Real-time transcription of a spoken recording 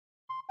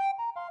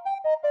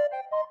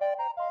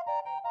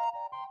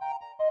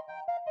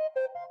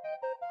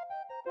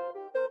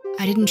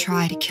I didn't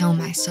try to kill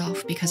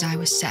myself because I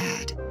was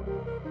sad.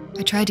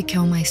 I tried to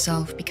kill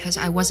myself because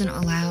I wasn't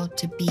allowed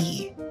to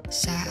be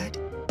sad.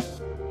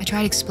 I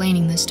tried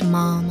explaining this to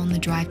Mom on the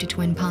drive to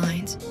Twin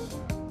Pines.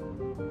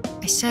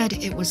 I said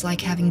it was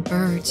like having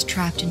birds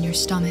trapped in your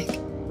stomach.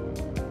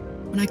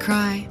 When I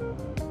cry,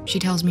 she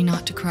tells me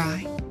not to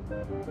cry.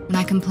 When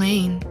I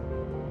complain,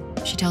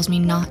 she tells me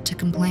not to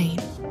complain.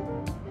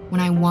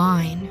 When I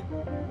whine,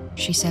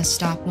 she says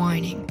stop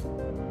whining.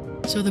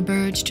 So the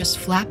birds just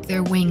flap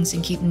their wings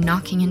and keep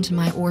knocking into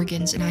my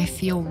organs, and I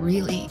feel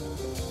really,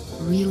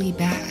 really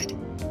bad.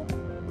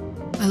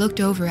 I looked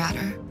over at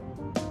her.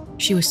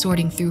 She was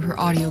sorting through her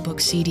audiobook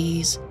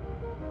CDs.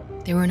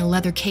 They were in a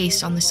leather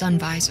case on the sun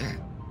visor.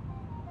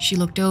 She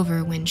looked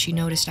over when she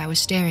noticed I was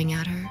staring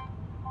at her.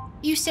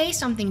 "You say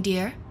something,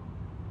 dear."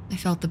 I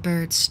felt the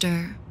birds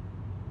stir.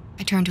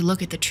 I turned to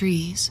look at the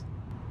trees.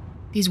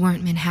 These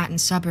weren't Manhattan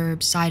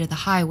suburbs, side of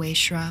the highway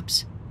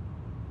shrubs.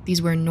 These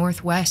were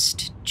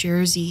Northwest,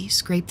 Jersey,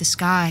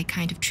 scrape-the-sky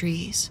kind of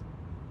trees.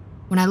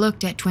 When I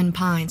looked at Twin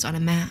Pines on a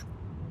map,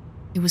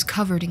 it was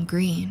covered in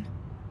green.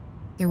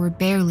 There were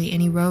barely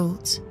any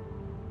roads.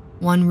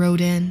 One road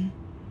in,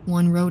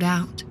 one road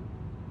out.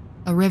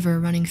 A river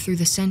running through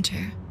the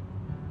center.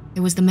 It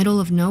was the middle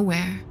of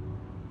nowhere,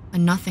 a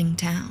nothing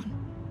town.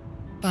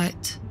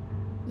 But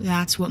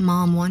that's what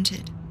Mom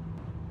wanted.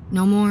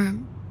 No more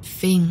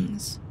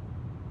things,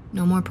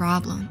 no more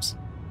problems.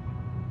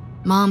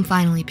 Mom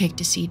finally picked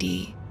a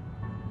CD.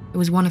 It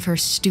was one of her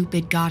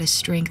stupid Goddess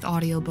Strength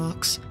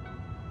audiobooks.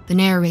 The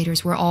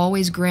narrators were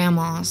always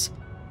grandmas.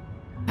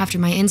 After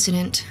my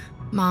incident,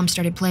 Mom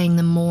started playing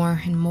them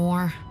more and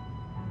more.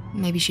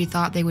 Maybe she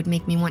thought they would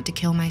make me want to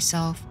kill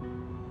myself.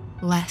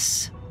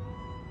 Less.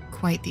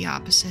 Quite the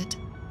opposite.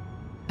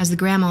 As the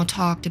grandma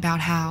talked about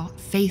how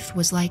faith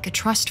was like a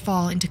trust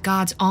fall into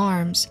God's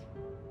arms,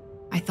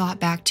 I thought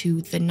back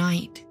to the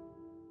night.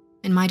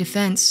 In my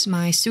defense,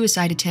 my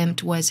suicide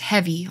attempt was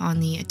heavy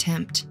on the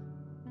attempt.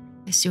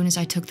 As soon as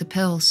I took the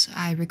pills,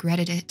 I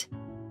regretted it.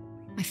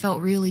 I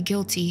felt really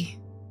guilty.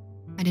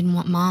 I didn't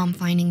want Mom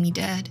finding me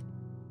dead.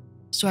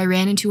 So I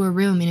ran into her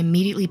room and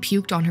immediately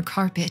puked on her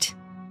carpet.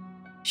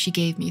 She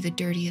gave me the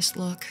dirtiest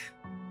look.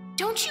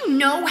 "Don't you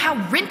know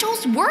how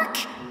rentals work?"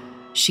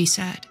 she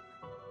said.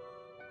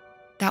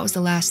 That was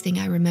the last thing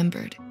I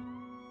remembered.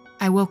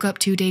 I woke up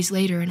 2 days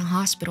later in a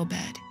hospital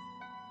bed.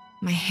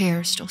 My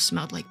hair still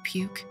smelled like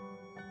puke.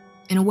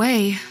 In a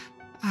way,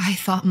 I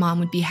thought Mom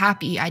would be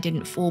happy I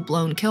didn't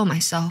full-blown kill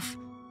myself.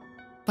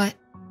 But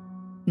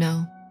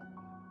no.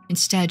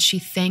 Instead, she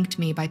thanked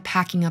me by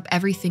packing up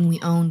everything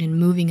we owned and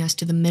moving us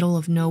to the middle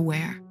of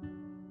nowhere.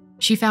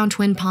 She found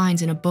Twin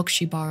Pines in a book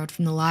she borrowed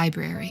from the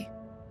library.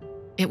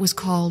 It was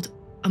called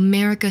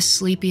America's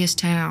Sleepiest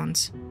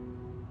Towns.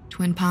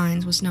 Twin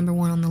Pines was number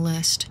 1 on the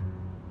list,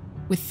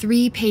 with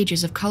 3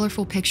 pages of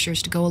colorful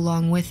pictures to go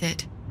along with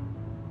it.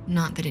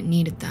 Not that it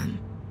needed them.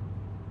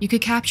 You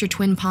could capture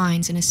Twin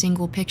Pines in a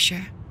single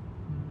picture.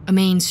 A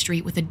main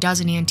street with a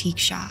dozen antique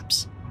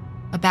shops.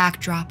 A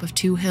backdrop of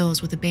 2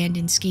 hills with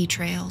abandoned ski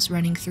trails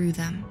running through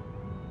them.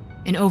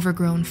 An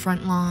overgrown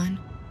front lawn.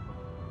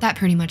 That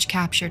pretty much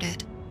captured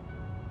it.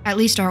 At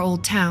least our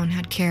old town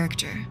had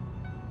character.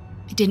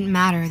 It didn't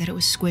matter that it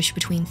was squished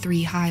between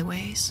 3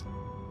 highways.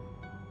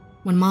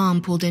 When Mom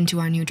pulled into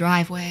our new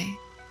driveway,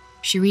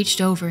 she reached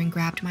over and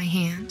grabbed my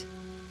hand.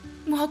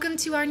 "Welcome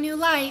to our new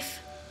life,"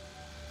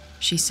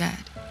 she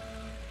said,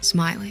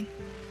 smiling.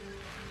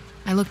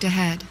 I looked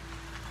ahead.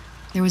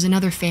 There was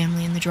another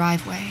family in the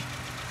driveway.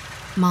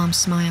 Mom's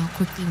smile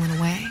quickly went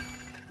away.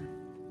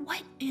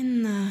 "What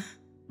in the..."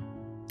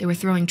 They were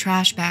throwing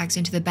trash bags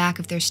into the back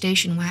of their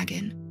station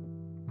wagon.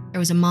 There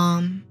was a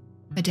mom,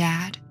 a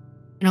dad,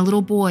 and a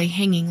little boy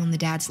hanging on the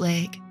dad's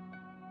leg.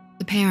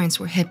 The parents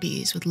were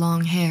hippies with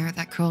long hair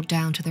that curled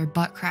down to their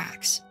butt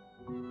cracks.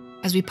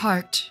 As we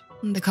parked,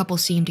 the couple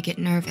seemed to get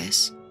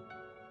nervous.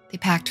 They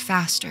packed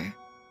faster.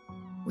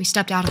 We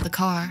stepped out of the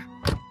car.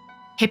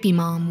 Hippie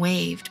Mom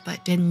waved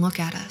but didn't look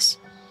at us.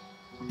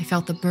 I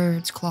felt the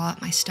birds claw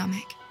at my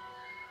stomach.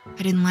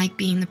 I didn't like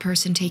being the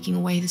person taking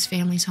away this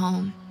family's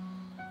home.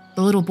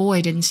 The little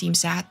boy didn't seem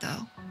sad,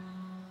 though.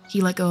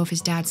 He let go of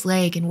his dad's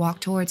leg and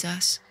walked towards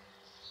us.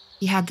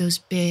 He had those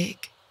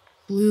big,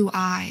 blue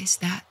eyes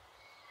that,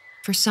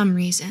 for some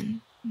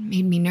reason,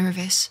 made me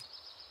nervous.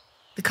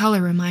 The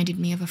color reminded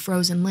me of a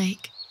frozen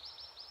lake.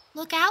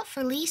 "Look out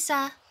for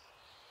Lisa,"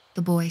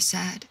 the boy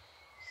said.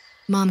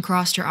 Mom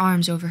crossed her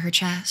arms over her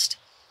chest.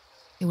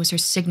 It was her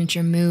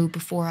signature move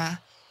before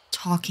a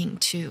talking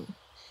to.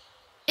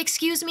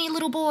 "Excuse me,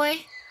 little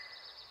boy,"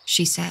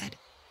 she said.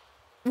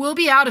 "We'll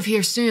be out of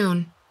here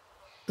soon,"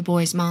 the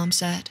boy's mom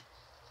said.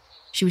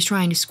 She was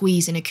trying to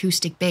squeeze an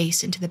acoustic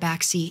bass into the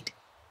back seat.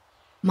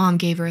 Mom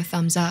gave her a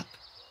thumbs up,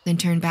 then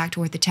turned back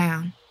toward the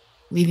town,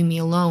 leaving me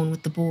alone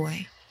with the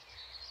boy.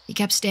 He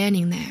kept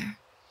standing there,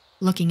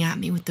 looking at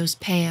me with those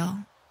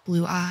pale,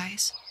 blue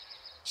eyes.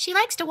 "She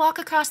likes to walk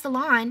across the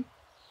lawn."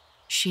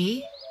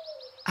 "She?"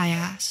 I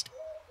asked.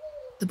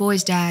 The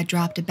boy's dad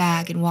dropped a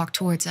bag and walked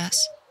towards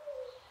us.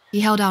 He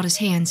held out his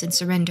hands in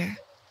surrender.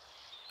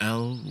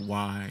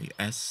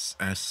 Lyssa,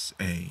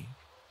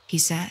 he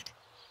said.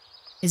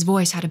 His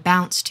voice had a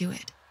bounce to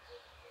it.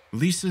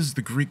 Lisa's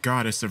the Greek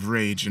goddess of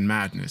rage and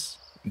madness.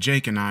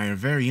 Jake and I are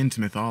very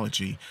into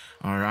mythology.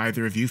 Are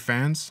either of you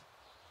fans?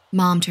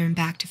 Mom turned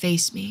back to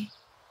face me.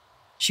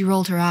 She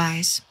rolled her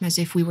eyes, as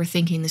if we were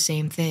thinking the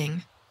same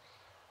thing.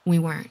 We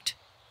weren't.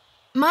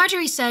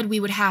 Marjorie said we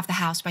would have the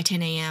house by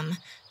 10 a.m.,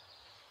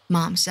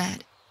 Mom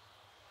said.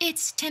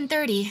 It's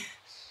 10:30.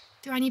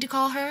 Do I need to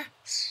call her?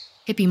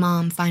 Hippie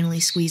Mom finally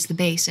squeezed the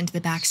bass into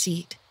the back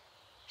seat.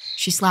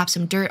 She slapped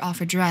some dirt off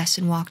her dress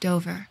and walked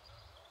over.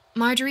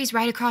 Marjorie's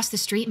right across the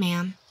street,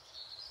 ma'am,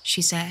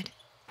 she said,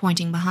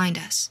 pointing behind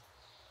us.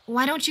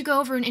 Why don't you go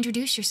over and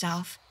introduce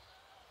yourself?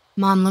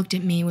 Mom looked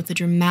at me with a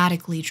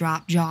dramatically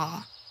dropped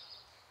jaw.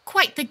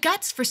 Quite the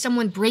guts for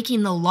someone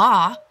breaking the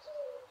law,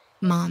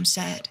 Mom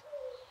said,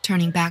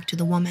 turning back to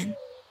the woman.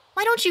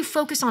 Why don't you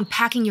focus on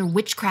packing your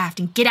witchcraft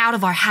and get out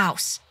of our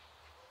house?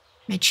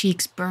 My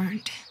cheeks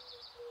burned.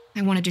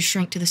 I wanted to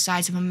shrink to the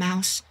size of a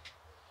mouse.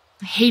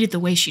 I hated the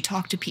way she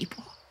talked to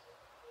people,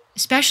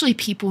 especially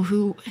people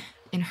who,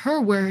 in her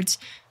words,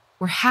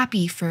 were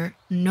happy for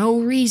no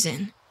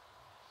reason.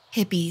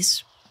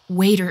 Hippies,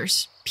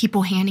 waiters,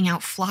 people handing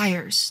out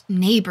flyers,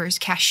 neighbors,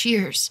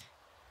 cashiers.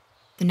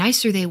 The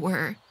nicer they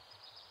were,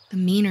 the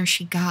meaner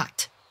she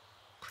got.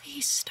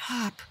 Please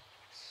stop,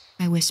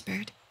 I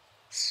whispered.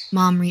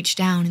 Mom reached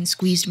down and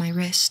squeezed my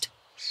wrist.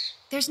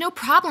 There's no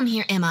problem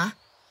here, Emma.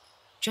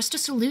 Just a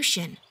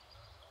solution,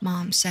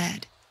 Mom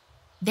said.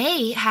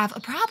 They have a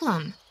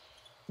problem.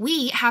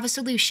 We have a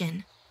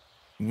solution.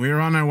 We're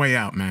on our way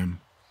out, ma'am,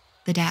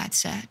 the dad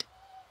said.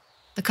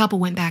 The couple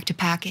went back to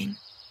packing.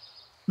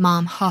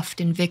 Mom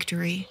huffed in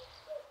victory,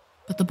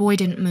 but the boy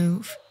didn't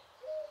move.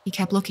 He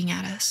kept looking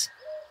at us.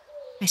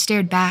 I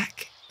stared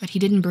back, but he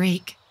didn't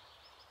break.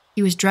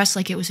 He was dressed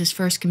like it was his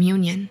first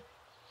communion.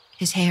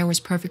 His hair was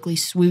perfectly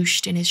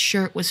swooshed and his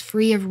shirt was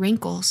free of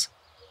wrinkles.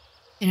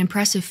 An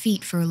impressive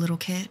feat for a little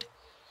kid.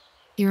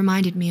 He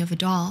reminded me of a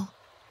doll.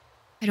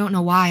 I don't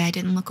know why I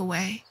didn't look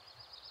away.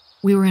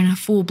 We were in a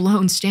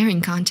full-blown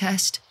staring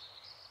contest.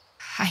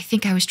 I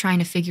think I was trying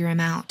to figure him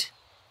out,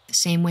 the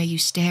same way you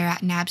stare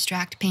at an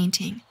abstract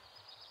painting.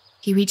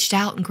 He reached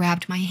out and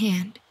grabbed my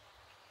hand.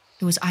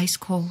 It was ice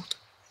cold.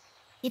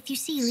 If you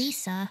see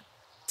Lisa,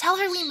 tell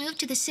her we moved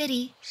to the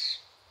city,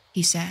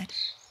 he said.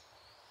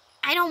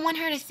 I don't want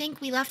her to think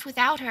we left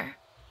without her.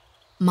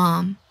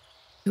 Mom,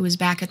 who was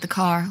back at the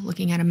car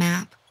looking at a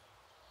map,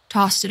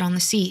 tossed it on the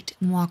seat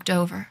and walked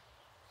over.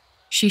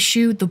 She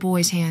shooed the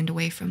boy's hand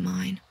away from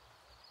mine.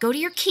 Go to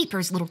your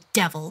keepers, little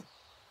devil,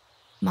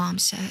 Mom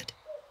said.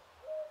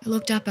 I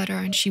looked up at her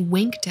and she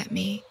winked at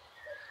me.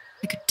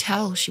 I could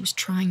tell she was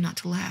trying not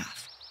to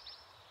laugh.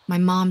 My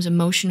mom's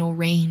emotional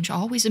range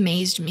always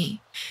amazed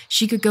me.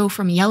 She could go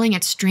from yelling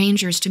at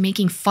strangers to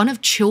making fun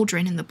of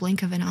children in the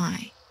blink of an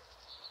eye.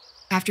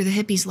 After the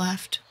hippies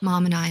left,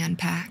 Mom and I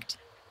unpacked.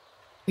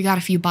 We got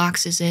a few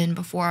boxes in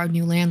before our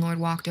new landlord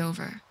walked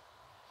over.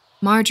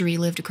 Marjorie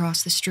lived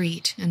across the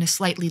street in a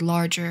slightly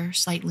larger,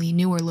 slightly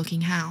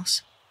newer-looking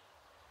house.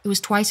 It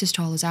was twice as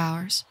tall as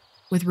ours,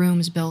 with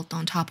rooms built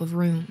on top of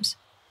rooms,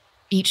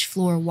 each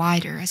floor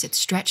wider as it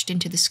stretched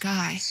into the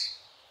sky.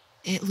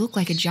 It looked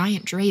like a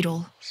giant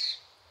dreidel.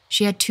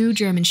 She had 2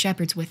 German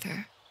shepherds with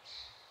her.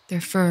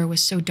 Their fur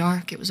was so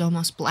dark it was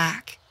almost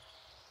black.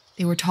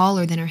 They were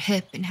taller than her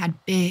hip and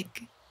had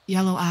big,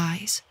 yellow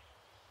eyes.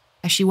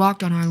 As she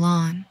walked on our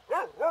lawn,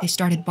 they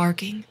started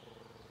barking.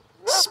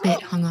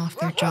 Spit hung off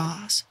their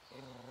jaws.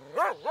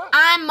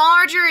 I'm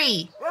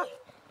Marjorie,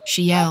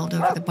 she yelled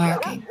over the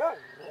barking.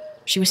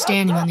 She was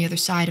standing on the other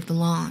side of the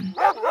lawn,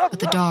 but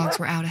the dogs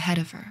were out ahead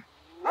of her.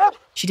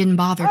 She didn't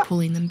bother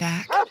pulling them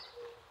back.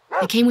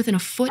 They came within a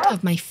foot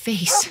of my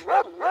face.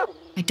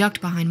 I ducked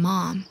behind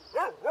Mom.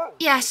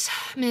 Yes,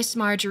 Miss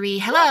Marjorie,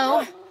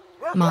 hello,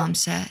 Mom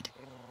said.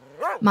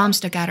 Mom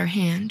stuck out her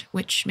hand,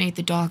 which made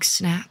the dogs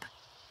snap.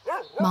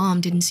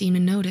 Mom didn't seem to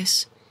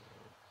notice.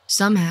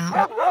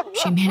 Somehow,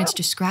 she managed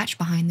to scratch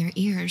behind their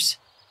ears.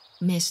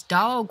 Miss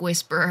Dog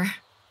Whisperer,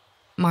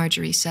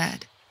 Marjorie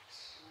said.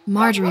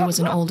 Marjorie was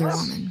an older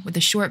woman with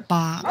a short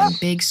bob and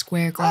big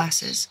square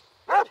glasses.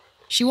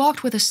 She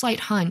walked with a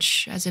slight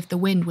hunch, as if the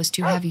wind was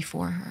too heavy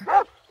for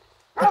her.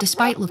 But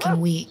despite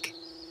looking weak,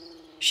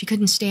 she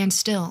couldn't stand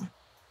still.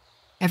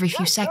 Every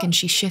few seconds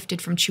she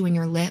shifted from chewing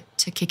her lip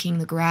to kicking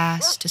the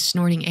grass to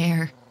snorting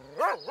air.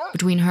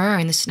 Between her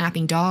and the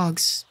snapping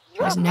dogs,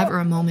 there was never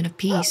a moment of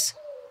peace.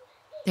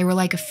 They were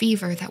like a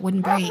fever that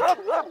wouldn't break.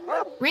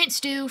 Rent's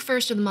due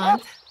first of the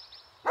month,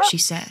 she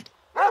said.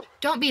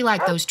 Don't be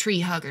like those tree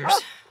huggers.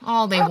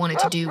 All they wanted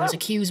to do was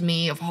accuse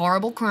me of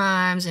horrible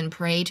crimes and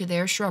pray to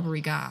their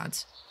shrubbery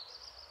gods.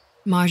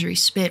 Marjorie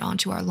spit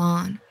onto our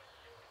lawn.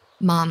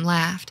 Mom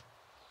laughed,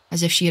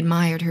 as if she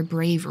admired her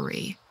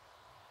bravery.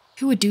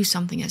 Who would do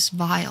something as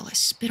vile as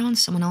spit on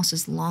someone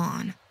else's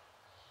lawn?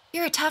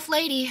 You're a tough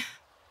lady,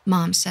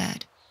 Mom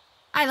said.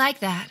 I like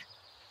that.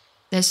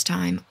 This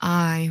time,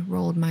 I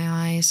rolled my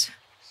eyes.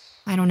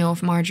 I don't know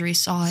if Marjorie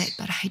saw it,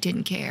 but I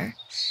didn't care.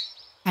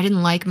 I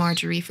didn't like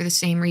Marjorie for the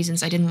same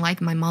reasons I didn't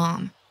like my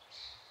mom.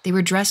 They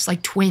were dressed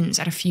like twins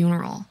at a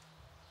funeral.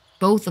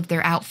 Both of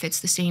their outfits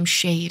the same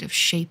shade of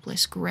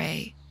shapeless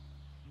gray.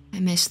 I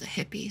miss the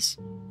hippies.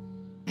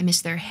 I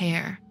miss their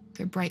hair,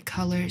 their bright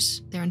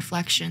colors, their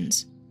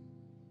inflections.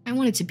 I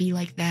wanted to be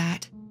like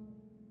that,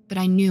 but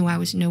I knew I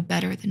was no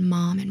better than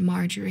Mom and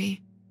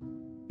Marjorie.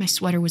 My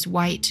sweater was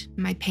white,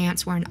 and my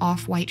pants were an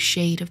off-white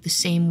shade of the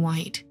same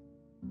white.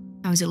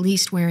 I was at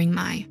least wearing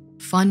my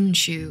fun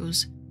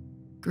shoes,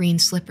 green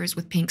slippers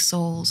with pink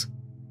soles.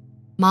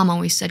 Mom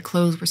always said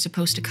clothes were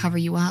supposed to cover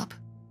you up,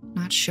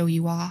 not show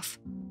you off.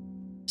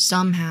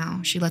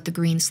 Somehow, she let the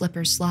green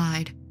slippers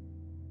slide.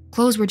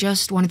 Clothes were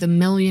just one of the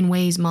million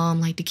ways Mom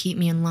liked to keep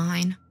me in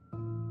line.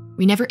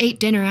 We never ate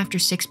dinner after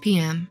 6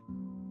 p.m.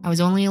 I was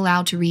only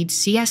allowed to read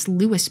C.S.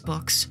 Lewis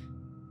books.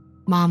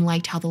 Mom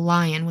liked how the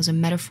lion was a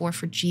metaphor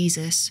for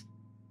Jesus.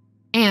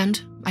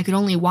 And I could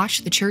only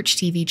watch the church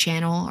TV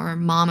channel or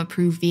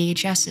Mom-approved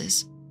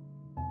VHSs.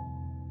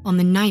 On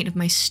the night of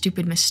my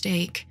stupid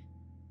mistake,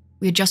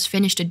 we had just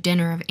finished a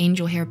dinner of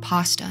angel hair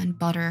pasta and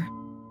butter.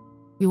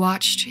 We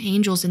watched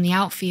Angels in the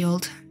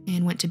Outfield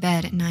and went to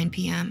bed at 9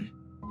 p.m.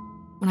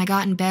 When I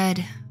got in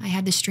bed, I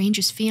had the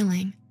strangest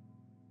feeling,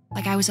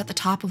 like I was at the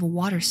top of a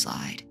water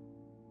slide.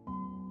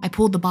 I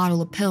pulled the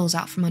bottle of pills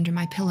out from under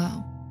my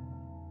pillow.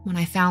 When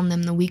I found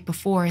them the week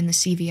before in the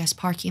CVS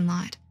parking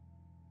lot,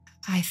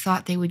 I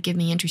thought they would give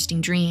me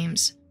interesting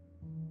dreams.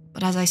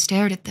 But as I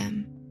stared at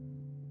them,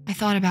 I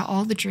thought about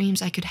all the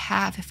dreams I could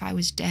have if I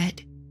was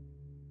dead.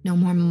 No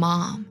more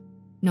Mom,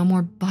 no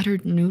more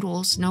buttered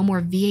noodles, no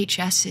more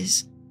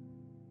VHSs.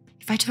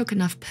 If I took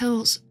enough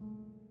pills,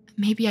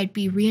 maybe I'd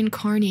be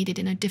reincarnated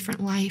in a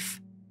different life,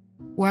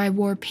 where I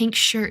wore pink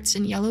shirts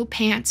and yellow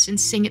pants and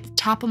sang at the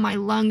top of my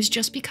lungs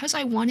just because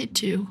I wanted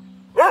to.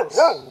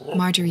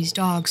 Marjorie's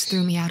dogs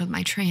threw me out of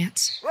my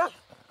trance.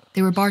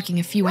 They were barking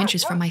a few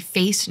inches from my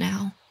face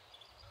now.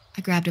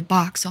 I grabbed a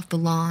box off the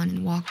lawn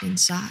and walked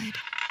inside.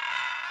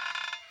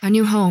 Our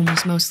new home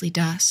was mostly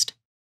dust.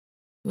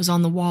 It was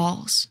on the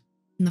walls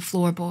and the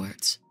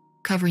floorboards,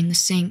 covering the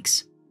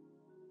sinks.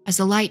 As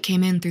the light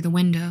came in through the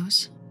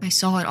windows, I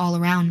saw it all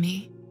around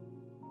me.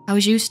 I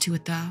was used to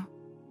it, though.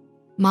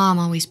 Mom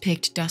always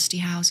picked dusty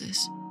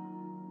houses.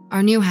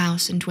 Our new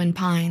house in Twin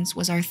Pines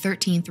was our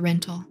 13th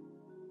rental.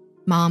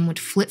 Mom would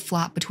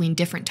flip-flop between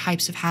different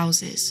types of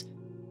houses.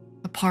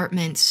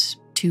 Apartments,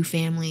 2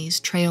 families,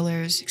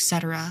 trailers,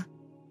 etc.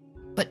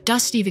 But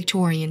dusty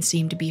Victorian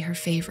seemed to be her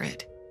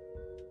favorite.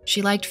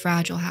 She liked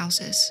fragile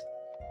houses.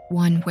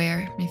 One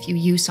where, if you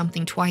used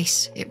something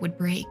twice, it would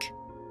break.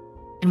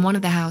 In one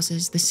of the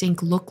houses, the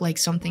sink looked like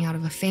something out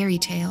of a fairy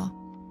tale,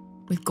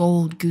 with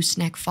gold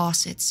gooseneck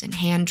faucets and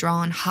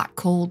hand-drawn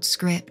hot-cold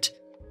script.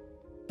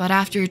 But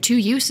after 2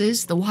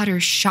 uses, the water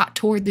shot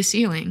toward the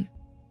ceiling.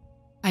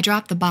 I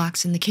dropped the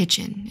box in the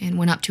kitchen and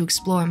went up to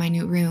explore my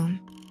new room.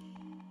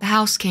 The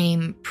house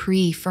came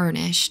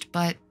pre-furnished,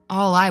 but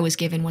all I was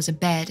given was a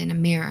bed and a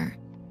mirror.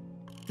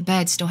 The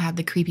bed still had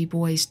the creepy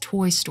boy's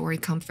Toy Story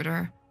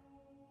comforter.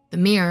 The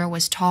mirror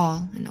was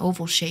tall and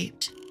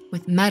oval-shaped,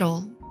 with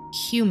metal,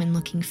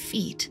 human-looking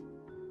feet.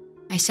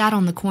 I sat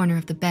on the corner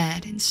of the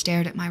bed and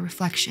stared at my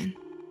reflection.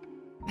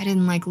 I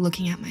didn't like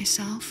looking at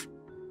myself.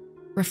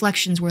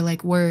 Reflections were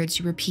like words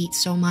you repeat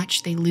so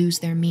much they lose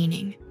their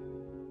meaning.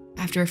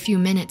 After a few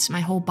minutes,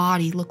 my whole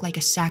body looked like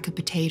a sack of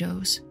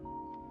potatoes.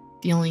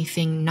 The only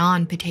thing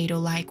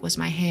non-potato-like was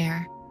my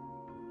hair.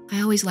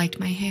 I always liked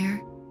my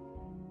hair,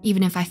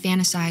 even if I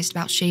fantasized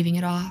about shaving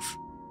it off.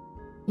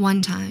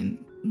 One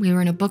time, we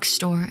were in a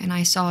bookstore and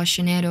I saw a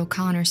Sinead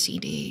O'Connor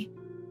CD.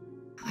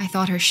 I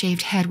thought her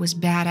shaved head was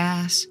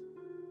badass.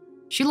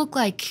 She looked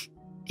like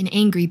an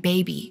angry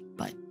baby,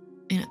 but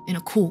in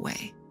a cool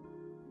way.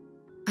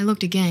 I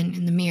looked again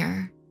in the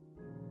mirror.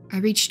 I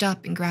reached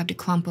up and grabbed a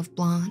clump of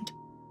blonde.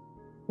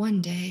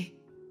 "One day,"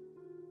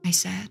 I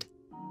said.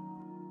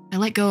 I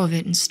let go of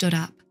it and stood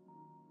up.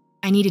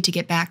 I needed to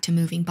get back to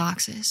moving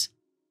boxes.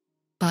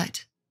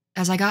 But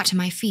as I got to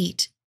my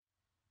feet,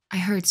 I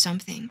heard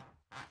something.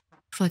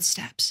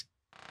 Footsteps.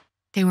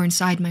 They were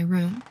inside my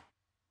room.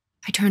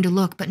 I turned to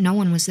look, but no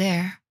one was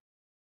there.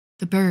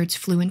 The birds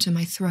flew into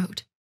my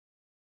throat.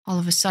 All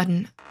of a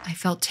sudden, I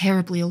felt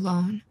terribly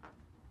alone.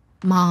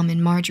 Mom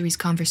and Marjorie's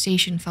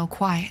conversation fell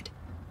quiet.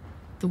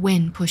 The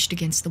wind pushed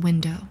against the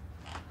window.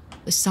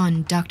 The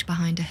sun ducked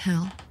behind a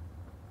hill.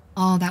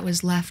 All that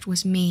was left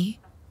was me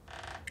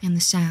and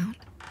the sound.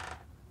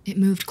 It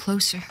moved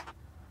closer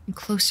and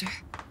closer.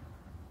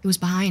 It was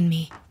behind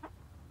me.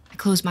 I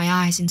closed my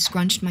eyes and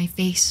scrunched my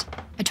face.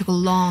 I took a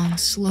long,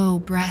 slow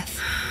breath.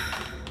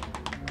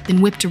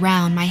 Then whipped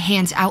around, my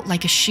hands out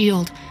like a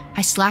shield.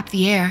 I slapped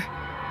the air.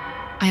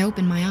 I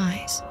opened my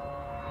eyes.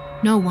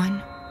 No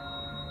one,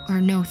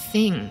 or no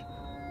thing,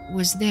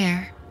 was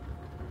there.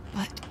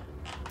 But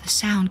the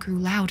sound grew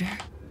louder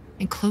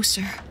and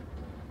closer.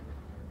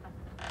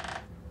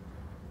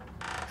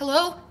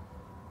 "Hello?"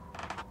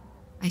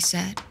 I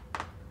said.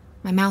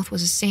 My mouth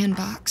was a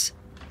sandbox.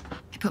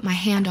 I put my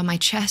hand on my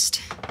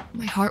chest.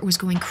 My heart was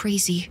going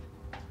crazy.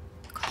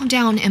 "Calm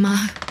down,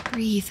 Emma.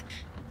 Breathe.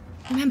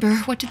 Remember,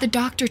 what did the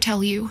doctor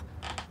tell you?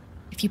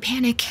 If If you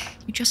panic,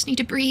 you just need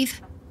to breathe.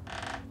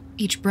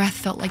 Each breath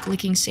felt like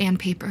licking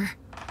sandpaper.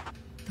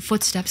 The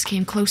footsteps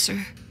came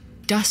closer.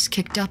 Dust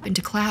kicked up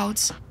into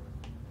clouds.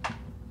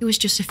 It was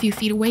just a few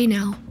feet away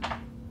now.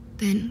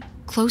 Then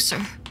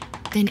closer.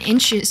 Then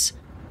inches.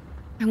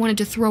 I wanted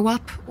to throw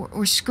up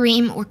or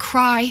scream or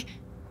cry.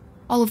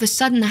 All of a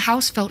sudden, the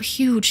house felt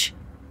huge.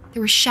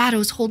 There were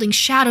shadows holding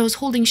shadows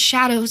holding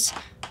shadows.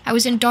 I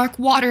was in dark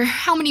water.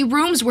 How many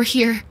rooms were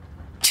here?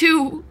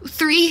 2,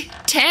 3,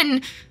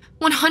 10,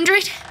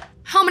 100?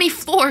 How many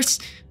floors?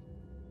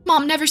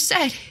 Mom never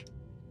said.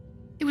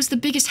 It was the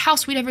biggest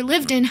house we'd ever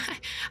lived in.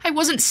 I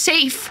wasn't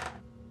safe.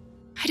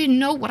 I didn't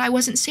know what I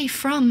wasn't safe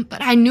from,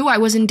 but I knew I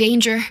was in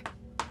danger.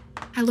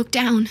 I looked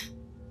down.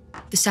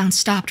 The sound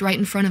stopped right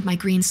in front of my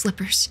green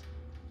slippers.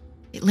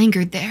 It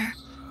lingered there.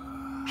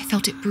 I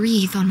felt it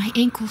breathe on my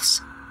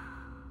ankles.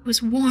 It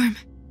was warm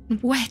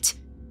and wet.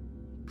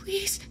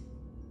 "Please,"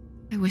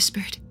 I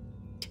whispered.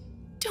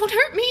 "Don't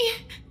hurt me."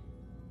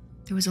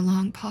 There was a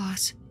long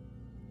pause.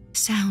 The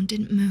sound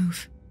didn't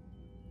move.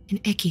 An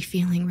icky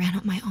feeling ran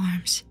up my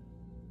arms.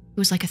 It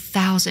was like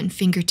 1,000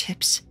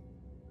 fingertips.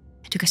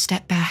 I took a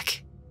step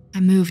back.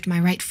 I moved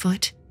my right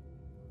foot.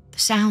 The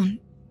sound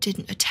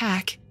didn't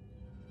attack.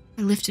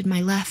 I lifted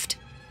my left.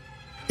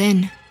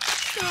 Then,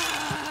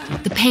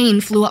 the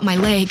pain flew up my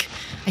leg.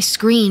 I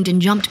screamed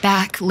and jumped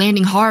back,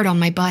 landing hard on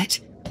my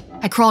butt.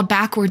 I crawled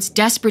backwards,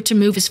 desperate to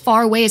move as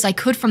far away as I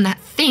could from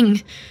that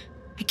thing.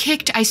 I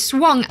kicked, I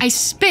swung, I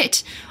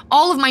spit.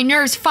 All of my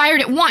nerves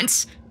fired at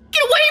once.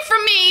 "Get away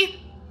from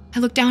me!" I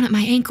looked down at my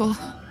ankle.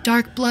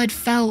 Dark blood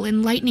fell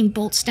in lightning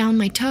bolts down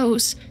my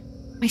toes.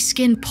 My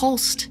skin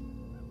pulsed.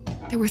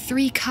 There were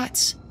 3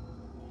 cuts.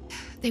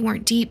 They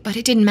weren't deep, but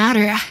it didn't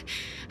matter.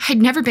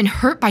 I'd never been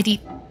hurt by the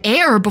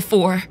air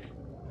before.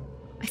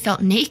 I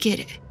felt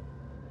naked.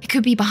 It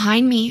could be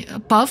behind me,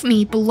 above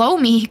me, below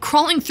me,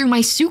 crawling through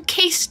my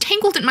suitcase,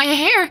 tangled in my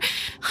hair,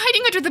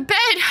 hiding under the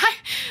bed.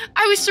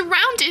 I was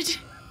surrounded.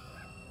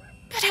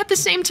 But at the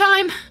same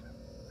time,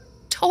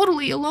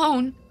 totally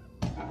alone.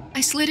 I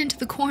slid into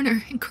the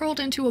corner and curled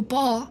into a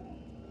ball.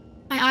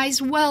 My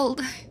eyes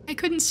welled. I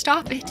couldn't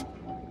stop it.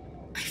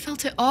 I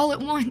felt it all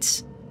at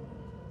once.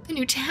 The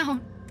new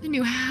town, the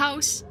new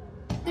house,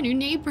 the new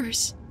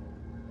neighbors,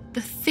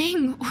 the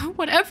thing, or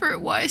whatever it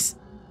was.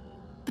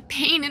 The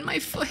pain in my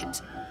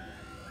foot.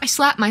 I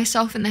slapped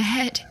myself in the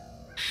head.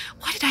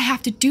 Why did I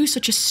have to do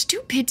such a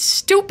stupid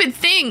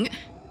thing?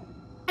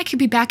 I could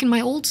be back in my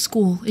old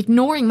school,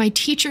 ignoring my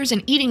teachers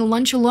and eating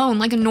lunch alone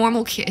like a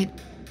normal kid.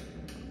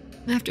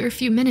 After a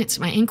few minutes,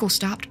 my ankle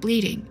stopped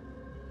bleeding.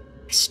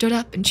 I stood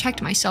up and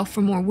checked myself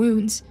for more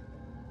wounds.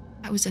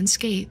 I was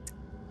unscathed,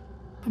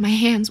 but my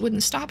hands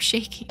wouldn't stop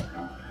shaking.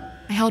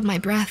 I held my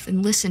breath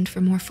and listened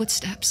for more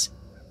footsteps.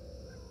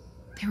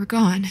 They were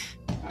gone.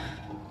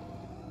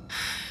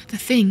 The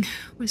thing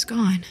was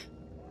gone.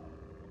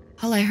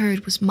 All I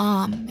heard was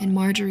Mom and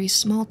Marjorie's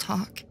small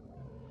talk.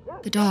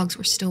 The dogs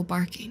were still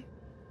barking.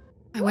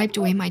 I wiped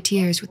away my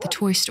tears with the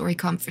Toy Story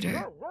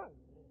comforter.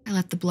 I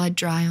let the blood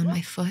dry on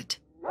my foot.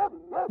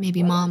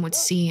 Maybe Mom would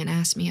see and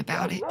ask me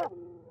about it.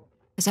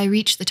 As I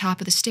reached the top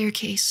of the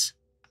staircase,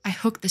 I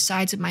hooked the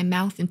sides of my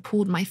mouth and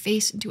pulled my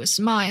face into a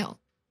smile.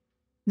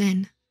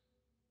 Then,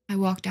 I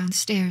walked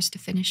downstairs to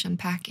finish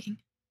unpacking.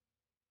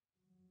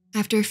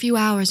 After a few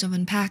hours of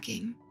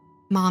unpacking,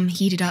 Mom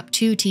heated up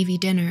 2 TV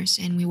dinners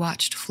and we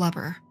watched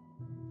Flubber.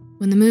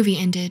 When the movie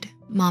ended,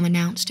 Mom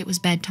announced it was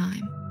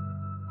bedtime.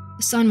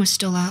 The sun was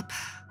still up,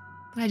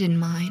 but I didn't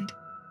mind.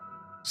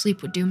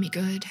 Sleep would do me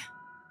good.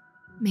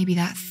 Maybe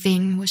that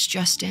thing was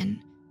just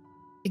an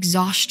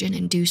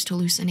exhaustion-induced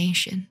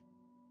hallucination.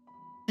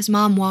 As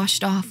Mom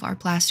washed off our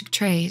plastic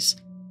trays,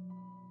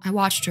 I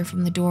watched her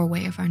from the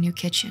doorway of our new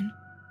kitchen.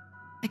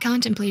 I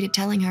contemplated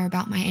telling her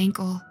about my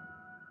ankle.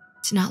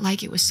 It's not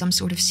like it was some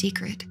sort of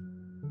secret.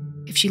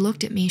 If she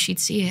looked at me, she'd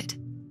see it.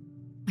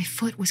 My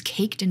foot was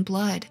caked in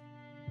blood,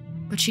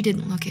 but she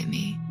didn't look at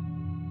me.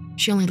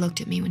 She only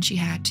looked at me when she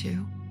had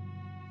to.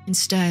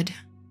 Instead,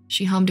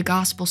 she hummed a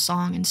gospel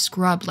song and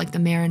scrubbed like the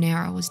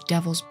marinara was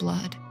devil's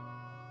blood.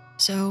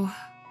 So,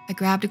 I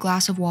grabbed a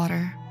glass of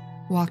water,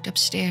 walked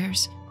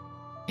upstairs,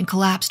 and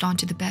collapsed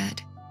onto the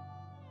bed.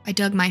 I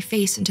dug my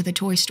face into the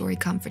Toy Story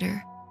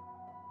comforter.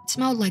 It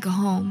smelled like a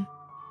home.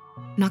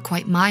 Not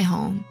quite my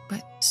home,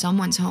 but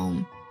someone's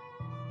home.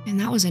 And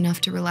that was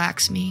enough to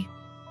relax me.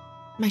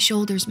 My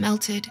shoulders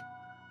melted.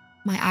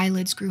 My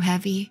eyelids grew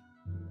heavy.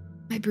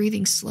 My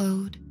breathing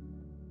slowed.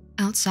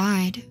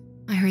 Outside,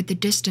 I heard the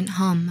distant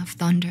hum of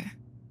thunder.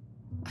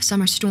 A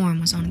summer storm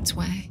was on its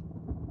way.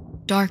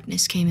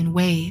 Darkness came in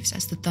waves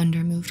as the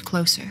thunder moved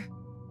closer.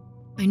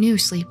 I knew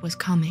sleep was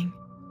coming.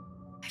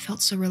 I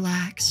felt so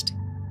relaxed,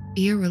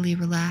 eerily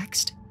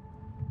relaxed.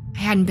 I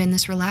hadn't been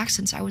this relaxed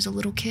since I was a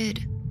little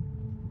kid.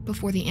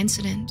 Before the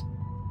incident,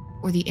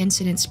 or the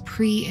incident's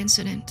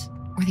pre-incident,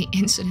 or the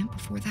incident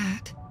before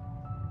that.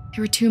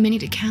 There were too many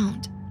to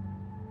count.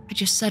 I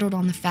just settled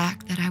on the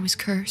fact that I was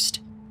cursed.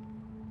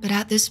 But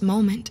at this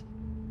moment,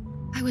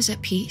 I was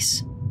at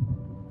peace.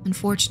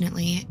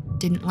 Unfortunately, it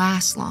didn't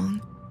last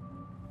long.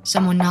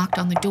 Someone knocked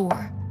on the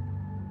door.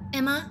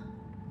 Emma?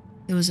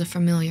 It was a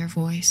familiar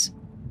voice.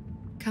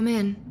 Come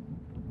in,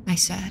 I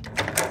said.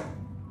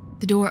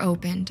 The door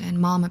opened and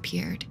Mom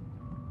appeared.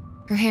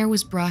 Her hair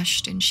was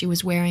brushed and she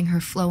was wearing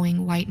her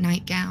flowing white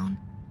nightgown.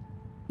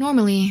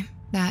 Normally,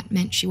 that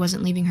meant she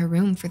wasn't leaving her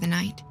room for the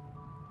night.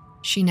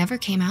 She never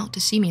came out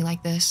to see me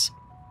like this.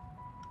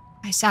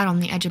 I sat on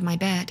the edge of my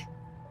bed.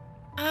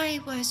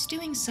 I was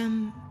doing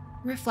some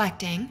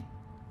reflecting,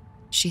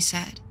 she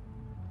said.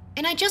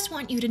 And I just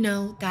want you to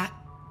know that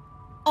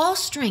all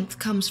strength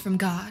comes from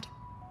God.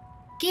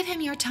 Give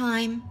him your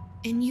time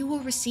and you will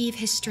receive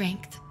his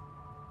strength.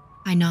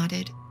 I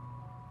nodded,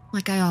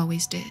 like I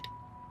always did.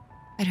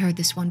 I'd heard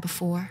this one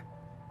before.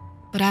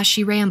 But as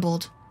she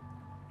rambled,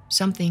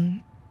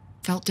 something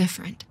felt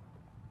different.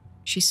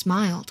 She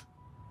smiled,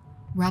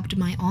 rubbed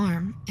my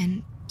arm,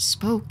 and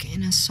spoke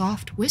in a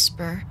soft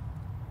whisper.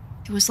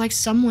 It was like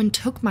someone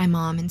took my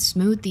mom and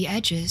smoothed the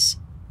edges.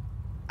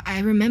 I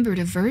remembered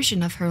a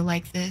version of her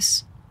like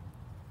this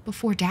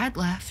before Dad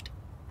left.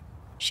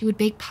 She would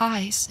bake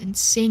pies and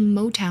sing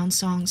Motown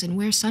songs and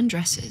wear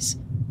sundresses.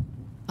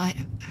 But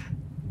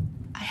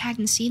I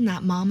hadn't seen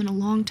that mom in a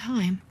long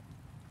time.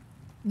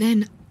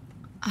 Then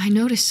I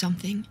noticed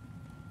something.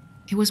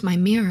 It was my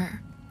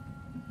mirror,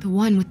 the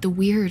one with the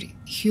weird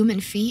human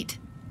feet.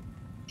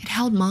 It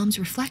held Mom's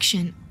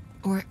reflection,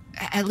 or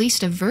at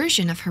least a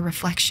version of her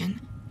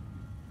reflection.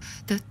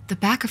 The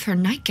back of her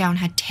nightgown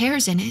had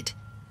tears in it.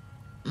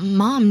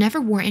 Mom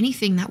never wore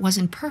anything that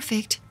wasn't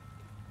perfect.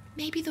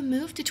 Maybe the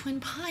move to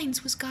Twin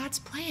Pines was God's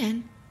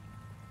plan.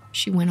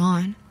 She went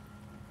on.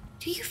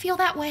 Do you feel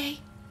that way?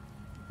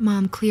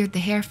 Mom cleared the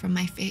hair from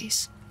my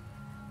face.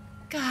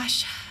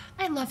 Gosh,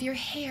 I love your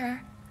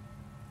hair,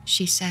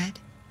 she said.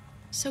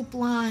 So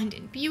blonde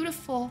and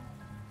beautiful,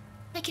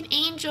 like an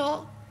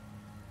angel.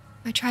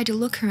 I tried to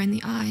look her in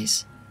the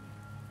eyes,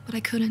 but I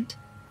couldn't.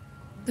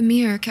 The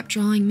mirror kept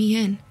drawing me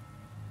in.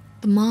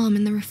 The mom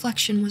in the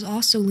reflection was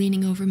also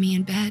leaning over me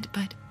in bed,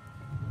 but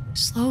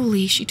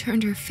slowly she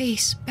turned her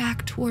face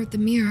back toward the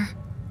mirror.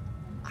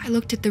 I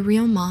looked at the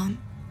real mom.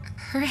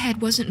 Her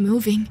head wasn't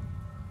moving.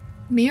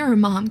 Mirror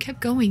mom kept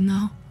going,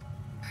 though.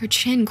 Her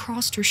chin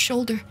crossed her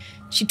shoulder.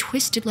 She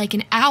twisted like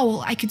an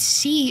owl. I could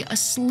see a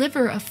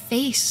sliver of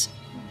face,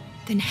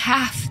 then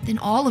half, then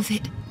all of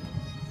it.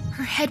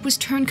 Her head was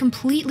turned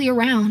completely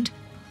around.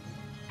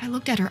 I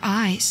looked at her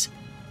eyes.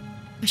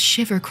 A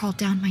shiver crawled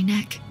down my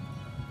neck.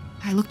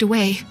 I looked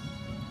away.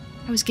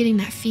 I was getting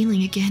that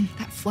feeling again,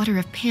 that flutter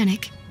of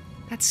panic,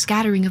 that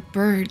scattering of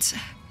birds.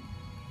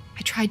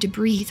 I tried to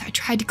breathe. I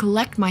tried to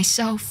collect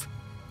myself.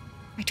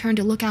 I turned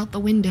to look out the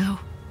window.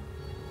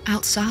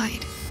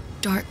 Outside,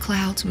 dark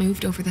clouds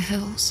moved over the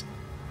hills.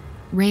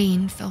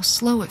 Rain fell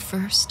slow at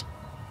first,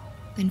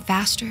 then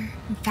faster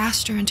and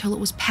faster until it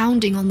was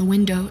pounding on the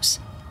windows.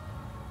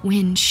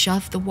 Wind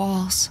shoved the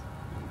walls.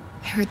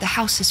 I heard the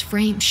house's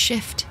frames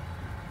shift.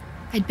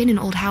 I'd been in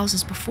old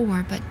houses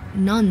before, but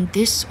none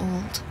this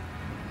old.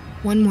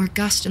 One more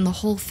gust and the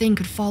whole thing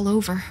could fall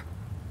over.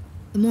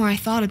 The more I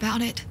thought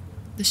about it,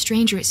 the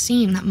stranger it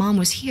seemed that Mom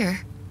was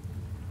here.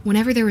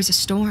 Whenever there was a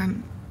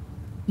storm,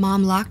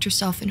 Mom locked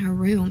herself in her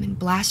room and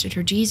blasted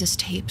her Jesus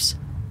tapes.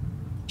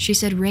 She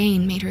said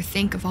rain made her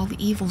think of all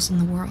the evils in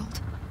the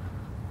world.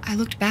 I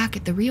looked back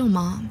at the real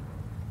Mom.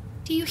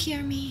 Do you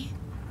hear me,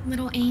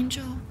 little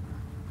angel?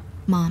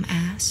 Mom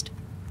asked.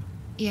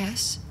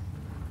 Yes.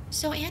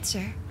 So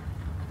answer.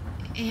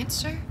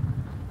 Answer?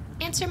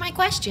 Answer my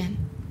question.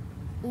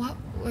 What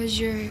was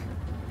your...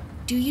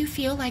 Do you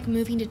feel like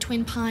moving to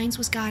Twin Pines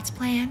was God's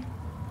plan?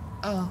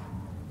 Oh,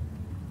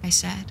 I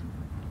said.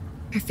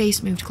 Her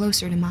face moved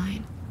closer to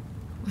mine.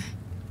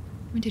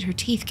 When did her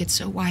teeth get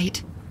so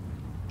white?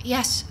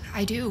 Yes,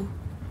 I do.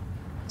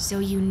 So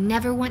you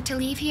never want to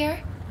leave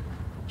here?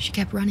 She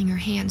kept running her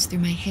hands through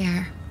my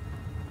hair.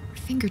 Her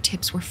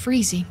fingertips were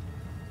freezing.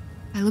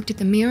 I looked at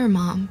the mirror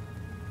Mom.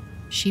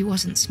 She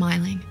wasn't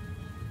smiling.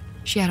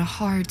 She had a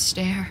hard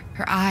stare,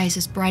 her eyes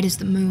as bright as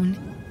the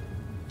moon.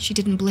 She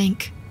didn't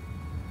blink.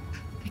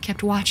 I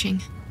kept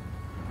watching.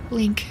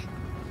 Blink.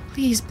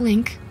 Please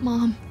blink,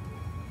 Mom.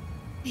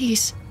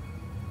 Please.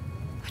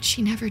 But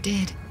she never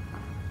did.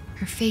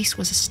 Her face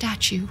was a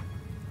statue.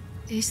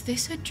 Is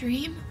this a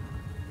dream?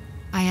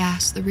 I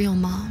asked the real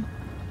Mom.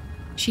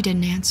 She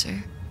didn't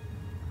answer.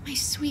 My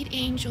sweet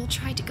angel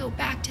tried to go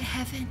back to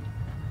heaven,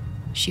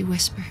 she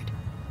whispered.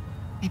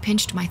 I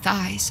pinched my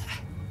thighs.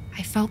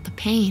 I felt the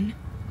pain.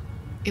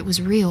 It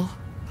was real.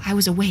 I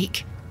was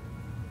awake.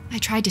 I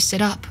tried to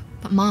sit up,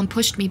 but Mom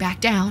pushed me back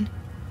down.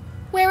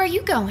 Where are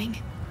you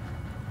going?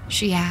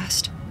 She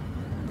asked.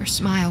 Her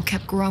smile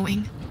kept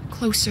growing,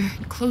 closer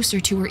and closer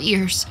to her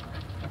ears.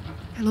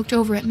 I looked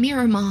over at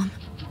Mirror Mom.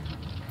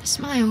 The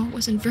smile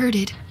was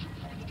inverted,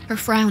 her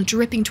frown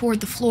dripping toward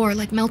the floor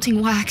like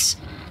melting wax.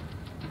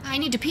 I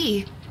need to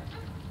pee,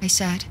 I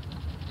said.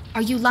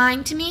 Are you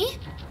lying to me?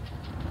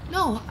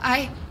 No,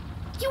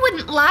 You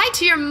wouldn't lie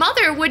to your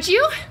mother, would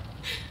you?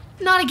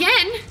 Not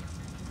again.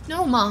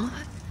 No, Mom.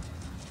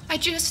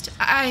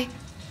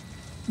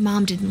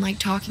 Mom didn't like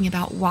talking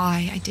about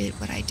why I did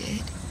what I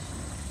did,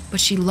 but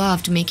she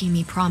loved making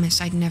me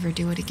promise I'd never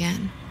do it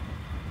again.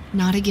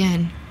 Not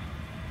again.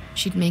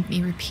 She'd make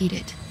me repeat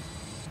it.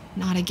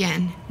 Not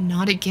again,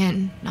 not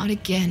again, not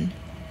again.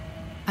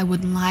 I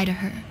wouldn't lie to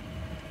her.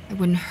 I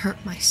wouldn't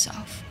hurt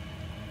myself.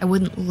 I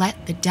wouldn't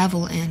let the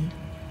devil in.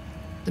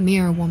 The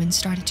mirror woman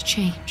started to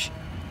change.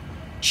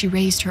 She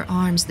raised her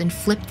arms, then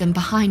flipped them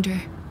behind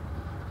her.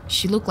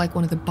 She looked like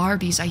one of the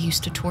Barbies I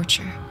used to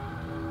torture.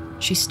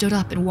 She stood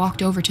up and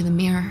walked over to the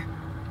mirror.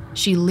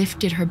 She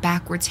lifted her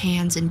backwards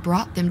hands and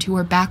brought them to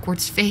her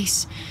backwards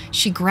face.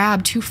 She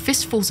grabbed 2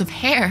 fistfuls of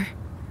hair.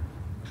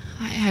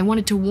 I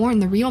wanted to warn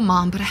the real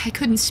mom, but I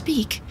couldn't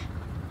speak.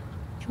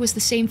 It was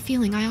the same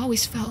feeling I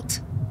always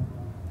felt.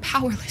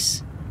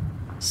 Powerless,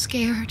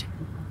 scared,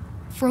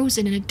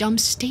 frozen in a dumb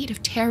state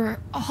of terror.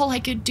 All I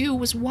could do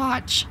was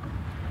watch.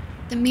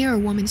 The mirror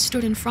woman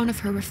stood in front of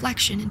her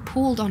reflection and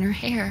pulled on her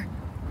hair.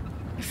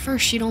 At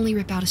first, she'd only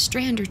rip out a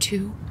strand or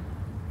 2.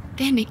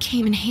 Then it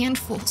came in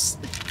handfuls.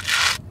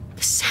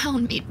 The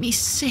sound made me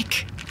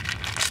sick.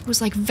 It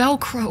was like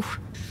Velcro.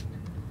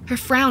 Her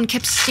frown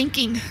kept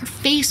sinking. Her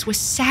face was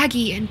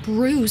saggy and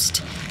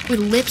bruised, with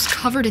lips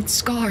covered in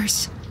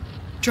scars.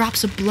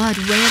 Drops of blood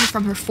ran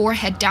from her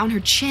forehead down her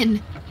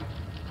chin.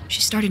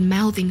 She started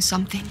mouthing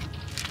something.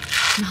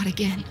 Not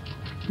again.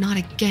 Not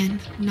again.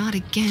 Not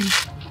again.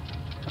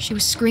 She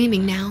was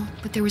screaming now,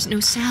 but there was no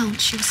sound.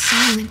 She was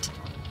silent.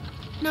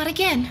 Not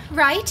again,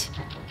 right?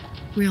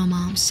 Real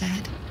Mom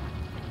said.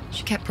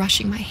 She kept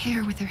brushing my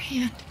hair with her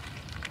hand.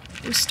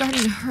 It was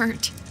starting to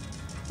hurt.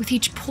 With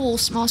each pull,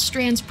 small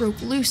strands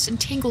broke loose and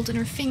tingled in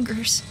her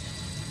fingers.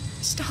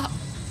 Stop,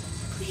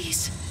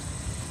 please,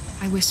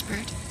 I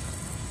whispered.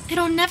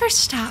 It'll never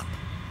stop,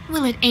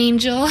 will it,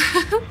 Angel?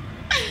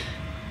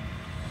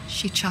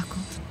 She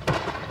chuckled.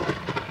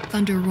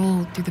 Thunder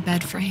rolled through the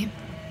bed frame.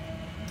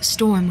 The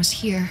storm was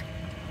here.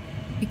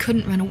 We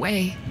couldn't run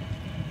away.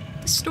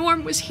 The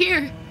storm was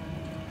here.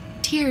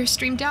 Tears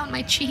streamed down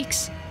my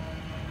cheeks.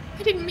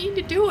 I didn't mean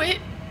to do it,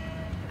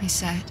 I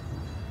said.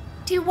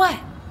 Do what,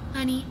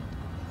 honey?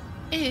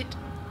 It,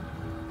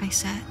 I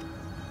said.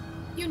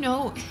 You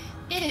know,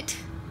 it.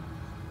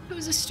 It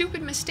was a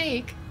stupid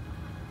mistake.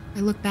 I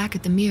looked back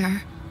at the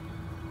mirror.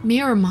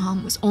 Mirror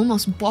Mom was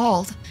almost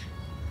bald.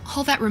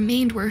 All that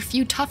remained were a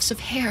few tufts of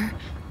hair,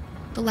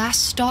 the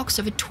last stalks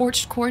of a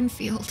torched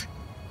cornfield.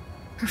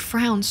 Her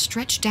frown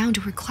stretched down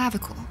to her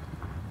clavicle.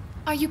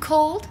 Are you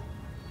cold?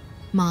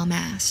 Mom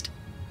asked.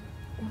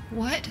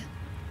 What?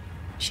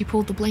 She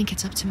pulled the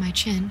blankets up to my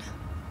chin.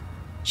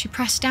 She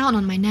pressed down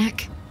on my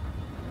neck.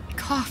 I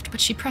coughed,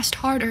 but she pressed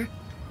harder.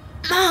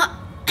 Ma!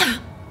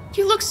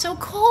 You look so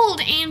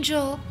cold,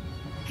 Angel!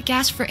 I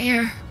gasped for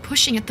air,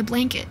 pushing at the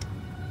blanket.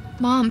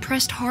 Mom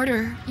pressed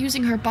harder,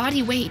 using her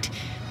body weight.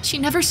 She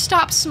never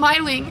stopped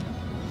smiling.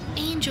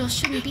 Angel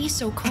shouldn't be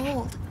so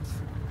cold.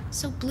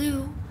 So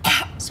blue.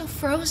 So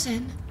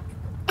frozen.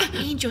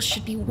 Angel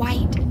should be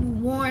white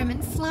and warm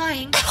and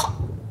flying.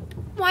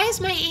 Why is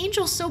my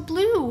angel so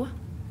blue?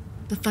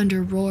 The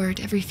thunder roared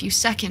every few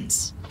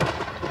seconds.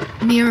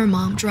 Mirror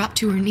Mom dropped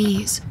to her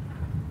knees.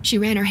 She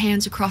ran her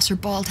hands across her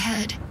bald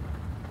head.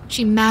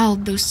 She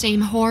mouthed those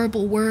same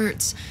horrible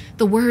words,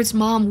 the words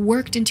Mom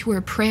worked into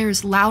her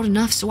prayers loud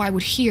enough so I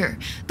would hear,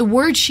 the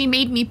words she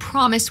made me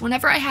promise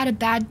whenever I had a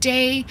bad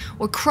day,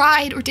 or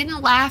cried, or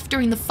didn't laugh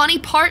during the funny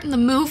part in the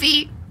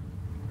movie.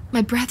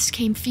 My breaths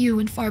came few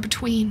and far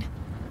between.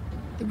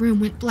 The room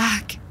went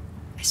black.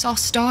 I saw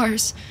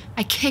stars.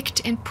 I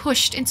kicked and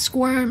pushed and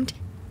squirmed.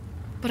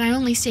 But I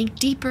only sank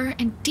deeper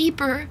and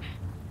deeper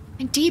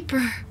and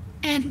deeper,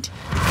 and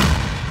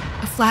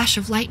a flash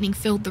of lightning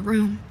filled the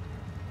room.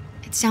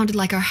 It sounded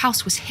like our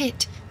house was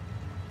hit.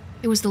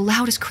 It was the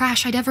loudest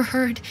crash I'd ever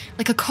heard,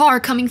 like a car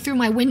coming through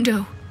my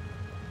window.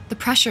 The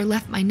pressure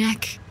left my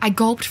neck. I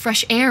gulped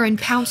fresh air and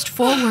pounced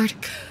forward.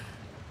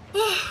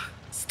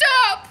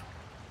 Stop!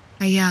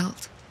 I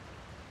yelled.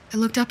 I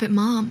looked up at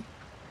Mom,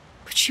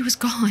 but she was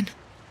gone.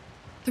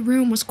 The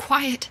room was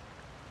quiet.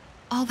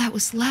 All that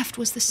was left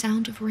was the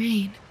sound of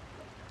rain.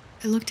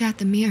 I looked at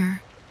the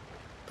mirror,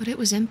 but it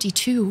was empty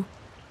too.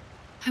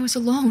 I was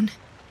alone.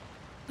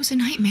 It was a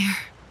nightmare.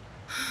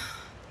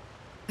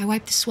 I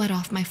wiped the sweat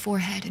off my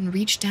forehead and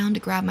reached down to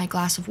grab my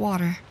glass of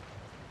water.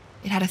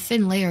 It had a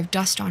thin layer of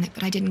dust on it,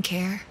 but I didn't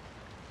care.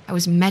 I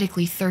was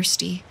medically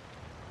thirsty.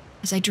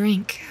 As I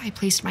drank, I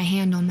placed my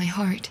hand on my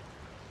heart.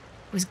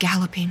 It was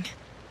galloping.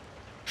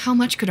 How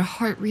much could a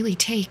heart really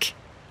take?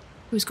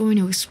 It was going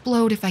to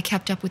explode if I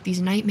kept up with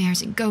these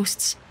nightmares and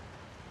ghosts.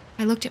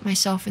 I looked at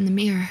myself in the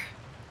mirror.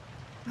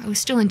 I was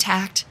still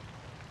intact.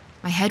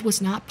 My head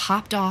was not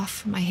popped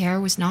off. My hair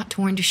was not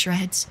torn to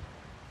shreds.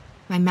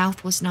 My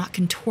mouth was not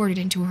contorted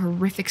into a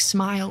horrific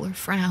smile or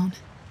frown.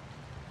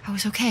 I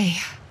was okay.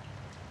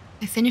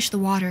 I finished the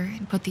water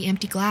and put the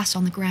empty glass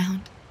on the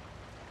ground.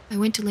 I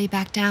went to lay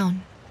back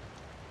down,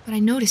 but I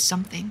noticed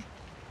something.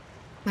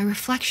 My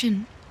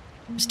reflection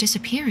was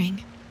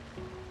disappearing.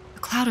 A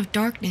cloud of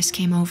darkness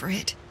came over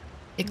it.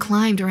 It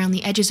climbed around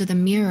the edges of the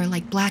mirror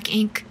like black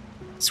ink,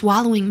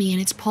 swallowing me in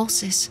its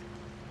pulses.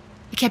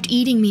 It kept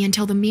eating me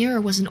until the mirror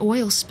was an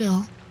oil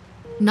spill,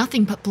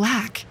 nothing but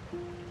black.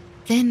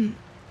 Then,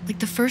 like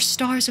the first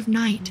stars of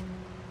night,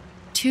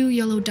 2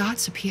 yellow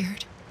dots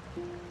appeared.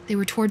 They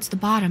were towards the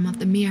bottom of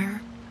the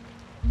mirror,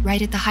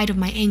 right at the height of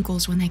my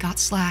ankles when they got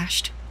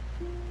slashed.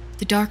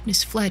 The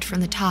darkness fled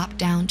from the top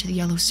down to the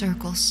yellow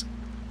circles.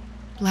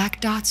 Black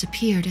dots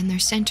appeared in their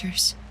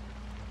centers.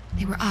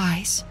 They were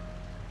eyes.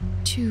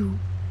 2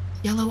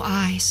 yellow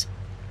eyes.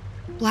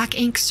 Black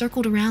ink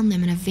circled around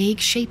them in a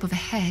vague shape of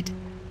a head.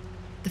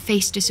 The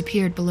face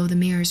disappeared below the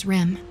mirror's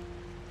rim.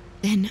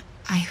 Then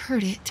I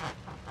heard it.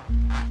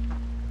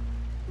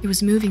 It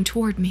was moving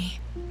toward me.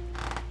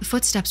 The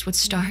footsteps would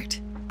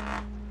start,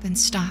 then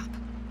stop,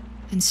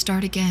 and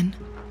start again.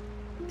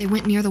 They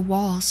went near the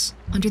walls,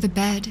 under the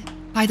bed,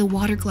 by the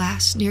water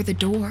glass, near the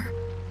door.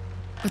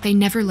 But they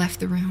never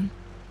left the room.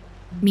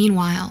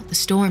 Meanwhile, the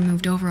storm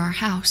moved over our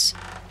house.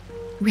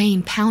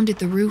 Rain pounded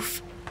the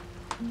roof.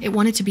 It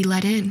wanted to be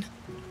let in.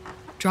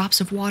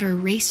 Drops of water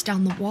raced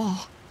down the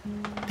wall.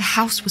 The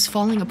house was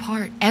falling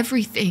apart.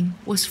 Everything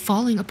was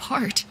falling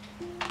apart.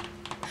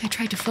 I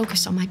tried to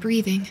focus on my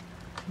breathing.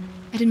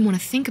 I didn't want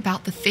to think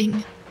about the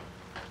thing.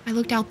 I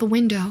looked out the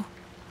window.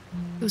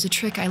 It was a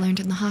trick I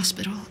learned in the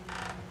hospital.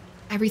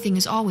 Everything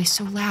is always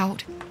so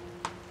loud.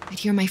 I'd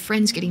hear my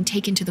friends getting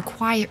taken to the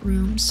quiet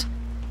rooms,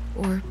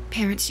 or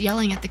parents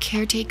yelling at the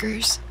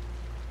caretakers.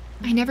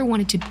 I never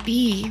wanted to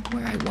be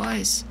where I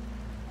was,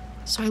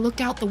 so I looked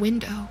out the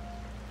window.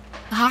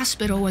 The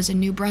hospital was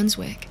in New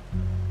Brunswick,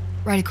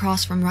 right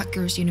across from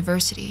Rutgers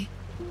University.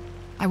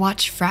 I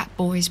watched frat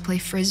boys play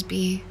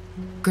frisbee,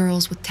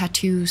 girls with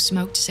tattoos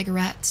smoked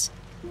cigarettes.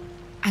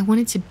 I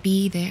wanted to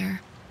be there,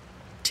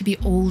 to be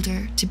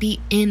older, to be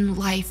in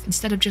life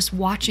instead of just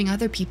watching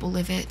other people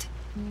live it.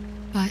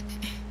 But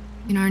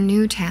in our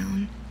new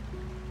town,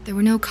 there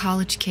were no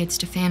college kids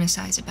to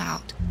fantasize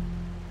about.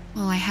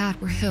 All I had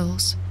were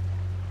hills.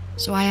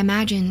 So I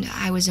imagined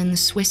I was in the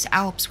Swiss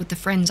Alps with the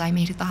friends I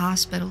made at the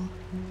hospital.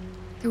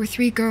 There were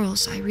 3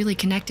 girls I really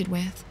connected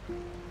with.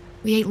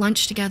 We ate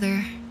lunch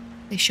together.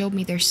 They showed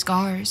me their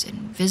scars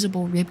and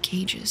visible rib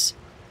cages.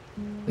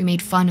 We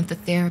made fun of the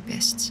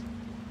therapists.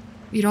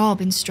 We'd all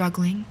been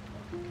struggling,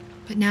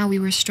 but now we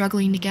were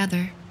struggling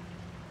together.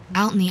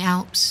 Out in the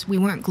Alps, we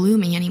weren't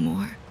gloomy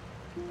anymore.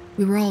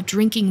 We were all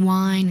drinking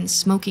wine and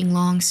smoking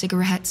long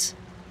cigarettes.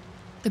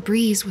 The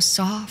breeze was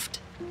soft.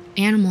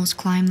 Animals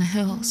climbed the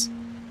hills.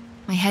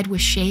 My head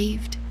was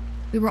shaved.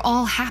 We were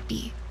all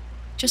happy,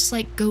 just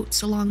like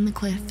goats along the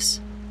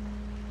cliffs.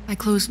 I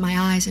closed my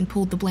eyes and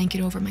pulled the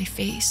blanket over my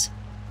face.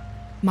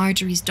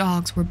 Marjorie's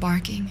dogs were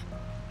barking.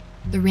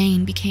 The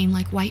rain became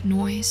like white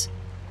noise.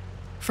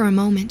 For a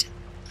moment,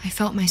 I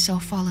felt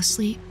myself fall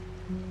asleep.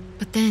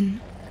 But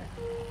then,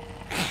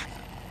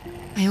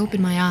 I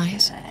opened my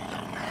eyes.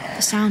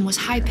 The sound was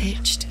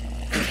high-pitched,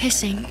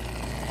 hissing.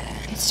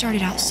 It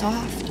started out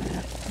soft.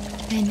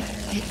 Then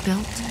it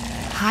built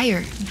higher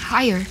and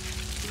higher,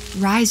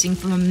 rising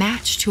from a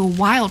match to a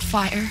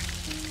wildfire.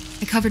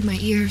 I covered my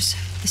ears.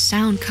 The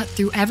sound cut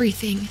through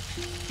everything.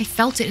 I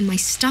felt it in my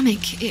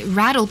stomach. It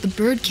rattled the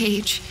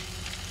birdcage.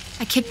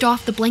 I kicked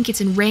off the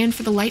blankets and ran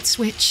for the light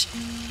switch.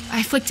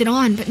 I flicked it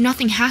on, but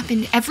nothing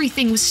happened.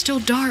 Everything was still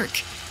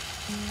dark.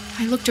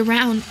 I looked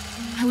around.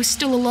 I was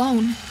still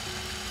alone.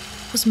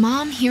 Was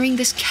Mom hearing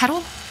this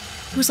kettle?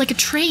 It was like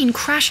a train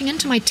crashing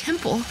into my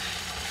temple.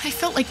 I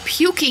felt like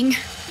puking.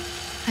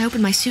 I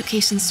opened my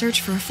suitcase and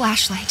searched for a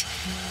flashlight.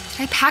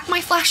 Did I pack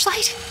my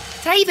flashlight?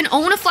 Did I even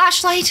own a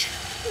flashlight?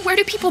 Where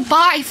do people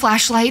buy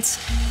flashlights?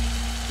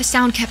 The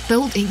sound kept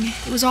building.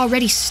 It was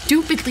already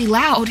stupidly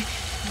loud.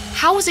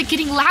 How was it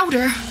getting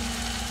louder?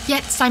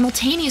 Yet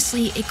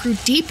simultaneously, it grew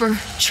deeper,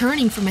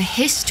 churning from a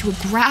hiss to a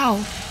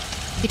growl.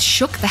 It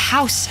shook the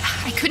house.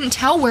 I couldn't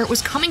tell where it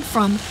was coming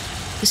from.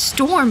 The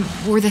storm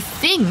or the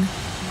thing.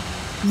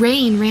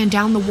 Rain ran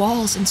down the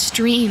walls in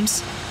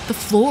streams. The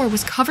floor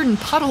was covered in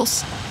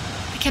puddles.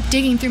 I kept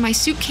digging through my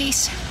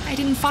suitcase. I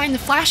didn't find the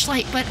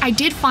flashlight, but I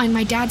did find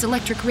my dad's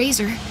electric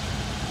razor.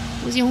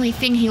 It was the only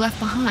thing he left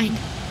behind.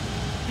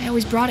 I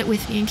always brought it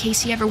with me in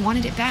case he ever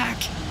wanted it back.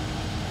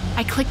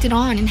 I clicked it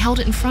on and held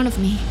it in front of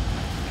me.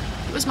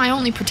 It was my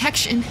only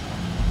protection.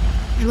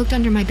 I looked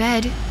under my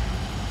bed.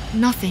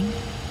 Nothing.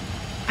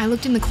 I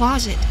looked in the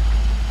closet.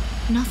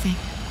 Nothing.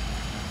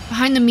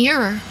 Behind the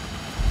mirror.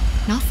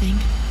 Nothing.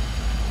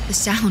 The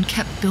sound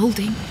kept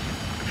building.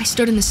 I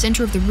stood in the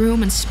center of the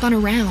room and spun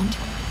around.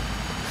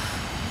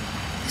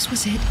 This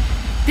was it.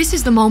 This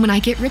is the moment I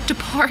get ripped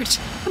apart.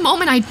 The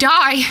moment I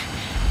die.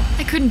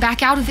 I couldn't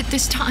back out of it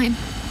this time.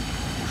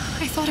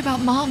 I thought about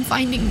Mom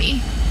finding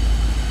me.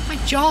 My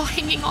jaw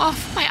hanging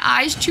off, my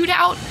eyes chewed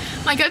out,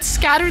 my guts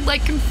scattered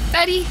like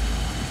confetti.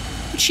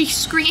 Would she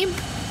scream,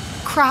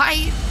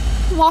 cry,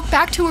 walk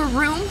back to her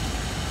room?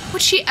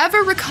 Would she ever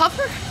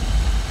recover?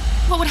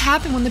 What would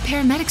happen when the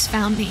paramedics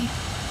found me?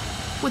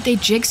 Would they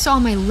jigsaw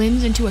my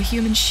limbs into a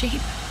human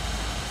shape?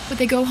 Would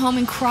they go home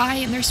and cry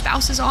in their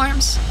spouse's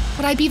arms?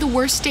 Would I be the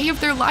worst day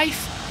of their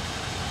life?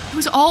 It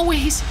was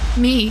always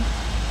me.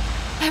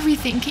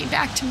 Everything came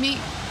back to me.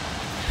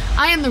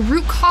 I am the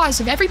root cause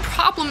of every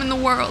problem in the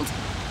world.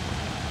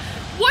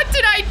 What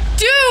did I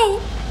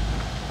do?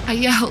 I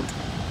yelled.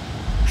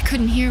 I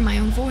couldn't hear my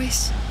own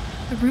voice.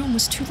 The room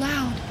was too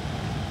loud.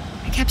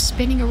 I kept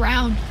spinning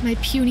around, my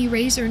puny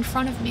razor in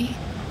front of me.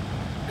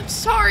 "I'm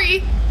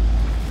sorry,"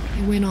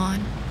 I went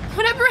on.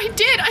 "Whatever I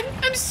did,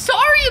 I'm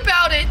sorry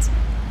about it."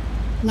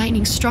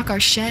 Lightning struck our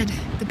shed,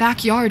 the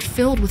backyard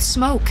filled with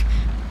smoke.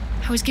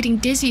 I was getting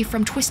dizzy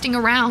from twisting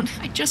around.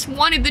 I just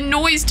wanted the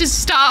noise to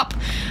stop.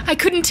 I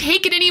couldn't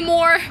take it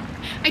anymore.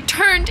 I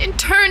turned and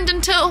turned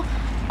until,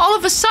 all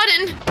of a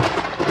sudden,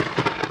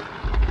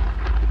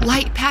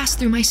 light passed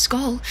through my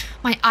skull.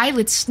 My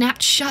eyelids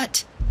snapped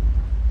shut.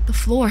 The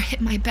floor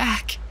hit my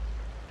back.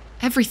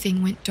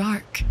 Everything went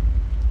dark.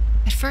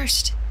 At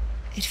first,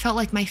 it felt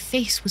like my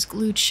face was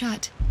glued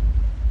shut.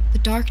 The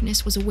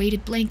darkness was a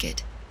weighted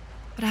blanket,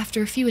 but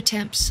after a few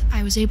attempts,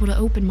 I was able to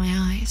open my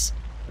eyes.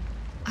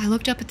 I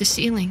looked up at the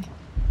ceiling.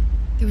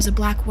 There was a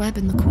black web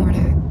in the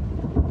corner.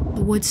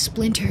 The wood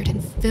splintered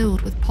and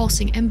filled with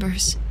pulsing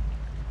embers.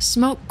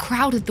 Smoke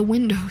crowded the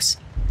windows.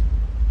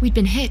 We'd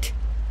been hit.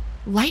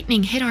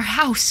 Lightning hit our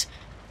house.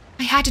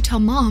 I had to tell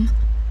Mom.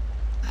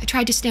 I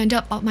tried to stand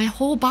up, but my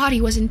whole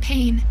body was in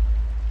pain.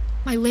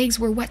 My legs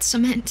were wet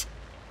cement.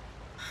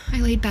 I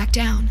laid back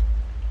down.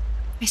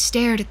 I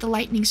stared at the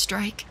lightning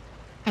strike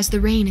as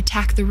the rain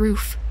attacked the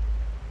roof.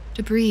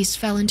 Debris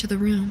fell into the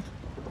room.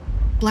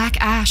 Black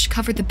ash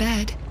covered the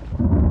bed.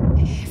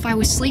 If I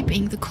was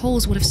sleeping, the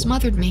coals would have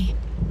smothered me.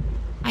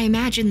 I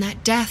imagined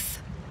that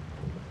death,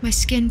 my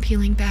skin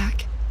peeling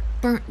back,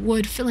 burnt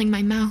wood filling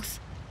my mouth.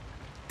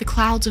 The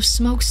clouds of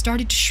smoke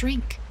started to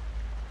shrink.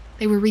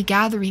 They were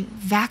regathering,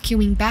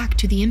 vacuuming back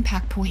to the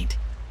impact point.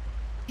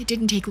 It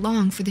didn't take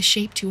long for the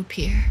shape to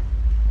appear.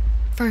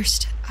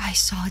 First, I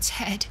saw its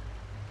head.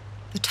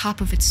 The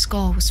top of its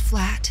skull was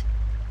flat,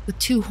 with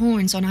 2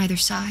 horns on either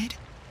side.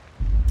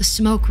 The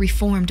smoke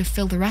reformed to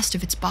fill the rest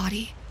of its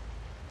body.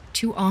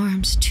 2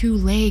 arms, 2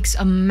 legs,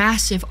 a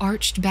massive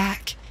arched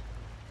back.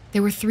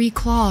 There were 3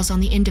 claws on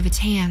the end of its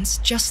hands,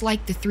 just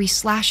like the 3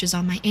 slashes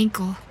on my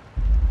ankle.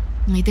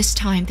 Only this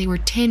time they were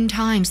 10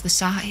 times the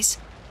size.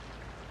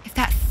 If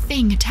that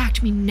thing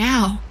attacked me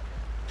now,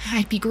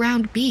 I'd be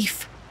ground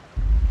beef.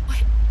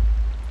 "What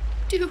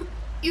do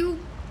you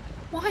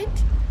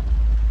want?"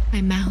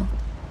 I mouthed.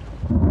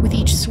 With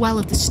each swell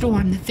of the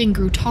storm, the thing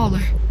grew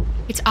taller.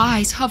 Its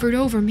eyes hovered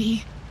over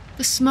me.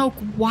 The smoke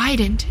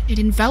widened. It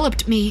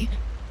enveloped me.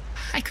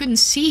 I couldn't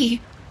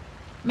see.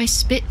 My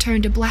spit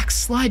turned to black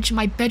sludge.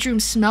 My bedroom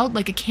smelled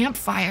like a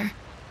campfire.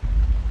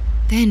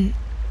 Then,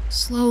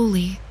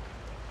 slowly,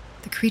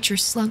 the creature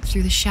slunk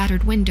through the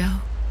shattered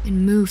window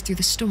and moved through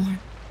the storm,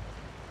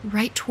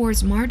 right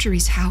towards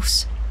Marjorie's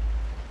house.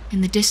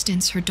 In the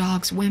distance, her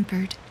dogs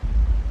whimpered.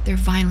 Their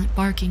violent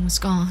barking was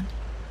gone.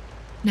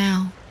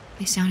 Now,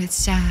 they sounded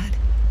sad,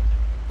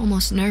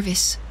 almost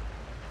nervous,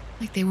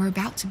 like they were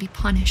about to be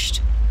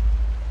punished.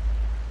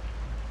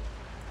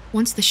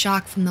 Once the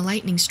shock from the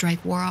lightning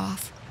strike wore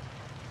off,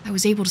 I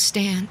was able to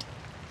stand.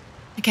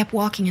 I kept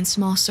walking in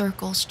small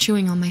circles,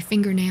 chewing on my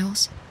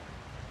fingernails.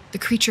 The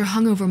creature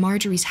hung over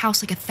Marjorie's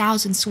house like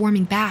 1,000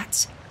 swarming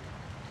bats.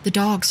 The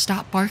dogs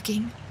stopped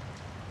barking.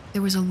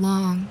 There was a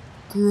long,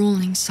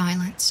 grueling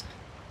silence.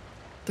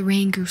 The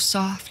rain grew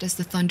soft as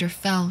the thunder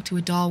fell to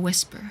a dull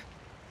whisper.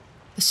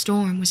 The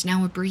storm was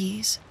now a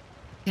breeze,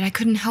 yet I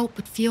couldn't help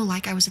but feel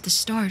like I was at the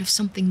start of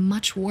something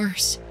much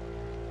worse.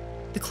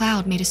 The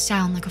cloud made a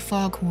sound like a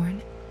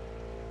foghorn,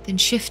 then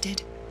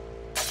shifted.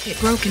 It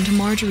broke into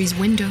Marjorie's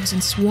windows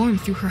and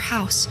swarmed through her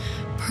house,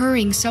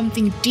 purring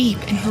something deep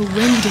and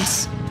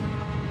horrendous.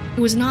 It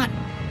was not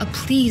a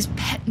please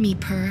pet me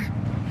purr.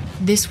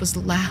 This was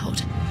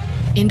loud.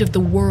 End of the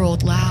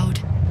world loud.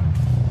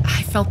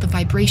 I felt the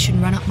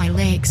vibration run up my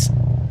legs.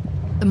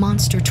 The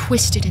monster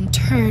twisted and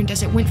turned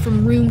as it went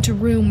from room to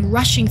room,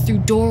 rushing through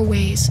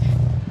doorways.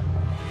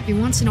 Every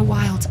once in a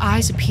while, its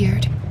eyes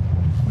appeared.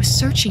 It was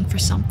searching for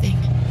something.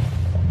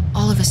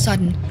 All of a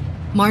sudden,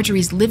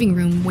 Marjorie's living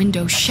room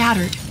window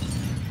shattered.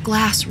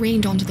 Glass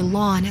rained onto the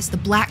lawn as the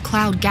black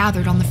cloud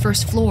gathered on the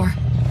first floor.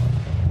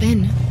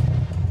 Then,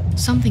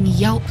 something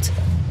yelped.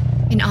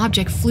 An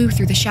object flew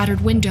through the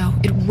shattered window.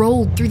 It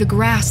rolled through the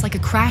grass like a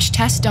crash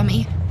test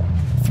dummy,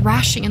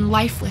 thrashing and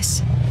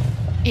lifeless.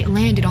 It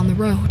landed on the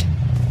road.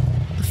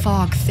 The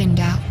fog thinned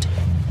out.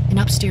 An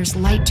upstairs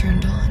light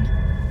turned on.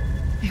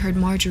 I heard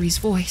Marjorie's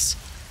voice.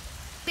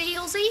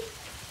 "Beelzy?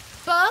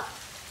 Bub?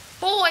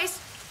 Boys?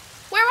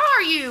 Where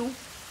are you?"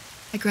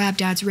 I grabbed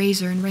Dad's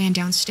razor and ran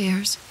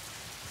downstairs.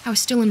 I was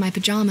still in my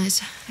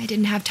pajamas. I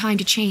didn't have time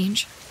to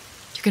change,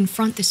 to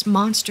confront this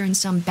monster in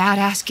some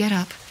badass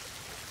getup.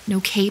 No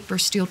cape or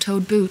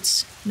steel-toed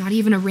boots, not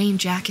even a rain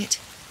jacket.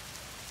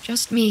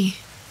 Just me,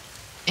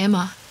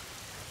 Emma,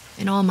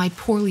 in all my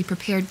poorly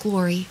prepared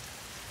glory.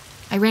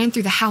 I ran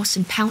through the house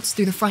and pounced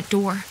through the front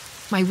door,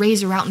 my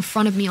razor out in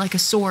front of me like a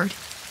sword.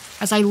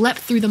 As I leapt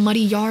through the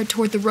muddy yard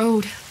toward the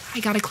road,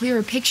 I got a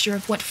clearer picture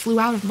of what flew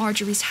out of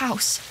Marjorie's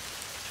house.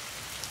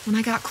 When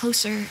I got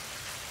closer,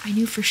 I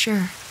knew for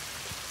sure.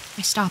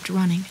 I stopped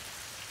running.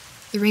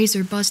 The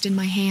razor buzzed in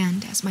my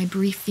hand as my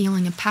brief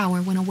feeling of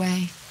power went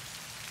away.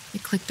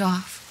 It clicked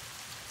off.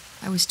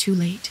 I was too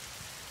late.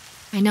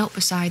 I knelt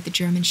beside the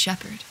German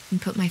shepherd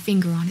and put my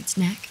finger on its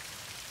neck.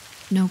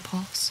 No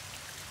pulse.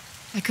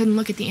 I couldn't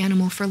look at the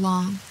animal for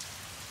long.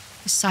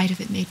 The sight of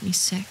it made me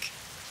sick.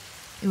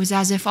 It was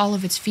as if all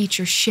of its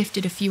features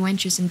shifted a few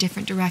inches in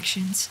different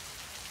directions.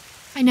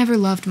 I never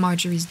loved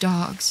Marjorie's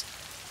dogs,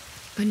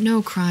 but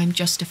no crime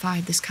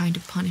justified this kind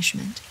of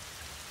punishment.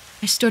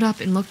 I stood up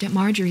and looked at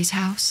Marjorie's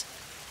house.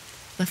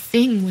 The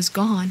thing was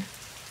gone.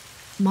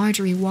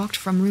 Marjorie walked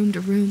from room to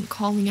room,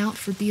 calling out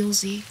for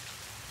Beelzy.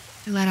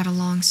 I let out a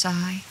long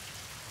sigh.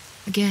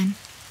 Again,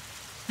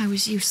 I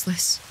was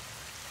useless.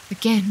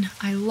 Again,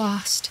 I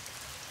lost.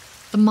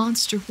 The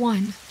monster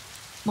won.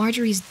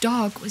 Marjorie's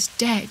dog was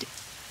dead.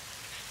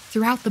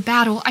 Throughout the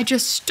battle, I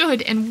just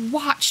stood and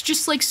watched,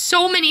 just like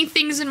so many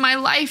things in my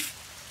life.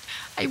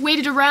 I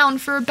waited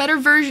around for a better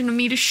version of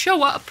me to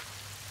show up.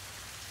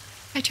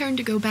 I turned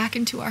to go back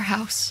into our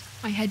house,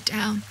 my head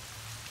down.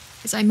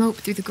 As I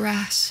moped through the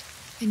grass,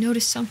 I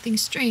noticed something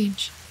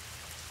strange.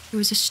 There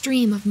was a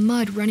stream of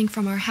mud running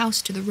from our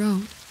house to the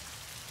road.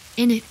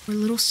 In it were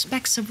little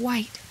specks of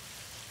white.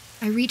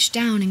 I reached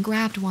down and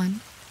grabbed one.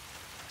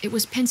 It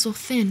was pencil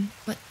thin,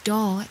 but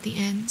dull at the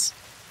ends.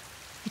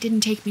 It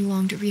didn't take me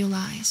long to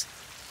realize.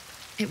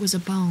 It was a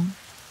bone.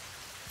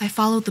 I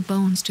followed the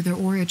bones to their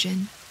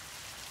origin,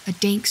 a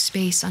dank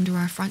space under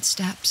our front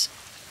steps.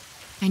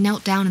 I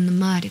knelt down in the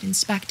mud and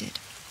inspected.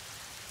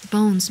 The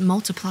bones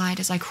multiplied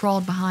as I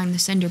crawled behind the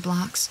cinder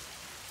blocks.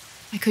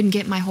 I couldn't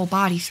get my whole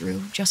body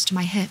through, just to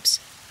my hips,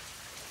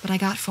 but I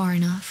got far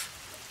enough.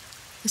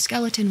 The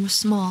skeleton was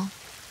small,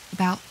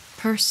 about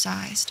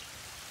purse-sized.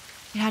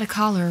 It had a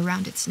collar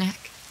around its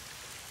neck.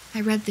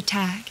 I read the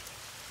tag,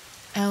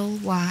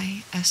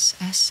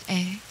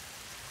 Lyssa.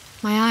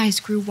 My eyes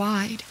grew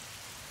wide.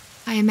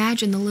 I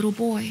imagined the little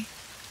boy.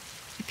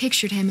 I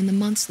pictured him in the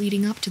months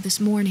leading up to this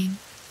morning,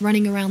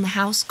 running around the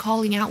house,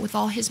 calling out with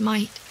all his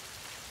might.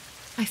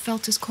 I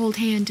felt his cold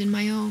hand in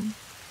my own.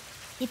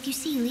 If you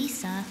see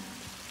Lisa,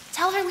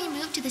 tell her we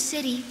moved to the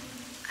city.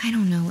 I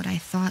don't know what I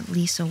thought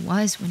Lisa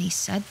was when he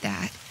said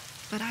that,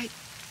 but I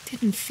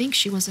didn't think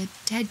she was a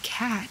dead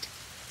cat.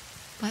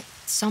 But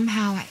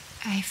somehow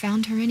I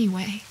found her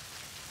anyway.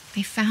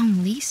 I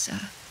found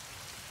Lisa.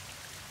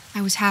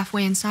 I was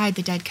halfway inside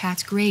the dead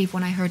cat's grave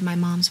when I heard my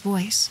mom's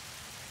voice.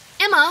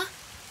 Emma!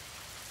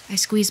 I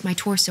squeezed my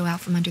torso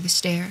out from under the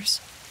stairs.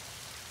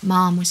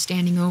 Mom was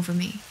standing over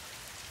me.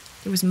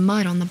 There was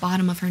mud on the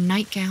bottom of her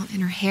nightgown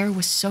and her hair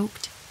was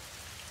soaked.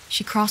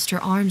 She crossed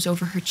her arms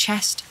over her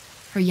chest,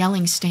 her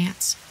yelling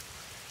stance.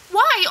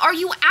 Why are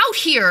you out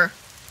here?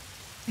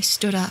 I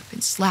stood up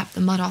and slapped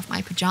the mud off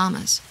my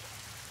pajamas.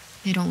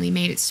 It only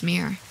made it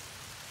smear.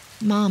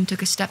 Mom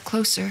took a step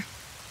closer.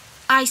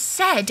 I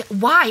said,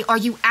 why are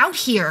you out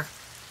here?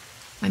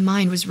 My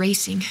mind was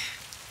racing.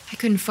 I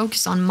couldn't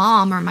focus on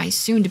Mom or my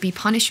soon-to-be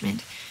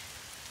punishment.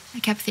 I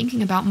kept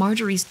thinking about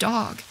Marjorie's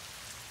dog.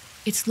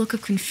 Its look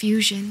of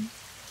confusion,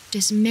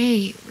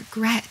 dismay,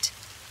 regret.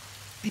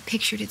 I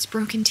pictured its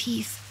broken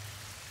teeth.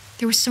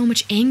 There was so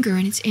much anger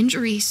in its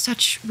injuries,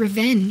 such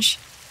revenge.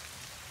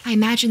 I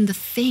imagined the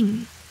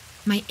thing,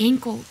 my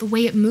ankle, the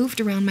way it moved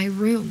around my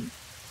room,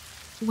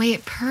 the way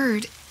it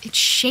purred, its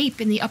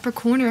shape in the upper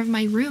corner of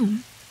my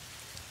room.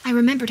 I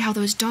remembered how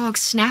those dogs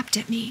snapped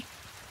at me,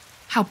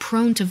 how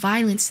prone to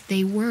violence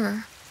they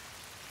were.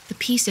 The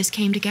pieces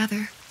came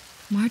together.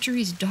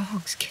 Marjorie's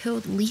dogs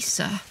killed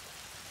Lisa.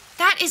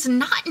 That is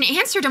not an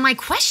answer to my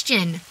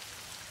question.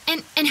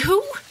 And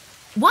who?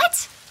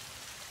 What?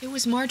 It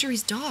was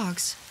Marjorie's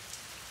dogs.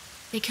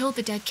 They killed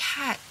the dead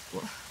cat.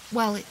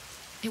 Well,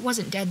 it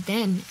wasn't dead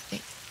then.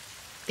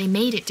 They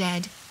made it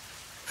dead.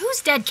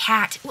 Whose dead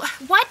cat?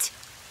 What?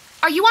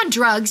 Are you on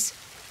drugs?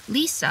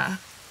 Lisa,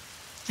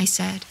 I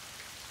said.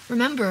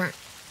 Remember,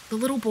 the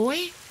little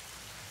boy?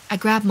 I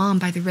grabbed Mom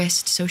by the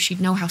wrist so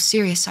she'd know how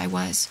serious I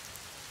was.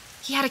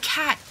 He had a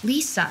cat,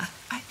 Lisa.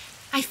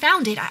 I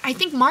found it. I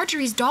think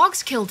Marjorie's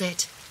dogs killed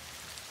it.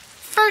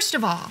 First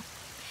of all,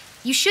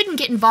 you shouldn't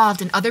get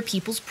involved in other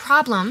people's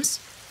problems,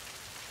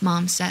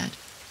 Mom said.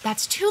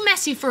 That's too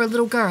messy for a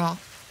little girl.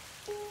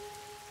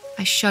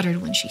 I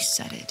shuddered when she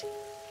said it.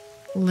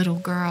 Little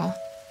girl.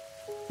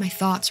 My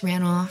thoughts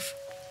ran off.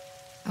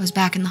 I was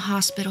back in the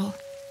hospital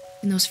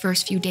in those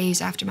first few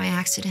days after my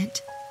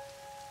accident.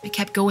 I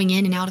kept going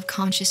in and out of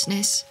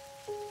consciousness.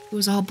 It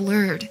was all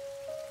blurred.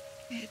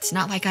 It's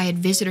not like I had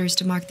visitors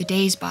to mark the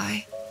days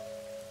by.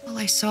 All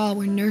I saw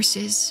were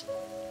nurses,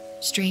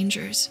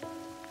 strangers.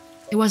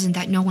 It wasn't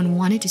that no one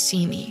wanted to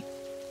see me.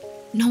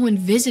 No one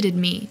visited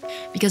me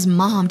because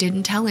Mom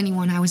didn't tell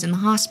anyone I was in the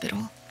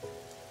hospital.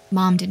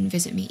 Mom didn't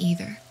visit me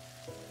either.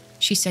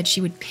 She said she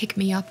would pick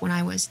me up when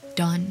I was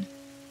done.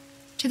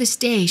 To this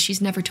day,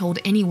 she's never told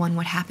anyone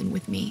what happened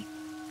with me.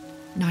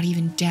 Not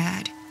even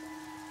Dad.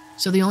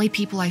 So the only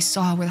people I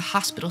saw were the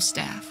hospital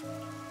staff.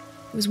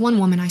 There was one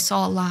woman I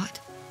saw a lot.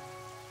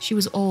 She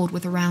was old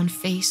with a round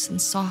face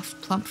and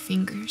soft, plump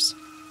fingers.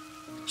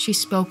 She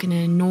spoke in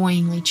an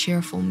annoyingly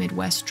cheerful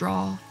Midwest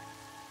drawl.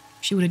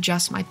 She would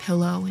adjust my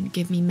pillow and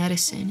give me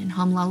medicine and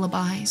hum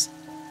lullabies.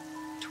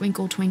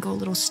 Twinkle, twinkle,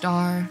 little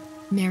star,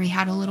 Mary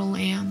had a little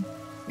lamb,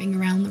 ring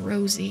around the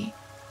rosy.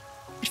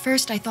 At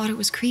first I thought it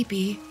was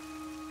creepy.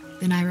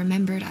 Then I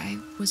remembered I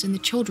was in the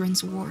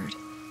children's ward.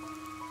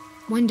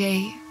 One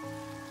day,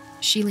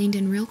 she leaned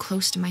in real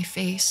close to my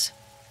face.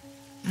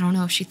 I don't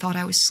know if she thought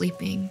I was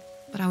sleeping,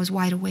 but I was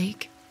wide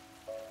awake.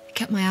 I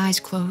kept my eyes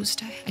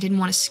closed. I didn't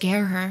want to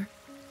scare her.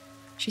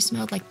 She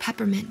smelled like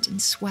peppermint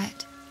and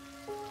sweat.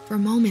 For a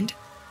moment,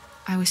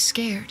 I was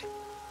scared.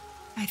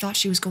 I thought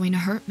she was going to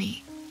hurt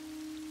me,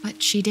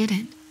 but she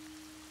didn't.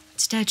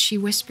 Instead, she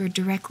whispered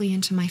directly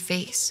into my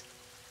face,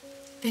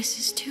 "This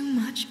is too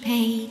much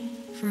pain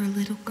for a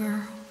little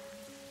girl."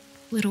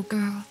 Little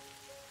girl.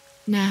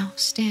 Now,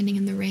 standing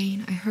in the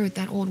rain, I heard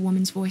that old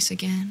woman's voice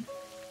again.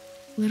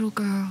 Little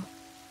girl,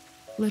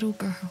 little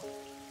girl,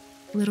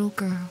 little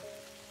girl.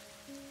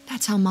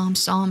 That's how Mom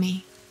saw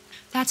me.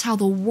 That's how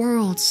the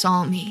world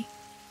saw me.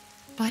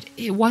 But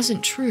it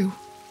wasn't true.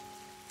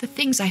 The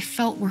things I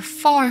felt were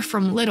far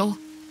from little.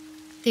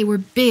 They were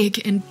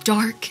big and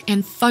dark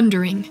and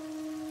thundering.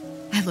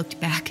 I looked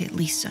back at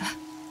Lisa.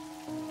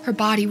 Her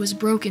body was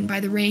broken by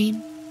the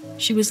rain.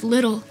 She was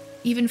little,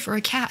 even for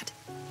a cat.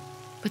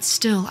 But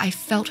still, I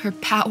felt her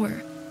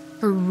power,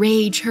 her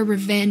rage, her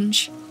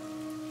revenge.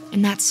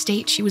 In that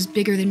state, she was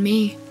bigger than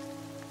me.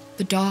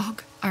 The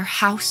dog, our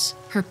house,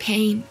 her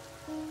pain.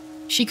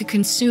 She could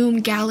consume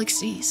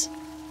galaxies.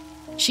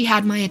 She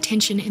had my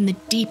attention in the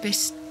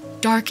deepest,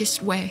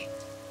 darkest way.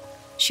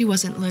 She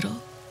wasn't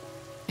little,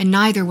 and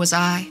neither was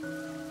I.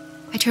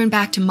 I turned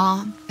back to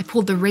Mom. I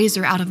pulled the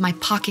razor out of my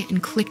pocket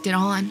and clicked it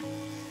on.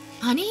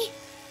 "Honey?"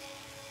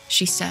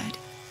 she said.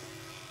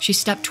 She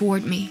stepped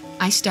toward me.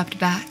 I stepped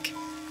back.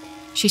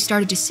 She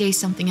started to say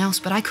something else,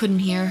 but I couldn't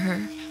hear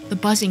her. The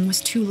buzzing was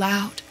too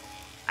loud.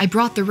 I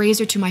brought the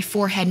razor to my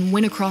forehead and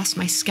went across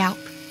my scalp.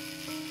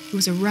 It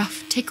was a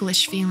rough,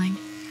 ticklish feeling.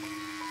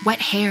 Wet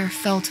hair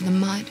fell to the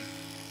mud,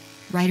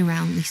 right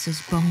around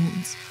Lisa's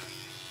bones.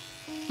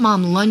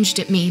 Mom lunged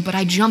at me, but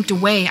I jumped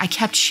away. I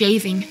kept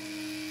shaving.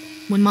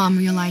 When Mom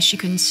realized she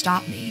couldn't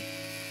stop me,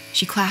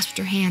 she clasped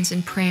her hands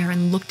in prayer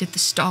and looked at the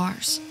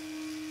stars.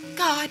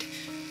 "God,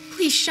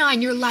 please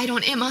shine your light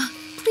on Emma.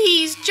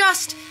 Please,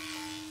 just..."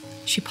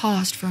 She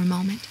paused for a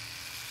moment.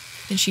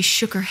 Then she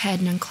shook her head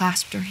and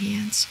unclasped her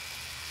hands.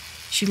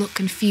 She looked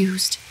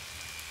confused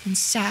and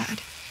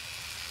sad.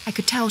 I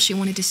could tell she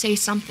wanted to say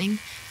something.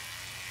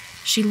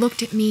 She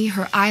looked at me,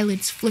 her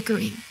eyelids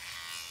flickering,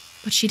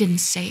 but she didn't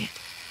say it.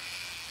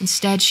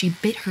 Instead, she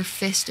bit her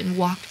fist and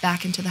walked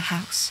back into the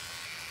house.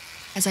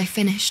 As I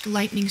finished,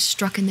 lightning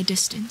struck in the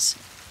distance.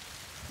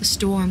 The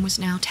storm was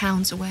now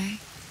towns away.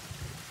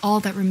 All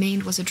that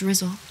remained was a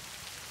drizzle.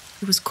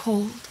 It was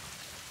cold,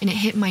 and it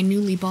hit my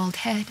newly bald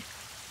head.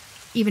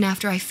 Even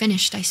after I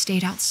finished, I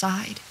stayed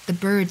outside. The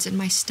birds in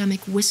my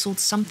stomach whistled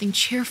something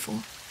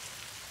cheerful.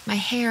 My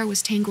hair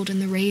was tangled in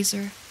the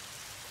razor.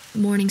 The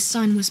morning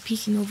sun was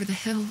peeking over the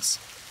hills.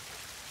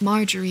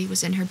 Marjorie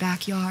was in her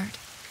backyard,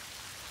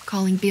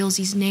 calling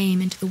Beelzy's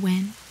name into the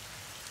wind.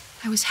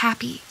 I was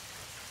happy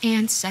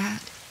and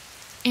sad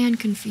and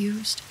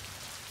confused.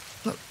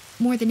 But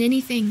more than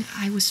anything,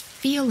 I was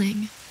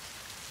feeling,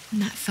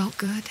 and that felt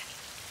good.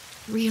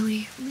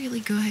 Really, really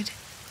good.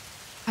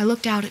 I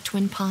looked out at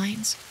Twin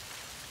Pines,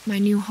 my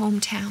new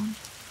hometown.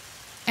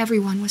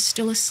 Everyone was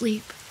still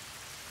asleep.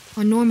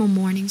 On normal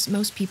mornings,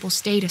 most people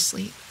stayed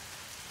asleep.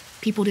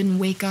 People didn't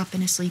wake up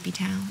in a sleepy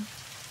town.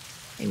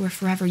 They were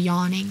forever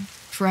yawning,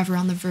 forever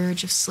on the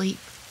verge of sleep,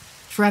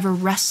 forever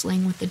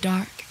wrestling with the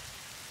dark.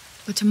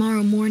 But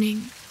tomorrow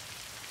morning,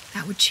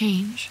 that would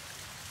change.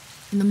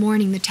 In the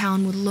morning, the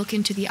town would look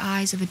into the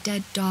eyes of a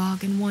dead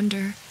dog and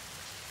wonder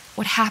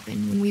what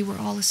happened when we were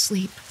all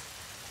asleep.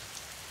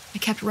 I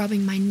kept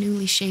rubbing my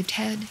newly shaved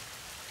head.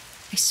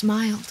 I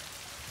smiled,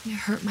 and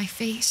it hurt my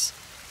face.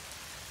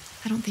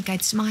 I don't think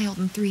I'd smiled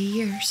in 3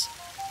 years.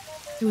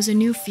 It was a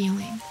new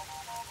feeling,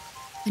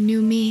 a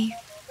new me.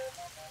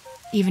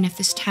 Even if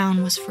this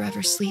town was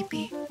forever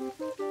sleepy,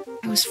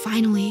 I was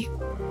finally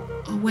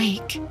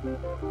awake.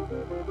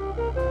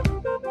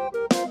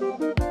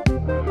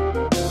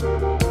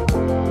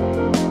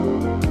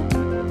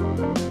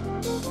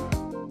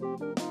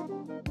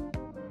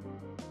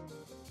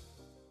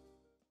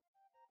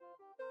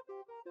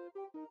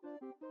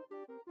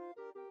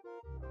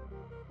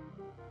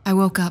 I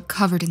woke up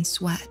covered in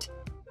sweat.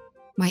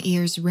 My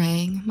ears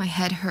rang, my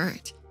head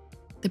hurt.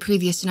 The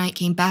previous night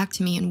came back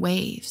to me in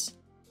waves.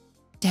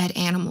 Dead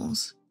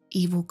animals,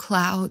 evil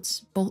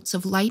clouds, bolts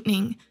of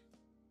lightning.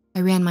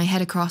 I ran my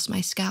head across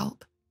my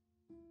scalp.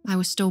 I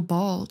was still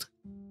bald.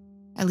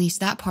 At least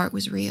that part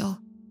was real.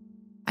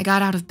 I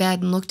got out of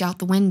bed and looked out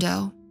the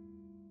window.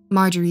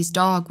 Marjorie's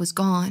dog was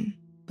gone,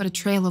 but a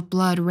trail of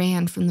blood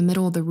ran from the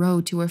middle of the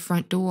road to her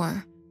front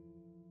door.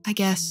 I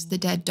guess the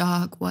dead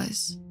dog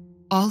was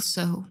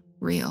also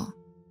real.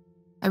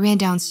 I ran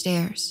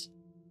downstairs.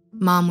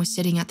 Mom was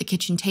sitting at the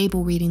kitchen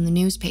table reading the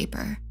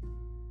newspaper.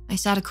 I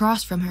sat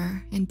across from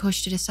her and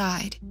pushed it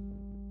aside.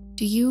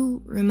 "Do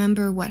you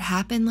remember what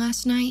happened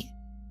last night?"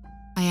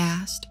 I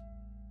asked.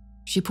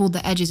 She pulled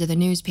the edges of the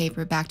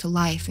newspaper back to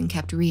life and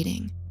kept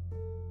reading.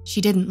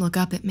 She didn't look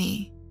up at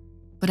me,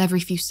 but every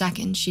few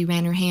seconds she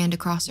ran her hand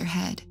across her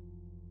head.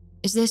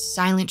 "Is this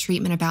silent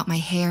treatment about my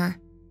hair?"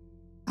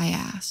 I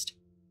asked.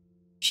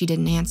 She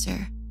didn't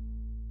answer.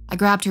 I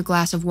grabbed her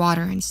glass of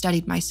water and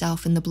studied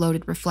myself in the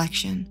bloated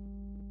reflection.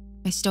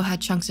 I still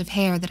had chunks of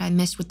hair that I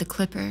missed with the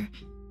clipper,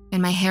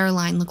 and my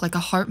hairline looked like a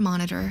heart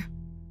monitor.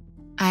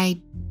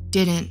 I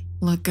didn't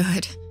look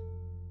good,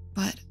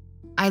 but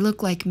I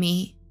looked like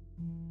me.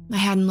 I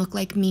hadn't looked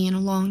like me in a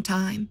long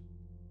time.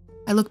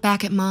 I looked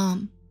back at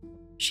Mom.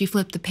 She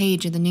flipped the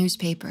page of the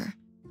newspaper.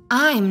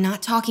 "I'm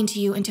not talking to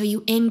you until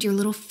you end your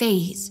little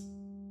phase,"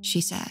 she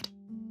said.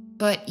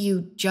 "But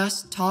you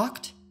just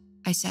talked?"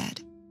 I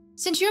said.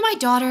 "Since you're my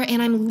daughter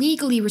and I'm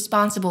legally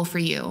responsible for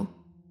you,"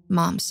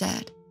 Mom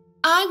said,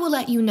 "I will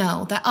let you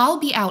know that I'll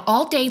be out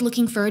all day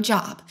looking for a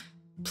job.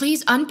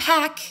 Please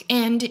unpack,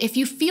 and if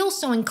you feel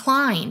so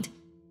inclined,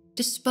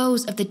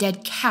 dispose of the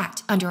dead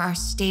cat under our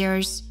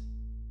stairs."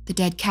 The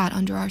dead cat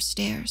under our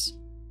stairs.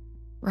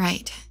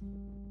 Right.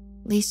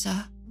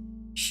 Lisa.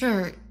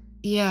 "Sure,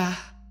 yeah,"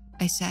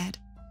 I said.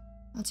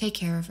 "I'll take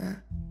care of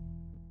her."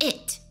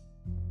 "It,"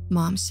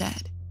 Mom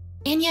said.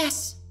 "And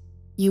yes,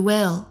 you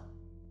will."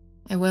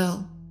 "I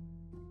will."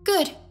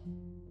 "Good."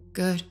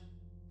 "Good."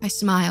 I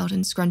smiled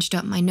and scrunched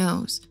up my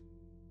nose.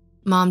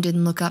 Mom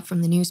didn't look up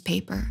from the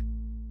newspaper.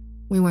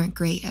 We weren't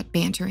great at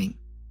bantering.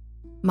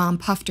 Mom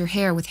puffed her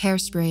hair with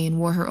hairspray and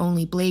wore her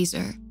only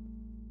blazer.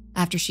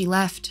 After she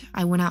left,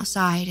 I went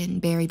outside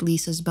and buried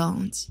Lisa's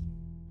bones.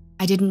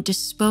 I didn't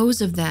dispose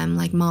of them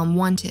like Mom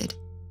wanted.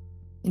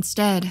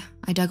 Instead,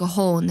 I dug a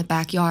hole in the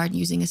backyard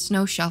using a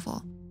snow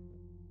shovel.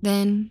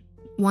 Then,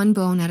 one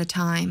bone at a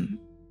time,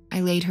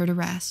 I laid her to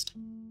rest.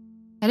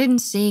 I didn't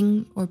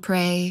sing or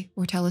pray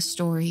or tell a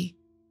story.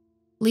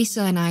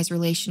 Lisa and I's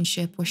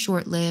relationship was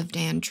short-lived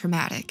and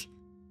traumatic,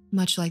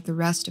 much like the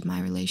rest of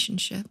my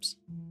relationships.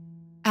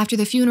 After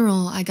the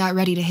funeral, I got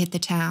ready to hit the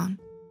town.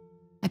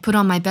 I put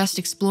on my best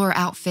explorer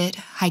outfit,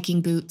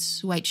 hiking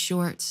boots, white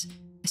shorts,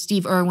 a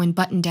Steve Irwin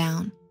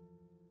button-down.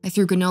 I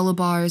threw granola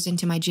bars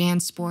into my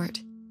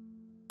JanSport,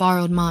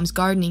 borrowed Mom's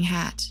gardening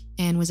hat,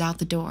 and was out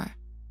the door.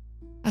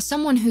 As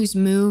someone who's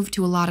moved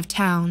to a lot of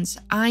towns,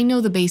 I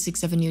know the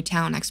basics of a new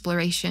town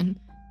exploration.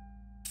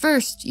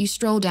 First, you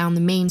stroll down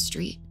the main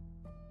street.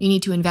 You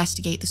need to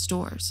investigate the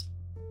stores.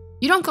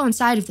 You don't go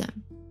inside of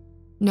them.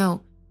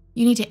 No,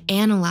 you need to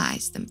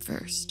analyze them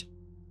first.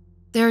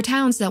 There are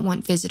towns that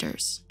want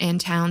visitors, and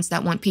towns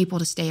that want people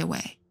to stay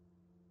away.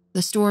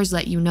 The stores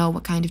let you know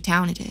what kind of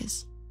town it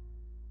is.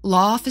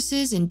 Law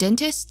offices and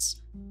dentists?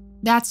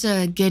 That's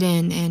a get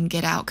in and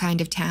get out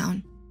kind of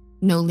town.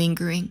 No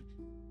lingering.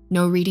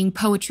 No reading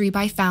poetry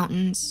by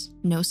fountains.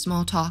 No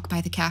small talk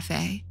by the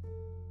cafe.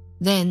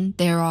 Then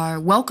there are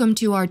welcome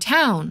to our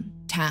town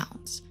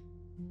towns.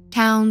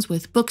 Towns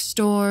with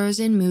bookstores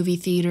and movie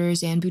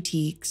theaters and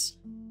boutiques.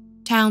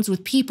 Towns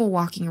with people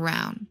walking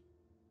around.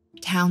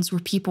 Towns where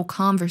people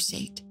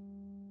conversate,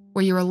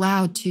 where you're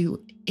allowed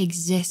to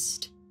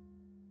exist.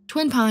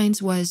 Twin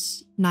Pines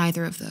was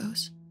neither of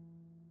those.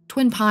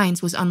 Twin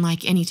Pines was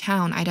unlike any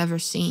town I'd ever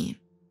seen.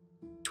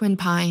 Twin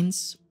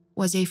Pines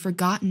was a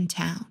forgotten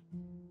town.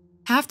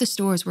 Half the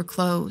stores were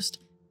closed,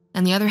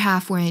 and the other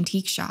half were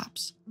antique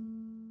shops.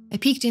 I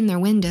peeked in their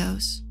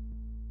windows.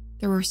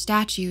 There were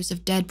statues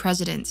of dead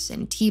presidents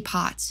and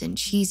teapots and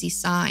cheesy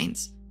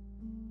signs,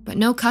 but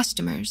no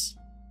customers.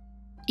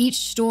 Each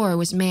store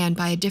was manned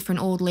by a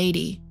different old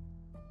lady.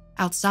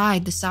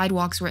 Outside, the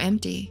sidewalks were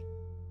empty.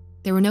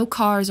 There were no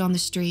cars on the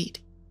street.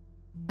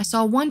 I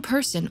saw one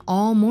person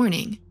all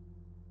morning.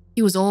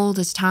 He was old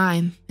as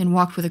time and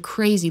walked with a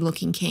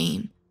crazy-looking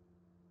cane.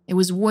 It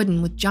was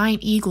wooden with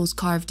giant eagles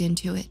carved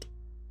into it.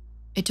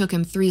 It took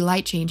him 3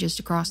 light changes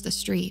to cross the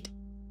street.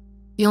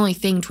 The only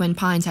thing Twin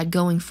Pines had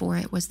going for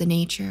it was the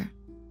nature.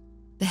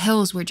 The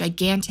hills were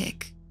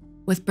gigantic,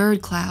 with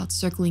bird clouds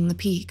circling the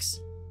peaks.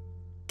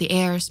 The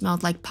air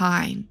smelled like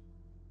pine.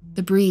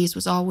 The breeze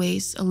was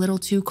always a little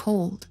too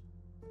cold.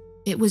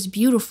 It was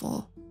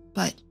beautiful,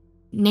 but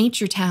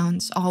nature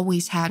towns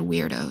always had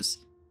weirdos.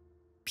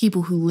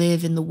 People who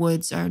live in the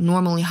woods are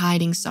normally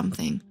hiding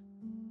something.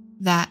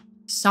 That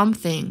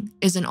something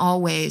isn't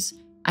always,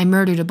 I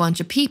murdered a bunch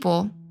of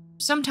people.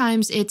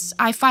 Sometimes it's,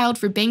 I filed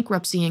for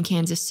bankruptcy in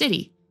Kansas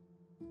City.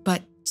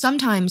 But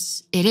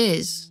sometimes it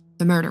is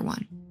the murder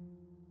one.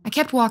 I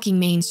kept walking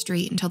Main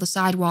Street until the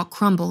sidewalk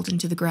crumbled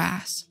into the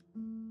grass.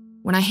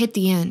 When I hit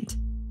the end,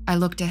 I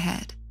looked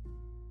ahead.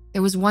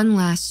 There was one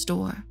last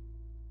store.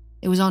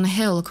 It was on a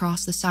hill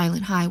across the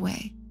silent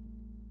highway.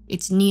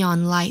 Its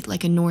neon light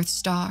like a North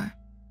Star.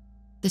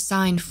 The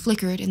sign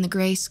flickered in the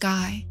gray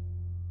sky.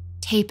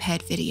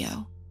 Tapehead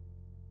Video.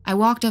 I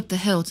walked up the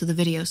hill to the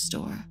video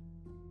store.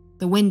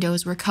 The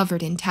windows were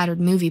covered in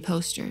tattered movie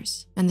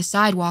posters, and the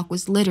sidewalk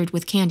was littered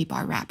with candy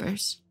bar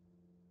wrappers.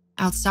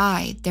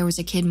 Outside, there was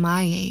a kid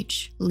my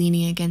age,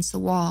 leaning against the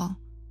wall,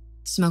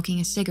 smoking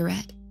a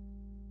cigarette.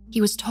 He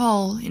was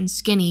tall and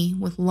skinny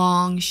with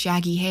long,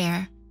 shaggy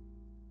hair.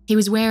 He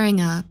was wearing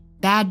a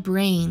Bad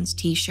Brains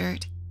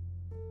t-shirt.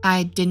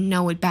 I didn't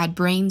know what Bad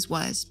Brains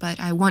was, but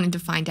I wanted to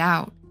find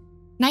out.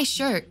 "Nice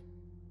shirt,"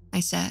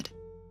 I said.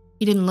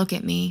 He didn't look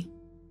at me.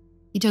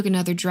 He took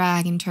another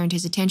drag and turned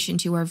his attention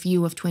to our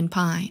view of Twin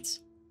Pines.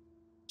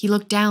 He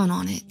looked down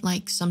on it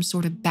like some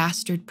sort of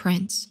bastard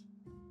prince.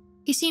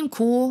 He seemed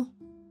cool,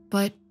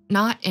 but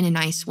not in a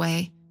nice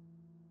way.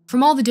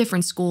 From all the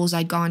different schools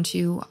I'd gone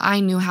to, I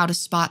knew how to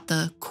spot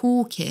the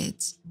cool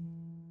kids.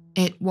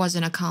 It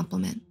wasn't a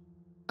compliment.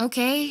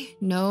 Okay,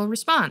 no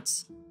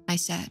response, I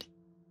said.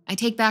 I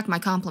take back my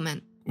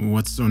compliment.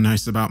 What's so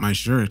nice about my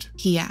shirt?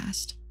 He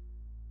asked.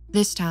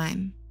 This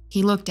time,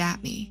 he looked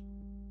at me.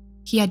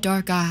 He had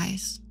dark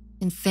eyes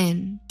and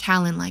thin,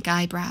 talon-like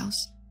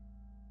eyebrows.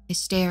 His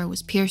stare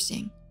was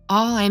piercing.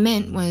 All I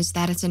meant was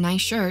that it's a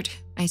nice shirt,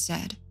 I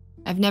said.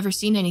 I've never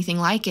seen anything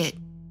like it.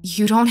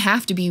 You don't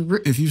have to be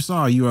If you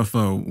saw a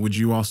UFO, would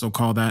you also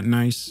call that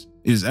nice?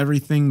 Is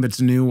everything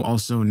that's new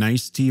also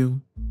nice to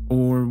you?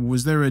 Or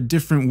was there a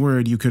different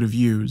word you could have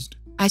used?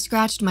 I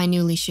scratched my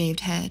newly shaved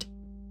head,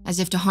 as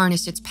if to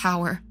harness its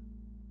power.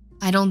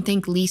 I don't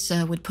think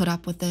Lisa would put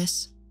up with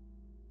this.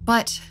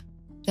 But,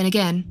 then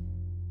again,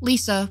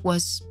 Lisa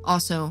was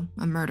also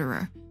a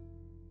murderer.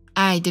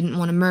 I didn't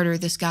want to murder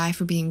this guy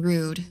for being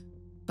rude,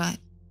 but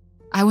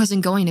I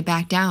wasn't going to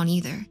back down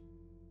either.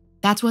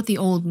 That's what the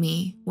old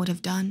me would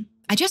have done.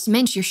 I just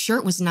meant your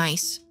shirt was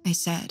nice, I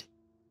said.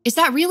 Is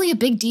that really a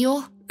big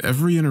deal?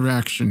 Every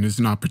interaction is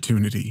an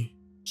opportunity,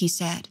 he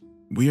said.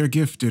 We are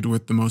gifted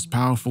with the most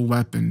powerful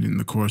weapon in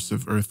the course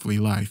of earthly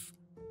life.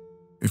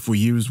 If we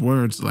use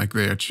words like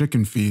they are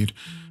chicken feed,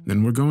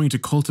 then we're going to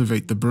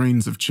cultivate the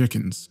brains of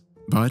chickens.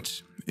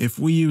 But if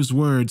we use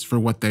words for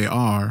what they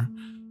are,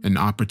 an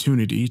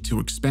opportunity to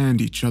expand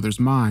each other's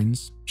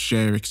minds,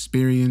 share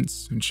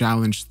experience, and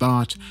challenge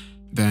thought,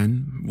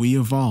 then we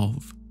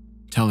evolve.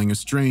 Telling a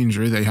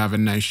stranger they have a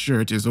nice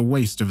shirt is a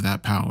waste of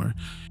that power.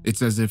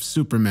 It's as if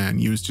Superman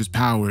used his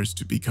powers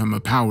to become a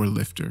power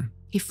lifter.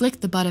 He flicked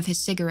the butt of his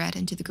cigarette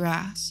into the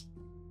grass.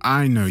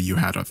 I know you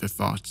had other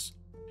thoughts.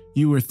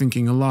 You were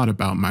thinking a lot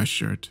about my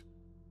shirt.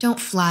 Don't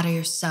flatter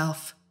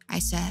yourself, I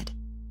said.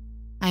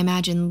 I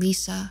imagined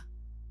Lisa,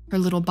 her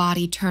little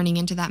body turning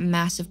into that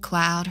massive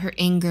cloud, her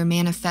anger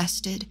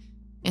manifested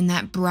in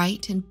that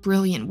bright and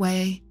brilliant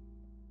way.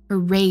 Her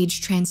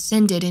rage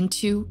transcended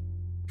into...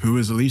 Who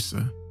is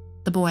Lisa?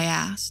 The boy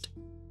asked.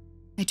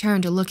 I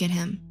turned to look at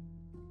him.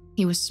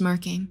 He was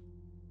smirking.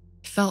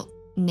 I felt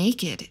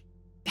naked.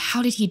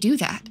 How did he do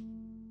that?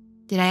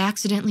 Did I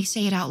accidentally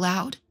say it out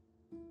loud?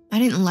 I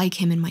didn't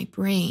like him in my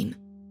brain.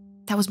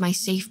 That was my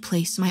safe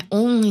place, my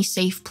only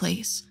safe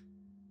place.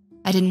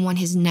 I didn't want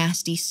his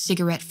nasty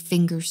cigarette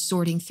fingers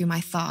sorting through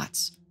my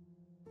thoughts.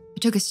 I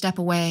took a step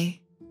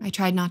away. I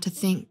tried not to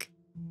think,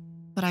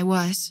 but I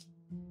was.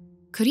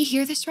 Could he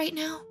hear this right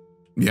now?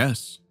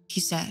 Yes,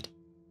 he said.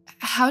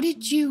 How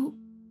did you...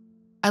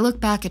 I looked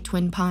back at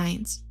Twin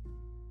Pines.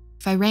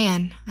 If I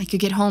ran, I could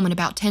get home in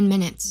about 10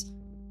 minutes.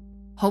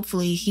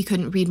 Hopefully, he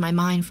couldn't read my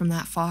mind from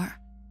that far.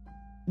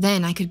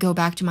 Then I could go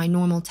back to my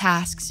normal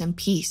tasks in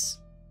peace.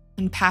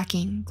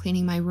 Unpacking,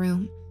 cleaning my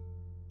room,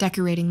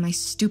 decorating my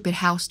stupid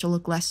house to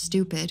look less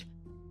stupid.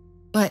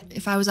 But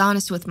if I was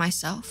honest with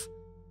myself,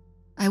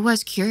 I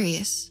was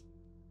curious.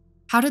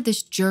 How did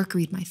this jerk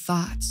read my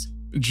thoughts?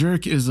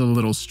 Jerk is a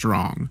little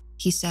strong,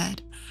 he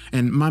said.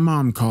 And my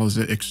mom calls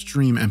it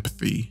extreme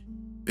empathy.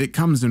 It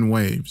comes in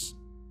waves.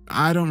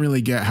 I don't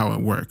really get how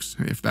it works,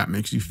 if that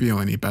makes you feel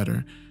any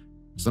better.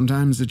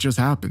 Sometimes it just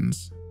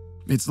happens.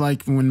 It's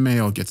like when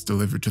mail gets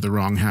delivered to the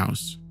wrong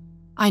house.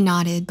 I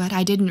nodded, but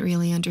I didn't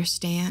really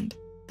understand.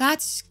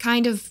 That's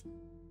kind of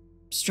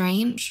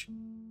strange,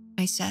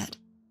 I said.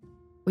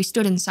 We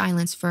stood in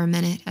silence for a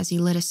minute as he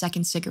lit a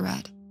second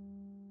cigarette.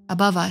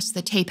 Above us,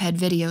 the tapehead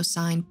video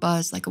sign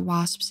buzzed like a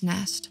wasp's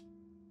nest.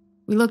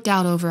 We looked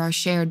out over our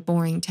shared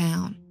boring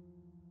town.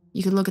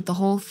 You could look at the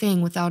whole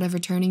thing without ever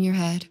turning your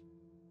head.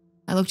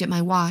 I looked at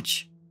my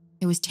watch.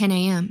 It was 10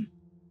 a.m.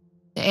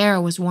 The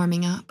air was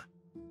warming up.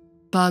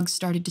 Bugs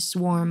started to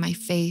swarm my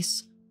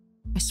face.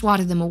 I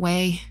swatted them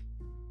away.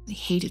 I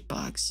hated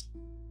bugs.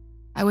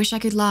 I wish I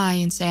could lie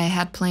and say I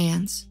had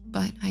plans,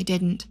 but I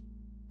didn't.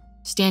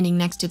 Standing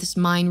next to this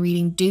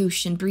mind-reading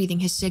douche and breathing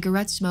his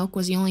cigarette smoke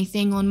was the only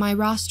thing on my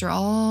roster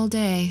all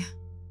day.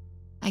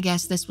 I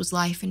guess this was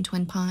life in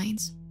Twin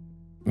Pines.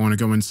 Want to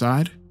go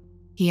inside?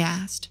 He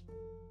asked.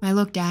 I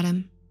looked at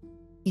him.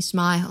 He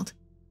smiled.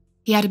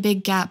 He had a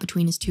big gap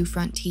between his two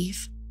front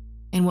teeth,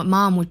 and what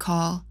Mom would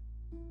call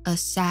a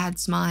sad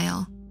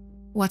smile.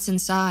 What's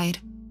inside?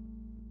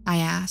 I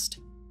asked.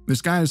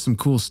 This guy has some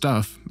cool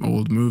stuff,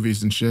 old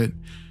movies and shit.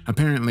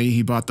 Apparently,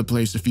 he bought the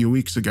place a few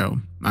weeks ago.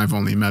 I've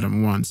only met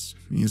him once.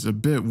 He's a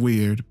bit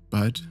weird,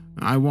 but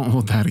I won't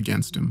hold that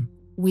against him.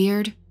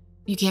 Weird?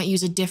 You can't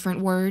use a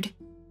different word?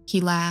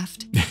 He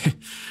laughed.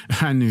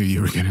 I knew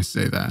you were gonna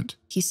say that,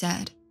 he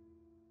said.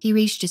 He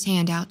reached his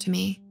hand out to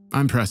me.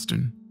 I'm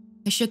Preston.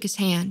 I shook his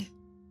hand.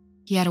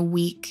 He had a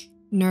weak,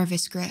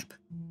 nervous grip.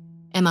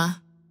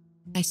 Emma,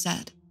 I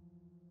said.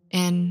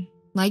 And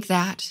like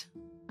that,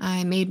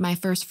 I made my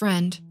first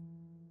friend.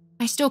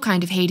 I still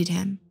kind of hated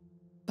him,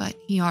 but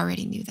he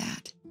already knew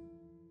that.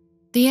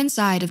 The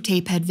inside of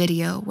Tapehead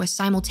Video was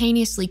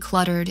simultaneously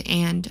cluttered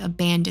and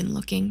abandoned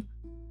looking.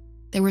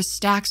 There were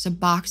stacks of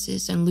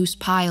boxes and loose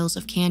piles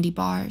of candy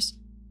bars.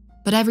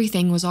 but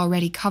everything was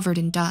already covered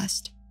in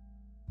dust.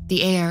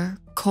 The air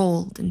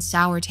cold and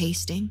sour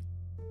tasting.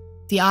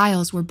 The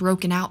aisles were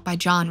broken out by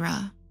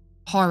genre: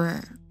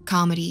 horror,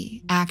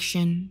 comedy,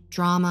 action,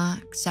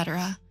 drama,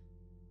 etc.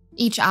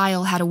 Each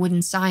aisle had a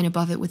wooden sign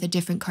above it with a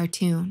different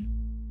cartoon.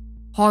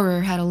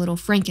 Horror had a little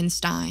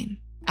Frankenstein,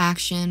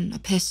 action, a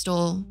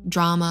pistol,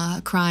 drama,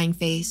 a crying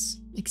face,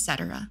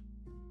 etc.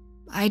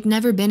 I'd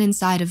never been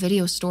inside a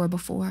video store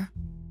before.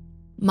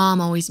 Mom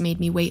always made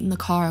me wait in the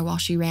car while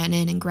she ran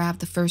in and grabbed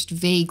the first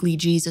vaguely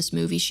Jesus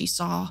movie she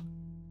saw.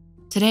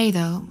 Today,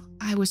 though,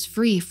 I was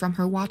free from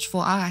her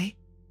watchful eye.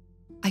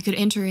 I could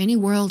enter any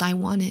world I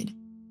wanted.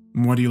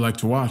 What do you like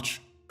to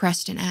watch?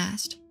 Preston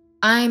asked.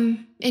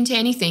 I'm into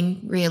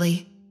anything,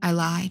 really, I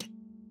lied.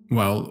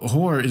 Well,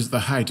 horror is the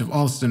height of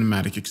all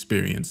cinematic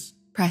experience,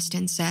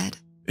 Preston said.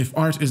 If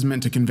art is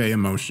meant to convey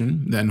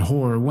emotion, then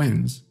horror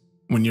wins.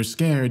 When you're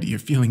scared, you're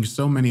feeling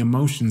so many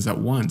emotions at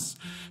once.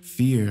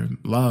 Fear,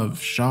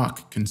 love,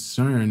 shock,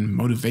 concern,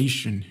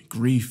 motivation,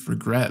 grief,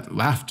 regret,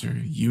 laughter,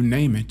 you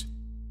name it.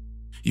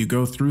 You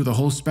go through the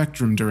whole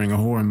spectrum during a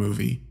horror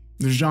movie.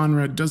 The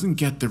genre doesn't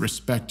get the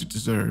respect it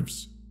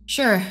deserves.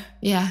 Sure,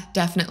 yeah,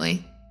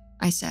 definitely,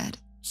 I said.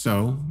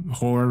 So,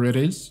 horror it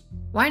is?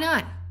 Why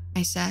not?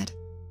 I said.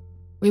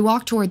 We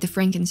walked toward the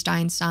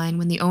Frankenstein sign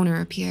when the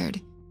owner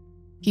appeared.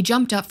 He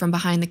jumped up from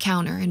behind the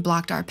counter and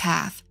blocked our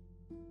path.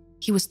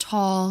 He was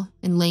tall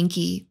and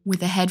lanky,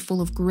 with a head full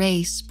of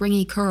gray,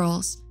 springy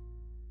curls.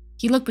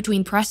 He looked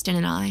between Preston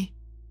and I,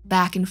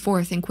 back and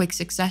forth in quick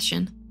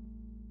succession.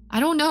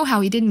 I don't know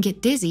how he didn't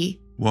get dizzy.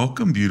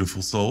 Welcome,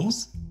 beautiful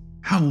souls.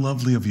 How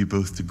lovely of you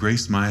both to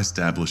grace my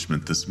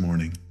establishment this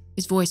morning.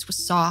 His voice was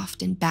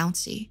soft and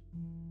bouncy.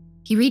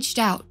 He reached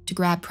out to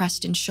grab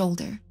Preston's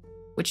shoulder,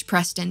 which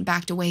Preston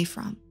backed away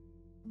from.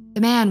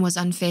 The man was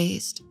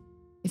unfazed.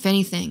 If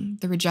anything,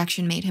 the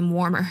rejection made him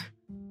warmer.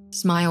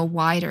 Smile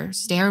wider,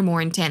 stare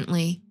more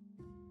intently.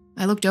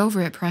 I looked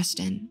over at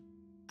Preston.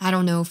 I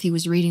don't know if he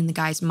was reading the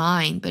guy's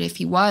mind, but if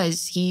he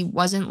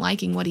wasn't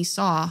liking what he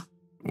saw.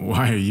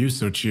 Why are you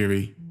so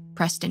cheery?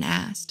 Preston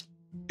asked.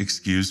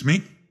 Excuse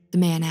me? The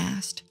man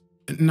asked.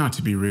 Not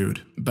to be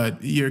rude,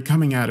 but you're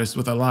coming at us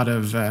with a lot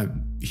of,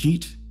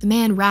 heat? The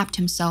man wrapped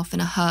himself in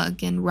a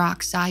hug and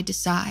rocked side to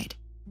side.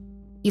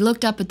 He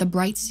looked up at the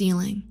bright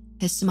ceiling,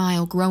 his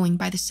smile growing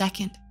by the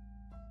second.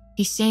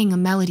 He sang a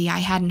melody I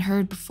hadn't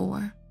heard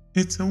before.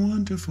 It's a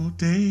wonderful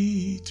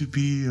day to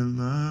be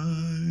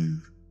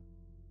alive.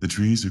 The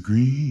trees are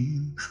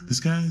green, the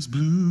sky's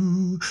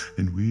blue,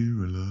 and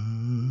we're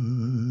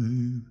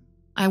alive.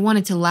 I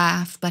wanted to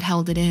laugh, but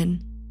held it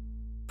in.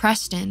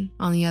 Preston,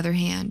 on the other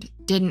hand,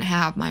 didn't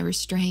have my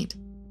restraint.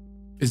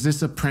 Is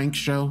this a prank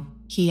show?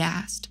 He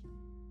asked.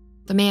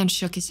 The man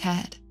shook his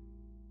head.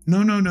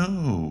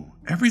 No.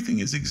 Everything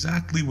is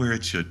exactly where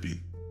it should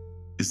be.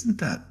 Isn't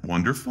that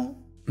wonderful?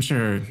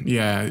 Sure,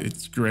 yeah,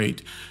 it's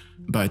great.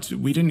 But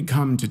we didn't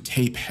come to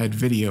tape head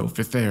video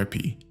for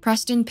therapy.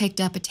 Preston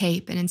picked up a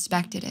tape and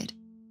inspected it.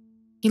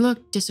 He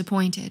looked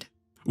disappointed.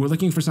 We're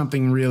looking for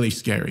something really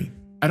scary.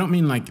 I don't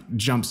mean like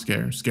jump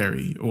scare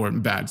scary or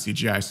bad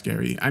CGI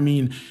scary. I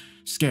mean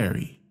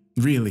scary.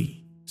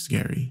 Really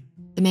scary.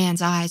 The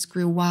man's eyes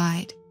grew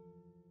wide.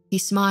 He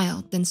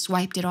smiled, then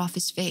swiped it off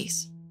his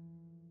face.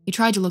 He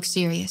tried to look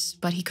serious,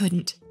 but he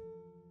couldn't.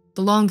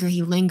 The longer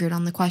he lingered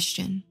on the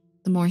question,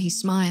 the more he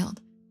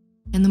smiled.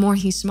 And the more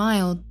he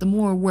smiled, the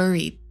more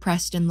worried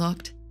Preston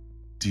looked.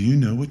 Do you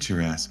know what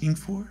you're asking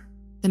for?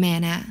 The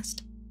man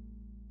asked.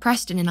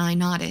 Preston and I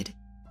nodded.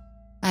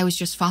 I was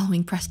just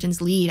following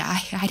Preston's lead.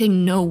 I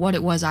didn't know what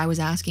it was I was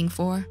asking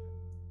for.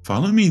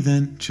 Follow me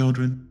then,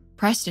 children.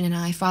 Preston and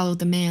I followed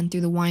the man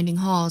through the winding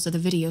halls of the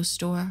video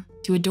store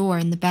to a door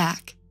in the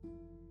back.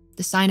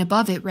 The sign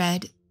above it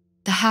read,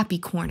 "The Happy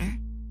Corner."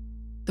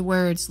 The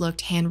words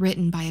looked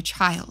handwritten by a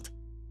child.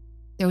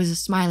 There was a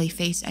smiley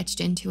face etched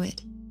into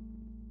it.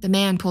 The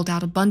man pulled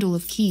out a bundle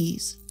of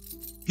keys.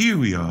 Here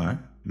we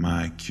are,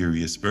 my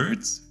curious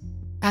birds.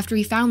 After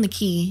he found the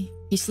key,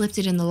 he slipped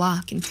it in the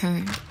lock and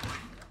turned.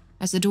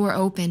 As the door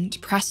opened,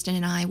 Preston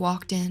and I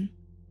walked in.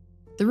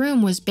 The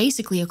room was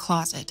basically a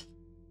closet.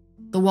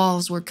 The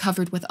walls were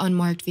covered with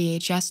unmarked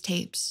VHS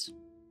tapes.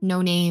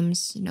 No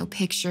names, no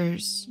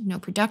pictures, no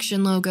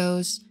production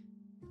logos,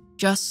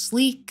 just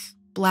sleek,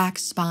 black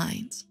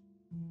spines.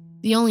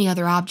 The only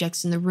other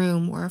objects in the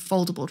room were a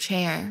foldable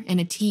chair and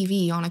a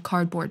TV on a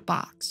cardboard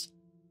box.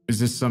 Is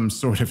this some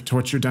sort of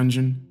torture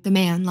dungeon? The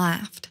man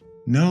laughed.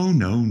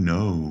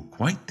 No,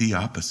 quite the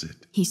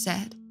opposite. He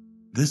said.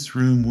 This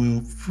room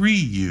will free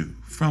you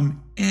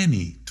from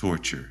any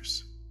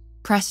tortures.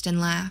 Preston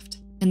laughed,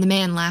 and the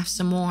man laughed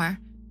some more.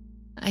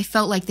 I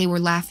felt like they were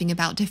laughing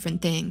about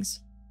different things.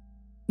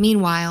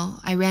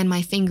 Meanwhile, I ran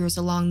my fingers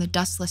along the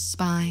dustless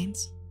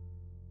spines.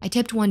 I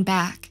tipped one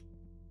back.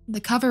 The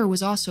cover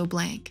was also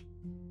blank.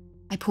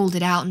 I pulled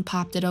it out and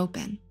popped it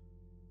open.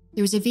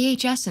 There was a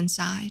VHS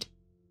inside.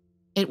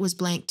 It was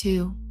blank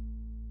too.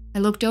 I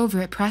looked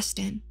over at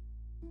Preston.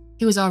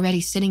 He was already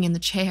sitting in the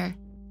chair.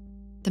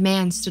 The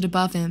man stood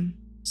above him,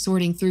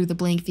 sorting through the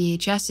blank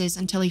VHSs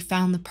until he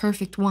found the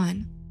perfect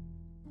one.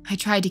 I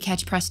tried to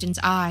catch Preston's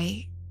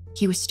eye.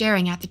 He was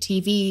staring at the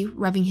TV,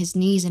 rubbing his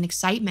knees in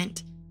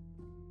excitement.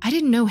 I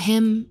didn't know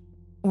him,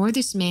 or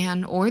this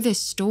man, or this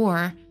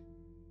store,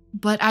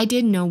 but I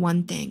did know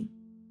one thing.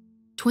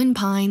 Twin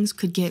Pines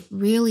could get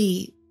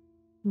really,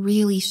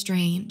 really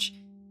strange,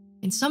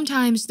 and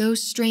sometimes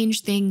those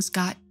strange things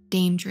got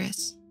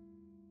dangerous.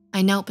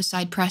 I knelt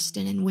beside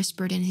Preston and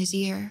whispered in his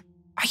ear,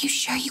 "Are you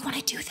sure you want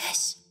to do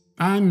this?"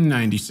 I'm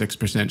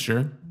 96%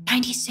 sure.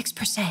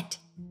 96%.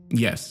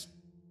 Yes.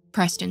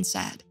 Preston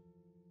said.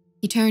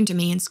 He turned to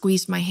me and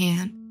squeezed my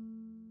hand.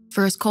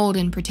 For as cold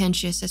and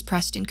pretentious as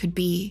Preston could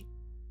be,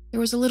 there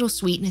was a little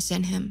sweetness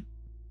in him,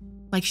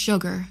 like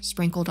sugar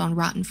sprinkled on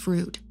rotten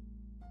fruit.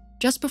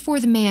 Just before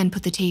the man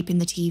put the tape in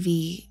the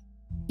TV,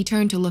 he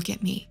turned to look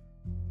at me.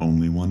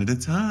 Only one at a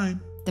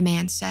time. The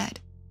man said.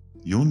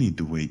 You'll need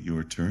to wait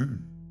your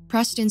turn.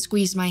 Preston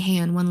squeezed my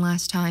hand one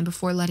last time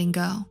before letting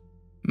go.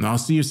 I'll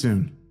see you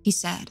soon, he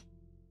said.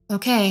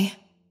 Okay,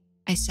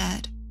 I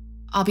said.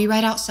 I'll be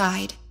right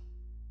outside.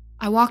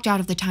 I walked out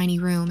of the tiny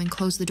room and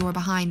closed the door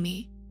behind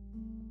me.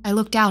 I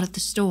looked out at the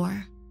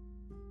store.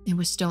 It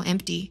was still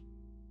empty.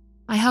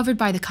 I hovered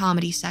by the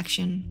comedy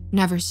section,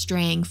 never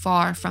straying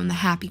far from the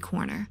happy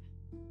corner.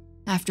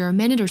 After a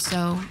minute or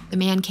so, the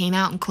man came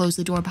out and closed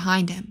the door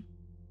behind him.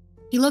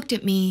 He looked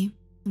at me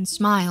and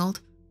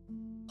smiled,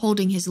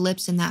 holding his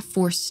lips in that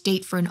forced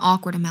state for an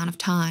awkward amount of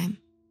time.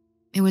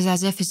 It was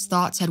as if his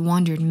thoughts had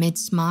wandered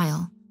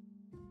mid-smile.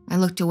 I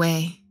looked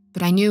away,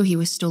 but I knew he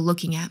was still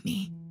looking at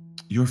me.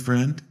 Your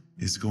friend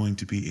is going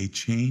to be a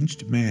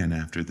changed man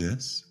after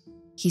this,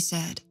 he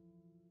said.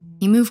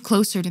 He moved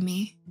closer to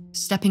me,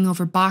 stepping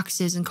over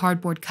boxes and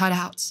cardboard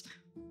cutouts.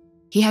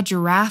 He had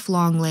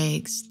giraffe-long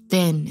legs,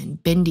 thin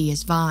and bendy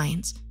as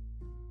vines.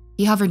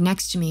 He hovered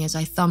next to me as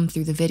I thumbed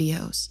through the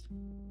videos.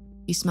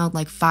 He smelled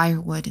like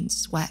firewood and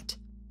sweat,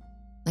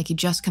 like he'd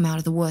just come out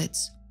of the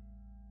woods.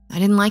 I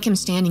didn't like him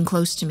standing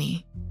close to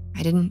me.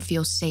 I didn't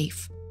feel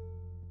safe.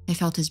 I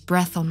felt his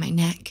breath on my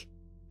neck.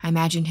 I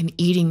imagined him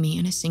eating me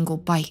in a single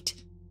bite.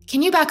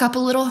 Can you back up a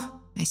little?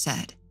 I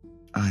said.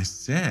 I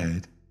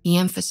said, he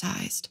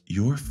emphasized.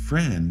 Your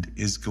friend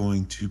is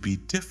going to be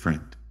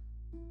different.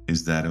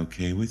 Is that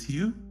okay with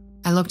you?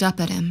 I looked up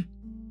at him.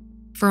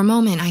 For a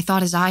moment, I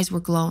thought his eyes were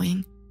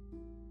glowing,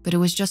 but it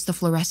was just the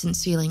fluorescent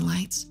ceiling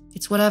lights.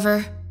 It's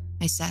whatever,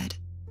 I said.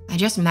 I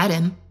just met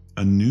him.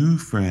 A new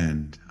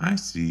friend. I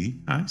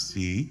see.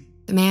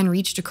 The man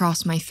reached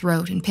across my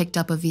throat and picked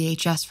up a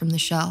VHS from the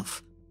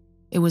shelf.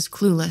 It was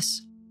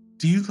Clueless.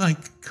 Do you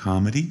like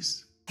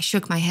comedies? I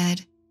shook my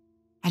head.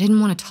 I didn't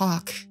want to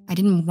talk. I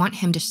didn't want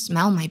him to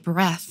smell my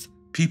breath.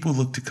 People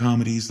look to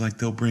comedies like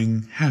they'll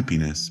bring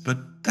happiness,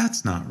 but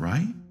that's not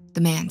right.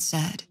 The man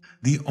said.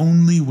 The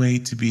only way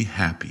to be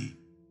happy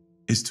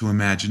is to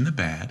imagine the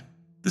bad,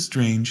 the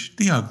strange,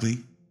 the ugly.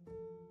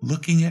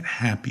 Looking at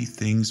happy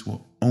things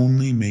will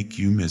only make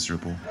you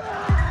miserable.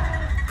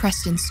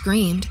 Preston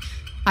screamed.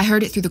 I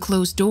heard it through the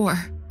closed door.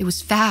 It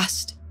was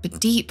fast, but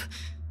deep.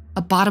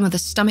 A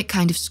bottom-of-the-stomach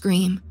kind of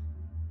scream.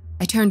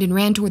 I turned and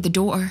ran toward the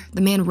door.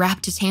 The man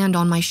wrapped his hand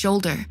on my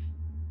shoulder,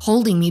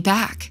 holding me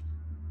back.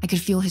 I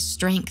could feel his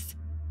strength.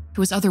 It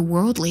was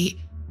otherworldly.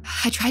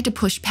 I tried to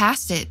push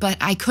past it, but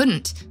I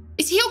couldn't.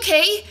 Is he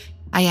okay?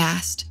 I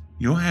asked.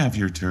 You'll have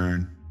your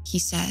turn, he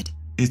said.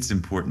 It's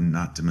important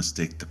not to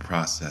mistake the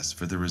process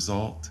for the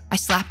result. I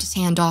slapped his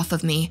hand off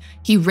of me.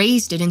 He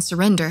raised it in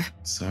surrender.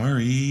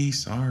 Sorry,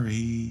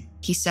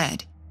 he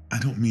said. I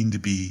don't mean to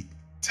be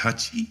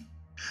touchy.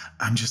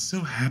 I'm just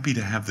so happy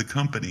to have the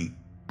company.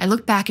 I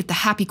looked back at the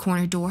happy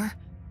corner door.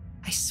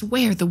 I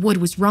swear the wood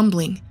was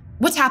rumbling.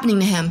 What's happening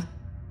to him?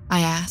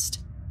 I asked.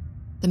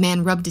 The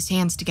man rubbed his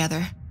hands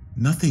together.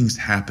 Nothing's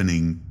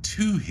happening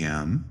to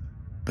him,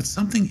 but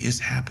something is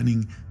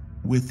happening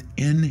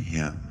within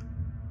him.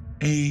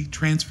 A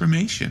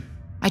transformation.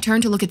 I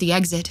turned to look at the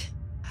exit.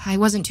 I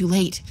wasn't too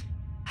late.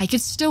 I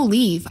could still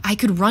leave. I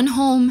could run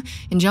home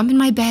and jump in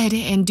my bed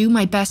and do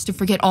my best to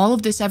forget all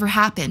of this ever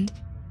happened.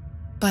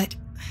 But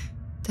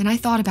then I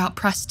thought about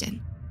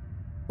Preston.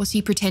 Was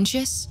he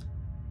pretentious?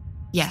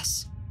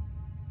 Yes.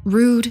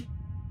 Rude?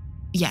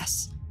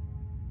 Yes.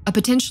 A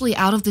potentially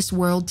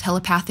out-of-this-world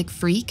telepathic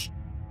freak?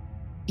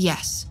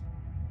 Yes.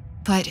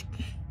 But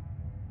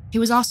he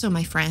was also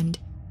my friend.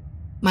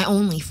 My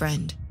only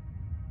friend.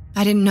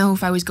 I didn't know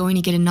if I was going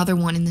to get another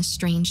one in this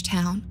strange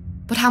town.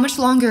 But how much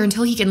longer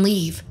until he can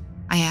leave?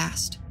 I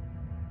asked.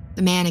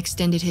 The man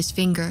extended his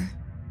finger,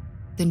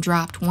 then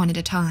dropped one at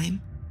a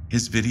time.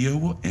 His video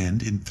will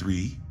end in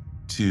 3,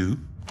 2...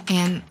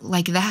 And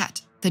like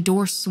that, the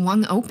door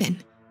swung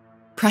open.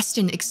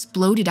 Preston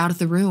exploded out of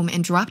the room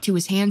and dropped to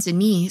his hands and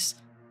knees,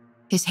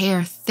 his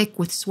hair thick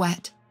with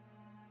sweat.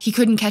 He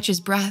couldn't catch his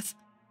breath.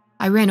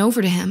 I ran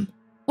over to him.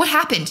 What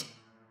happened?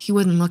 He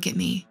wouldn't look at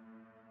me.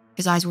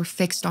 His eyes were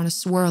fixed on a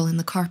swirl in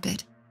the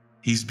carpet.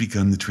 He's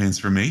begun the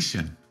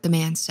transformation, the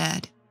man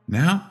said.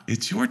 Now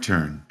it's your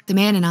turn. The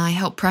man and I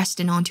helped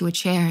Preston onto a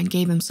chair and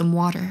gave him some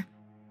water.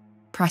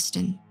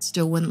 Preston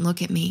still wouldn't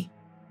look at me.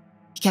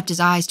 He kept his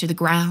eyes to the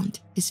ground,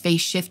 his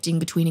face shifting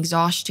between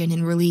exhaustion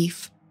and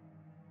relief.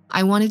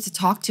 I wanted to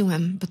talk to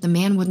him, but the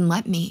man wouldn't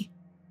let me.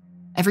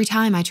 Every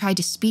time I tried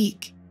to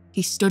speak,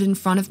 he stood in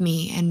front of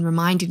me and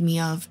reminded me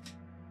of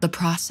the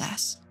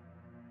process.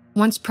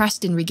 Once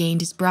Preston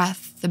regained his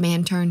breath, the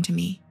man turned to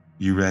me.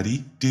 You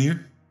ready,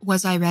 dear?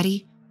 Was I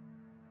ready?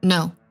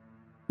 No.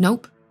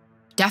 Nope.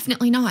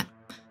 Definitely not.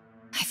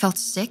 I felt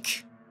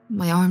sick.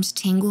 My arms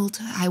tingled.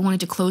 I wanted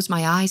to close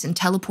my eyes and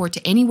teleport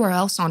to anywhere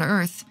else on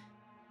Earth.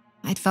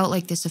 I'd felt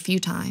like this a few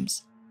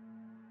times.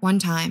 One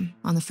time,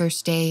 on the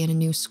first day in a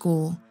new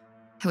school,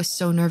 I was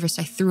so nervous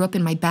I threw up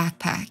in my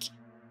backpack.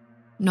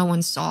 No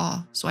one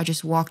saw, so I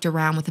just walked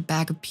around with a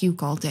bag of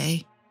puke all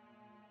day.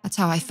 That's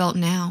how I felt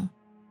now.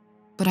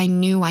 But I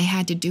knew I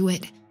had to do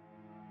it.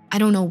 I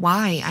don't know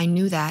why I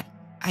knew that.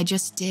 I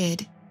just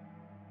did.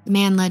 The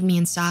man led me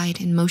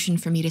inside and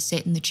motioned for me to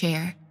sit in the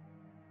chair.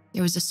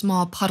 There was a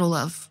small puddle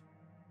of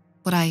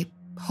what I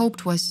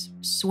hoped was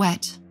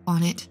sweat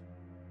on it.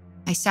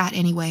 I sat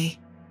anyway.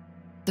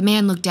 The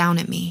man looked down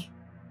at me.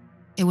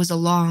 It was a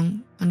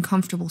long,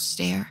 uncomfortable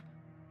stare.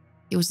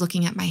 He was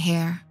looking at my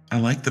hair. I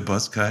like the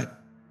buzz cut,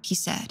 he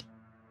said.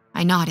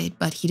 I nodded,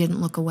 but he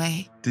didn't look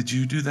away. Did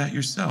you do that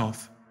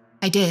yourself?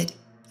 I did,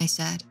 I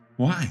said.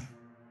 Why?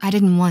 I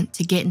didn't want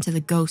to get into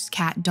the ghost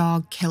cat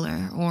dog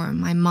killer or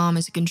my mom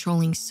is a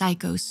controlling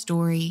psycho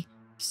story,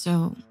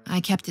 so I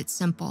kept it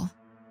simple.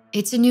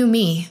 It's a new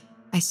me,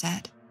 I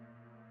said.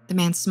 The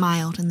man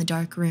smiled in the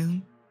dark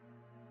room.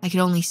 I could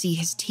only see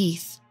his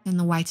teeth and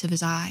the whites of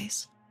his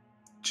eyes.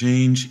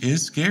 Change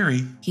is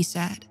scary, he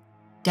said.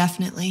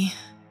 Definitely.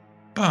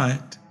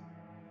 But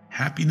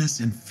happiness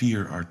and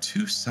fear are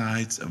two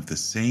sides of the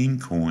same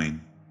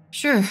coin.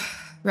 Sure,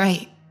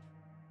 right,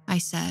 I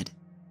said,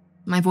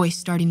 my voice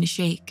starting to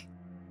shake.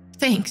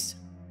 Thanks.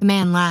 The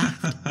man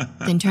laughed,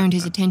 then turned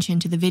his attention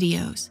to the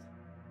videos.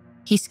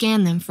 He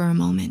scanned them for a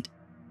moment,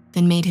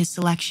 then made his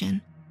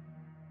selection.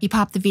 He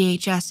popped the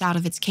VHS out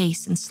of its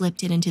case and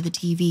slipped it into the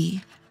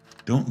TV.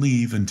 Don't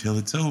leave until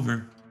it's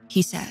over,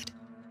 he said.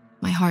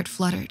 My heart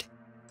fluttered.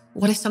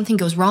 What if something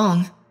goes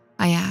wrong?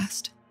 I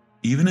asked.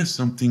 Even if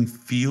something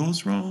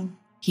feels wrong,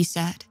 he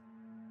said.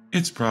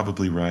 It's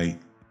probably right.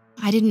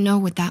 I didn't know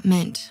what that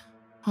meant.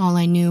 All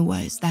I knew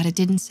was that it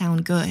didn't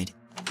sound good.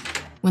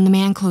 When the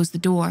man closed the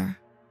door,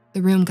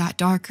 the room got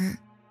darker.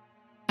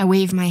 I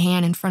waved my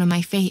hand in front of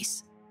my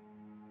face.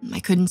 I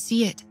couldn't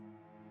see it.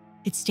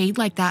 It stayed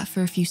like that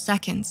for a few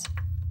seconds.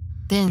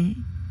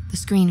 Then, the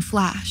screen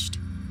flashed.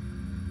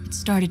 It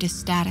started as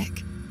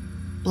static.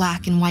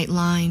 Black and white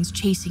lines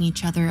chasing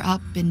each other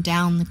up and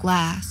down the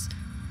glass.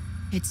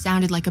 It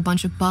sounded like a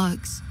bunch of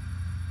bugs.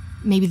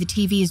 Maybe the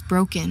TV is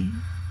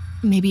broken.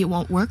 Maybe it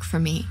won't work for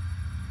me.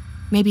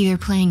 Maybe they're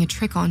playing a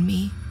trick on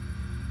me.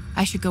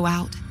 I should go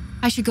out.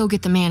 I should go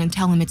get the man and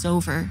tell him it's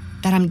over,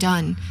 that I'm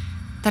done,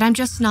 that I'm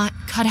just not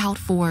cut out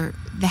for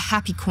the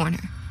happy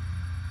corner.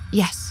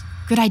 Yes,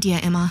 good idea,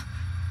 Emma.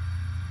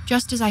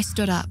 Just as I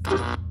stood up,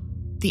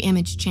 the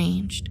image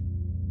changed.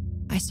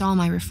 I saw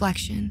my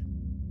reflection,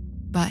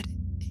 but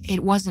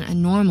it wasn't a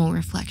normal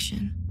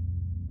reflection.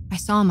 I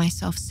saw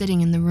myself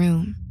sitting in the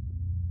room,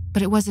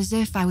 but it was as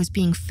if I was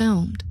being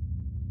filmed.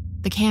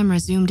 The camera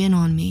zoomed in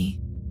on me.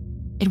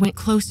 It went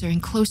closer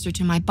and closer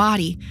to my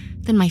body,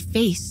 then my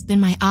face, then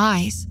my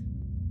eyes.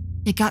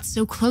 It got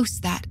so close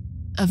that,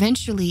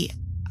 eventually,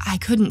 I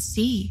couldn't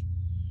see.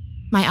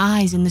 My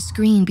eyes and the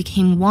screen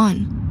became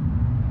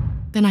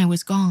one. Then I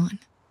was gone.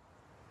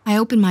 I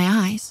opened my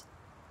eyes.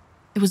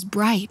 It was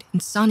bright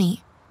and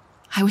sunny.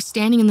 I was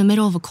standing in the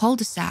middle of a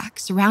cul-de-sac,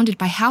 surrounded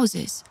by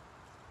houses.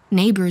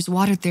 Neighbors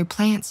watered their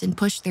plants and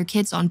pushed their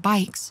kids on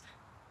bikes.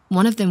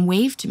 One of them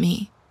waved to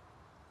me.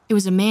 It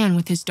was a man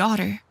with his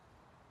daughter.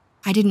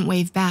 I didn't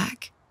wave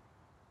back.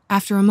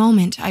 After a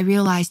moment, I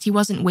realized he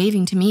wasn't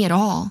waving to me at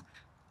all.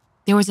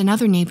 There was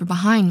another neighbor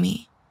behind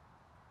me.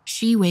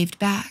 She waved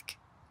back,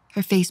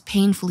 her face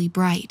painfully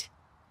bright.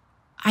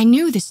 I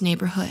knew this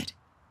neighborhood.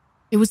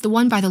 It was the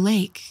one by the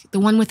lake, the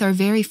one with our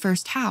very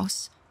first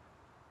house,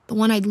 the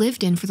one I'd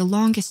lived in for the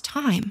longest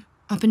time,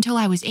 up until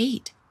I was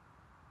 8.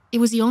 It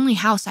was the only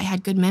house I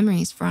had good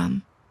memories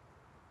from.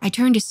 I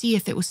turned to see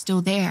if it was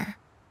still there.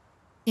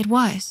 It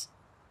was,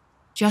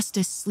 just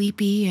as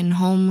sleepy and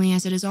homely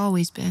as it has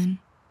always been.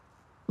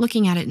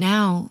 Looking at it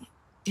now,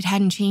 it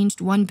hadn't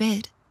changed one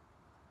bit.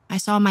 I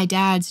saw my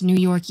dad's New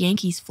York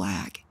Yankees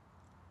flag,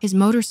 his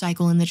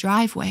motorcycle in the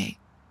driveway,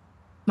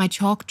 my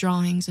chalk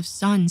drawings of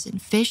suns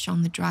and fish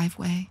on the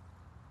driveway.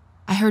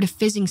 I heard a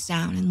fizzing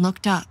sound and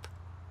looked up.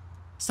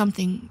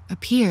 Something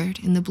appeared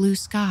in the blue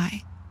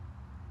sky.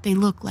 They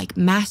looked like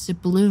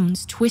massive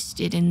balloons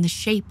twisted in the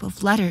shape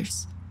of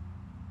letters.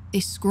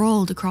 They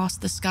scrolled across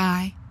the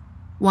sky,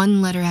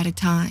 one letter at a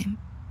time.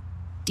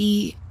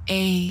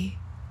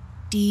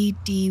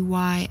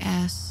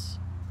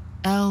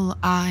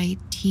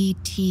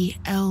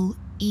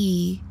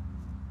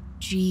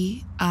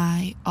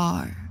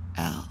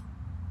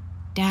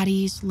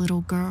 Daddy's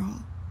Little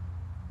Girl.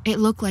 It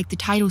looked like the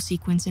title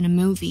sequence in a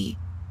movie.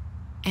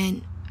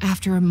 And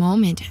after a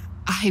moment,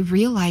 I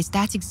realized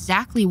that's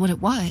exactly what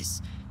it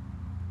was.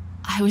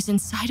 I was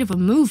inside of a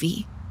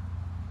movie.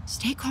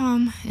 Stay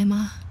calm,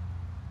 Emma.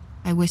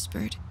 I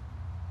whispered.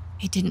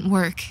 It didn't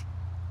work.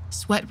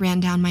 Sweat ran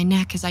down my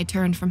neck as I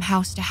turned from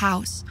house to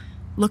house,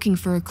 looking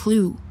for a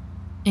clue,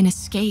 an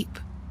escape.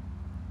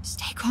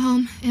 Stay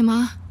calm,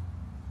 Emma.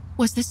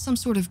 Was this some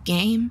sort of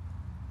game?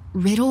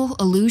 Riddle?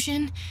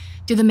 Illusion?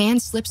 Did the man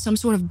slip some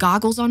sort of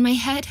goggles on my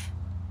head?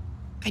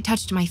 I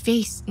touched my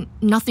face.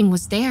 Nothing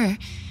was there.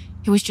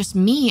 It was just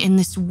me in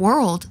this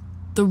world.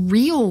 The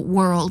real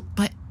world,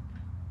 but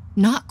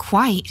not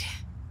quite.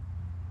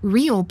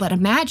 Real, but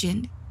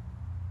imagined.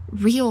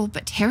 Real,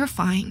 but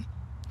terrifying.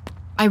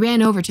 I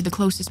ran over to the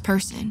closest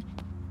person.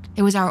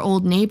 It was our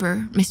old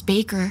neighbor, Miss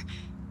Baker.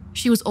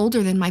 She was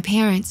older than my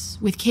parents,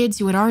 with kids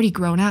who had already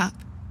grown up.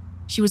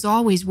 She was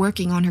always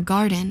working on her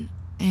garden,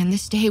 and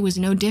this day was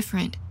no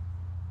different.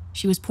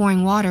 She was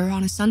pouring water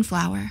on a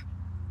sunflower.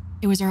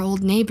 It was our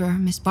old neighbor,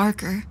 Miss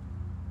Barker.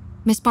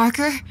 Miss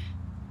Barker?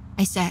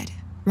 I said,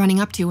 running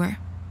up to her.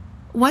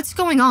 What's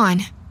going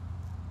on?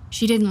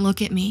 She didn't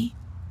look at me.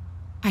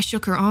 I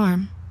shook her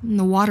arm, and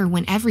the water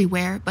went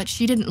everywhere, but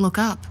she didn't look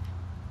up.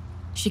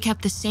 She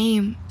kept the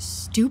same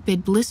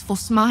stupid, blissful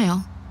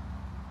smile.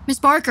 Miss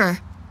Barker,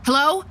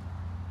 hello?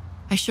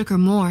 I shook her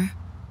more.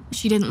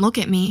 She didn't look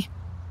at me.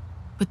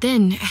 But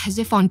then, as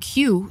if on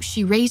cue,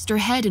 she raised her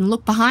head and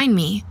looked behind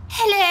me.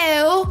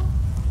 Hello?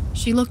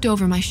 She looked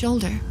over my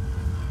shoulder.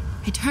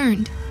 I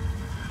turned.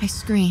 I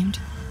screamed.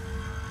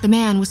 The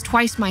man was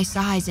twice my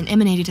size and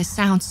emanated a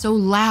sound so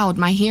loud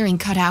my hearing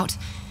cut out.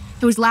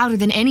 It was louder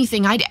than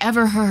anything I'd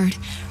ever heard,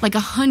 like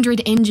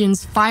 100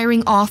 engines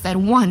firing off at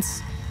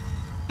once.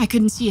 I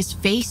couldn't see his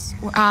face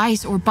or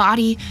eyes or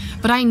body,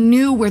 but I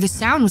knew where the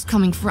sound was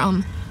coming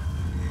from.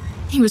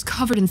 He was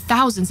covered in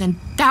thousands and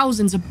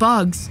thousands of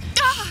bugs.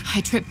 I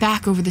tripped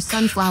back over the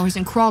sunflowers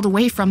and crawled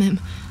away from him.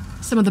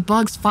 Some of the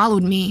bugs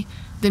followed me,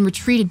 then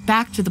retreated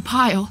back to the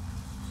pile.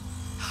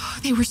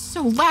 They were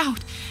so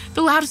loud,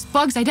 the loudest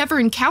bugs I'd ever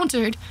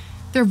encountered.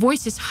 Their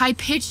voices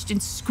high-pitched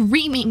and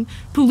screaming,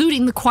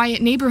 polluting the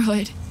quiet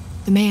neighborhood.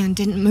 The man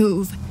didn't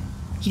move.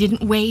 He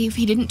didn't wave,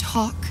 he didn't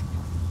talk.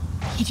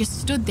 He just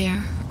stood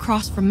there,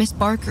 across from Miss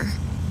Barker.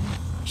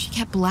 She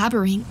kept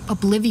blabbering,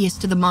 oblivious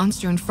to the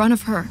monster in front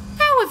of her.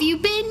 How have you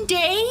been,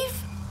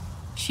 Dave?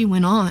 She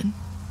went on.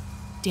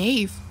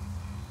 Dave?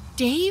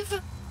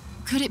 Dave?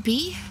 Could it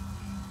be?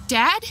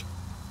 Dad?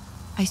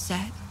 I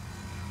said.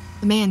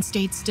 The man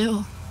stayed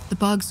still. The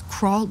bugs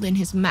crawled in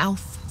his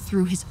mouth,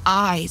 through his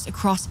eyes,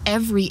 across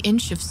every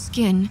inch of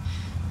skin.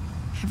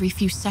 Every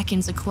few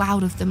seconds, a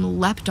cloud of them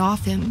leapt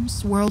off him,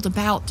 swirled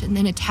about, and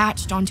then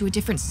attached onto a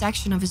different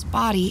section of his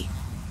body.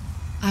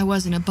 I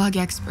wasn't a bug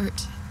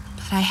expert,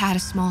 but I had a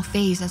small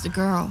phase as a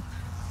girl.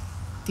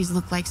 These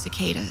looked like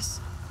cicadas.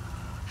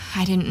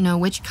 I didn't know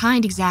which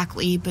kind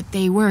exactly, but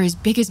they were as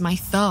big as my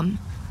thumb,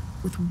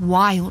 with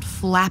wild,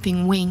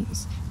 flapping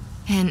wings.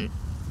 And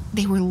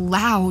they were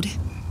loud.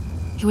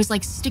 It was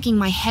like sticking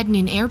my head in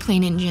an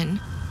airplane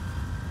engine.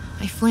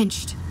 I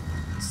flinched.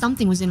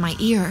 Something was in my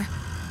ear.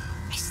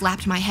 I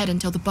slapped my head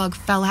until the bug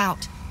fell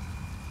out.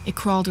 It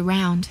crawled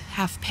around,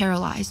 half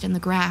paralyzed, in the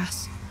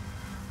grass.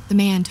 The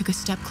man took a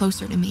step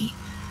closer to me.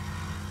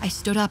 I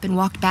stood up and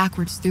walked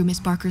backwards through Miss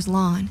Barker's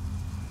lawn.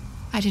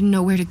 I didn't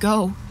know where to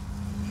go.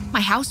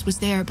 My house was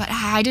there, but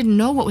I didn't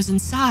know what was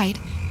inside.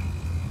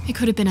 It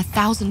could have been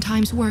 1,000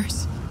 times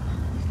worse.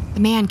 The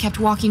man kept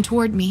walking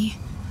toward me.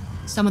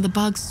 Some of the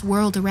bugs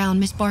swirled around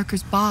Miss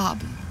Barker's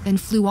bob, then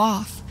flew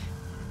off.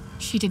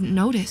 She didn't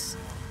notice.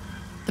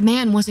 The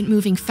man wasn't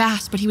moving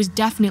fast, but he was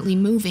definitely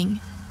moving.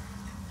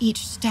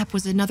 Each step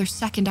was another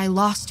second I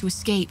lost to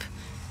escape.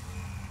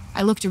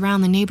 I looked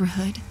around the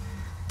neighborhood.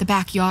 The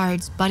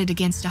backyards butted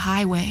against a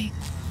highway.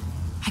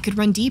 I could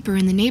run deeper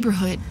in the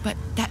neighborhood, but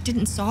that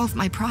didn't solve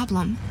my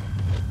problem.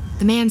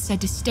 The man said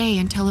to stay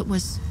until it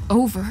was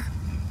over.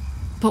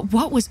 But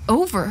what was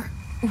over?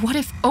 What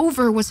if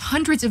over was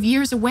hundreds of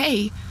years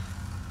away?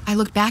 I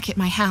looked back at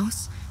my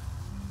house.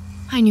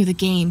 I knew the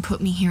game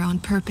put me here on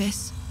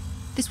purpose.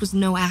 This was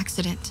no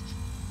accident.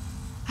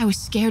 I was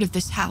scared of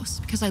this house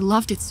because I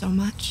loved it so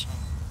much.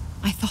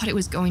 I thought it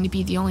was going to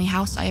be the only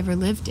house I ever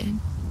lived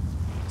in.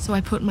 So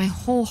I put my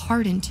whole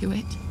heart into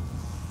it.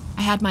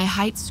 I had my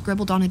heights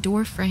scribbled on a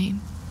door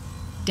frame.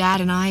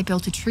 Dad and I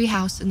built a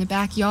treehouse in the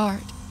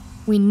backyard.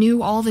 We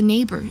knew all the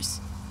neighbors.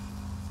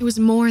 It was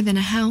more than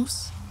a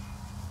house.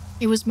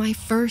 It was my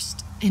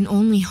first and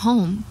only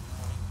home.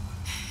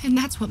 And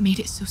that's what made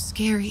it so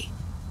scary.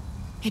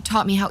 It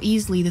taught me how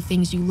easily the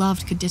things you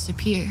loved could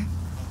disappear.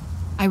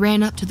 I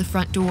ran up to the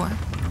front door.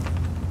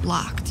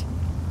 Locked.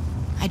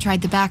 I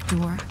tried the back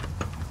door.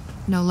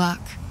 No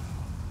luck.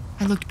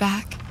 I looked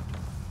back.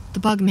 The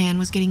bug man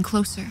was getting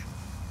closer.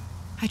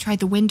 I tried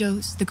the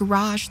windows, the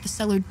garage, the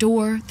cellar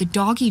door, the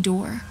doggy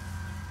door.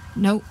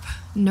 Nope,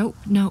 nope,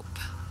 nope.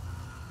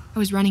 I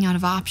was running out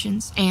of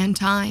options and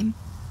time.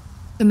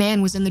 The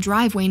man was in the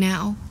driveway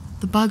now.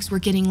 The bugs were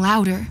getting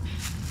louder.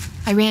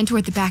 I ran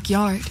toward the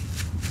backyard.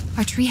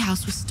 Our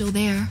treehouse was still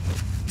there,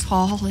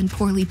 tall and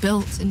poorly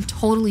built and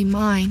totally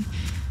mine.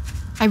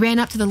 I ran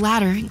up to the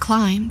ladder and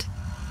climbed.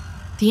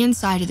 The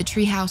inside of the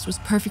treehouse was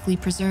perfectly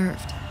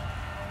preserved.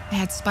 I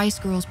had Spice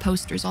Girls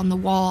posters on the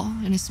wall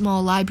and a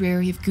small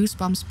library of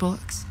Goosebumps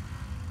books.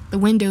 The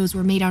windows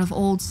were made out of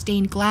old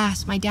stained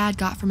glass my dad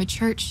got from a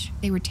church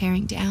they were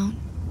tearing down.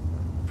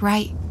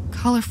 Bright,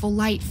 colorful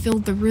light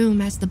filled the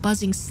room as the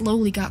buzzing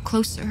slowly got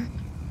closer.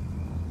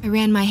 I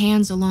ran my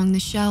hands along the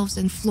shelves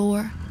and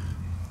floor.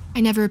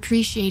 I never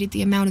appreciated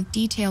the amount of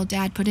detail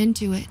Dad put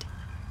into it.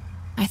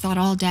 I thought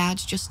all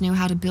dads just knew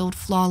how to build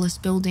flawless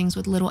buildings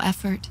with little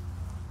effort.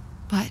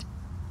 But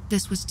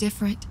this was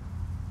different.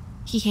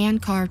 He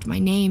hand-carved my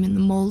name in the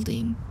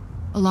molding,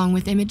 along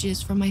with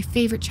images from my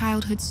favorite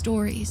childhood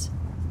stories.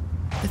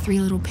 The Three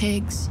Little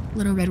Pigs,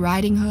 Little Red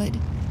Riding Hood,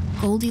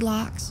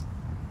 Goldilocks.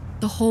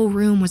 The whole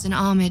room was an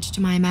homage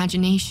to my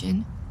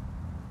imagination.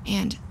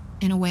 And,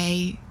 in a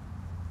way,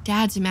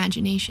 Dad's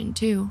imagination,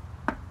 too.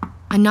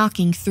 A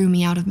knocking threw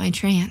me out of my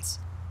trance.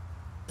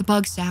 The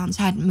bug sounds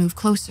hadn't moved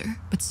closer,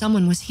 but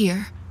someone was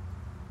here.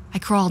 I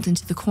crawled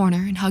into the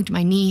corner and hugged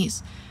my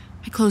knees.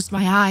 I closed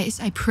my eyes.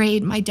 I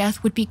prayed my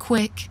death would be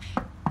quick.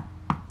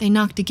 They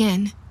knocked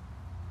again.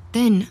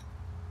 Then,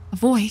 a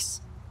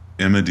voice.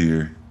 Emma,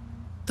 dear.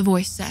 The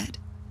voice said.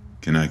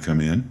 Can I come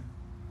in?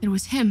 It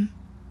was him.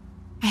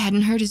 I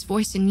hadn't heard his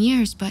voice in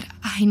years, but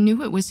I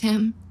knew it was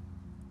him.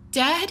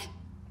 Dad?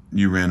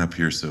 You ran up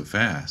here so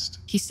fast.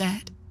 He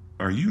said.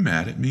 Are you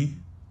mad at me?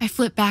 I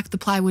flipped back the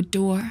plywood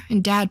door,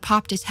 and Dad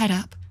popped his head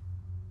up.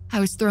 I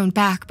was thrown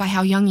back by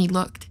how young he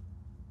looked.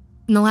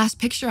 In the last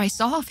picture I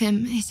saw of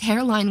him, his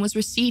hairline was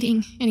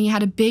receding, and he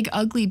had a big,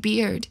 ugly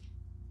beard.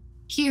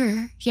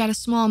 Here, he had a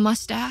small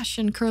mustache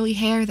and curly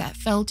hair that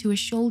fell to his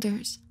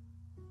shoulders.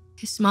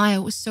 His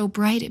smile was so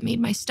bright it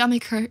made my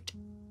stomach hurt.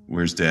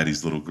 Where's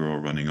Daddy's little girl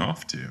running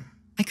off to?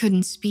 I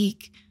couldn't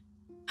speak.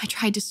 I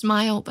tried to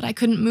smile, but I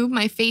couldn't move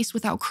my face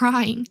without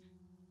crying.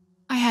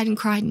 I hadn't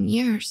cried in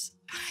years.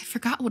 I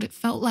forgot what it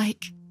felt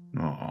like.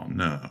 Oh,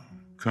 no.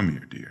 Come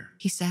here, dear.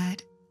 He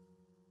said.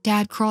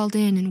 Dad crawled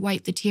in and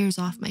wiped the tears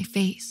off my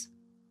face.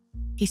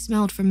 He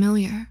smelled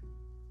familiar,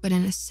 but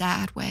in a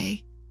sad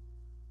way.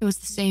 It was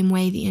the same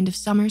way the end of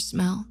summer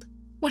smelled.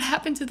 What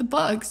happened to the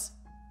bugs?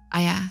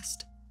 I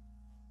asked.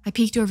 I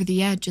peeked over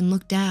the edge and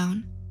looked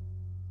down.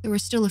 There were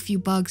still a few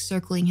bugs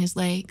circling his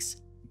legs.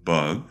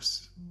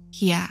 Bugs?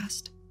 He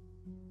asked.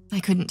 I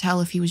couldn't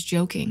tell if he was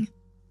joking.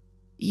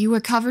 You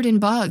were covered in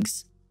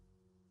bugs,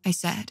 I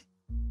said.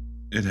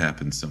 It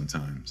happens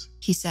sometimes,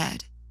 he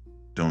said.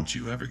 Don't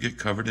you ever get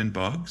covered in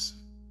bugs?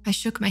 I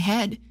shook my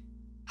head.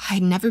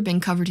 I'd never been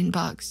covered in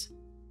bugs.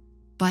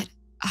 But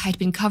I'd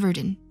been covered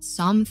in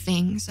some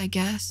things, I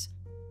guess.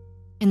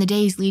 In the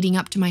days leading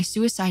up to my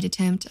suicide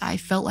attempt, I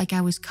felt like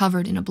I was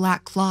covered in a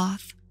black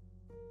cloth,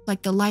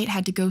 like the light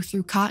had to go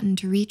through cotton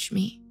to reach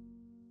me.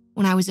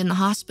 When I was in the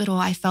hospital,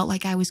 I felt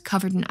like I was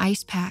covered in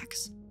ice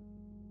packs.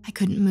 I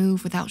couldn't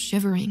move without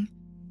shivering.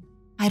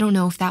 I don't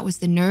know if that was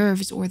the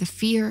nerves or the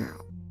fear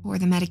or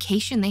the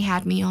medication they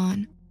had me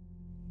on.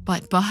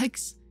 But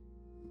bugs?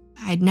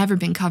 I'd never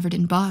been covered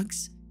in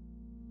bugs.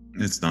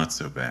 It's not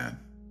so bad,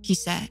 he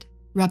said,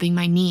 rubbing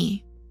my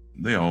knee.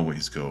 They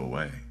always go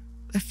away.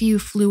 A few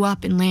flew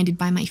up and landed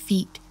by my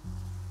feet.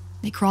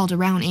 They crawled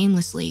around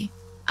aimlessly.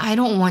 I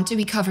don't want to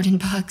be covered in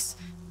bugs,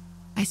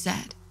 I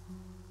said.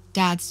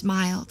 Dad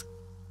smiled.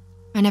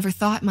 I never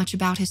thought much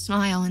about his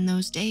smile in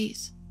those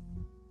days.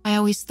 I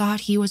always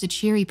thought he was a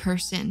cheery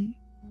person.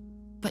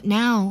 But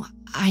now,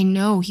 I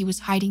know he was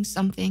hiding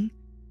something.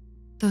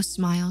 Those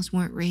smiles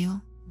weren't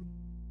real.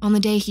 On the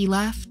day he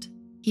left,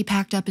 he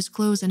packed up his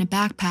clothes in a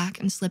backpack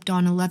and slipped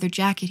on a leather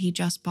jacket he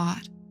just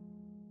bought.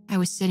 I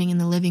was sitting in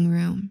the living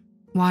room,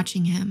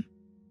 watching him.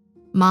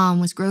 Mom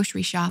was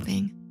grocery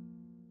shopping.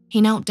 He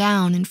knelt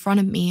down in front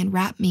of me and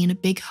wrapped me in a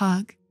big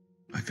hug.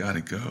 I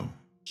gotta go,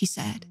 he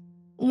said.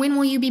 When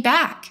will you be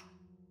back?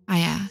 I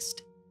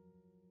asked.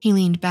 He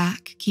leaned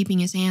back, keeping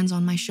his hands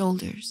on my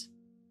shoulders.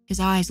 His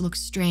eyes looked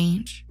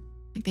strange,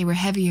 like they were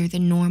heavier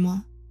than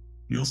normal.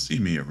 You'll see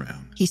me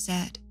around, he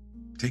said.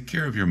 Take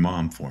care of your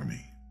mom for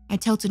me. I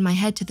tilted my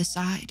head to the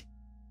side.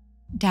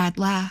 Dad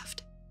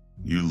laughed.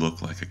 You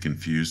look like a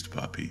confused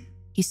puppy,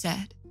 he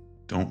said.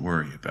 Don't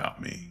worry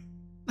about me.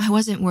 I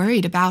wasn't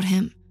worried about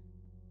him.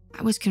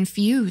 I was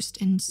confused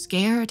and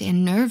scared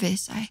and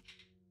nervous. I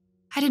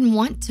didn't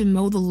want to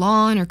mow the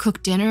lawn or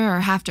cook dinner or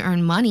have to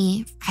earn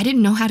money. I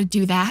didn't know how to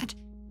do that.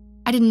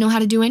 I didn't know how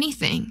to do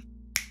anything.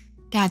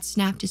 Dad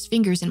snapped his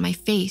fingers in my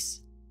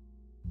face.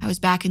 I was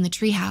back in the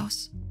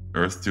treehouse.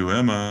 Earth to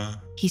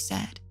Emma, he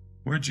said.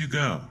 Where'd you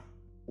go?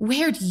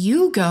 Where'd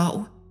you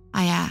go?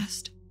 I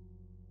asked.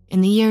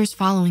 In the years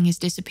following his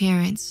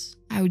disappearance,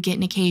 I would get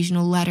an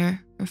occasional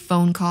letter or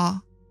phone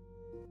call.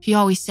 He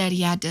always said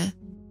he had to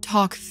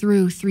talk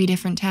through 3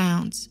 different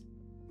towns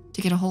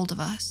to get a hold of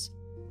us.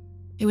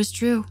 It was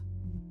true.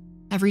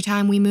 Every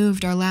time we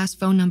moved, our last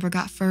phone number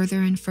got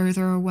further and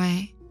further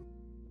away.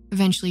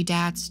 Eventually,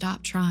 Dad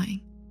stopped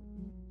trying.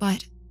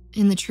 But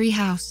in the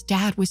treehouse,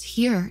 Dad was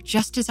here,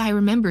 just as I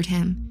remembered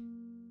him.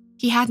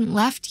 He hadn't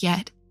left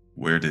yet.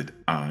 Where did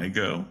I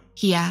go?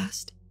 He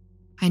asked.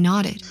 I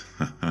nodded.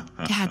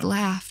 Dad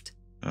laughed.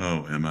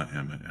 Oh, Emma,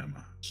 Emma,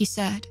 Emma, he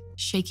said,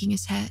 shaking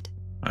his head.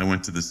 I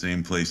went to the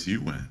same place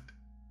you went.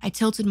 I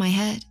tilted my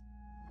head,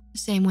 the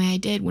same way I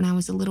did when I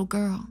was a little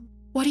girl.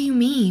 What do you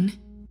mean?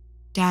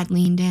 Dad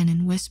leaned in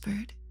and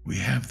whispered. We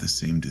have the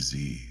same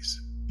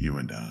disease, you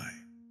and I.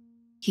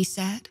 He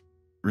said.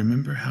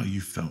 Remember how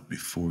you felt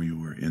before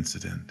your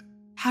incident?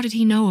 How did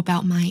he know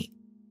about my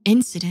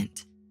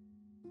incident?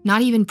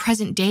 Not even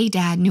present-day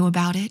Dad knew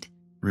about it.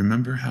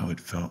 Remember how it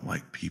felt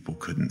like people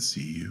couldn't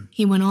see you?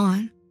 He went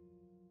on.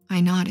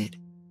 I nodded.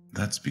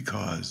 That's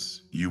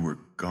because you were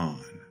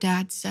gone.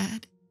 Dad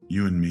said.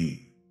 You and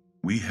me,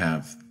 we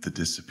have the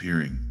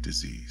disappearing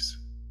disease.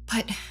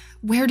 But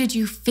where did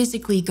you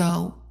physically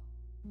go?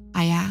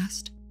 I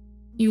asked.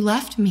 You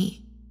left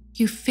me.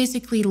 You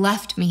physically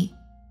left me,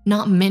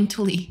 not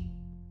mentally.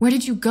 Where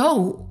did you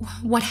go?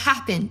 What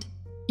happened?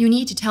 You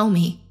need to tell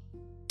me.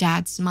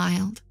 Dad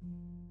smiled.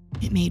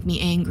 It made me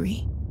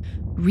angry.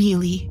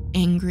 Really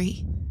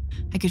angry.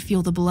 I could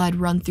feel the blood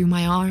run through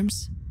my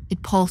arms.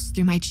 It pulsed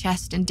through my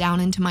chest and down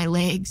into my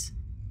legs.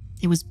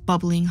 It was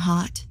bubbling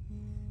hot.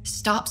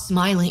 Stop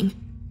smiling,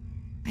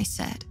 I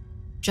said.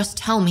 Just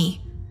tell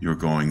me. You're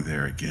going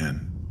there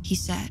again. He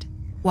said.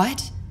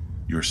 What?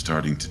 You're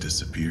starting to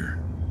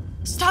disappear.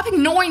 Stop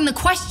ignoring the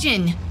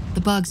question!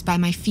 The bugs by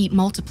my feet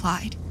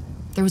multiplied.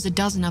 There was a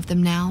dozen of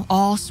them now,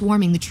 all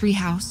swarming the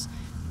treehouse.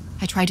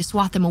 I tried to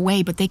swat them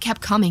away, but they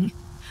kept coming.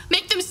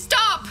 Make them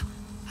stop!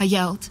 I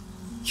yelled.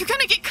 You're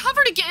gonna get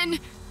covered again!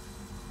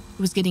 It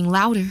was getting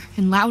louder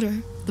and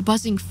louder. The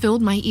buzzing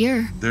filled my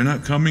ear. They're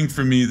not coming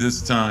for me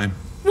this time.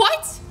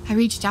 What? I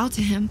reached out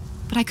to him,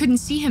 but I couldn't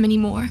see him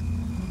anymore.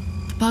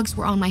 The bugs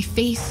were on my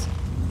face.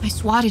 I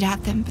swatted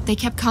at them, but they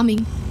kept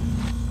coming.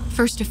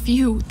 First a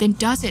few, then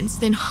dozens,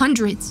 then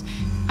hundreds.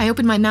 I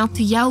opened my mouth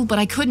to yell, but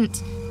I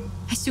couldn't.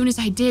 As soon as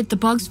I did, the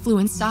bugs flew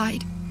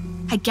inside.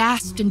 I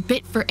gasped and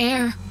bit for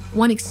air.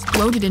 One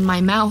exploded in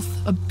my mouth,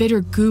 a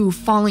bitter goo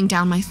falling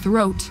down my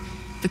throat,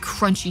 the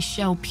crunchy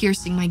shell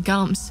piercing my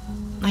gums.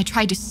 I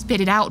tried to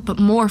spit it out, but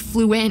more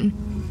flew in.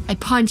 I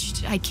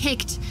punched, I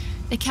kicked.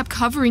 They kept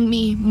covering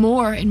me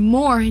more and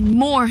more and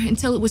more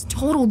until it was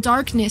total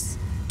darkness,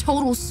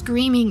 total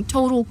screaming,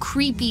 total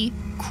creepy,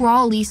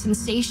 crawly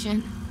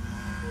sensation.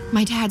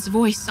 My dad's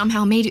voice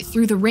somehow made it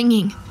through the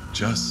ringing.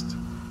 Just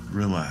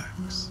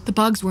relax. The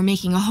bugs were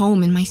making a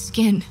home in my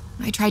skin.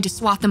 I tried to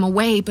swat them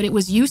away, but it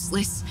was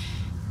useless.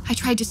 I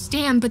tried to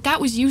stand, but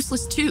that was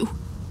useless too.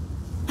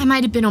 I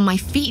might have been on my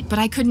feet, but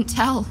I couldn't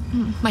tell.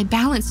 My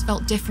balance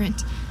felt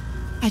different.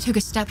 I took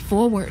a step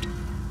forward.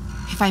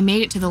 If I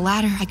made it to the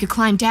ladder, I could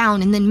climb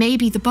down, and then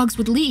maybe the bugs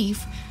would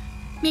leave.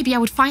 Maybe I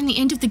would find the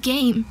end of the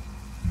game.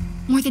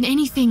 More than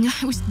anything,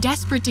 I was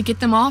desperate to get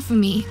them off of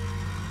me.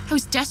 I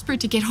was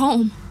desperate to get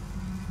home.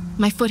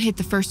 My foot hit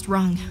the first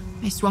rung.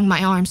 I swung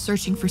my arm,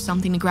 searching for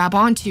something to grab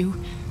onto.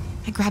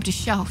 I grabbed a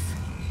shelf.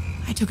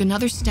 I took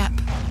another step.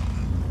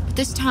 But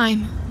this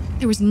time,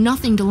 there was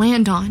nothing to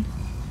land on.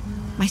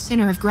 My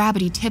center of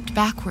gravity tipped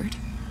backward.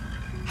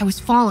 I was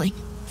falling,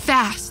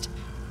 fast.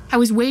 I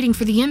was waiting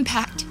for the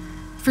impact,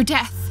 for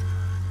death,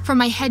 for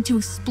my head to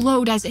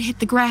explode as it hit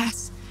the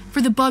grass,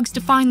 for the bugs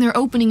to find their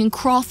opening and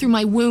crawl through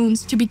my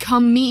wounds, to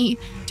become me,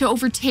 to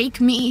overtake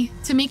me,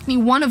 to make me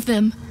one of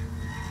them.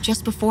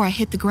 Just before I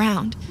hit the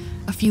ground,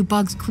 a few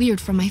bugs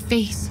cleared from my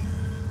face.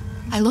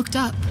 I looked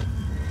up.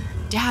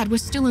 Dad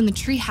was still in the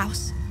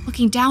treehouse,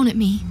 looking down at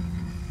me.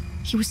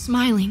 He was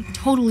smiling,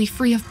 totally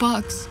free of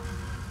bugs.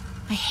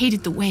 I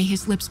hated the way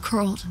his lips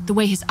curled, the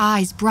way his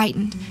eyes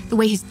brightened, the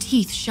way his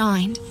teeth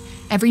shined.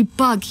 Every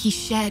bug he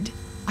shed,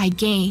 I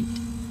gained.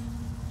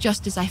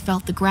 Just as I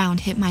felt the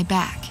ground hit my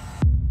back,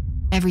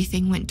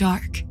 everything went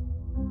dark.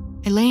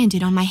 I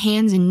landed on my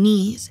hands and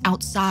knees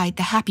outside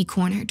the happy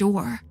corner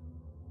door.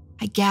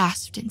 I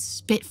gasped and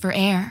spit for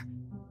air.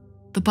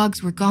 The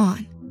bugs were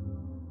gone.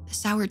 The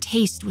sour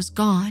taste was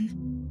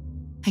gone.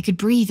 I could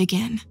breathe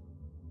again.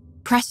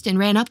 Preston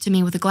ran up to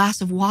me with a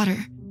glass of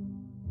water.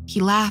 He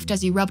laughed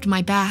as he rubbed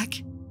my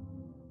back.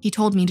 He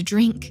told me to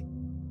drink.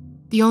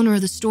 The owner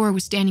of the store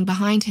was standing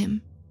behind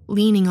him,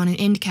 leaning on an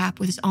end cap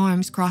with his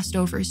arms crossed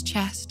over his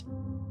chest.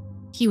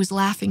 He was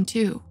laughing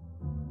too.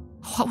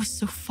 What was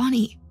so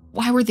funny?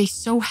 Why were they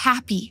so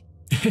happy?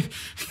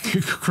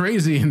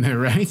 Crazy in there,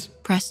 right?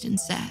 Preston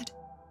said.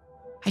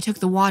 I took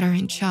the water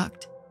and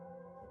chugged.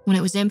 When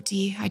it was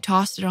empty, I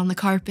tossed it on the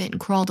carpet and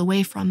crawled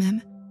away from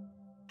him.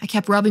 I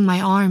kept rubbing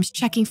my arms,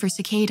 checking for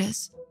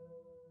cicadas.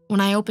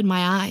 When I opened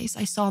my eyes,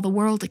 I saw the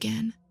world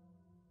again.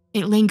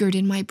 It lingered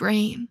in my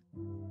brain.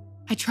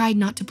 I tried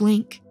not to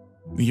blink.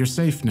 You're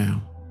safe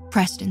now,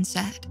 Preston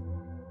said.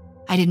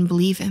 I didn't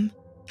believe him.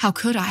 How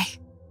could I?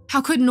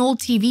 How could an old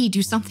TV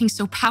do something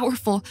so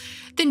powerful,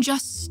 then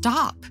just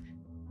stop?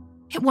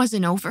 It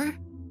wasn't over.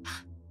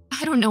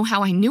 I don't know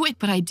how I knew it,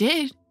 but I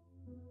did.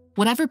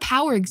 Whatever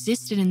power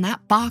existed in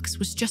that box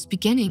was just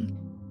beginning.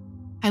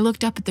 I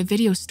looked up at the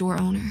video store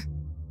owner.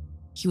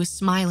 He was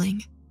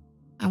smiling.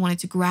 I wanted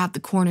to grab the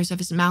corners of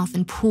his mouth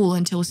and pull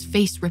until his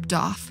face ripped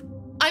off.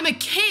 I'm a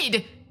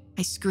kid!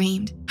 I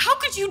screamed. How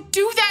could you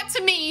do that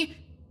to me?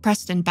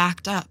 Preston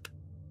backed up.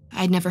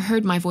 I'd never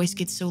heard my voice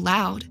get so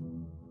loud.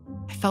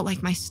 I felt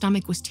like my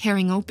stomach was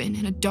tearing open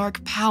and a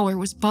dark power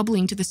was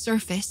bubbling to the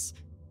surface.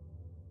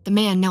 The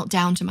man knelt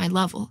down to my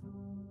level.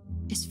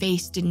 His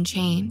face didn't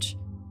change.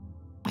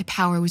 My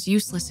power was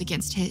useless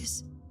against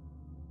his.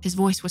 His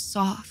voice was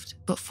soft,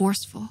 but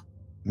forceful.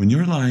 When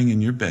you're lying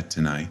in your bed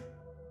tonight,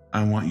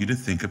 I want you to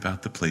think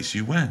about the place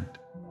you went.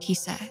 He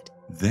said.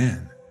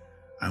 Then,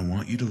 I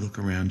want you to look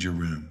around your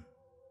room.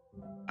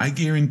 I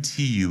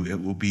guarantee you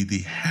it will be the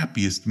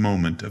happiest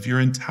moment of your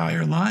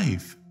entire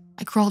life.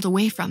 I crawled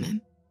away from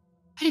him.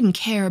 I didn't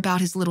care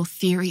about his little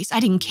theories. I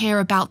didn't care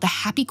about the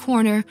happy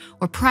corner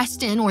or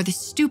Preston or the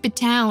stupid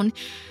town.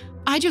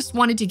 I just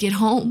wanted to get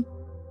home.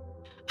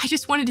 I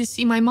just wanted to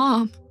see my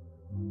mom.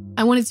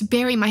 I wanted to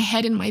bury my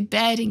head in my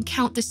bed and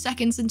count the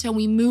seconds until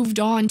we moved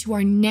on to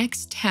our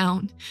next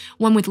town,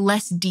 one with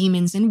less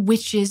demons and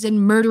witches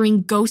and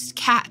murdering ghost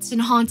cats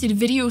and haunted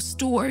video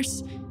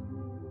stores.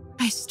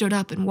 I stood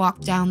up and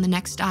walked down the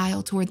next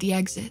aisle toward the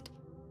exit.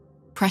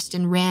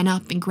 Preston ran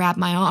up and grabbed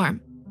my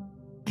arm.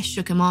 I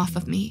shook him off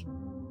of me.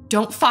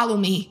 "Don't follow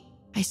me,"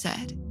 I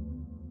said.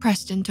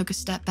 Preston took a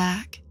step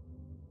back.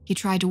 He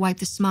tried to wipe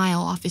the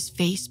smile off his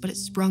face, but it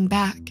sprung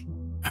back.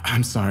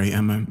 I'm sorry,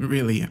 Emma.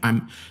 Really,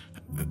 I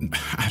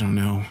don't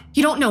know.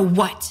 "You don't know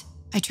what?"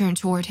 I turned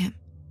toward him.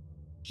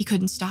 He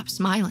couldn't stop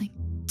smiling.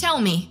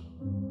 "Tell me,"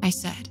 I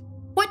said.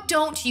 "What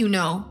don't you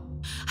know?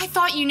 I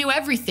thought you knew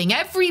everything,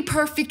 every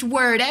perfect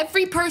word,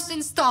 every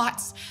person's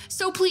thoughts.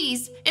 So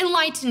please,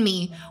 enlighten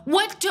me.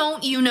 What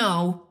don't you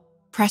know?"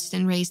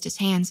 Preston raised his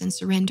hands in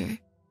surrender.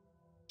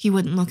 He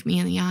wouldn't look me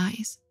in the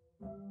eyes.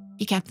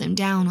 He kept them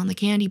down on the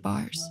candy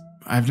bars.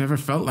 I've never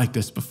felt like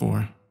this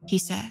before. He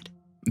said.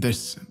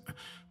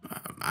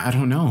 I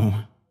don't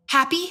know.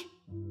 "Happy?"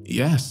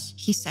 Yes.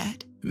 He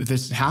said.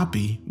 This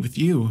happy with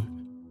you,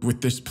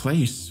 with this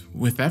place,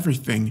 with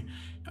everything.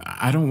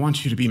 I don't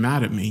want you to be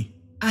mad at me.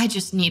 "I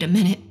just need a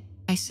minute,"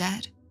 I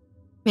said.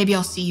 "Maybe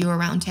I'll see you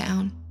around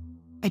town."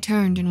 I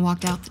turned and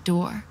walked out the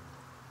door.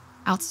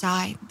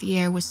 Outside, the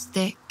air was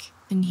thick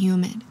and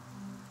humid.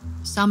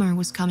 Summer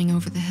was coming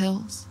over the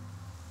hills.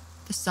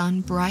 The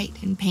sun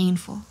bright and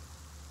painful.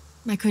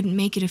 I couldn't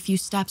make it a few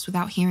steps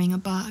without hearing a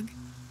bug.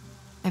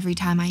 Every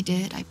time I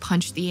did, I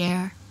punched the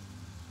air.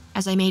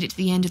 As I made it to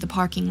the end of the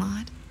parking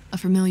lot, a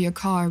familiar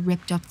car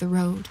ripped up the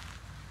road.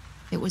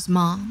 It was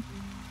Mom.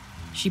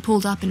 She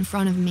pulled up in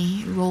front of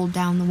me and rolled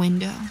down the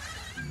window.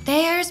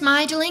 "There's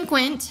my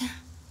delinquent,"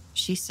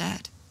 she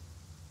said.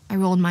 I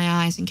rolled my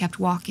eyes and kept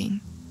walking.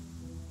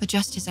 But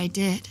just as I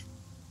did,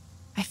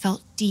 I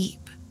felt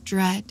deep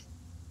dread.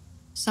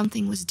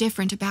 Something was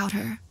different about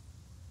her.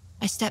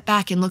 I stepped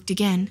back and looked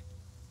again.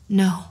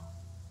 No.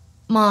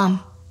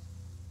 "Mom,"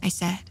 I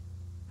said,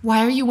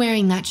 "why are you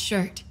wearing that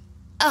shirt?"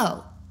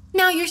 "Oh,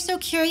 now you're so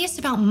curious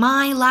about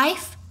my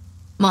life?"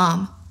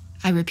 "Mom,"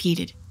 I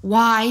repeated,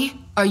 "why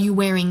are you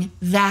wearing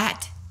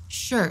that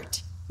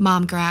shirt?"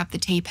 Mom grabbed the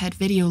Tapehead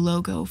video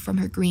logo from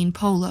her green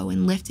polo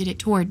and lifted it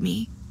toward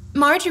me.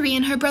 "Marjorie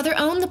and her brother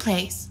own the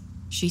place,"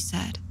 she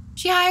said.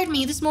 "She hired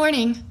me this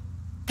morning."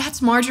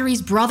 "That's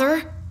Marjorie's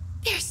brother?"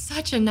 "They're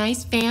such a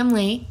nice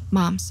family,"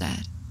 Mom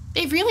said.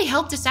 "They've really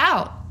helped us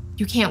out."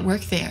 "You can't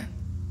work there,"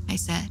 I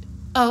said.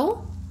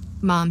 "Oh?"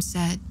 Mom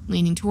said,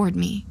 leaning toward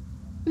me.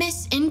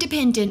 "Miss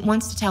Independent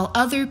wants to tell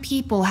other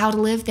people how to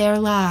live their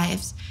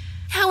lives.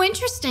 How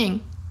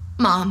interesting."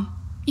 "Mom,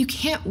 you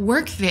can't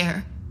work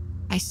there,"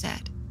 I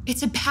said.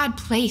 "It's a bad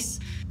place.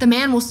 The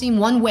man will seem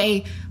one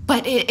way,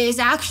 but it is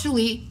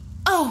actually—"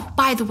 "Oh,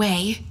 by the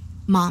way,"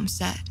 Mom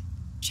said,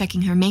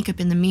 checking her makeup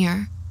in the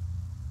mirror.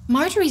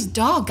 "Marjorie's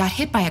dog got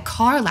hit by a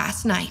car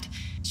last night.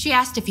 She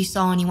asked if you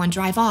saw anyone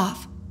drive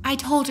off. I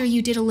told her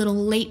you did a little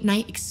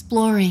late-night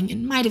exploring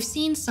and might have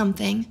seen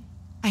something."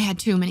 I had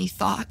too many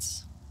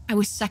thoughts. I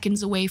was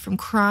seconds away from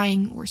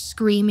crying or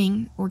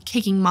screaming or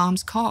kicking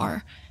Mom's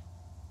car.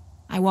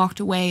 I walked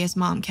away as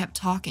Mom kept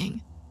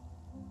talking.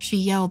 She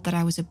yelled that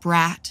I was a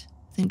brat,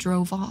 then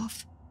drove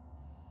off.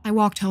 I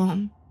walked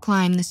home,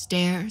 climbed the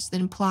stairs,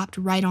 then plopped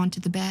right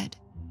onto the bed.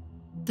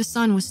 The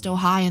sun was still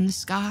high in the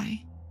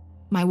sky,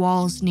 my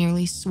walls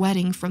nearly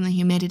sweating from the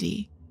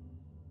humidity.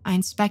 I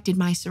inspected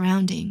my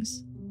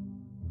surroundings.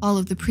 All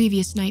of the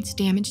previous night's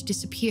damage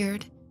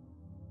disappeared,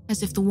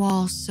 as if the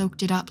walls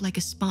soaked it up like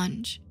a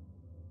sponge.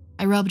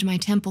 I rubbed my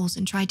temples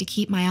and tried to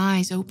keep my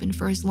eyes open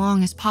for as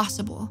long as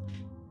possible.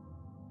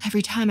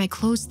 Every time I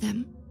closed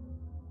them,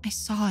 I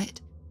saw it.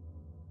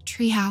 The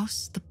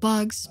treehouse, the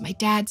bugs, my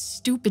dad's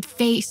stupid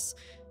face.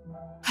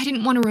 I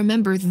didn't want to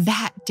remember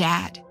that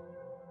dad.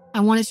 I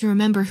wanted to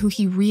remember who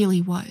he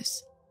really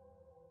was.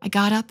 I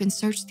got up and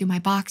searched through my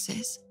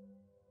boxes.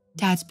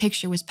 Dad's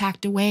picture was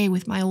packed away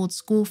with my old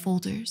school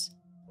folders.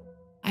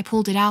 I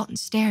pulled it out and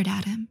stared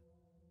at him.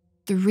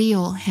 The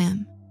real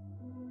him.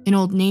 An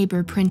old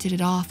neighbor printed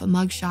it off a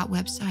mugshot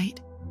website.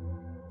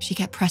 She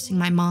kept pressing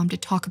my mom to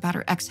talk about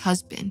her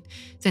ex-husband,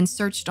 then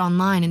searched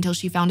online until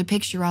she found a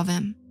picture of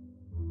him.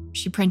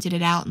 She printed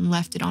it out and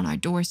left it on our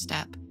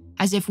doorstep,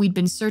 as if we'd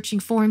been searching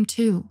for him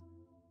too.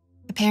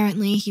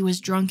 Apparently, he was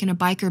drunk in a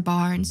biker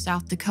bar in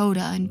South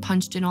Dakota and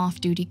punched an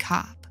off-duty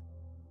cop.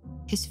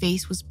 His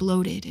face was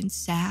bloated and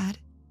sad,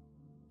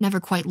 never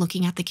quite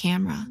looking at the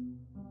camera.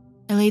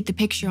 I laid the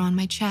picture on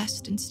my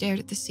chest and stared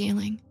at the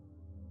ceiling.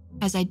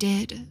 As I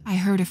did, I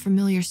heard a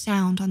familiar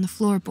sound on the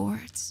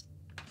floorboards.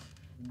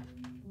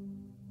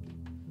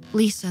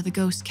 Lisa, the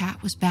ghost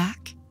cat, was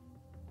back.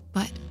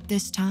 But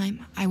this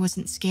time, I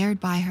wasn't scared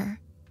by her.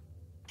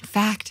 In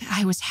fact,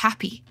 I was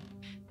happy.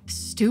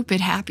 Stupid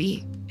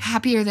happy.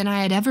 Happier than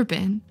I had ever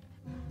been.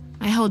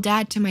 I held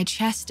Dad to my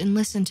chest and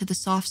listened to the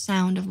soft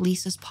sound of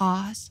Lisa's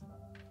paws.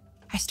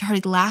 I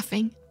started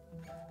laughing.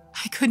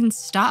 I couldn't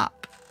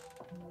stop.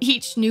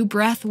 Each new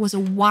breath was a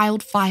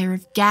wildfire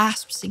of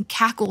gasps and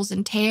cackles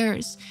and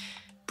tears.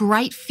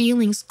 Bright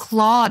feelings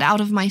clawed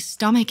out of my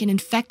stomach and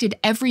infected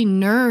every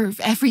nerve,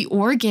 every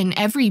organ,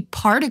 every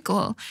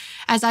particle.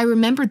 As I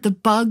remembered the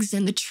bugs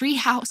and the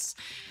treehouse,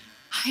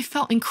 I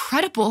felt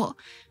incredible.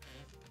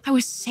 I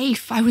was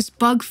safe. I was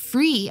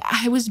bug-free.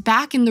 I was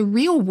back in the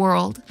real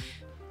world.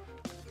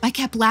 I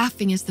kept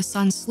laughing as the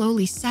sun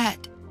slowly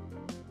set.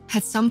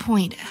 At some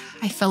point,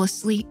 I fell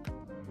asleep,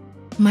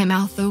 my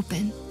mouth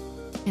open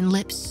and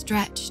lips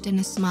stretched in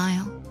a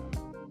smile.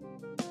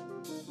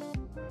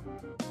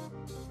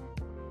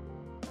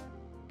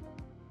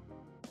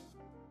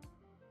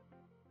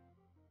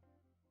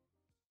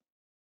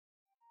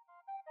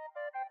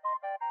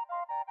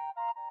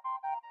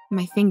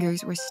 My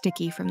fingers were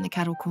sticky from the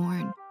kettle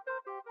corn.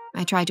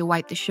 I tried to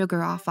wipe the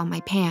sugar off on my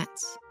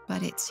pants,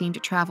 but it seemed to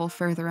travel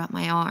further up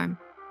my arm,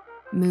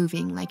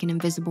 moving like an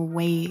invisible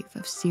wave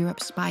of syrup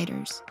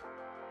spiders.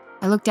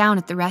 I looked down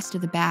at the rest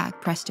of the bag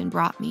Preston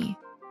brought me.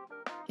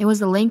 It was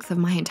the length of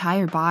my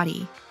entire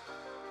body.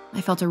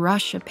 I felt a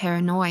rush of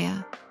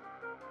paranoia.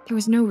 There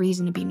was no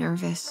reason to be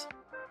nervous.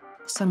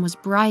 The sun was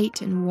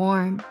bright and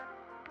warm.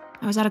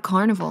 I was at a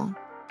carnival.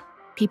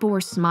 People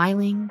were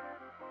smiling.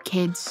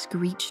 Kids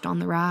screeched on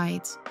the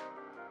rides.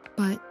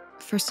 But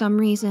for some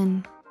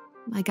reason,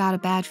 I got a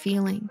bad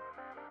feeling.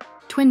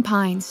 Twin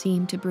Pines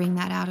seemed to bring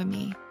that out of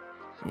me.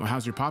 Well,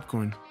 how's your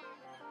popcorn?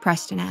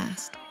 Preston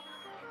asked.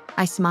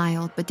 I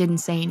smiled but didn't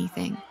say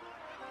anything.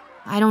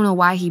 I don't know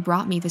why he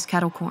brought me this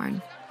kettle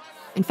corn.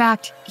 In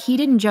fact, he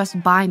didn't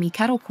just buy me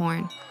kettle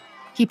corn.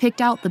 He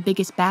picked out the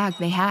biggest bag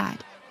they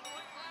had.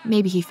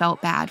 Maybe he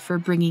felt bad for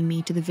bringing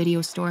me to the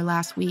video store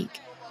last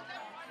week.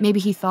 Maybe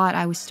he thought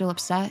I was still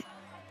upset.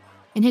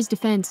 In his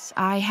defense,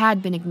 I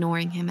had been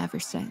ignoring him ever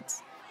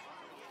since.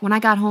 When I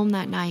got home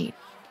that night,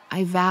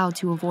 I vowed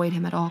to avoid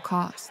him at all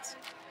costs.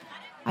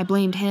 I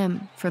blamed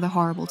him for the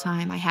horrible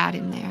time I had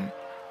in there.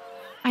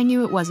 I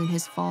knew it wasn't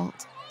his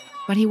fault,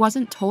 but he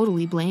wasn't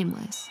totally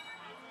blameless.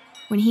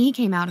 When he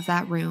came out of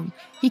that room,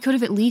 he could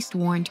have at least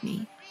warned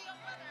me.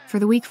 For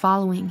the week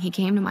following, he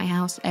came to my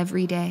house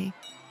every day.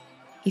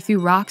 He threw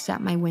rocks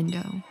at my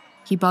window.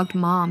 He bugged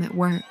Mom at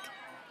work.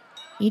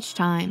 Each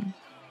time,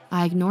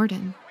 I ignored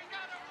him,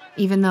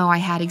 even though I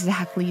had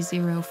exactly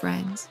 0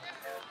 friends.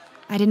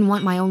 I didn't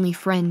want my only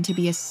friend to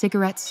be a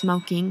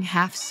cigarette-smoking,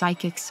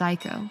 half-psychic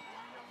psycho.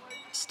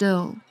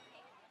 Still,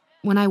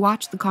 when I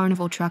watched the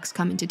carnival trucks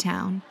come into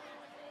town,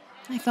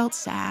 I felt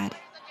sad.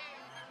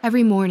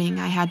 Every morning,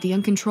 I had the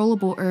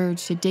uncontrollable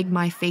urge to dig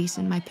my face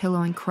in my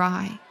pillow and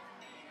cry.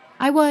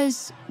 I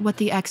was what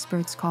the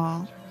experts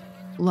call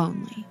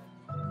lonely.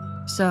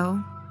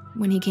 So,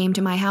 when he came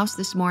to my house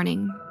this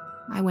morning,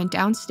 I went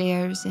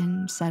downstairs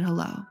and said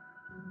hello.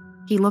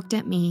 He looked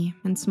at me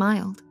and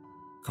smiled.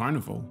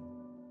 Carnival?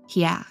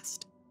 He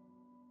asked.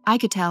 I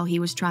could tell he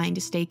was trying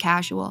to stay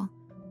casual.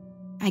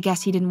 I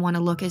guess he didn't want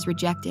to look as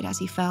rejected as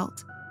he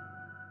felt.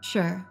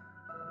 Sure,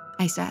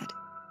 I said.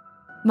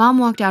 Mom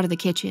walked out of the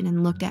kitchen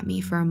and looked at me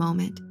for a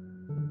moment.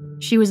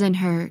 She was in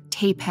her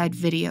tape-head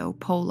video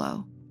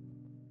polo.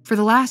 For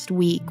the last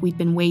week, we'd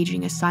been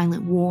waging a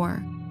silent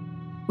war.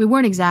 We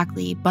weren't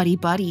exactly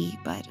buddy-buddy,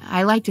 but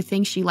I like to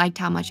think she liked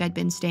how much I'd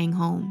been staying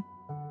home.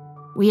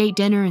 We ate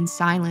dinner in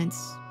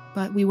silence,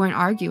 but we weren't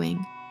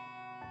arguing.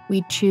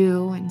 We'd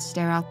chew and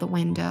stare out the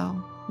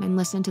window and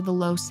listen to the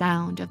low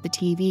sound of the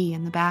TV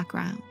in the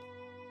background.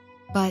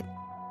 But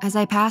as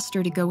I passed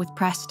her to go with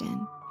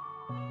Preston,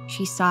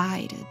 she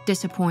sighed a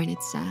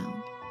disappointed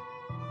sound.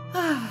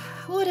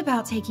 What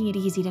about taking it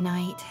easy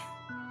tonight?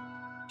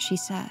 She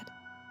said.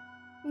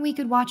 We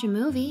could watch a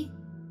movie.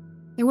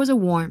 There was a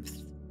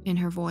warmth in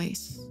her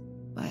voice,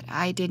 but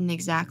I didn't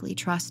exactly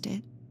trust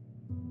it.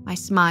 I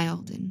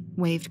smiled and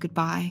waved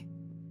goodbye.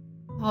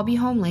 I'll be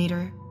home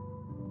later,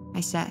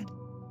 I said.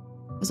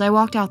 As I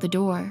walked out the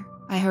door,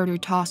 I heard her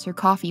toss her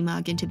coffee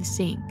mug into the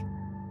sink.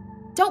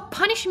 Don't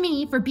punish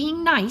me for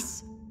being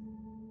nice,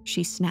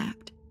 she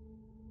snapped,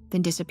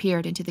 then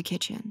disappeared into the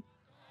kitchen.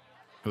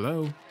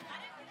 Hello?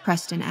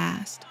 Preston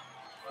asked,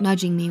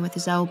 nudging me with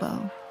his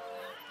elbow.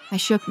 I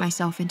shook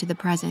myself into the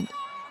present.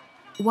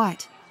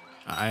 What?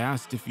 I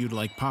asked if you'd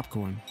like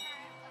popcorn.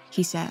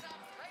 He said.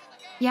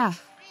 Yeah,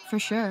 for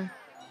sure,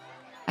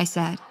 I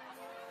said,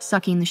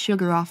 sucking the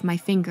sugar off my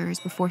fingers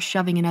before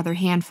shoving another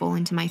handful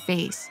into my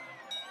face.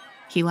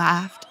 He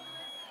laughed.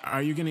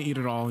 Are you gonna eat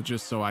it all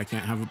just so I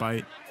can't have a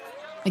bite?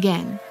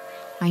 Again,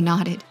 I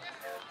nodded.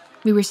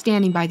 We were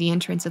standing by the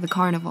entrance of the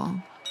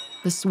carnival,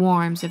 the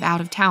swarms of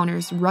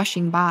out-of-towners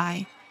rushing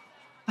by.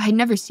 I had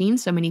never seen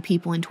so many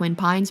people in Twin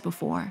Pines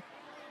before.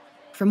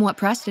 From what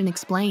Preston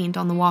explained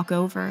on the walk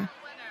over,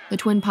 The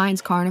Twin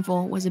Pines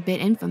Carnival was a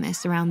bit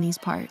infamous around these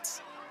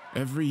parts.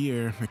 Every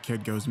year, a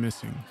kid goes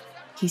missing,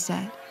 he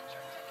said.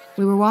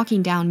 We were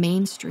walking down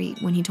Main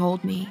Street when he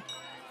told me.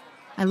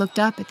 I looked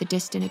up at the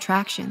distant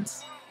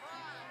attractions.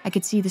 I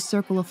could see the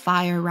Circle of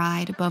Fire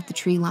ride above the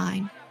tree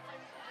line.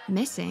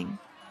 Missing?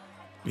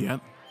 Yep,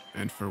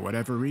 and for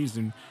whatever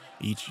reason,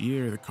 each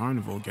year the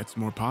carnival gets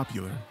more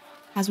popular.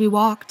 As we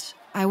walked,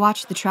 I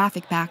watched the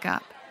traffic back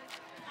up.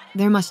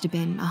 There must have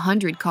been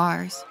 100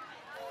 cars.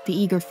 The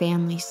eager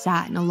family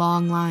sat in a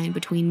long line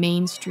between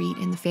Main Street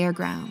and the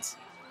fairgrounds.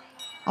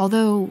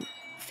 Although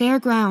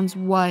fairgrounds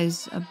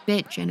was a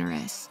bit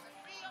generous.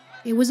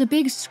 It was a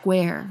big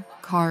square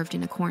carved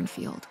in a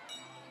cornfield.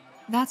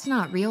 That's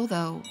not real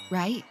though,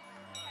 right?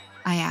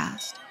 I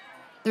asked.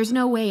 There's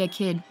no way a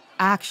kid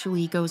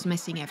actually goes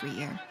missing every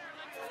year.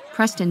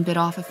 Preston bit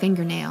off a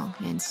fingernail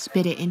and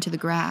spit it into the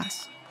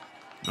grass.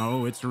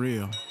 Oh, it's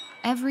real.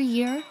 Every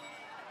year?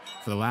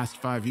 For the last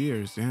 5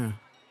 years, yeah.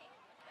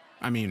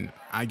 I mean,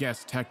 I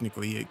guess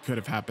technically it could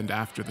have happened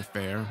after the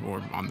fair,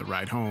 or on the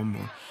ride home,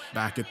 or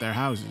back at their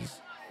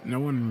houses. No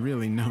one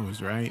really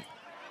knows, right?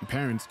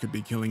 Parents could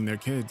be killing their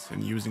kids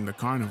and using the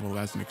carnival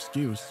as an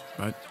excuse,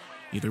 but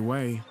either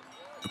way,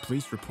 the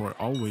police report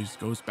always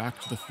goes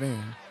back to the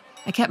fair.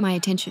 I kept my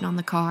attention on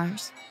the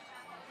cars.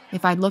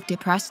 If I'd looked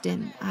at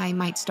Preston, I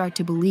might start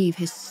to believe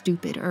his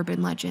stupid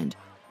urban legend.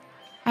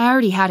 I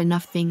already had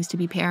enough things to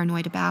be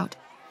paranoid about.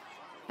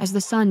 As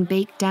the sun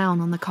baked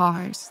down on the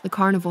cars, the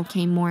carnival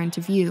came more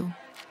into view.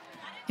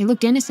 It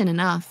looked innocent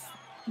enough,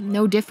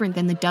 no different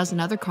than the dozen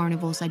other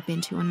carnivals I'd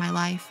been to in my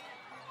life.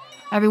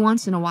 Every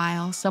once in a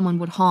while, someone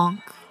would honk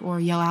or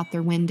yell out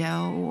their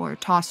window or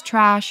toss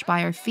trash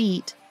by our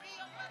feet.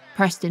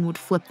 Preston would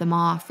flip them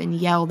off and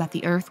yell that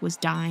the earth was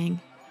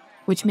dying,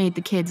 which made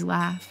the kids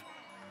laugh.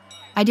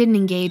 I didn't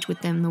engage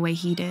with them the way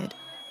he did.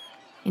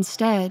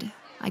 Instead,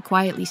 I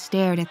quietly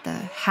stared at the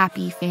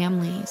happy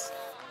families,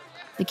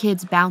 the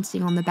kids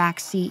bouncing on the back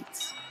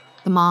seats,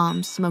 the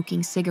moms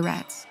smoking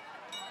cigarettes,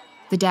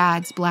 the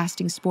dads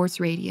blasting sports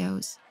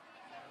radios.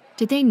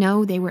 Did they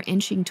know they were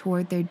inching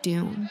toward their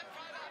doom?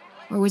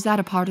 Or was that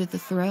a part of the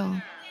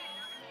thrill?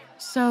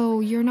 So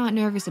you're not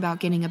nervous about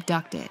getting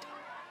abducted?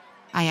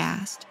 I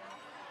asked.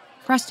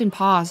 Preston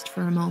paused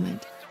for a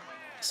moment.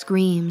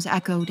 Screams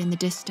echoed in the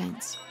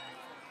distance.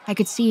 I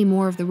could see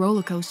more of the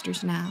roller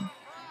coasters now.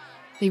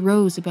 They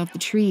rose above the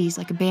trees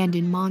like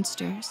abandoned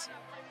monsters.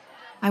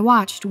 I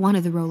watched one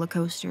of the roller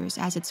coasters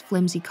as its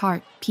flimsy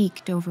cart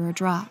peeked over a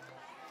drop.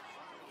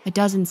 A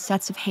dozen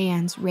sets of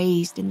hands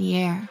raised in the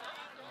air.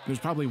 There's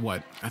probably,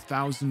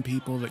 1,000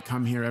 people that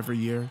come here every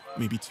year?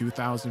 Maybe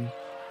 2,000?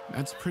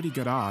 That's pretty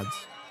good odds.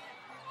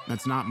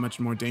 That's not much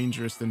more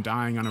dangerous than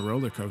dying on a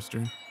roller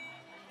coaster.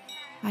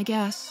 I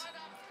guess,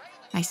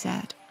 I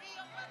said.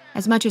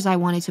 As much as I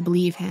wanted to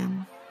believe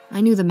him, I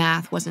knew the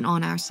math wasn't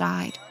on our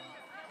side.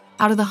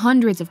 Out of the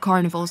hundreds of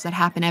carnivals that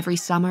happen every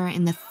summer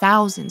and the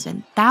thousands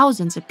and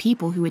thousands of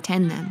people who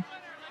attend them,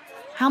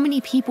 how many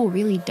people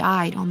really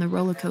died on the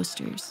roller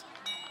coasters?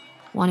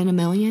 1 in a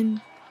million?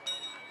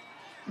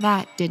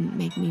 That didn't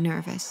make me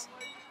nervous.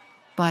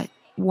 But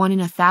 1 in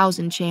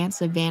 1,000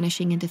 chance of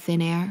vanishing into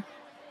thin air,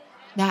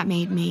 that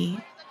made me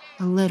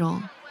a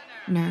little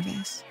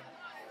nervous.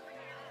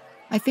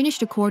 I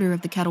finished a quarter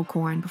of the kettle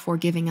corn before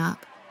giving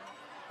up.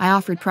 I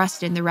offered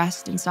Preston the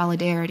rest in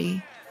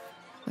solidarity,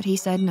 but he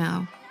said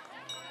no.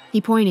 He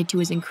pointed to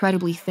his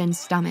incredibly thin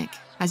stomach,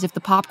 as if the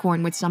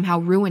popcorn would somehow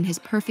ruin his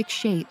perfect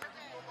shape.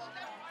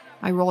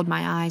 I rolled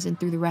my eyes and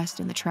threw the rest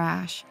in the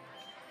trash.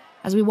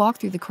 As we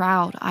walked through the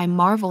crowd, I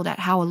marveled at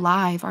how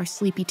alive our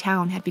sleepy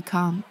town had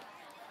become.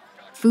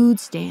 Food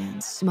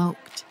stands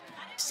smoked,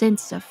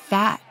 scents of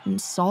fat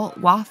and salt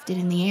wafted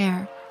in the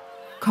air.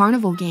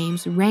 Carnival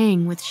games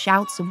rang with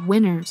shouts of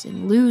winners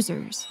and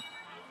losers,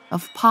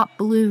 of pop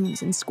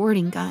balloons and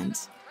squirting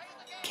guns.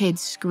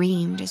 Kids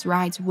screamed as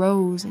rides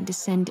rose and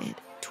descended,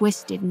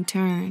 twisted and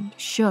turned,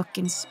 shook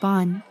and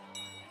spun.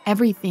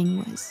 Everything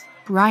was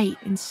bright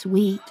and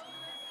sweet.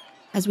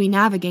 As we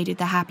navigated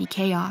the happy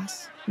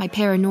chaos, my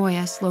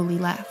paranoia slowly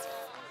left.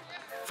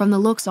 From the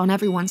looks on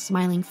everyone's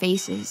smiling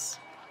faces,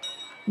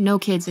 no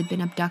kids had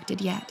been abducted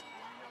yet.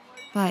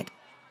 But,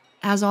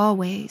 as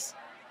always,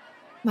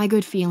 my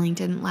good feeling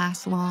didn't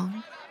last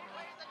long.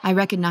 I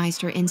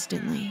recognized her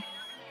instantly.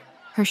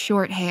 Her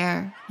short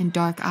hair and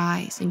dark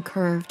eyes and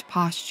curved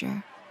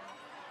posture.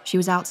 She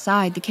was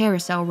outside the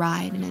carousel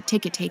ride in a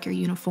ticket-taker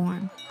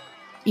uniform.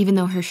 Even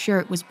though her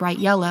shirt was bright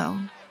yellow,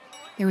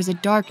 there was a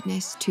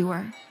darkness to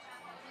her,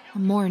 a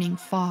morning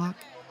fog.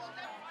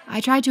 I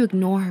tried to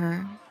ignore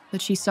her,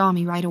 but she saw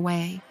me right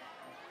away.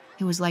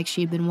 It was like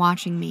she had been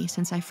watching me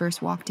since I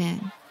first walked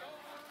in.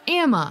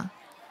 "Emma,"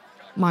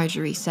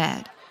 Marjorie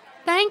said,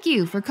 "thank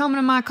you for coming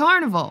to my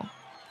carnival."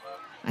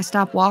 I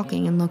stopped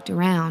walking and looked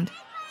around.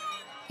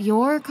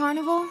 "Your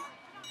carnival?"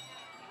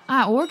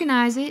 "I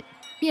organize it,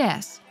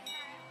 yes,"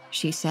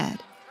 she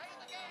said.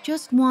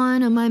 "Just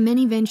one of my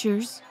many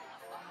ventures."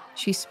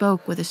 She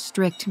spoke with a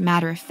strict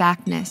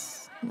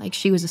matter-of-factness, like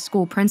she was a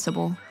school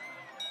principal.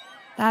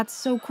 "That's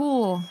so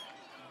cool,"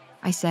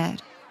 I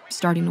said,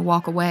 starting to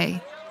walk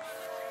away.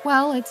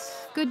 Well,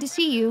 it's good to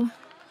see you.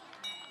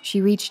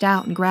 She reached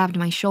out and grabbed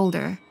my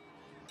shoulder.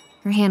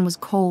 Her hand was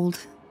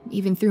cold,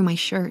 even through my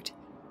shirt.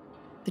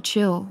 The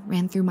chill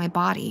ran through my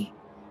body.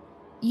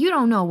 You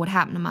don't know what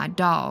happened to my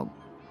dog,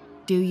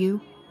 do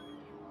you?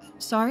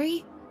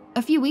 Sorry?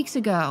 A few weeks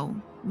ago,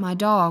 my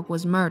dog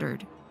was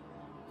murdered,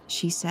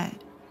 she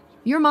said.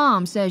 Your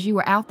mom says you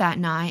were out that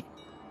night.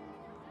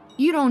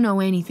 You don't know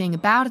anything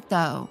about it,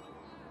 though,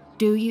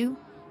 do you?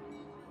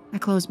 I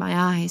closed my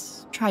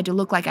eyes, tried to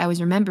look like I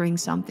was remembering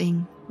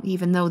something,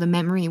 even though the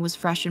memory was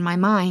fresh in my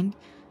mind.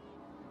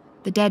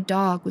 The dead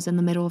dog was in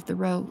the middle of the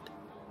road.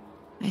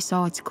 I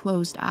saw its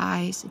closed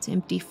eyes, its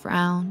empty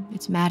frown,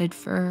 its matted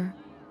fur.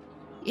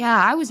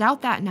 Yeah, I was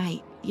out that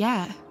night,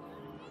 yeah,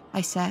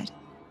 I said.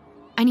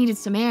 I needed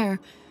some air,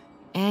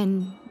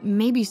 and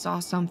maybe saw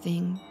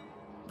something.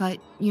 But,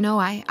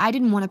 I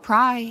didn't want to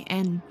pry,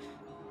 and...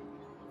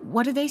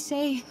 What do they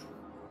say?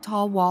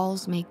 Tall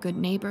walls make good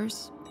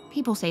neighbors.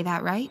 People say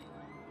that, right?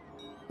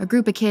 A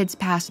group of kids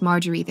passed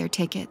Marjorie their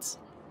tickets,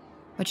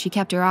 but she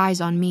kept her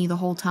eyes on me the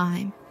whole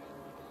time.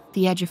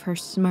 The edge of her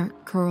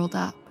smirk curled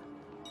up.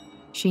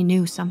 She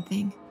knew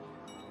something.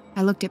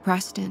 I looked at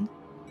Preston.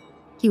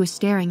 He was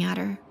staring at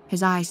her,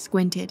 his eyes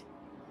squinted.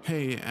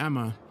 Hey,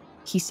 Emma,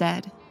 he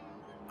said.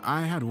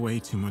 I had way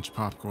too much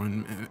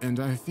popcorn, and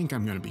I think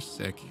I'm gonna be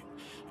sick.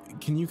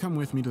 Can you come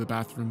with me to the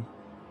bathroom?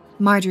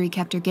 Marjorie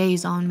kept her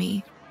gaze on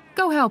me.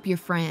 Go help your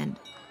friend,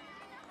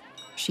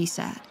 she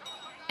said.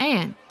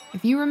 And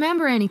if you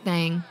remember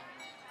anything,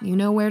 you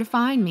know where to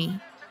find me.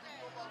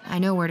 I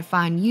know where to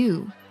find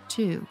you,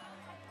 too.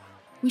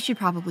 We should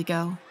probably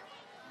go,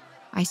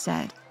 I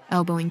said,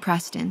 elbowing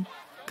Preston.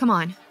 Come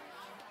on.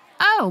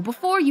 Oh,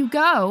 before you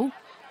go,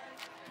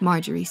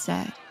 Marjorie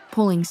said,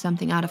 pulling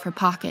something out of her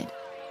pocket.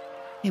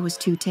 It was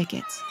 2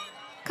 tickets.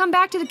 Come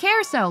back to the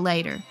carousel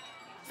later.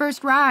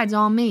 First ride's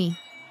on me.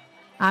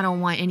 I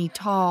don't want any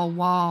tall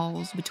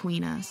walls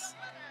between us.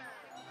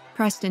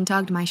 Preston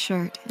tugged my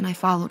shirt, and I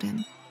followed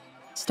him,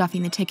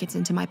 stuffing the tickets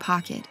into my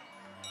pocket.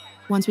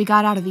 Once we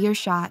got out of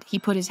earshot, he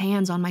put his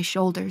hands on my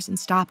shoulders and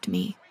stopped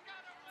me.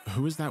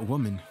 Who is that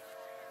woman?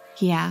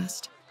 He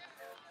asked.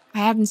 I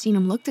hadn't seen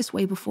him look this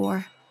way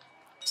before.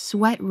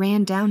 Sweat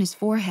ran down his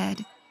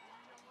forehead.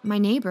 My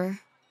neighbor,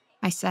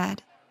 I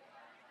said.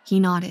 He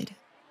nodded,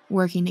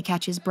 working to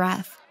catch his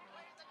breath.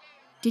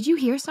 Did you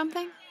hear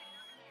something?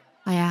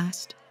 I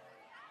asked.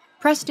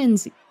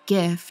 Preston's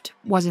gift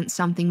wasn't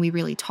something we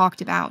really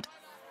talked about.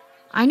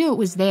 I knew it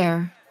was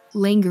there,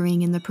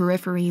 lingering in the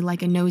periphery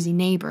like a nosy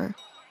neighbor.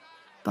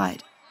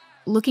 But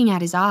looking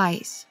at his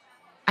eyes,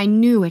 I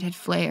knew it had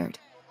flared.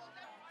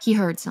 He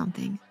heard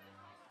something.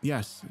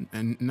 Yes,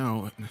 and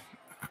no,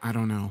 I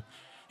don't know.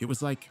 It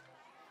was like,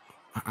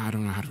 I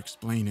don't know how to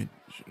explain it.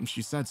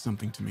 She said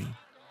something to me.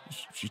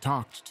 She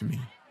talked to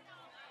me.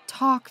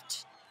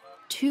 Talked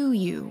to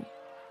you?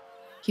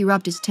 He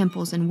rubbed his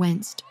temples and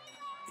winced.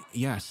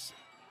 Yes.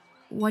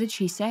 What did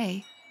she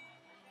say?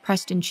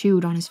 Preston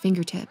chewed on his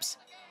fingertips.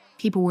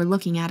 People were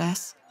looking at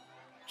us.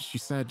 She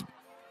said,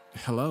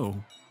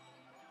 hello.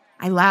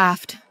 I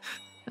laughed.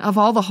 Of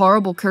all the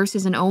horrible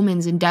curses and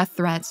omens and death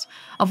threats,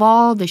 of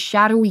all the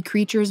shadowy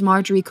creatures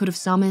Marjorie could have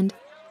summoned,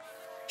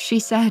 she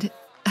said,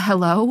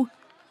 hello?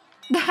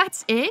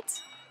 That's it?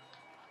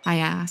 I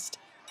asked.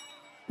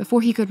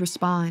 Before he could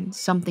respond,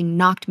 something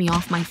knocked me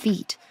off my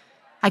feet.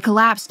 I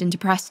collapsed into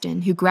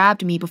Preston, who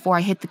grabbed me before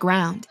I hit the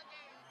ground.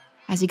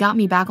 As he got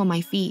me back on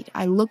my feet,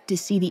 I looked to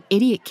see the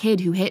idiot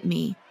kid who hit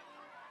me.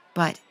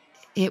 But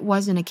it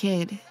wasn't a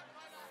kid.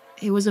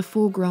 It was a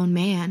full-grown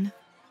man.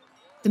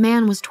 The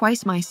man was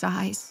twice my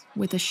size,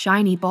 with a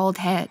shiny bald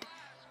head.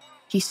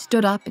 He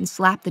stood up and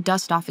slapped the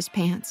dust off his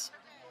pants.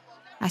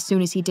 As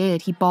soon as he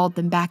did, he balled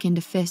them back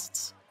into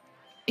fists.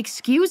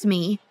 "Excuse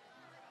me,"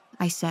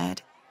 I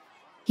said.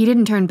 He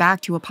didn't turn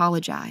back to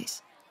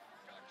apologize.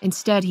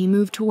 Instead, he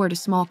moved toward a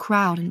small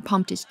crowd and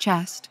pumped his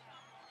chest.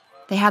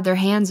 They had their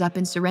hands up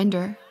in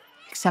surrender,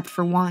 except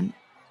for one.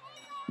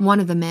 One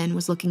of the men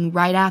was looking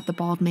right at the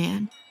bald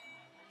man,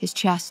 his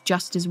chest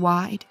just as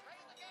wide.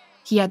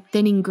 He had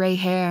thinning gray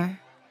hair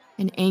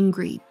and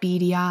angry,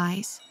 beady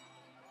eyes.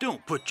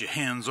 "Don't put your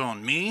hands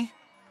on me,"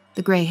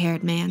 the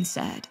gray-haired man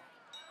said.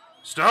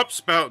 "Stop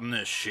spouting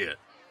this shit.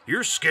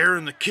 You're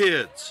scaring the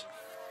kids.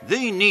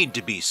 They need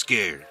to be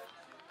scared.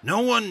 No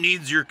one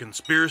needs your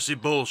conspiracy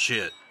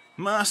bullshit.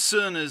 My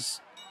son is..."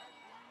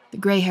 The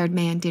gray-haired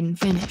man didn't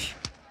finish.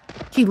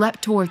 He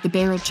leapt toward the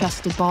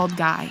barrel-chested bald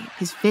guy,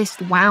 his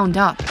fist wound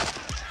up.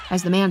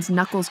 As the man's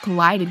knuckles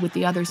collided with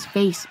the other's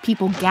face,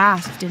 people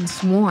gasped and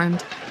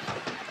swarmed.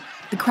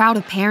 The crowd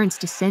of parents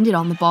descended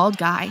on the bald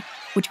guy,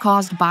 which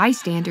caused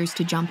bystanders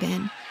to jump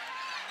in.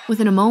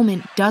 Within a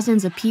moment,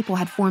 dozens of people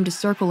had formed a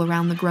circle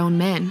around the grown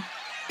men.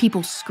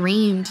 People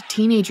screamed,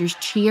 teenagers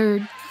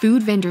cheered,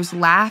 food vendors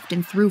laughed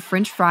and threw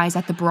French fries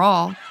at the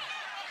brawl.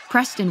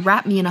 Preston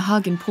wrapped me in a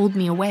hug and pulled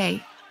me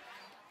away.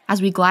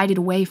 As we glided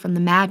away from the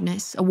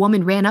madness, a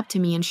woman ran up to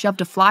me and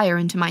shoved a flyer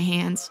into my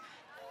hands.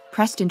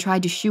 Preston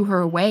tried to shoo her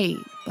away,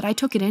 but I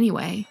took it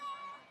anyway.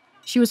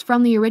 She was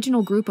from the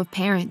original group of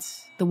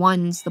parents, the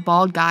ones the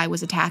bald guy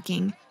was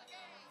attacking.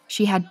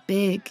 She had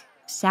big,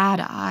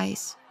 sad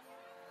eyes.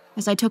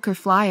 As I took her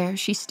flyer,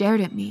 she stared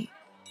at me,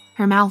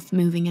 her mouth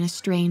moving in a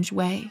strange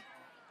way,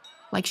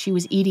 like she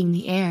was eating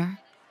the air.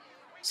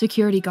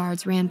 Security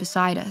guards ran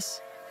beside us,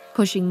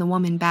 pushing the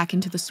woman back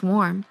into the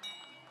swarm.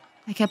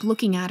 I kept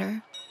looking at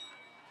her.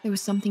 There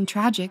was something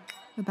tragic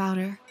about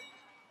her.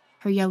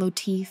 Her yellow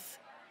teeth,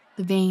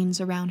 the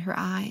veins around her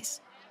eyes,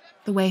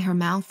 the way her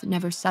mouth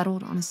never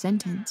settled on a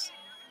sentence.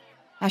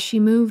 As she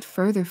moved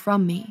further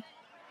from me,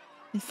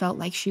 it felt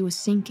like she was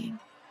sinking,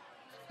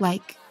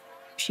 like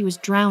she was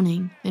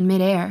drowning in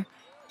midair,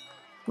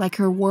 like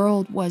her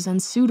world was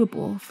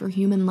unsuitable for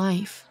human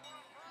life.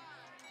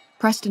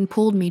 Preston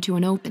pulled me to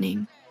an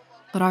opening,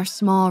 but our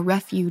small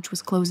refuge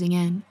was closing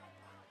in.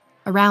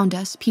 Around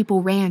us,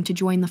 people ran to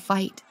join the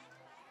fight.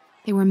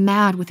 They were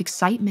mad with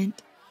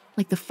excitement,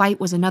 like the fight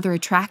was another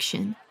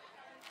attraction.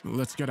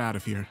 Let's get out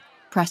of here,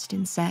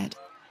 Preston said.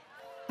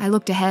 I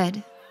looked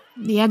ahead.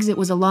 The exit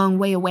was a long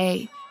way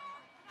away.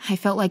 I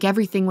felt like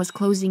everything was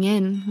closing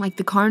in, like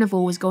the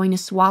carnival was going to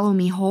swallow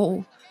me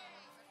whole.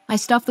 I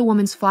stuffed the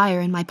woman's flyer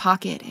in my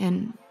pocket,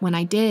 and when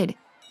I did,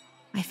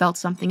 I felt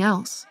something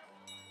else.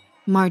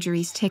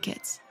 Marjorie's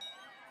tickets.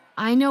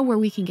 I know where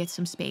we can get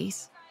some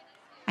space,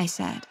 I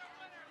said.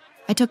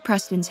 I took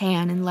Preston's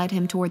hand and led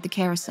him toward the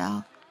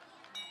carousel.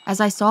 As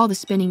I saw the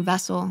spinning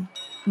vessel,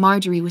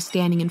 Marjorie was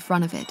standing in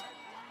front of it,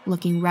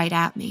 looking right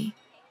at me.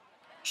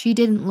 She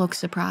didn't look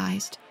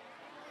surprised.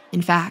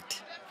 In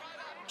fact,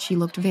 she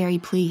looked very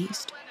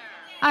pleased.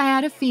 I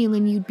had a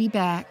feeling you'd be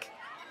back,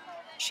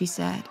 she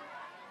said.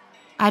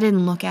 I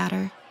didn't look at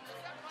her.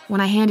 When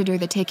I handed her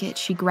the ticket,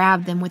 she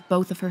grabbed them with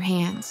both of her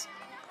hands.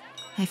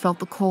 I felt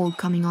the cold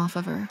coming off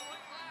of her.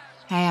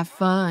 Have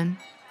fun,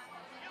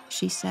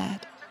 she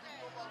said.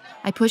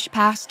 I pushed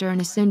past her and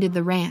ascended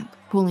the ramp,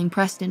 pulling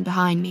Preston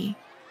behind me.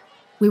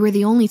 We were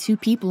the only two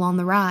people on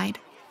the ride.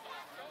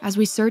 As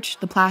we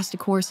searched the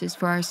plastic horses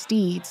for our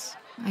steeds,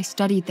 I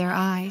studied their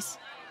eyes.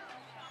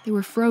 They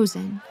were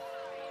frozen,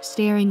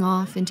 staring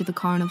off into the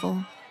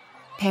carnival,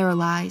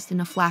 paralyzed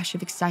in a flash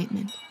of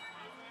excitement.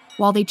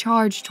 While they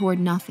charged toward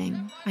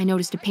nothing, I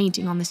noticed a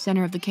painting on the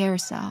center of the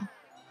carousel.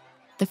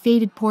 The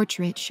faded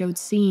portrait showed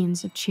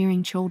scenes of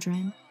cheering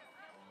children.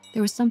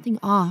 There was something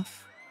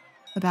off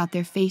about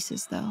their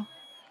faces, though.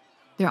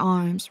 Their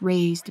arms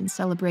raised in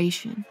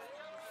celebration,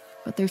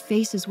 but their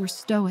faces were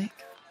stoic,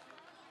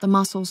 the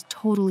muscles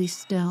totally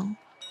still.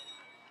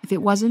 If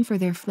it wasn't for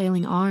their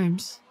flailing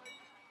arms,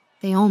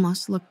 they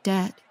almost looked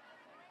dead.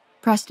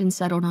 Preston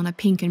settled on a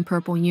pink and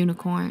purple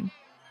unicorn.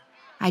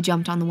 I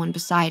jumped on the one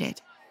beside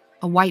it,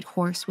 a white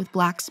horse with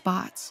black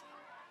spots,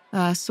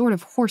 a sort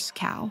of horse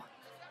cow.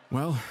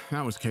 Well,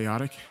 that was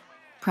chaotic,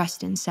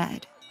 Preston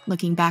said,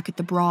 looking back at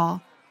the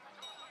brawl.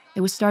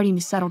 It was starting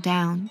to settle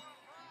down.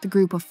 The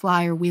group of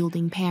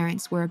flyer-wielding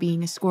parents were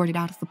being escorted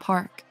out of the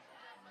park.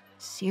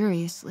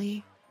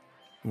 Seriously.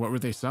 What were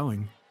they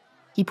selling?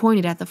 He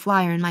pointed at the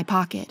flyer in my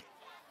pocket.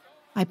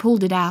 I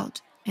pulled it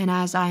out, and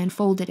as I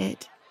unfolded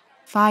it,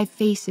 5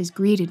 faces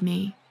greeted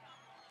me.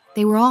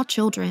 They were all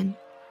children,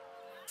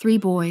 3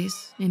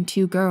 boys and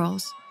 2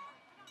 girls.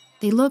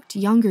 They looked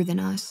younger than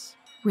us,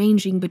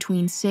 ranging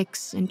between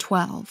 6 and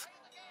 12.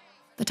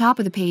 The top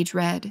of the page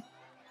read,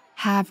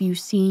 "Have you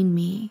seen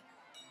me?"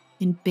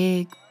 in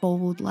big,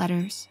 bold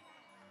letters.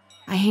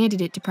 I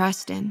handed it to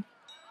Preston.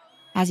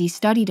 As he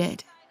studied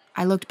it,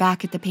 I looked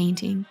back at the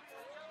painting.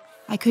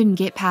 I couldn't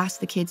get past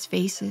the kids'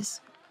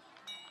 faces.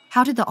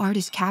 How did the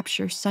artist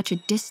capture such a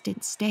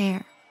distant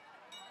stare?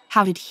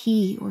 How did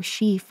he or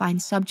she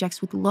find subjects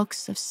with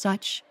looks of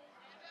such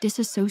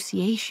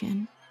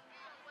disassociation?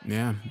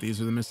 Yeah, these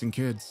are the missing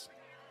kids,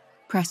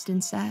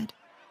 Preston said.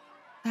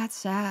 That's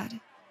sad,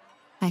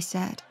 I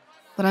said,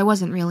 but I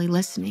wasn't really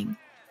listening.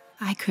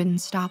 I couldn't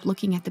stop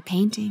looking at the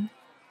painting.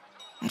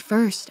 At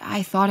first,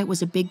 I thought it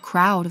was a big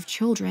crowd of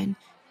children,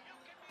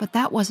 but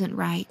that wasn't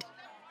right.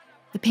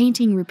 The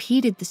painting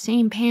repeated the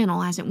same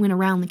panel as it went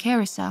around the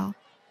carousel.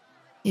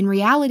 In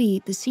reality,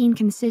 the scene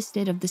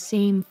consisted of the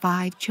same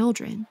 5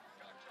 children.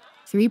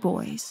 3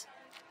 boys,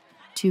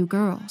 2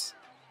 girls.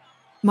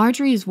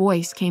 Marjorie's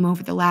voice came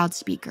over the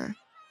loudspeaker.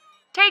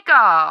 Take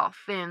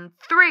off in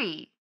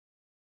 3,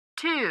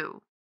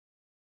 2,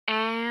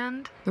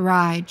 and... The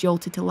ride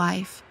jolted to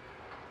life.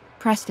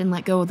 Preston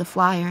let go of the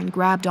flyer and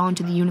grabbed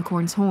onto the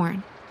unicorn's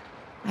horn.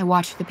 I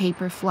watched the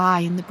paper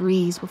fly in the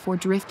breeze before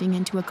drifting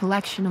into a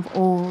collection of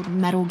old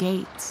metal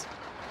gates.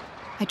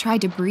 I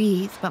tried to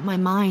breathe, but my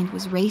mind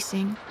was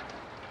racing.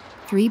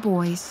 3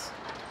 boys,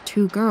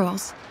 2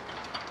 girls.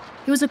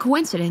 It was a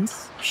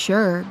coincidence,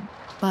 sure,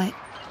 but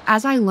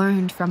as I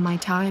learned from my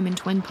time in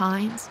Twin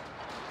Pines,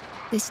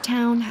 this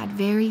town had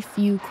very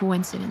few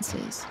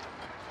coincidences.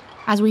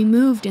 As we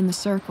moved in the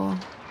circle,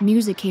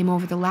 music came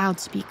over the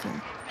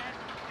loudspeaker.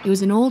 It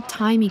was an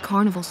old-timey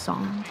carnival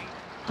song,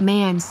 a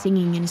man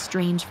singing in a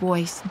strange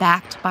voice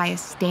backed by a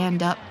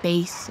stand-up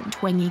bass and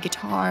twangy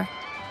guitar.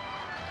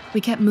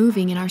 We kept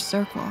moving in our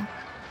circle.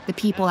 The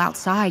people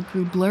outside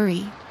grew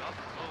blurry.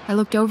 I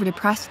looked over to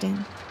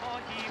Preston.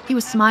 He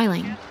was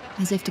smiling,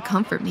 as if to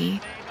comfort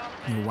me.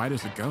 You're white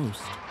as a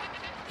ghost.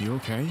 You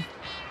okay?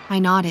 I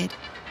nodded.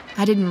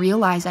 I didn't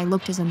realize I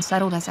looked as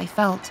unsettled as I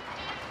felt.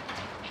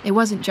 It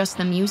wasn't just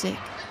the music,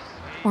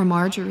 or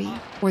Marjorie,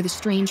 or the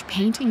strange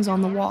paintings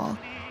on the wall.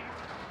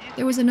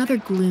 There was another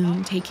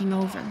gloom taking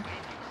over,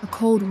 a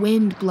cold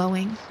wind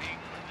blowing.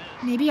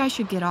 Maybe I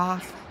should get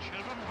off,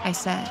 I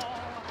said.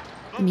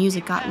 The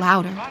music got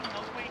louder.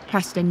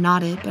 Preston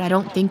nodded, but I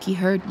don't think he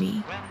heard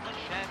me.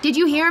 Did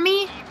you hear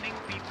me?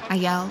 I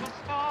yelled.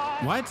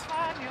 What?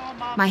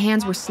 My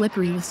hands were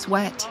slippery with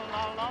sweat.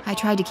 I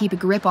tried to keep a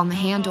grip on the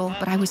handle,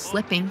 but I was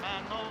slipping.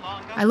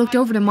 I looked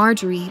over to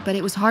Marjorie, but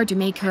it was hard to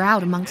make her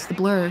out amongst the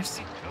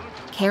blurs.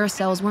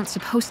 Carousels weren't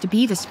supposed to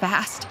be this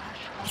fast.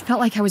 It felt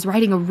like I was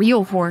riding a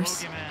real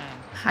horse.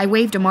 I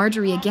waved to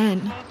Marjorie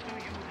again.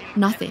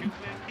 Nothing.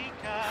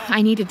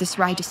 I needed this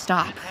ride to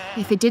stop.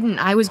 If it didn't,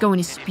 I was going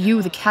to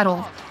spew the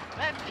kettle.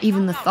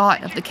 Even the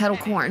thought of the kettle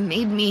corn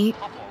made me...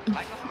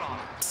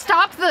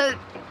 Stop the...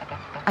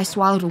 I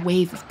swallowed a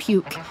wave of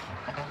puke.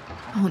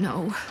 Oh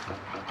no.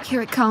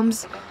 Here it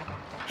comes.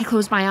 I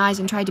closed my eyes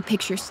and tried to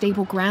picture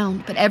stable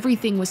ground, but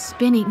everything was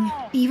spinning,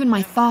 even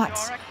my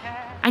thoughts.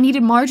 I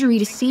needed Marjorie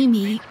to see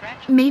me.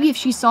 Maybe if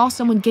she saw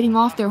someone getting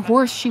off their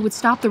horse, she would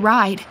stop the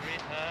ride.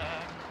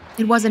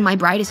 It wasn't my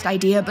brightest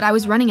idea, but I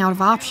was running out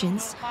of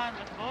options.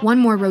 One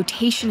more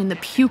rotation and the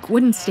puke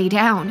wouldn't stay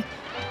down.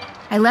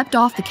 I leapt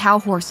off the cow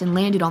horse and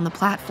landed on the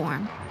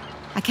platform.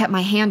 I kept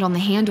my hand on the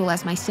handle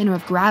as my center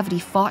of gravity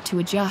fought to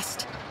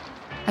adjust.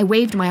 I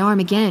waved my arm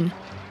again.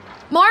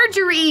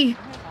 Marjorie!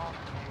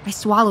 I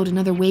swallowed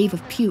another wave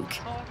of puke.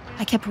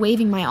 I kept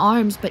waving my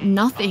arms, but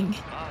nothing.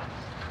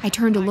 I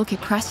turned to look at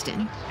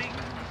Preston.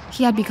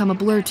 He had become a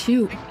blur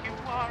too.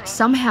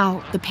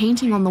 Somehow, the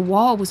painting on the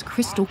wall was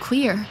crystal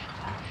clear.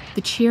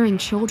 The cheering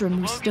children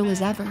were still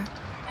as ever.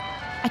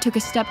 I took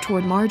a step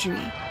toward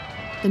Marjorie.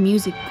 The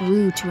music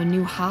grew to a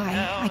new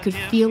high. I could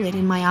feel it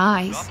in my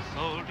eyes.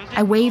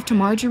 I waved to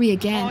Marjorie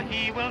again.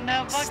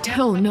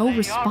 Still no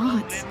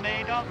response.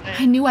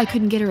 I knew I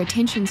couldn't get her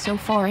attention so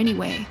far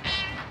anyway.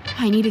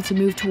 I needed to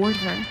move toward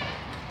her.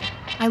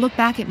 I looked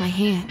back at my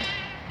hand.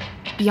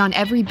 Beyond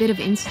every bit of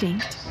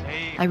instinct,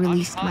 I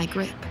released my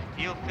grip.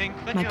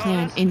 My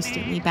plan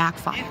instantly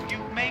backfired.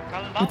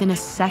 Within a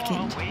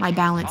second, my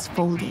balance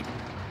folded.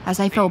 As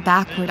I fell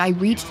backward, I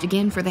reached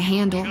again for the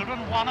handle,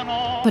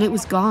 but it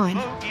was gone.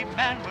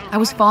 I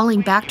was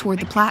falling back toward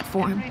the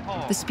platform,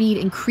 the speed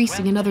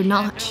increasing another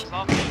notch.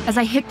 As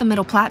I hit the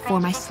middle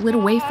platform, I slid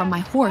away from my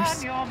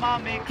horse.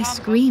 I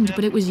screamed,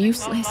 but it was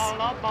useless.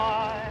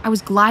 I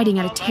was gliding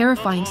at a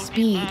terrifying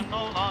speed,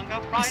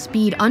 a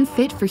speed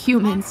unfit for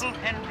humans.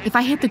 If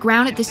I hit the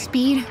ground at this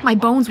speed, my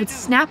bones would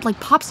snap like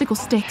popsicle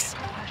sticks.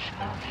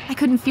 I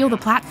couldn't feel the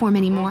platform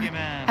anymore.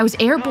 I was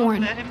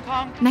airborne.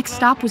 Next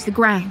stop was the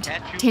ground,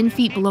 10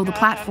 feet below the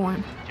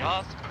platform.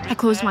 I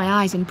closed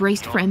my eyes and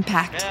braced for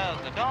impact.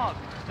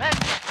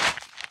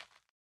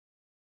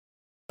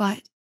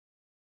 But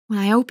when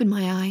I opened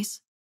my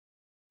eyes,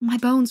 my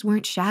bones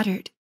weren't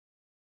shattered.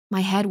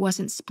 My head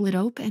wasn't split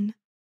open.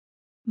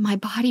 My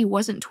body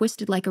wasn't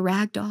twisted like a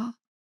rag doll.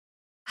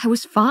 I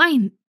was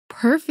fine,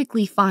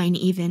 perfectly fine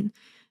even,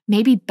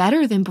 maybe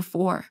better than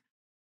before.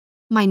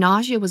 My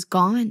nausea was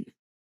gone,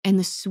 and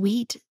the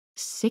sweet,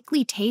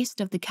 sickly taste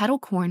of the kettle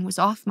corn was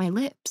off my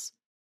lips.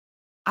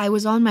 I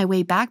was on my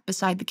way back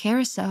beside the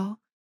carousel,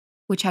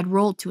 which had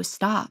rolled to a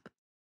stop.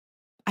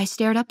 I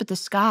stared up at the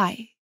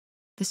sky.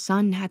 The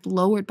sun had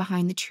lowered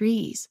behind the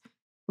trees,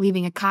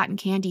 leaving a cotton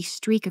candy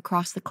streak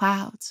across the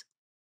clouds.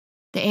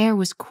 The air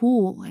was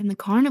cool, and the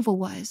carnival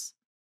was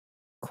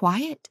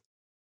quiet.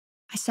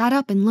 I sat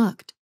up and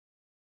looked.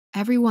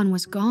 Everyone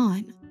was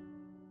gone.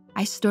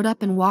 I stood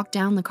up and walked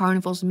down the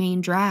carnival's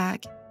main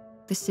drag.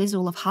 The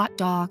sizzle of hot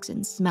dogs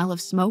and smell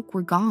of smoke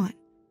were gone.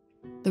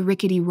 The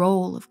rickety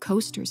roll of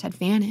coasters had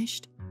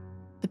vanished.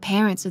 The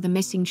parents of the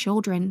missing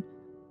children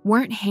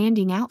weren't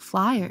handing out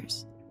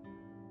flyers.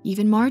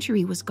 Even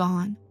Marjorie was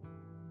gone.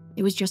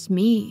 It was just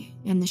me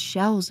and the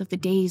shells of the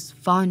day's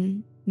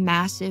fun,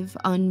 massive,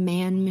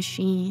 unmanned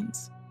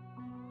machines,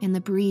 and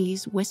the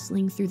breeze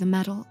whistling through the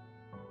metal.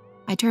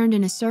 I turned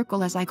in a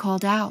circle as I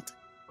called out,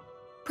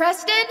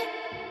 "Preston?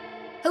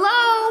 Hello?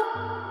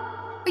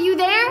 Are you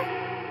there?"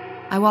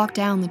 I walked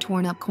down the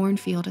torn-up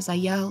cornfield as I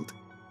yelled.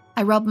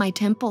 I rubbed my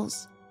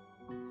temples.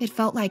 It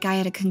felt like I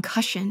had a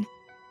concussion.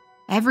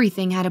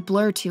 Everything had a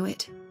blur to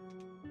it,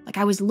 like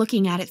I was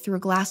looking at it through a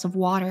glass of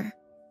water.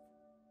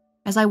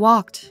 As I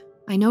walked,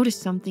 I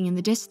noticed something in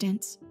the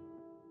distance.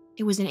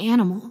 It was an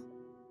animal,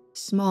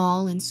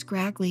 small and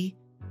scraggly,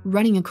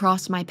 running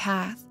across my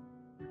path.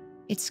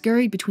 It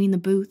scurried between the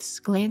booths,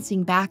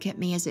 glancing back at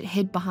me as it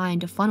hid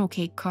behind a funnel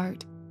cake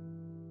cart.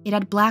 It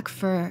had black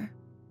fur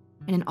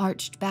and an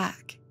arched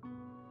back.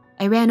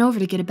 I ran over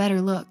to get a better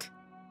look.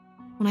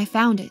 When I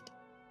found it,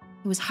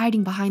 it was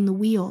hiding behind the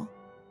wheel,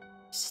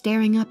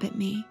 staring up at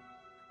me.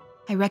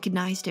 I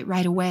recognized it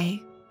right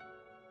away.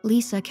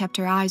 Lisa kept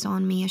her eyes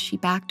on me as she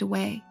backed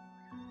away.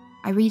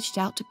 I reached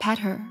out to pet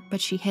her,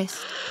 but she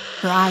hissed,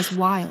 her eyes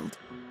wild.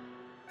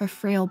 Her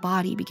frail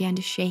body began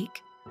to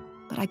shake,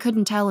 but I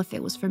couldn't tell if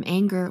it was from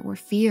anger or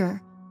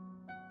fear.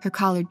 Her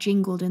collar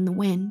jingled in the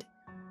wind.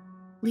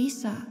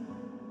 Lisa,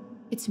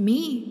 it's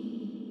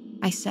me,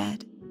 I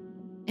said.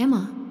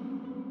 Emma,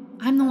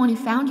 I'm the one who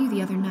found you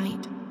the other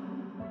night.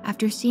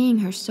 After seeing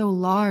her so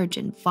large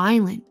and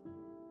violent,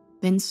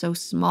 then so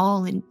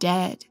small and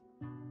dead,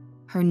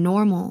 her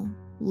normal,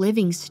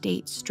 living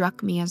state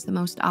struck me as the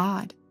most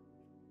odd.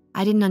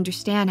 I didn't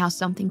understand how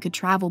something could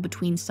travel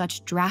between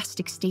such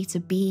drastic states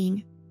of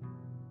being.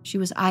 She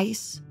was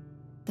ice,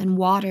 then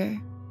water,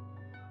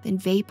 then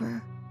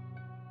vapor,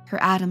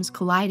 her atoms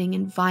colliding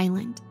in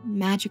violent,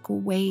 magical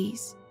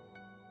ways.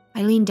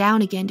 I leaned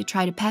down again to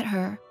try to pet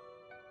her,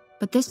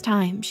 but this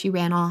time she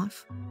ran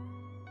off.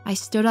 I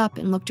stood up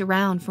and looked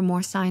around for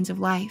more signs of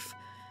life.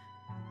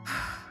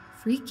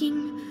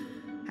 Freaking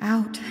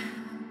out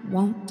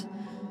won't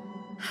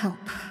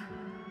help,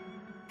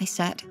 I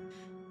said.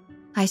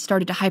 I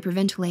started to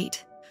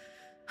hyperventilate.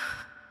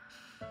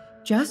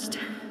 Just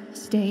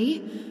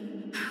stay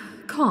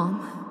calm.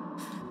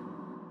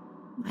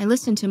 I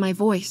listened to my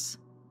voice.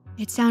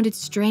 It sounded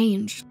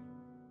strange.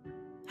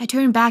 I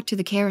turned back to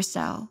the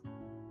carousel.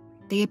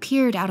 They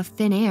appeared out of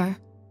thin air.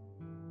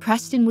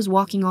 Preston was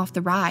walking off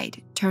the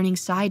ride, turning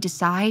side to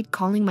side,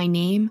 calling my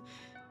name.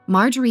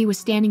 Marjorie was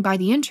standing by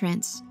the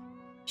entrance.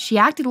 She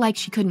acted like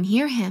she couldn't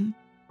hear him.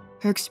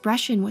 Her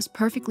expression was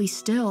perfectly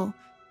still,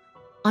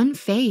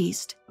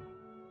 unfazed.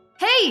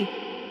 Hey,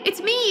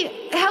 it's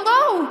me!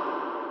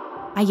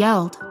 Hello! I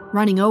yelled,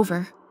 running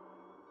over.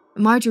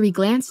 Marjorie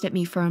glanced at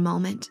me for a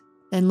moment,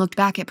 then looked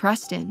back at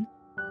Preston.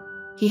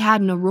 He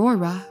had an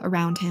aurora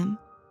around him,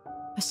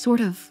 a sort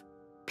of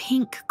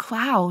pink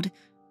cloud.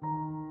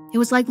 It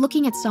was like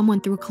looking at someone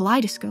through a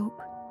kaleidoscope.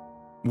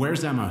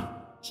 Where's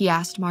Emma? He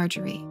asked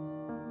Marjorie.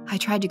 I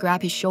tried to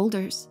grab his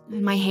shoulders,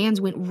 and my hands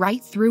went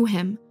right through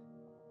him.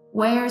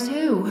 Where's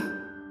who?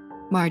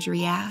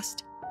 Marjorie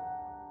asked.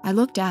 I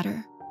looked at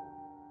her.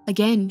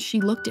 Again,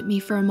 she looked at me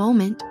for a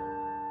moment,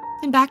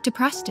 then back to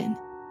Preston.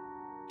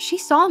 She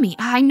saw me.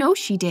 I know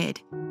she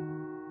did.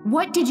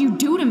 What did you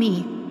do to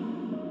me?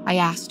 I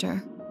asked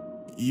her.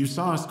 You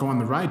saw us go on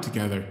the ride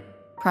together,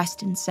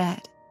 Preston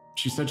said.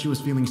 She said she was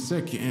feeling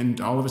sick,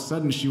 and all of a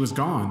sudden she was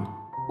gone.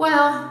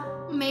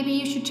 Well, maybe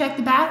you should check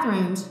the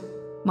bathrooms,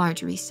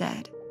 Marjorie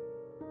said.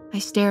 I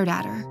stared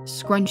at her,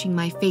 scrunching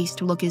my face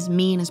to look as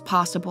mean as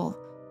possible.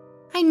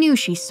 I knew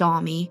she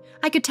saw me.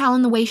 I could tell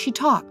in the way she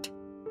talked,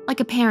 like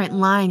a parent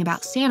lying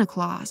about Santa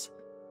Claus.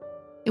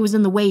 It was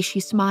in the way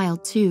she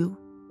smiled, too,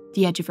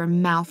 the edge of her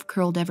mouth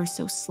curled ever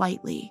so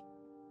slightly,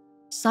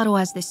 subtle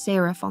as the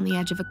serif on the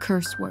edge of a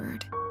curse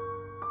word.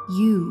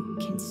 You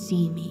can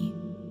see me,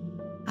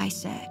 I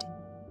said.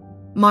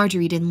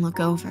 Marjorie didn't look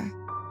over.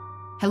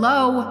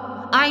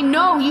 Hello? I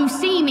know you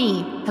see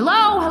me!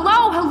 Hello,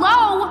 hello,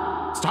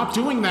 hello! Stop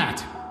doing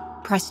that!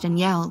 Preston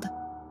yelled.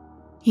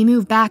 He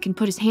moved back and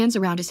put his hands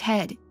around his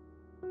head.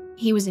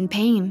 He was in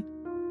pain.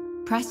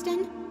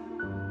 Preston?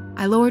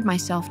 I lowered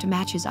myself to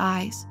match his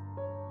eyes.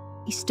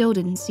 He still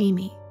didn't see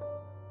me.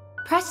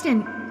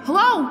 Preston,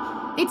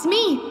 hello! It's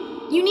me!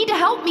 You need to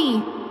help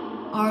me!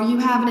 Are you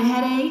having a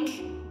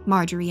headache?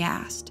 Marjorie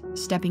asked,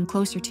 stepping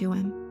closer to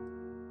him.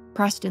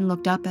 Preston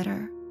looked up at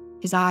her.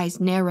 His eyes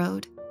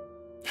narrowed.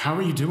 How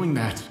are you doing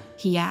that?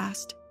 He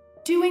asked.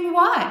 Doing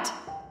what?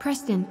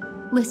 Preston,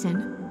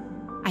 listen,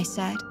 I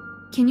said.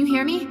 Can you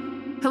hear me?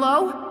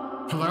 Hello?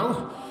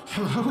 Hello?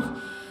 Hello?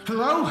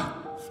 Hello?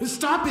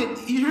 Stop it!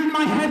 You're in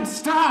my head!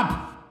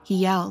 Stop! He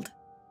yelled.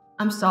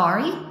 I'm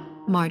sorry,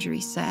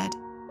 Marjorie said.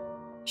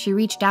 She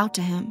reached out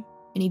to him,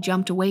 and he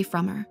jumped away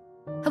from her.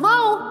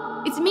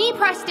 Hello? It's me,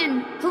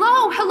 Preston!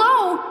 Hello,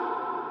 hello!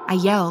 I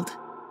yelled.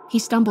 He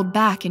stumbled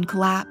back and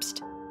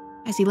collapsed.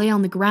 As he lay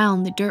on the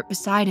ground, the dirt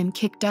beside him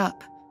kicked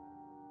up.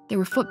 There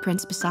were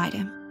footprints beside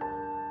him.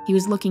 He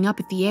was looking up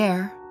at the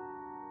air.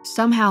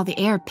 Somehow the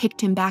air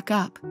picked him back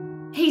up.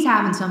 He's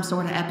having some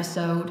sort of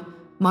episode,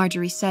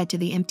 Marjorie said to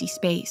the empty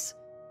space.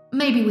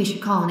 Maybe we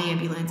should call an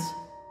ambulance.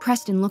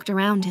 Preston looked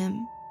around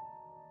him.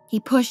 He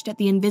pushed at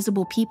the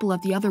invisible people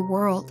of the other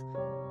world,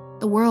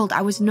 the world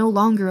I was no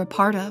longer a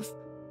part of.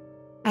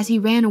 As he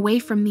ran away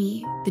from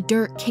me, the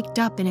dirt kicked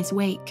up in his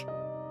wake,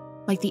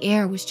 like the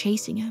air was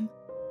chasing him.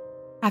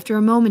 After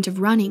a moment of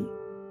running,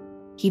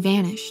 he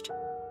vanished.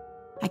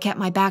 I kept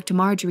my back to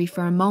Marjorie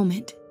for a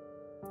moment.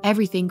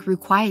 Everything grew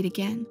quiet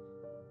again.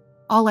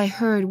 All I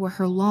heard were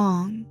her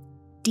long,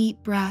 deep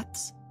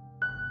breaths.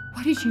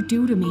 What did you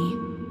do to me?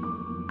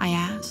 I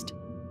asked.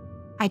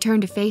 I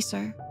turned to face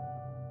her.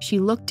 She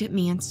looked at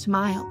me and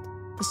smiled,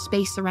 the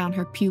space around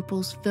her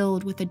pupils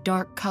filled with a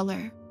dark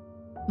color,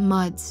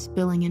 mud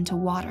spilling into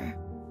water.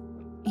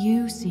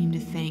 You seem to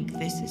think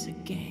this is a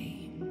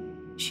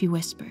game, she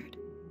whispered.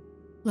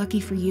 Lucky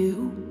for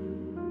you,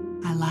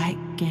 I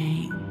like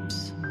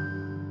games.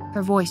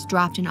 Her voice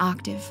dropped an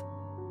octave.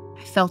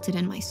 I felt it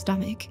in my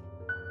stomach.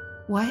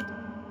 What?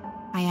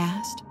 I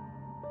asked.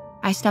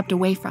 I stepped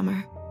away from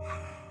her.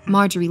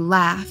 Marjorie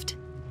laughed.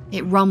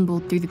 It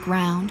rumbled through the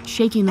ground,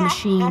 shaking the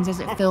machines as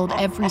it filled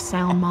every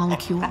sound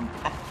molecule.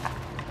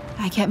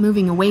 I kept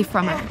moving away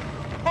from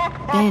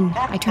her. Then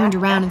I turned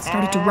around and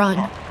started to run.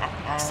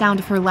 The sound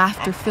of her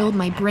laughter filled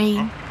my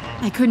brain.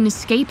 I couldn't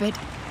escape it.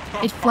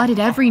 It flooded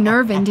every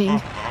nerve ending.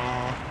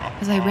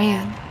 As I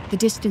ran, the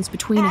distance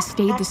between us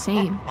stayed the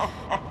same.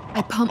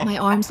 I pumped my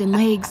arms and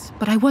legs,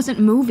 but I wasn't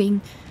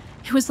moving.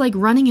 It was like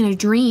running in a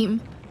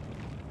dream.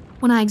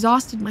 When I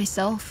exhausted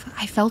myself,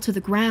 I fell to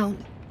the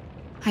ground.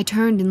 I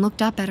turned and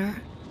looked up at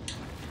her.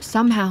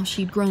 Somehow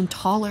she'd grown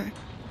taller.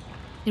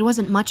 It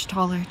wasn't much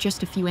taller,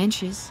 just a few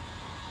inches,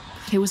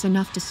 but it was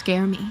enough to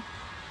scare me.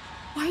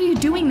 "Why are you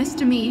doing this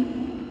to me?"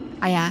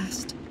 I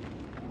asked.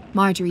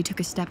 Marjorie took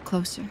a step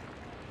closer.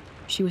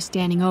 She was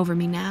standing over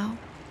me now,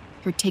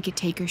 her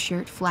ticket-taker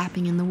shirt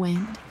flapping in the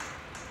wind.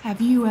 "Have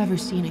you ever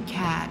seen a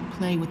cat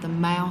play with a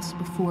mouse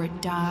before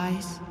it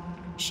dies?"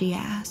 she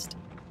asked.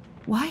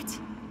 "What?"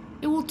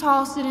 "It will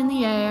toss it in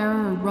the air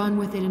or run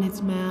with it in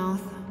its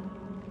mouth.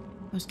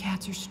 Those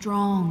cats are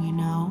strong, you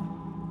know.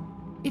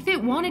 If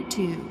it wanted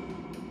to,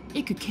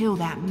 it could kill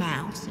that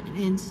mouse in an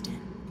instant.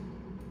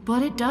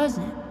 But it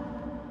doesn't.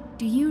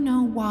 Do you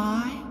know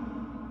why?"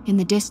 In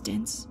the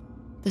distance,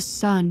 the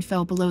sun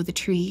fell below the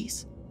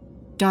trees.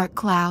 Dark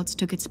clouds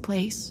took its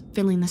place,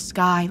 filling the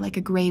sky like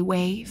a gray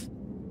wave.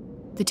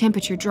 The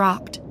temperature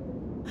dropped.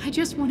 "I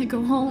just want to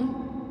go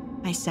home,"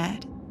 I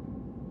said.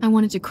 I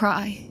wanted to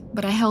cry,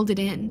 but I held it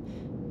in.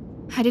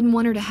 I didn't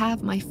want her to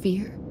have my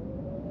fear.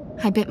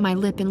 I bit my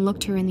lip and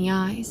looked her in the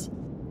eyes.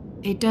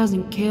 "It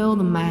doesn't kill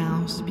the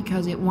mouse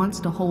because it wants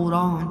to hold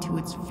on to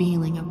its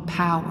feeling of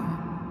power.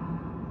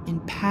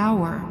 And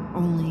power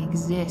only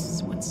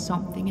exists when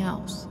something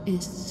else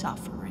is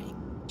suffering,"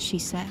 she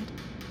said.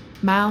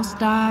 "Mouse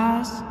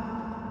dies,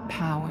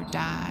 power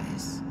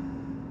dies."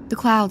 The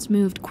clouds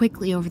moved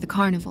quickly over the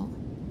carnival.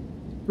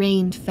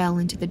 Rain fell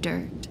into the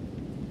dirt.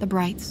 The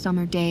bright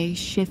summer day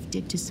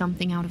shifted to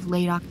something out of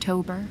late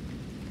October.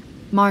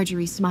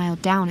 Marjorie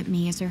smiled down at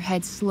me as her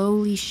head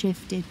slowly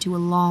shifted to a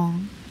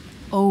long,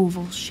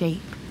 oval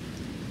shape.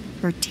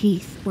 Her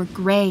teeth were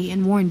gray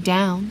and worn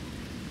down,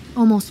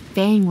 almost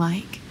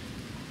fang-like.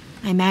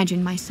 I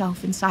imagined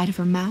myself inside of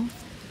her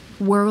mouth,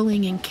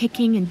 whirling and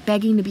kicking and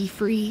begging to be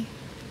free.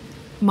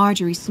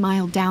 Marjorie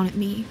smiled down at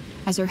me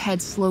as her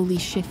head slowly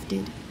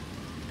shifted.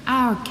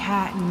 "Our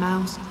cat and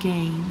mouse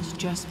game is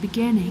just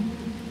beginning,"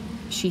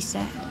 she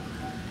said,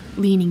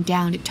 leaning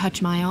down to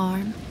touch my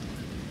arm.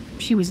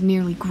 She was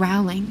nearly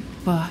growling.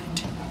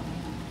 "But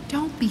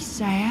don't be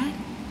sad.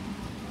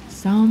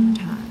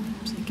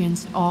 Sometimes,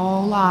 against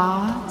all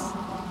odds,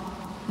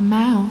 the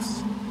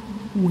mouse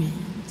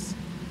wins."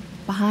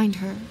 Behind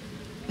her,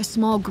 a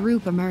small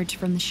group emerged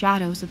from the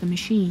shadows of the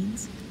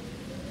machines.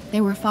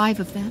 There were 5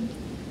 of them.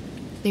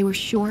 They were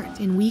short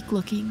and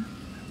weak-looking,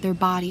 their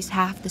bodies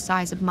half the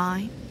size of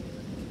mine.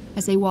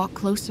 As they walked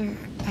closer,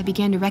 I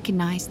began to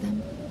recognize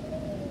them.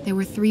 There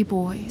were 3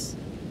 boys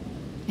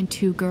and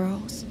 2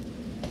 girls.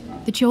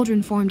 The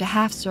children formed a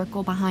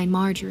half-circle behind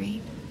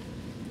Marjorie.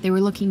 They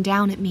were looking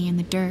down at me in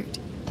the dirt,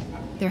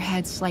 their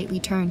heads slightly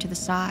turned to the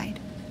side.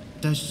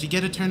 "Does she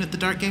get a turn at the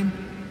dart game?"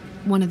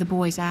 One of the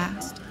boys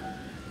asked.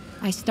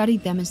 I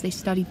studied them as they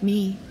studied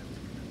me.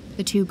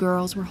 The 2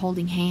 girls were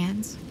holding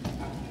hands.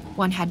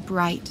 One had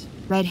bright,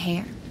 red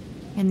hair,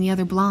 and the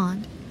other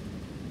blonde.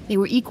 They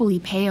were equally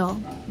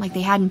pale, like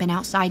they hadn't been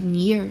outside in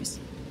years.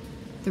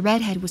 The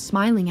redhead was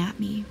smiling at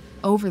me,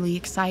 overly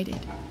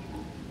excited.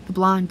 The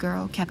blonde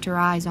girl kept her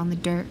eyes on the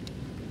dirt.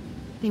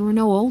 They were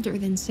no older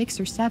than 6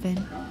 or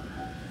 7.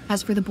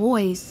 As for the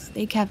boys,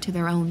 they kept to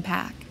their own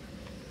pack,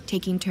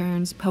 taking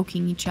turns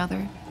poking each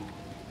other.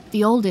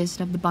 The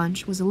oldest of the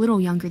bunch was a little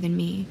younger than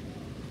me,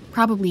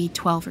 probably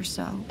 12 or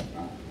so.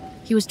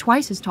 He was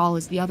twice as tall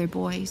as the other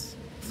boys,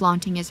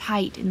 flaunting his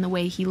height in the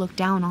way he looked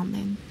down on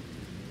them.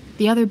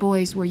 The other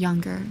boys were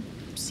younger,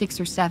 6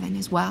 or 7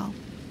 as well.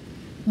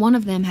 One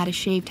of them had a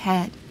shaved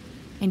head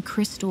and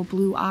crystal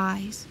blue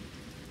eyes.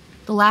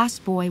 The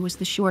last boy was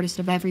the shortest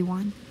of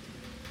everyone,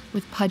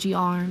 with pudgy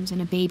arms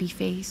and a baby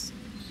face.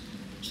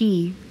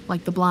 He,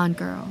 like the blonde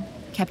girl,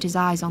 kept his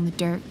eyes on the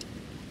dirt.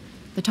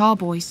 The tall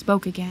boy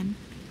spoke again.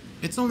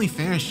 "It's only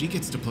fair she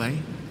gets to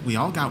play. We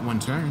all got one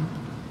turn."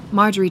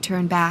 Marjorie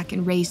turned back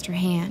and raised her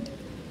hand.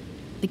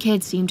 The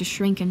kid seemed to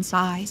shrink in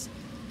size.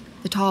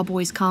 The tall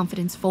boy's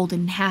confidence folded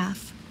in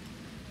half.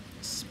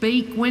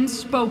 "Speak when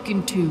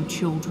spoken to,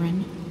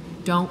 children.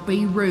 Don't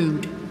be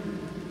rude."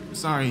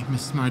 "Sorry,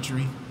 Miss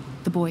Marjorie,"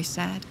 the boy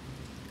said.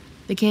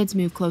 The kids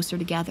moved closer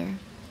together.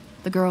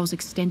 The girls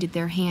extended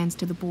their hands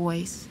to the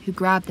boys, who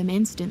grabbed them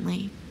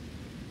instantly.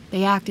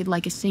 They acted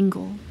like a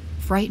single,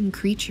 frightened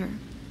creature,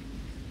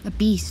 a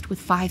beast with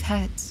 5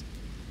 heads.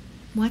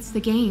 "What's the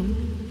game?"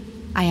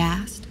 I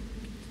asked.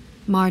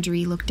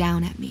 Marjorie looked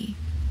down at me.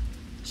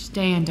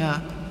 "Stand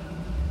up,"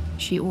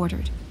 she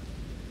ordered.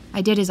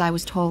 I did as I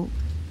was told.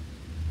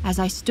 As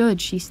I stood,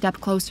 she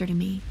stepped closer to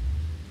me.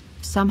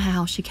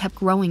 Somehow, she kept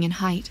growing in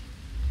height.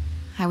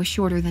 I was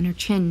shorter than her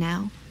chin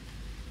now.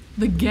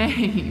 "The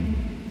game,"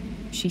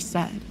 she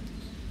said,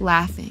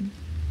 laughing.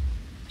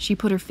 She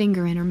put her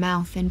finger in her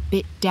mouth and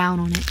bit down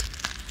on it.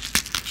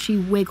 She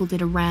wiggled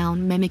it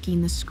around,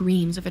 mimicking the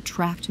screams of a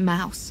trapped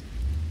mouse.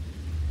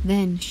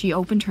 Then she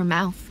opened her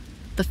mouth.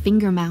 The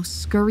finger mouse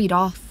scurried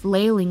off,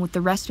 flailing with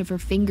the rest of her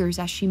fingers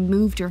as she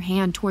moved her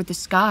hand toward the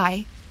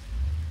sky.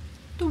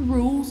 The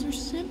rules are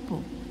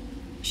simple,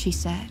 she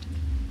said.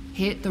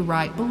 hit the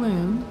right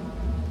balloon,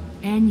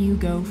 and you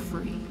go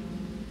free.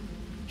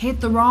 Hit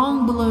the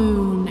wrong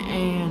balloon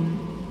and,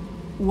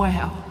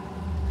 well,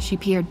 She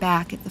peered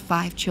back at the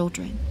 5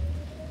 children,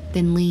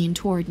 then leaned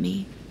toward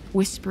me,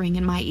 whispering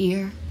in my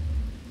ear,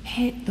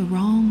 hit the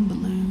wrong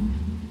balloon,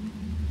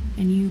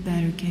 and you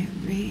better get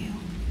real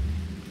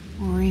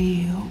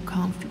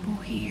comfortable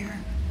here.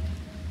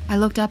 I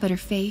looked up at her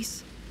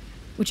face,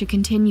 which had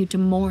continued to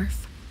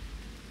morph.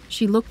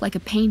 She looked like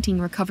a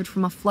painting recovered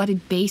from a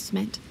flooded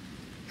basement.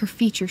 Her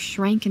features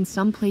shrank in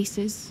some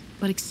places,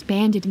 but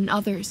expanded in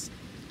others.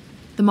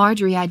 The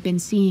Marjorie I'd been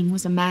seeing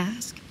was a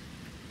mask.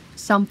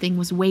 Something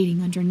was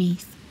waiting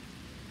underneath.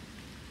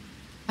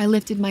 I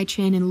lifted my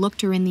chin and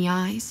looked her in the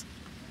eyes.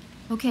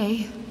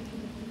 Okay,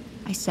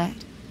 I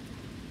said.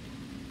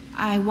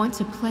 I want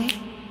to play.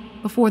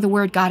 Before the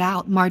word got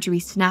out, Marjorie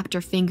snapped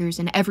her fingers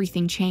and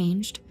everything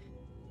changed.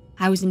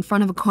 I was in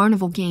front of a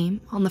carnival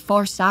game on the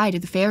far side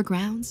of the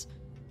fairgrounds.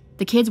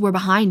 The kids were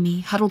behind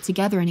me, huddled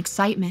together in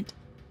excitement.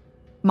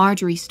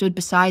 Marjorie stood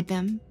beside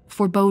them,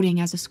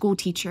 foreboding as a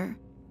schoolteacher.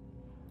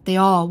 They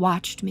all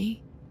watched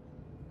me.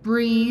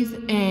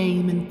 Breathe,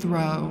 aim, and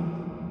throw.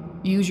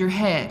 Use your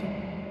head.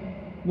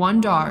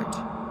 1 dart,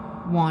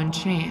 1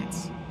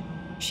 chance,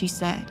 she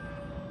said.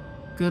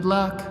 Good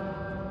luck.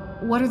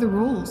 What are the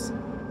rules?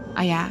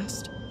 I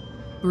asked.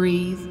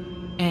 Breathe,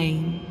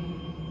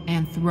 aim,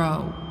 and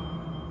throw.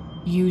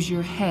 Use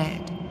your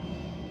head.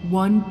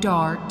 1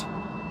 dart,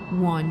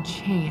 1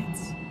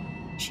 chance,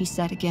 she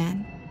said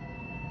again.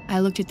 I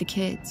looked at the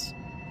kids.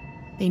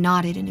 They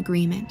nodded in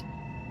agreement.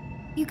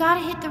 You gotta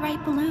hit the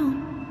right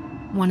balloon,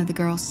 one of the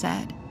girls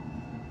said.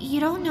 You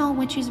don't know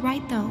which is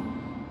right, though.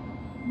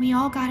 We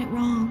all got it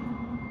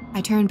wrong.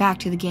 I turned back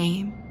to the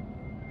game.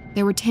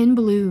 There were 10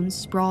 balloons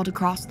sprawled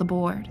across the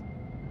board,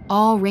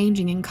 all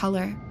ranging in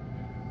color.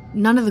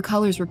 None of the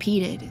colors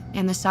repeated,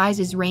 and the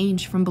sizes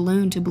ranged from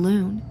balloon to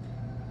balloon.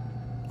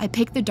 I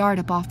picked the dart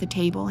up off the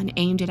table and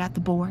aimed it at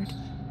the board.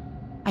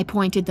 I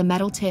pointed the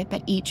metal tip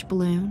at each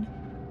balloon.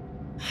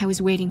 I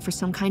was waiting for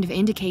some kind of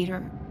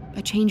indicator,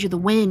 a change of the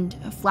wind,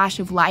 a flash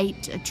of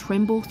light, a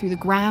tremble through the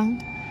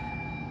ground.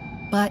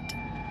 But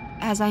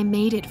as I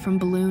made it from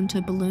balloon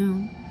to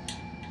balloon,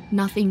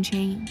 nothing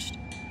changed.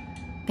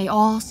 They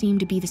all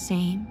seemed to be the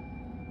same.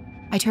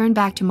 I turned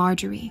back to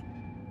Marjorie.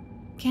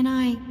 Can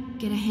I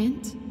get a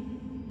hint?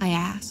 I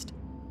asked.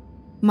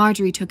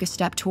 Marjorie took a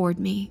step toward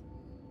me.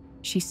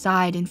 She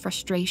sighed in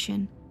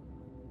frustration.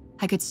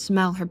 I could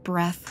smell her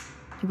breath.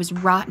 It was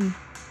rotten,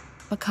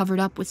 but covered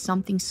up with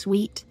something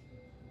sweet.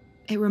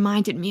 It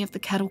reminded me of the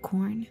kettle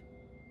corn.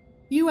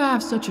 You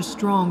have such a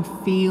strong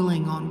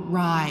feeling on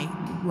right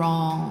and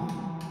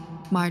wrong,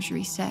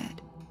 Marjorie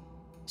said.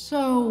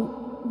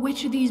 So,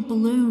 which of these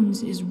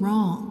balloons is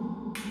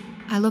wrong?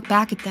 I looked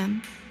back at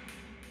them.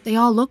 They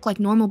all looked like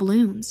normal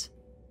balloons.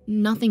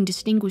 Nothing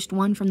distinguished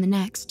one from the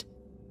next.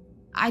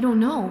 I don't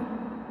know.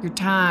 Your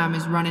time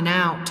is running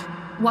out.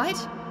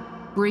 What?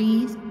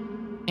 Breathe,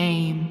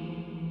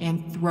 aim,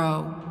 and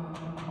throw.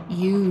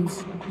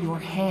 Use your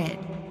head,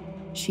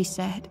 she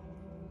said.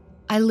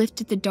 I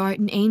lifted the dart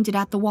and aimed it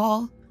at the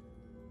wall.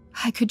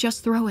 I could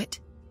just throw it.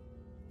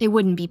 It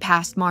wouldn't be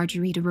past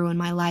Marjorie to ruin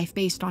my life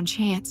based on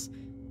chance.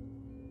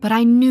 But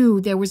I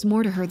knew there was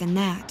more to her than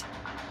that.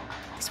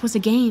 This was a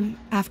game,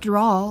 after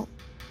all.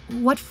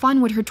 What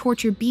fun would her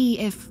torture be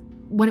if,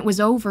 when it was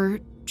over,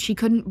 she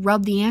couldn't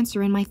rub the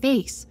answer in my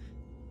face?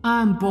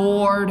 I'm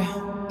bored.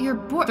 You're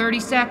bored? 30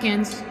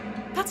 seconds.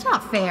 That's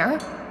not fair.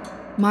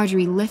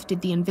 Marjorie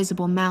lifted the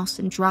invisible mouse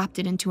and dropped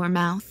it into her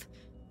mouth.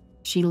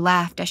 She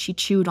laughed as she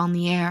chewed on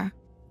the air.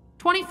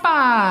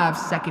 25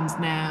 seconds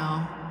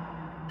now.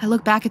 I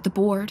looked back at the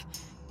board.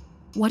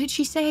 What did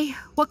she say?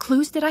 What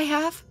clues did I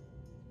have?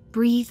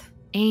 Breathe,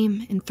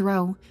 aim, and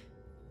throw.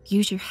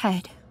 Use your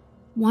head.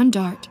 1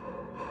 dart,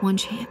 1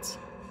 chance.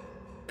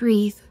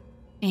 Breathe,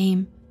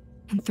 aim,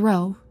 and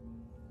throw.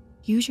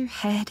 Use your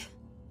head.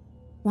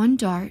 1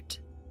 dart,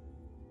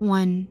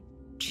 1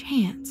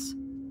 chance.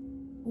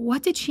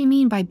 What did she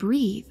mean by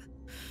breathe?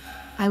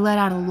 I let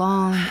out a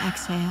long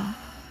exhale.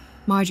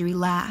 Marjorie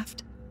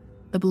laughed.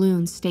 The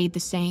balloons stayed the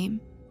same.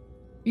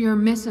 You're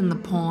missing the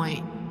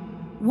point.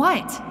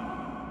 What?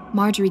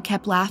 Marjorie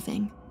kept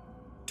laughing.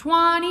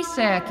 20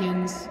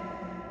 seconds.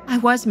 I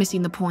was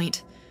missing the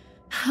point.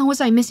 How was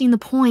I missing the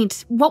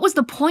point? What was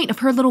the point of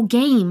her little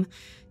game?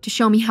 To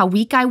show me how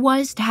weak I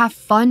was? To have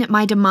fun at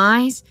my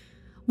demise?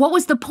 What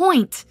was the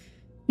point?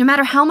 No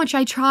matter how much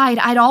I tried,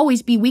 I'd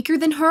always be weaker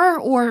than her,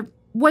 or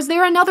was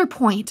there another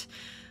point?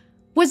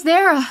 Was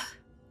there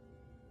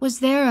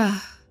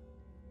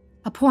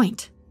a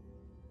point?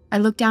 I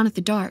looked down at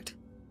the dart.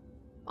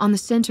 On the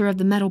center of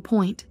the metal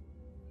point,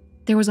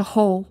 there was a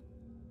hole.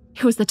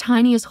 It was the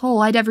tiniest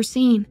hole I'd ever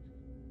seen.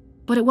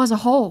 But it was a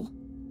hole.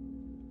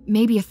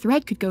 Maybe a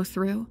thread could go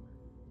through,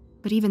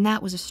 but even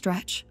that was a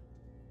stretch.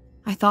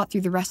 I thought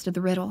through the rest of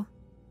the riddle.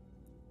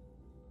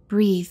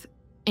 Breathe,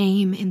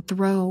 aim, and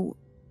throw.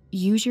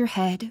 Use your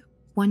head.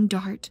 1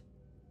 dart,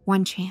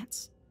 1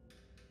 chance.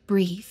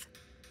 Breathe.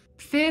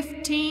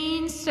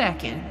 15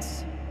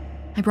 seconds.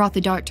 I brought the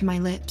dart to my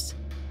lips.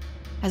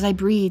 As I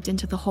breathed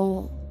into the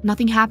hole,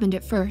 nothing happened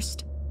at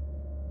first.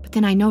 But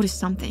then I noticed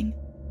something.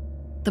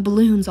 The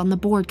balloons on the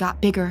board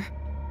got bigger.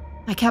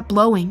 I kept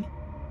blowing,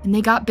 and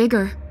they got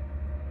bigger.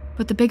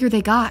 But the bigger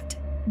they got,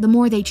 the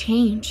more they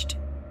changed.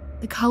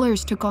 The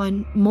colors took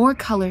on more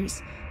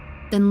colors,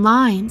 then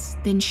lines,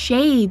 then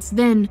shades,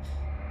 then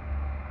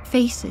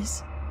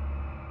faces.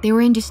 They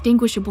were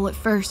indistinguishable at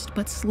first,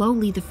 but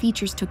slowly the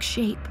features took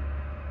shape.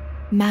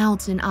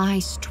 Mouths and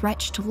eyes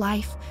stretched to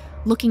life,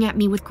 looking at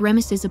me with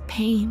grimaces of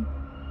pain,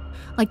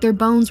 like their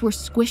bones were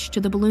squished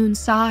to the balloon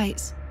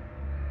size.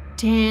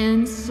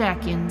 10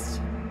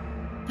 seconds.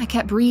 I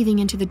kept breathing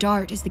into the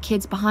dart as the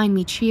kids behind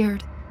me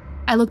cheered.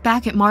 I looked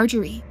back at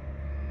Marjorie.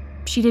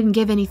 She didn't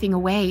give anything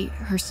away.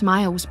 Her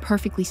smile was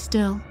perfectly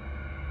still.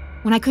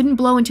 When I couldn't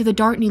blow into the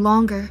dart any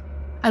longer,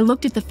 I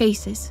looked at the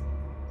faces.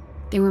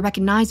 They were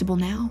recognizable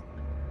now.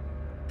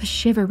 A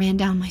shiver ran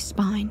down my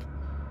spine.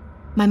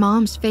 My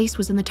mom's face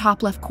was in the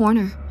top left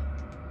corner.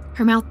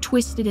 Her mouth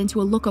twisted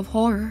into a look of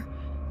horror.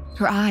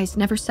 Her eyes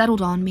never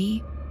settled on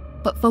me,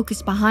 but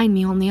focused behind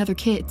me on the other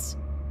kids.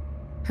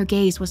 Her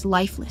gaze was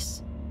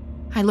lifeless.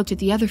 I looked at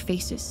the other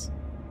faces.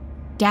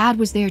 Dad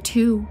was there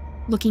too,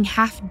 looking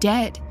half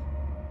dead.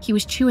 He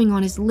was chewing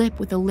on his lip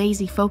with the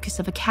lazy focus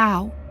of a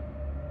cow.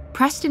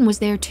 Preston was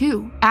there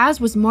too,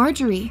 as was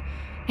Marjorie,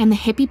 and the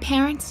hippie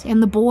parents,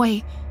 and the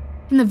boy,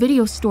 and the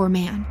video store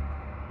man.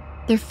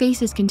 Their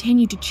faces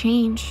continued to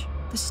change.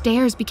 The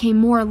stares became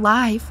more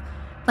alive,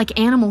 like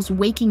animals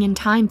waking in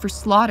time for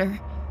slaughter.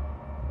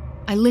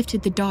 I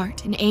lifted the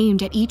dart and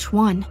aimed at each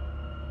one.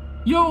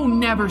 You'll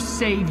never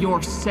save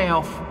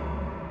yourself.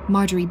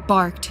 Marjorie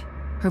barked.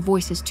 Her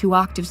voice is 2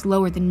 octaves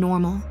lower than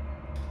normal.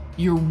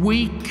 You're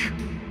weak.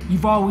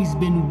 You've always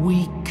been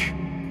weak.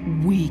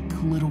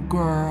 Weak little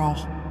girl.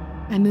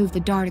 I moved the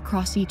dart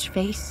across each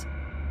face.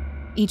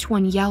 Each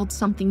one yelled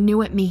something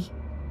new at me.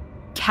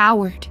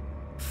 Coward.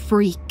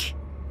 Freak.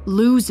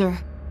 Loser.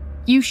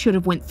 You should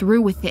have went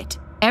through with it.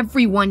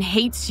 Everyone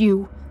hates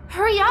you.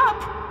 Hurry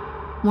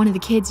up! One of the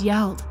kids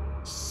yelled.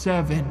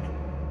 7.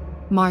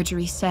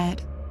 Marjorie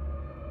said.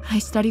 I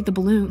studied the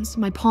balloons,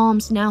 my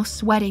palms now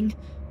sweating.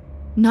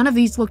 None of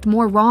these looked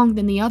more wrong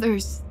than the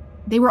others.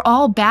 They were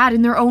all bad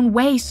in their own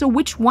way, so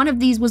which one of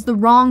these was the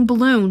wrong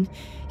balloon?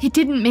 It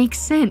didn't make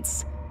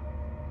sense.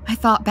 I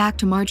thought back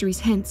to Marjorie's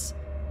hints.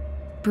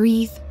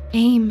 Breathe,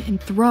 aim, and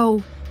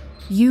throw.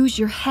 Use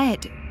your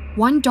head.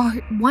 1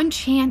 dart, 1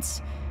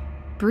 chance.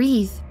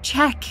 Breathe,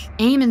 check,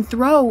 aim, and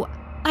throw.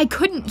 I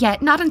couldn't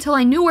yet, not until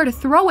I knew where to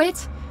throw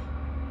it.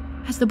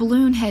 As the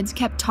balloon heads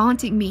kept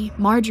taunting me,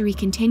 Marjorie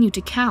continued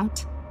to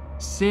count.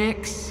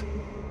 6.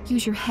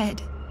 Use your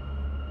head.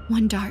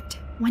 1 dart,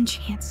 1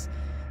 chance.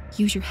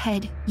 Use your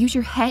head. Use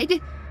your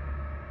head.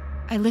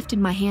 I lifted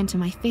my hand to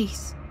my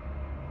face.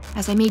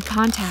 As I made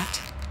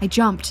contact, I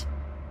jumped.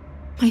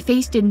 My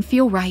face didn't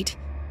feel right.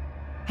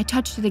 I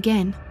touched it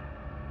again.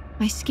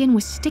 My skin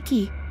was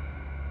sticky.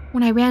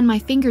 When I ran my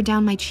finger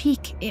down my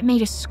cheek, it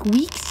made a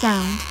squeak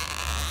sound.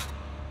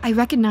 I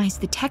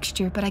recognized the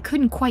texture, but I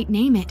couldn't quite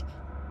name it.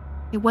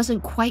 It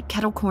wasn't quite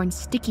kettle corn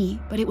sticky,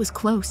 but it was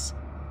close.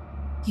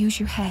 Use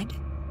your head.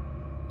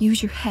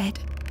 Use your head.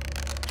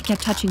 I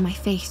kept touching my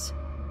face.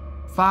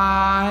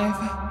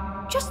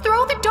 5. Just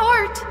throw the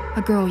dart!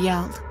 A girl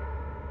yelled.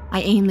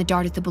 I aimed the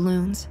dart at the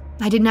balloons.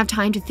 I didn't have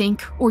time to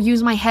think, or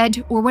use my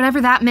head, or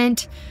whatever that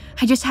meant.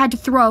 I just had to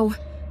throw.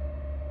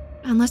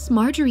 Unless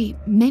Marjorie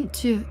meant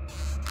to.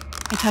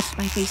 I touched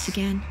my face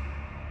again.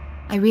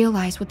 I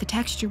realized what the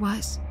texture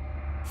was.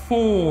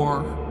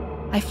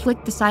 4. I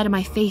flicked the side of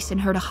my face and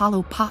heard a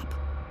hollow pop.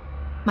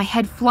 My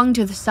head flung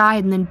to the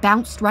side and then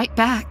bounced right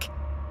back.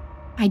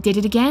 I did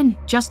it again,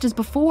 just as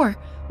before.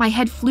 My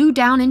head flew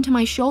down into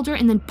my shoulder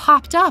and then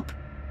popped up.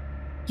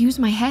 Use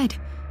my head.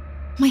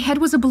 My head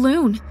was a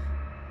balloon.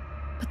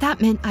 But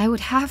that meant I would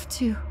have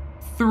to.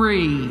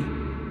 3.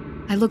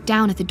 I looked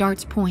down at the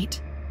dart's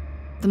point.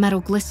 The metal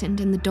glistened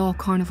in the dull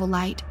carnival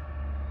light.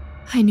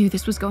 I knew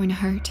this was going to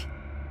hurt.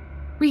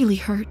 Really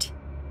hurt.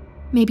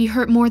 Maybe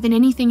hurt more than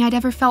anything I'd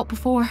ever felt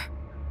before.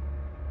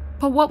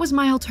 But what was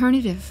my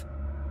alternative?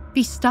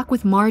 Be stuck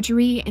with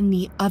Marjorie in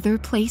the other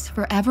place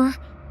forever?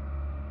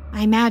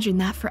 I imagined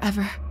that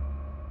forever.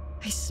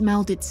 I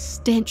smelled its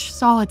stench,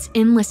 saw its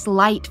endless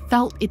light,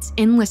 felt its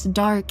endless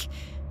dark.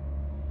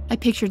 I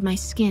pictured my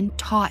skin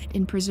taut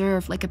and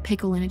preserved like a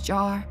pickle in a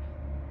jar,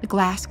 the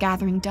glass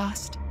gathering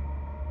dust.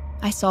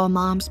 I saw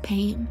Mom's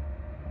pain,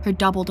 her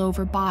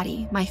doubled-over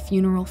body, my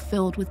funeral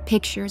filled with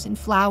pictures and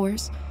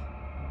flowers.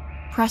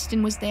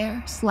 Preston was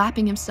there,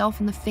 slapping himself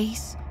in the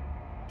face,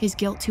 his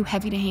guilt too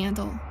heavy to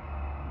handle.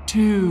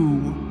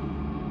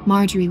 2.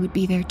 Marjorie would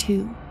be there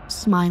too,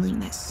 smiling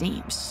that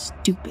same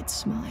stupid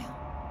smile.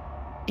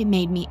 It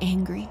made me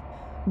angry,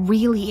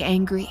 really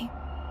angry.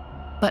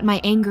 But my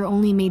anger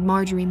only made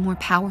Marjorie more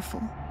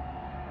powerful.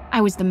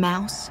 I was the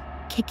mouse,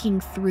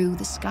 kicking through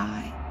the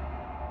sky,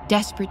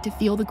 desperate to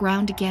feel the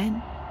ground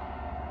again.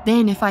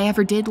 Then, if I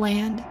ever did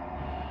land,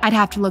 I'd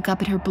have to look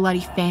up at her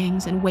bloody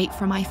fangs and wait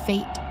for my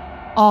fate.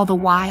 All the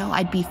while,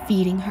 I'd be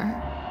feeding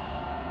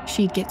her.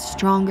 She'd get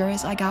stronger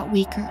as I got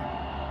weaker.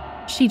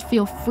 She'd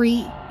feel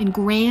free and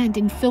grand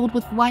and filled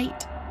with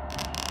light.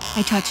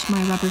 I touched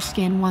my rubber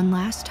skin one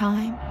last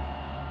time.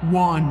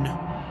 1.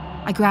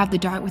 I grabbed the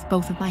dart with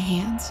both of my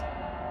hands.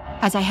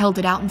 As I held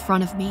it out in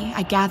front of me,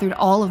 I gathered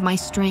all of my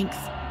strength.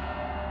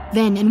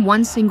 Then, in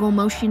one single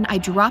motion, I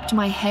dropped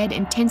my head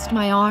and tensed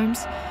my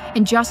arms,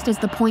 and just as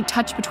the point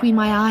touched between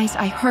my eyes,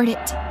 I heard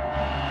it.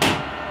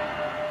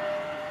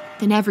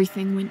 Then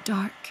everything went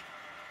dark.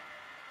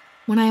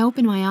 When I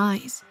opened my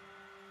eyes,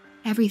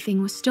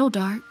 everything was still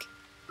dark.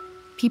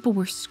 People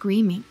were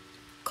screaming,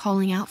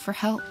 calling out for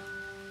help.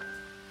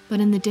 But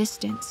in the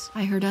distance,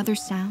 I heard other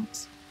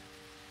sounds,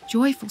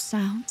 joyful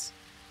sounds.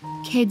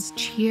 Kids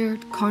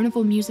cheered,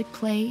 carnival music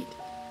played,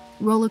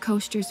 roller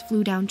coasters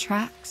flew down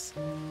tracks.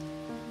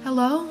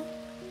 "Hello?"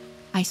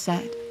 I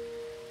said.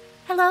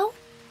 "Hello?"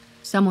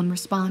 Someone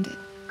responded.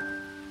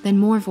 Then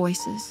more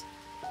voices.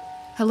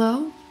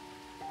 "Hello?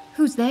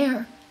 Who's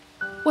there?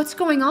 What's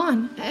going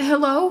on?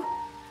 Hello?"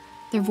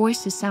 Their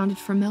voices sounded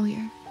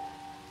familiar.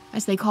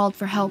 As they called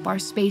for help, our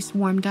space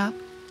warmed up.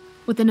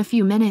 Within a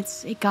few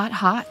minutes, it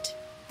got hot,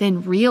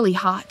 then really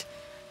hot.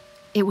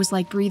 It was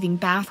like breathing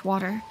bath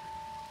water.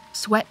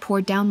 Sweat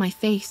poured down my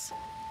face.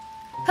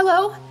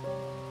 "Hello?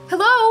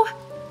 Hello?"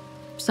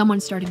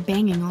 Someone started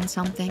banging on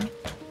something.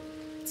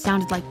 It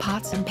sounded like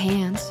pots and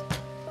pans.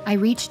 I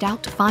reached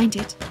out to find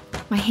it.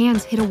 My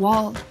hands hit a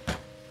wall.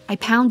 I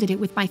pounded it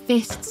with my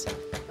fists.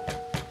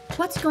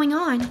 "What's going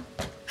on?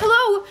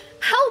 Hello?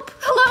 Help!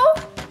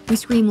 Hello?" We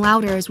screamed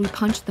louder as we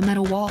punched the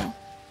metal wall.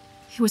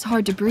 It was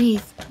hard to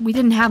breathe. We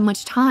didn't have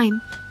much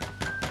time.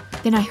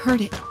 Then I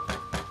heard it.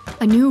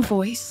 A new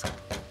voice.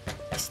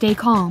 "Stay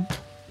calm,"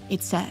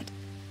 it said.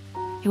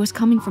 It was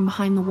coming from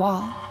behind the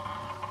wall.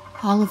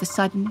 All of a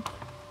sudden,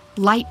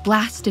 light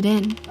blasted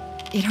in.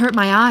 It hurt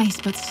my eyes,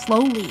 but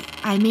slowly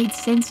I made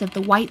sense of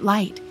the white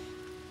light.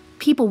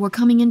 People were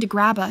coming in to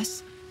grab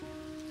us.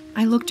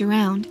 I looked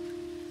around.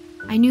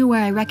 I knew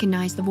where I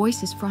recognized the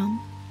voices from.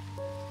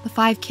 The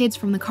 5 kids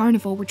from the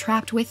carnival were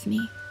trapped with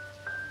me.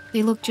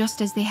 They looked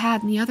just as they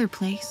had in the other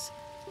place.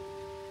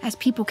 As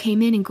people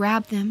came in and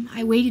grabbed them,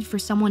 I waited for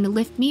someone to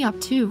lift me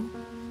up too.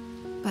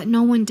 But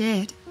no one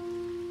did.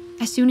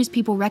 As soon as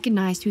people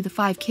recognized who the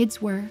 5 kids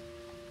were,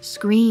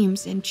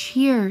 screams and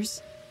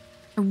cheers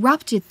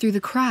erupted through the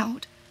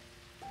crowd.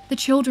 The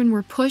children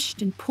were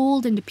pushed and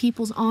pulled into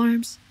people's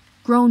arms.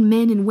 Grown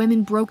men and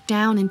women broke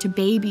down into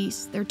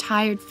babies, their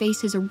tired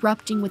faces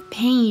erupting with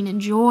pain and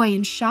joy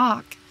and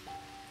shock.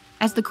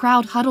 As the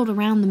crowd huddled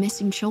around the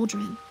missing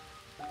children,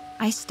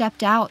 I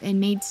stepped out and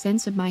made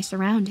sense of my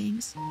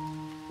surroundings.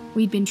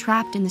 We'd been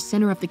trapped in the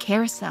center of the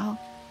carousel.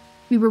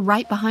 We were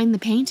right behind the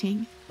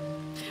painting.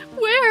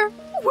 Where?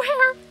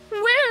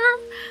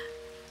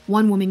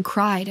 One woman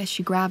cried as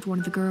she grabbed one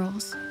of the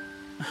girls.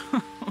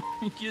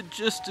 You're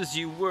just as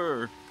you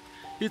were.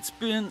 It's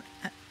been...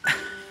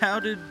 How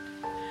did...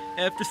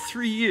 After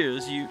 3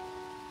 years, you...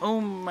 Oh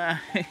my...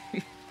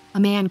 A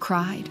man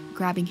cried,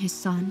 grabbing his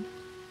son.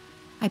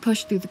 I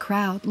pushed through the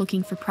crowd,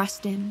 looking for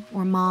Preston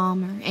or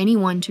Mom or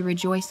anyone to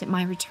rejoice at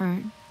my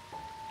return.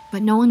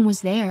 But no one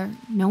was there.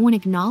 No one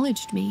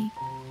acknowledged me.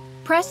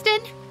 "Preston?"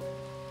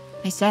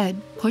 I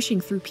said, pushing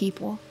through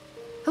people.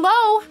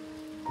 "Hello?"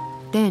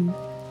 Then,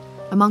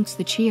 amongst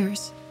the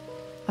cheers,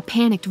 a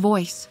panicked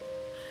voice.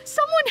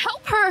 "Someone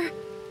help her!"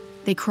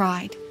 they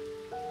cried.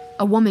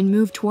 A woman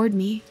moved toward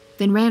me,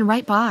 then ran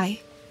right by.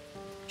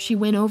 She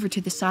went over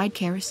to the side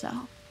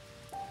carousel.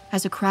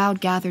 As a crowd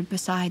gathered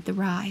beside the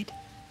ride,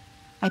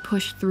 I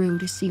pushed through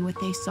to see what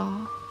they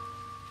saw.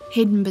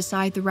 Hidden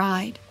beside the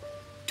ride,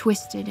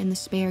 twisted in the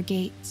spare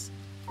gates,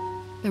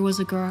 there was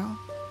a girl.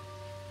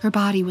 Her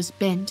body was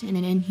bent in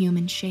an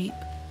inhuman shape,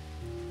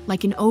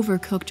 like an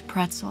overcooked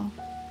pretzel.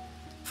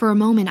 For a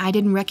moment, I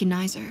didn't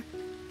recognize her,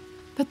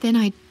 but then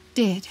I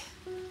did.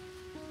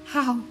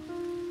 How?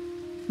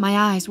 My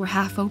eyes were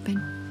half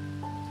open,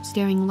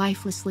 staring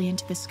lifelessly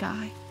into the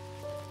sky.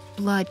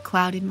 Blood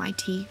clouded my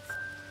teeth,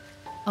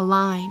 a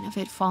line of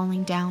it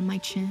falling down my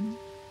chin.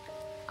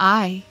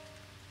 I,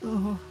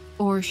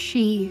 or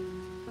she,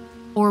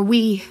 or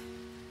we,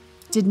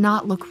 did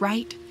not look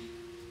right.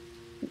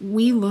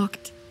 We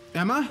looked...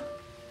 Emma?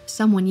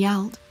 Someone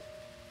yelled.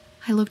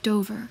 I looked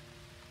over.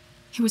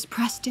 It was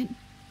Preston.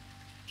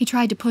 He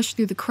tried to push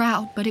through the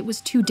crowd, but it was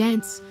too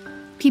dense.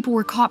 People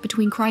were caught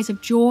between cries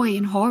of joy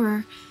and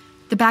horror.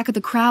 The back of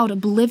the crowd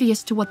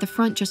oblivious to what the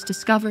front just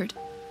discovered.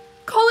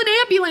 "Call an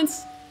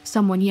ambulance!"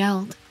 someone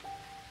yelled.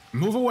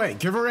 Move away,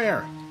 give her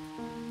air.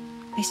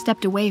 I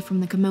stepped away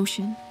from the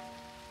commotion.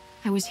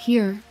 I was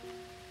here,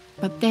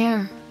 but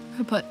there,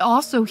 but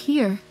also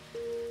here.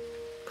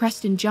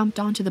 Preston jumped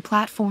onto the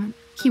platform.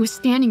 He was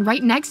standing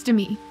right next to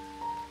me.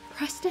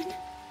 "Preston?"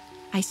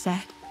 I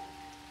said.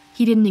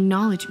 He didn't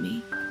acknowledge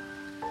me.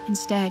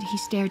 Instead, he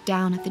stared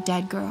down at the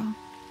dead girl.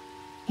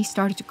 He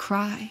started to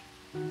cry.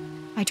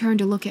 I turned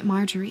to look at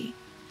Marjorie.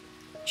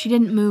 She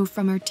didn't move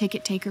from her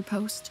ticket-taker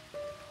post.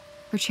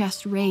 Her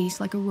chest raised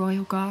like a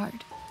royal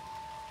guard.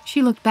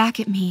 She looked back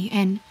at me,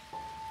 and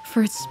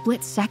For a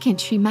split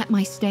second, she met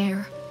my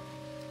stare.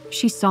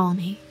 She saw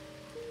me.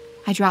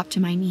 I dropped to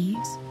my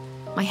knees.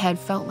 My head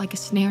felt like a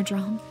snare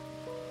drum.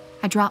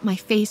 I dropped my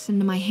face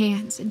into my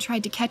hands and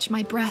tried to catch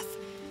my breath.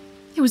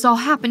 It was all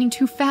happening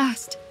too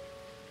fast.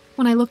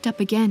 When I looked up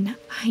again,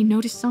 I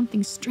noticed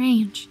something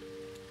strange.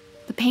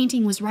 The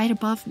painting was right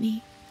above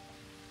me,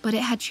 but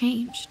it had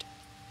changed.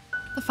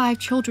 The 5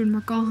 children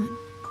were gone.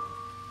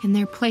 In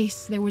their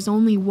place, there was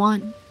only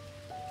one.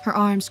 Her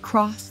arms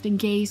crossed and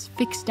gaze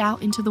fixed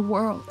out into the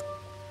world.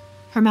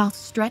 Her mouth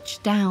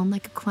stretched down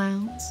like a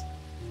clown's.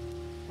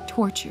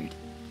 Tortured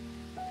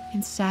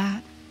and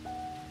sad.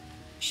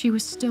 She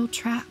was still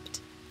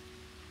trapped.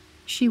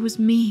 She was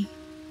me.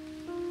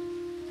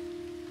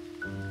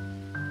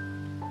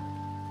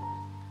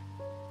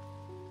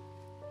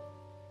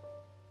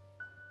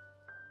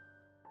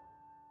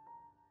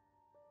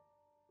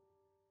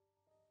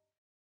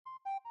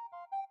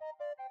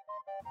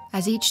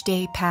 As each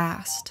day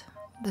passed,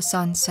 the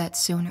sun set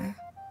sooner.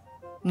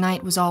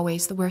 Night was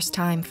always the worst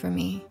time for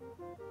me.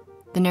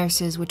 The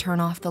nurses would turn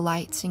off the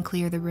lights and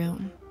clear the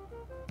room.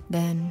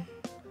 Then,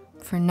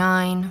 for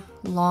 9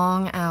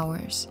 long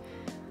hours,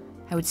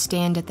 I would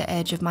stand at the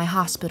edge of my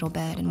hospital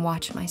bed and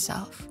watch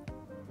myself.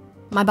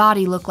 My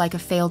body looked like a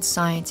failed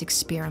science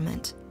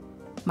experiment.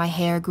 My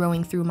hair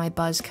growing through my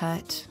buzz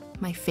cut,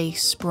 my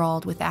face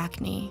sprawled with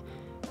acne.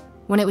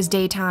 When it was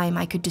daytime,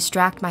 I could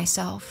distract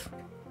myself,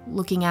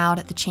 looking out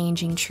at the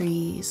changing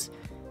trees,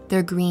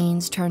 their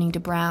greens turning to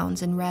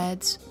browns and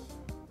reds.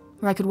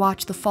 Or I could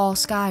watch the fall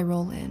sky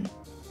roll in,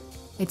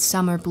 its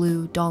summer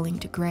blue dulling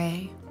to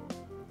gray.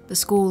 The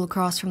school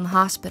across from the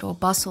hospital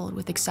bustled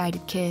with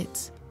excited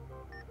kids.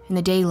 In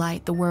the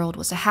daylight, the world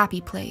was a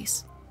happy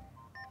place.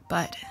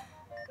 But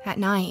at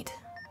night,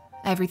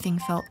 everything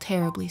felt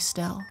terribly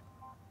still.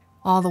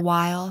 All the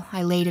while,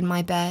 I laid in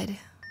my bed,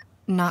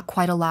 not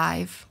quite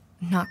alive,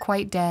 not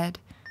quite dead,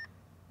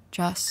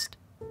 just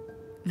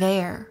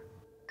there.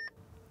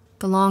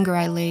 The longer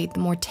I laid, the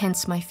more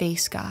tense my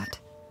face got.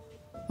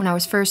 When I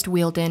was first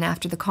wheeled in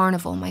after the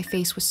carnival, my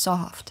face was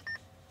soft,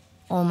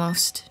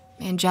 almost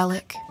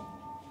angelic.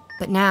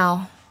 But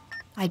now,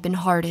 I'd been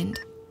hardened,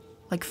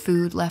 like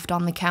food left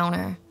on the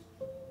counter.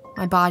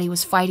 My body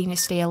was fighting to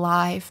stay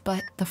alive,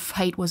 but the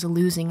fight was a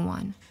losing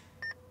one.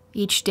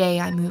 Each day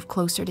I moved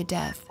closer to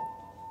death.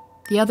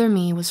 The other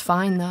me was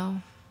fine,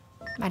 though.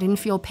 I didn't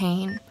feel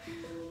pain.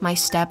 My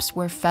steps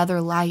were feather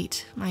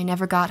light. I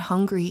never got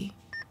hungry.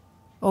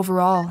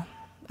 Overall,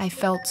 I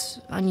felt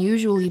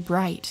unusually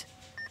bright,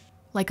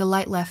 like a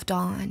light left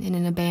on in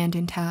an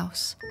abandoned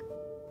house.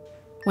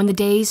 When the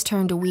days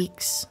turned to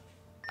weeks,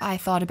 I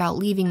thought about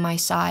leaving my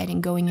side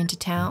and going into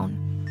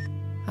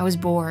town. I was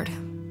bored,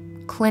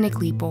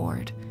 clinically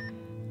bored,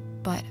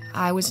 but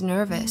I was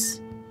nervous.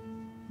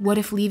 What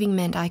if leaving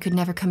meant I could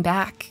never come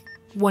back?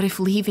 What if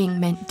leaving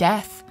meant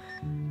death?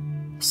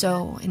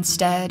 So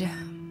instead,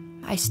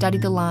 I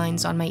studied the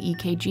lines on my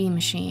EKG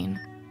machine.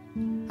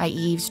 I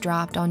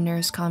eavesdropped on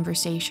nurse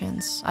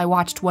conversations. I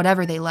watched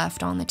whatever they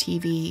left on the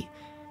TV.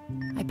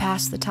 I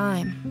passed the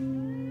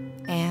time.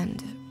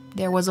 And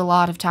there was a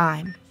lot of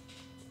time.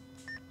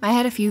 I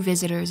had a few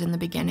visitors in the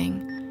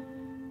beginning.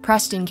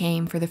 Preston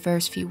came for the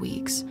first few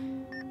weeks.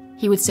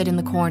 He would sit in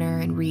the corner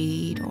and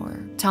read,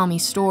 or tell me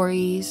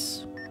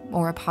stories,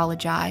 or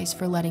apologize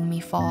for letting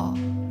me fall.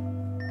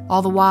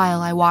 All the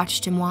while, I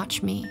watched him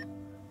watch me,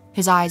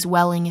 his eyes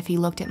welling if he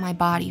looked at my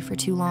body for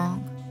too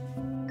long.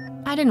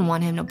 I didn't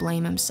want him to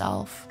blame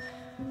himself.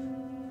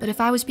 But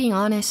if I was being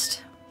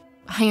honest,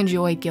 I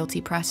enjoyed Guilty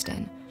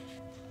Preston.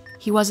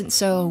 He wasn't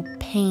so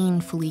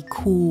painfully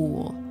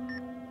cool.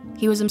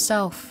 He was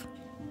himself.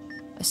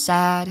 A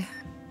sad,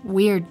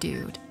 weird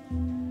dude.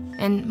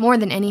 And more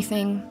than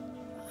anything,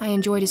 I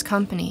enjoyed his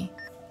company.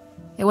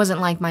 It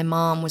wasn't like my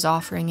mom was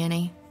offering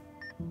any.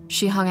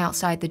 She hung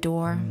outside the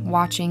door,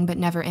 watching but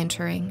never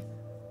entering.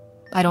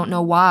 I don't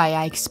know why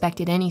I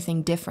expected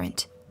anything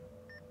different.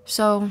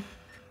 So,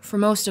 for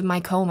most of my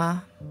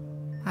coma,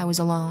 I was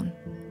alone.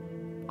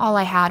 All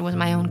I had was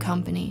my own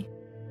company.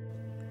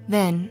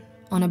 Then,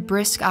 on a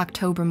brisk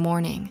October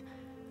morning,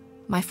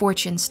 my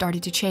fortune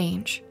started to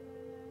change.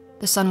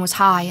 The sun was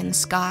high in the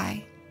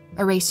sky,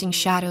 erasing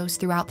shadows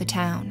throughout the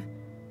town.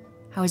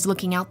 I was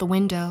looking out the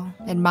window,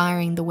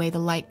 admiring the way the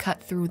light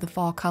cut through the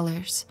fall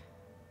colors.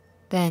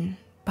 Then,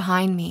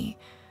 behind me,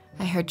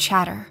 I heard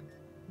chatter.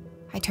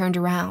 I turned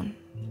around.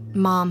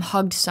 Mom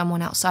hugged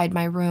someone outside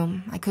my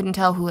room. I couldn't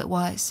tell who it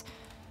was.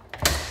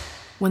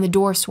 When the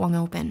door swung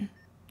open,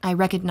 I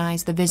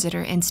recognized the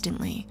visitor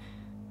instantly.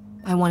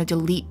 I wanted to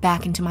leap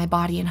back into my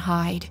body and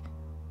hide.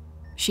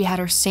 She had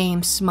her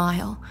same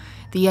smile,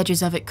 the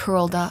edges of it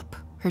curled up,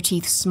 her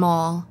teeth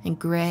small and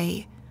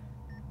gray.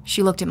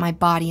 She looked at my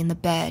body in the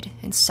bed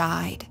and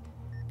sighed.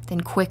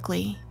 Then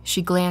quickly,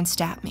 she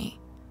glanced at me.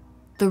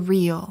 The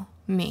real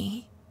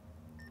me.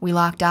 We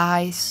locked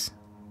eyes.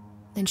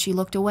 Then she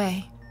looked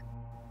away.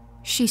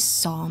 She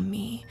saw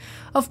me.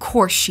 Of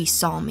course she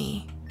saw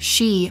me.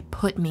 She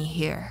put me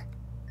here.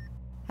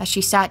 As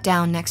she sat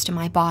down next to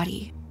my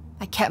body,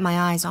 I kept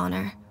my eyes on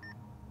her.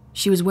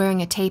 She was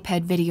wearing a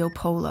tapehead video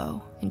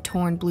polo in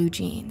torn blue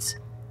jeans,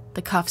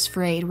 the cuffs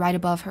frayed right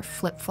above her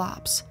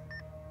flip-flops.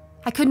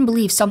 I couldn't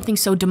believe something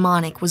so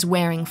demonic was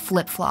wearing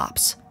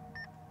flip-flops.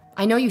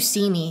 "I know you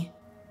see me,"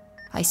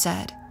 I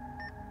said.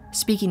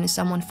 Speaking to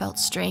someone felt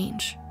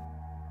strange.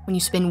 When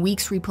you spend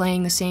weeks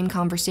replaying the same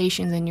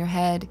conversations in your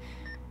head,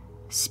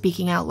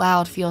 speaking out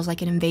loud feels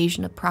like an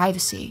invasion of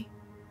privacy.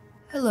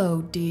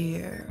 "Hello,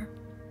 dear,"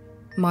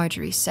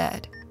 Marjorie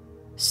said,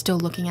 still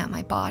looking at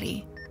my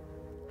body.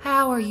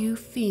 "How are you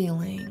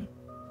feeling?"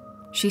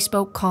 She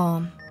spoke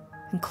calm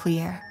and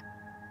clear.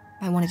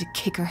 I wanted to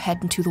kick her head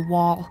into the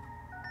wall.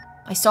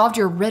 "I solved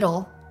your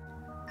riddle,"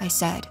 I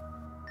said,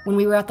 "when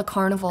we were at the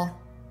carnival.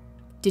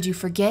 Did you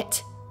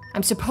forget?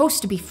 I'm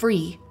supposed to be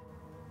free."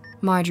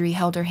 Marjorie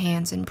held her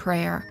hands in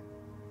prayer.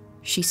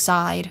 She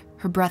sighed,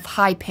 her breath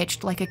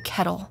high-pitched like a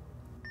kettle.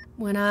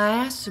 "When I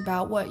asked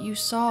about what you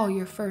saw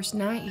your first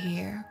night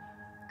here,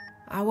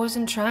 I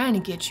wasn't trying to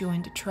get you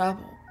into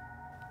trouble,"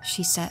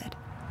 she said.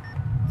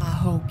 "I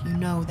hope you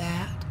know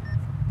that."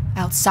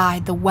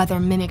 Outside, the weather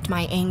mimicked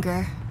my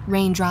anger.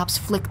 Raindrops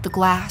flicked the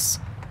glass.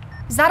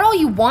 "Is that all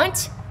you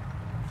want?"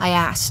 I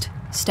asked,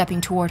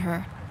 stepping toward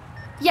her.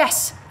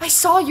 "Yes, I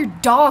saw your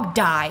dog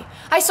die.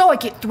 I saw it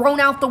get thrown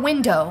out the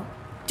window.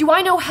 Do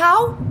I know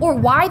how or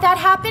why that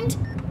happened?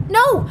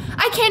 No,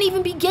 I can't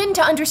even begin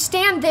to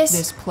understand this."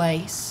 "This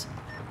place?"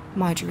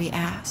 Marjorie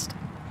asked.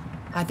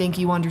 "I think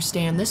you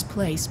understand this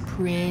place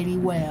pretty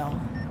well."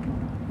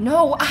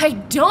 "No, I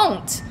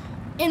don't.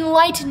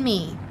 Enlighten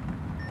me."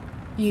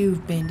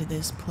 "You've been to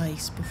this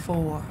place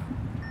before."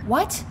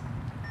 "What?"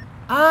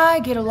 "I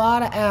get a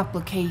lot of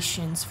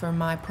applications for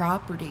my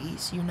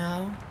properties, you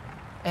know,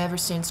 ever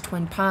since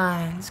Twin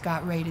Pines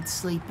got rated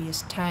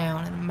Sleepiest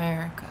Town in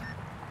America.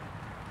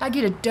 I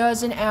get a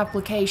dozen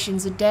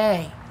applications a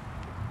day.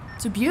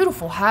 It's a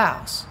beautiful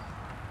house,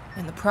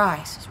 and the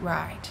price is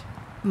right."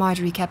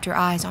 Marjorie kept her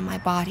eyes on my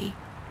body.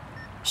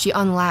 She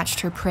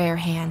unlatched her prayer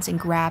hands and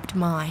grabbed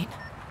mine.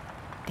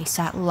 They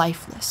sat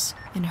lifeless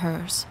in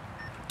hers.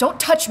 "Don't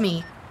touch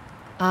me!"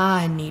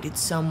 "I needed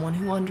someone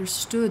who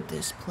understood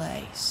this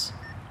place.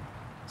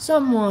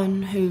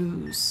 Someone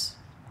who's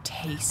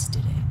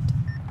tasted it,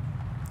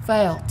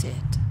 felt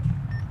it,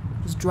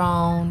 was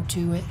drawn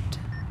to it.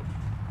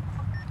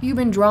 You've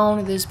been drawn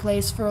to this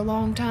place for a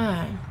long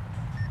time."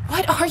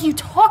 "What are you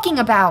talking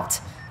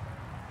about?"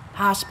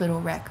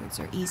 "Hospital records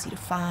are easy to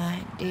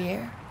find,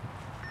 dear.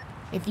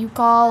 If you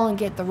call and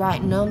get the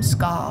right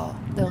numbskull,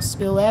 they'll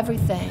spill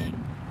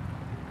everything.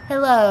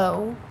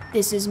 Hello,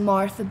 this is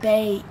Martha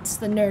Bates,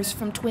 the nurse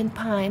from Twin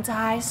Pines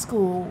High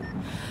School.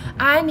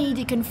 I need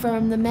to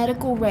confirm the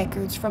medical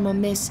records from a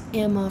Miss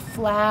Emma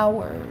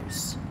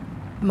Flowers."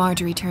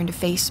 Marjorie turned to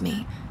face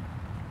me.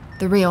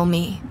 The real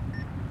me.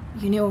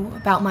 "You knew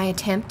about my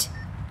attempt?"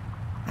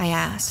 I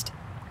asked.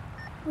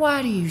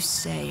 "Why do you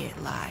say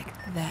it like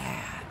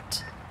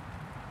that?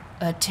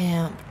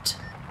 Attempt.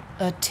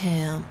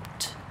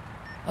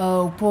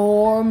 Oh,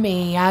 poor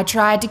me, I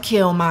tried to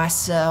kill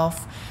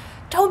myself.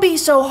 Don't be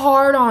so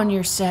hard on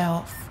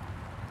yourself.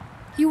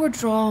 You were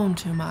drawn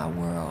to my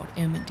world,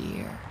 Emma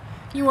dear.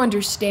 You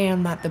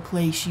understand that the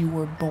place you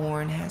were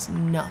born has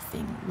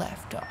nothing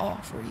left to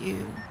offer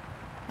you."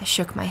 I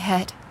shook my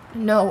head.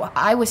 "No,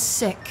 I was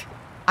sick.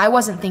 I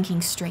wasn't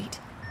thinking straight."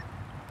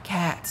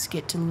 "Cats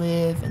get to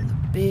live in the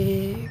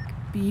big,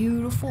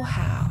 beautiful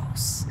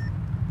house,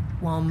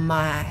 while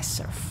mice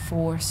are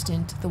forced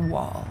into the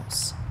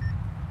walls.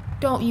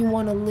 Don't you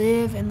want to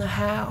live in the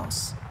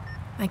house?"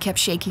 I kept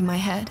shaking my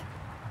head.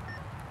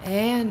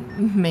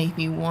 "And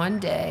maybe one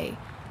day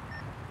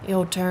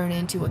you'll turn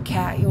into a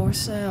cat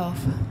yourself,"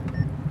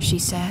 she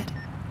said.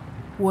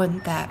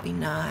 "Wouldn't that be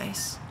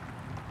nice?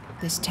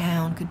 This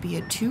town could be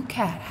a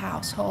 2-cat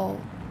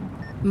household."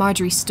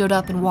 Marjorie stood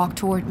up and walked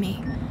toward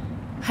me.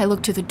 I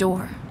looked to the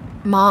door.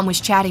 Mom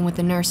was chatting with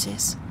the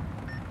nurses.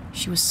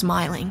 She was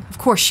smiling. Of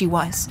course she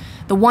was.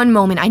 The one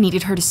moment I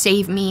needed her to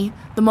save me.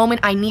 The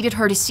moment I needed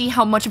her to see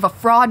how much of a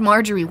fraud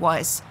Marjorie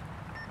was.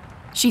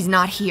 She's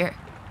not here.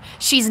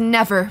 She's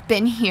never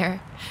been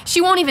here.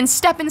 She won't even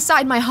step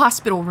inside my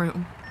hospital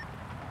room.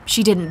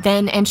 She didn't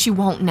then, and she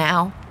won't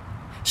now.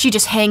 She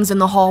just hangs in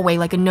the hallway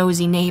like a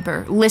nosy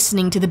neighbor,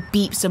 listening to the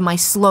beeps of my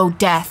slow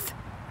death.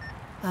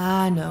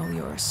 I know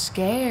you're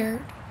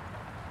scared.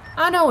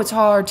 I know it's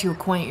hard to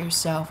acquaint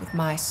yourself with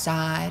my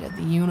side of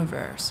the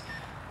universe.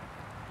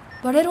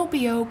 But it'll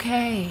be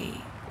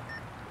okay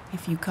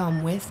if you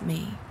come with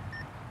me.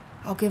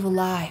 I'll give a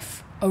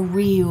life, a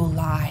real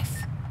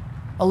life.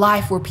 A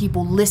life where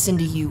people listen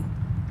to you,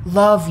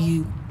 love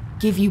you,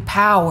 give you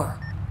power.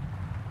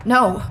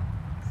 No,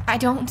 I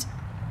don't.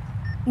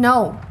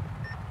 No.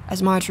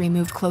 As Marjorie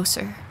moved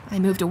closer, I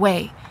moved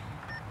away.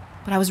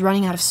 But I was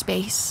running out of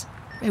space.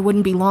 It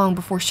wouldn't be long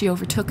before she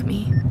overtook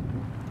me.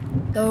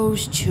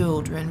 Those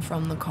children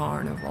from the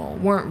carnival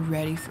weren't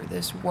ready for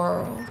this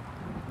world.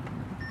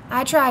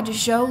 I tried to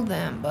show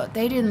them, but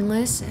they didn't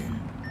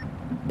listen.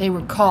 They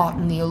were caught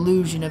in the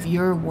illusion of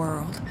your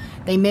world.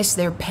 They missed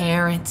their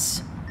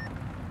parents.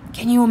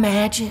 Can you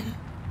imagine?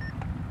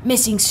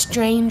 Missing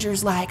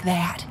strangers like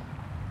that?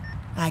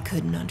 I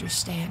couldn't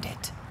understand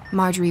it.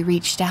 Marjorie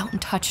reached out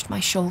and touched my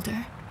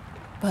shoulder.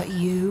 But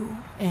you,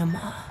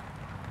 Emma,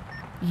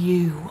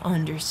 you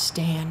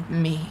understand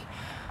me.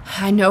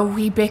 I know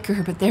we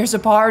bicker, but there's a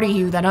part of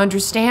you that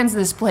understands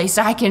this place.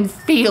 I can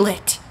feel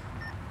it.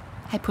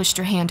 I pushed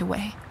her hand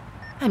away.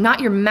 I'm not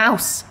your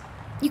mouse.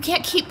 You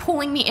can't keep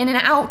pulling me in and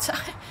out.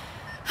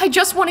 I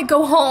just want to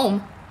go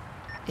home.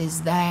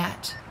 Is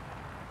that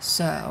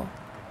so?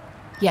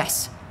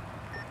 Yes.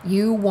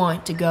 You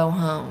want to go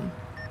home?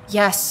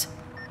 Yes.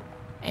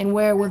 And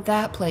where would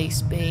that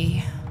place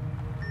be?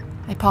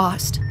 I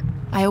paused.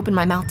 I opened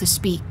my mouth to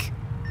speak,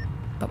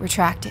 but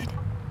retracted.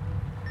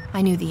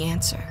 I knew the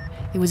answer.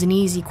 It was an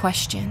easy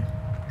question.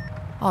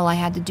 All I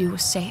had to do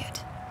was say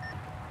it.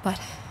 But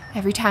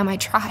every time I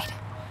tried,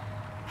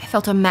 I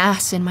felt a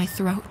mass in my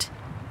throat.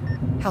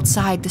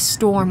 Outside, the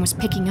storm was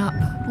picking up.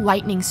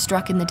 Lightning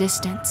struck in the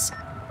distance.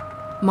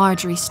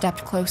 Marjorie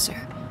stepped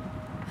closer.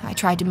 I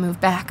tried to move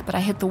back, but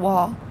I hit the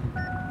wall.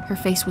 Her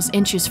face was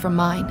inches from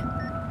mine.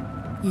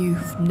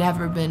 You've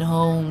never been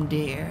home,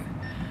 dear.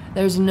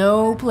 There's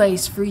no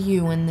place for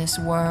you in this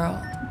world.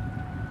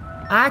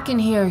 I can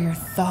hear your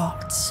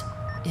thoughts,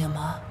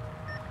 Emma.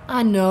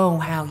 I know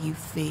how you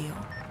feel.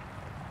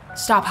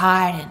 Stop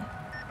hiding.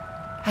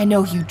 I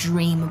know you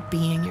dream of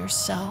being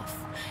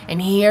yourself,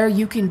 and here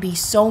you can be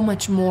so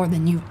much more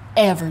than you've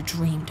ever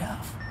dreamed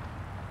of.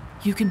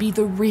 You can be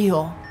the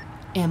real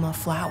Emma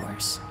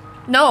Flowers.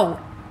 No!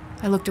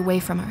 I looked away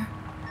from her.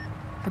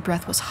 Her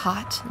breath was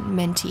hot and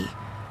minty.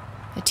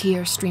 A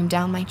tear streamed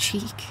down my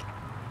cheek.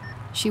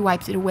 She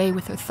wiped it away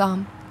with her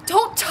thumb.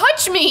 Don't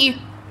touch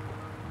me!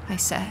 I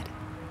said.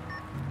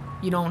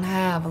 You don't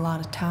have a lot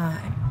of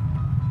time,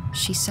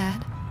 she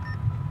said.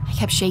 I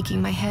kept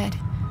shaking my head.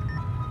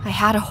 I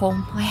had a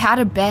home. I had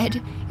a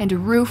bed and a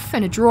roof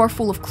and a drawer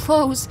full of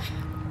clothes.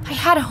 I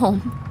had a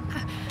home.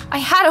 I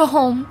had a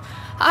home.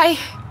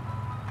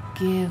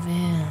 Give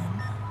in,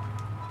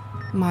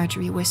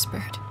 Marjorie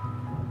whispered.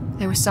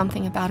 There was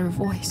something about her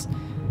voice,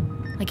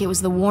 like it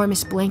was the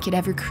warmest blanket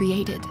ever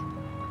created.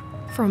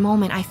 For a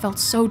moment, I felt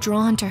so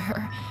drawn to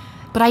her,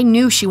 but I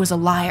knew she was a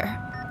liar.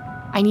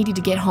 I needed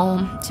to get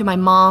home, to my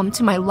mom,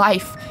 to my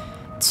life,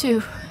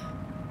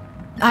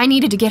 I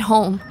needed to get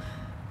home.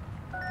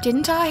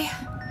 Didn't I?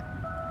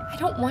 I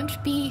don't want to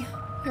be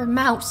your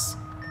mouse,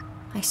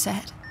 I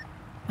said,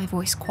 my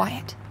voice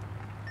quiet.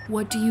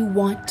 What do you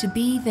want to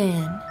be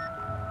then?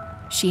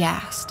 She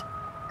asked.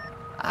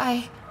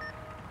 I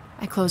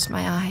closed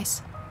my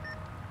eyes.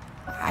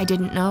 I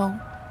didn't know.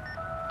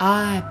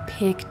 I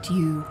picked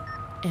you,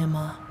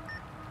 Emma.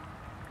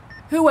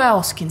 Who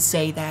else can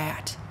say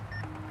that?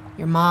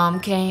 Your mom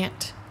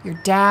can't. Your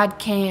dad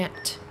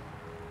can't.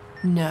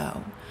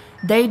 No,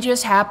 they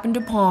just happened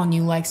upon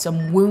you like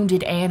some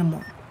wounded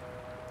animal.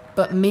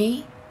 But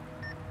me,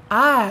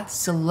 I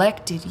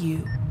selected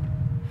you.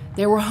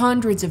 There were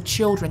hundreds of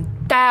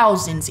children,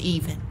 thousands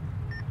even.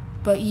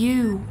 But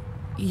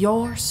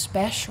you're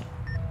special.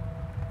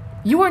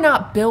 You were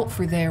not built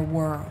for their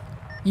world.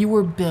 You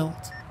were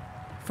built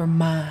for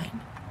mine.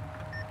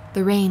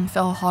 The rain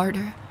fell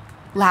harder,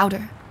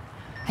 louder.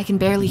 I can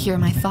barely hear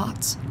my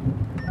thoughts.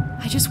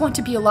 I just want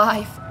to be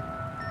alive,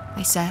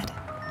 I said.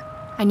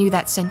 I knew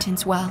that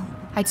sentence well.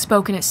 I'd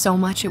spoken it so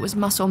much it was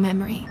muscle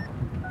memory.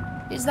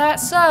 Is that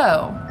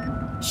so?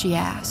 She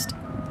asked.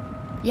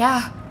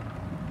 Yeah.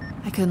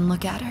 I couldn't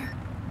look at her.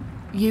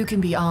 You can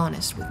be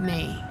honest with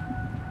me,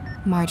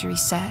 Marjorie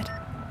said.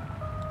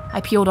 I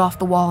peeled off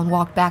the wall and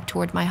walked back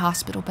toward my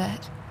hospital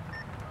bed.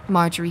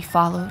 Marjorie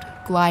followed,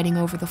 gliding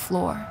over the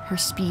floor, her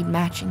speed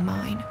matching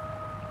mine.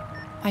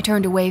 I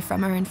turned away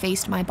from her and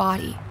faced my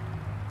body.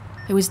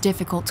 It was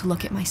difficult to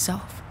look at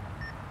myself.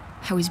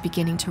 I was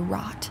beginning to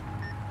rot.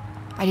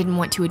 I didn't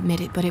want to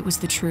admit it, but it was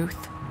the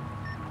truth.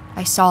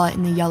 I saw it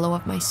in the yellow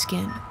of my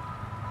skin,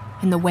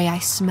 in the way I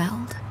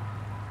smelled.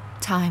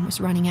 Time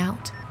was running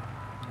out.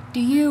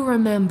 Do you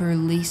remember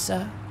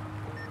Lisa?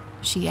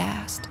 She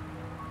asked.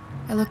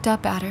 I looked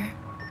up at her.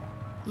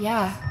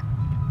 Yeah,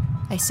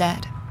 I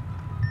said.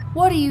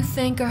 What do you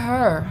think of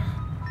her?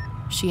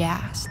 She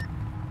asked.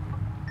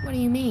 What do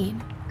you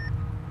mean?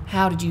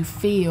 How did you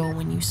feel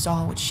when you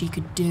saw what she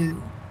could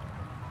do?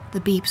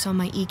 The beeps on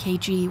my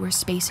EKG were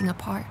spacing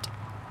apart.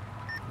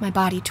 My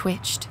body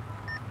twitched.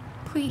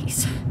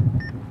 Please,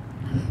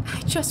 I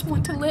just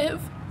want to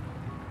live.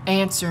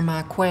 Answer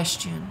my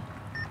question,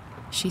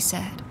 she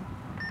said.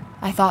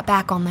 I thought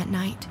back on that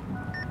night.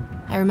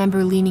 I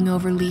remember leaning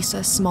over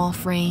Lisa's small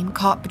frame,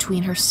 caught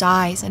between her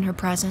size and her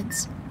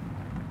presence.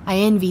 I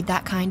envied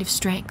that kind of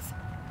strength.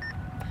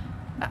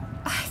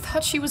 I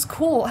thought she was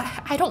cool.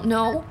 I don't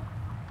know,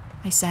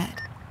 I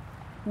said.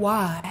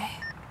 Why?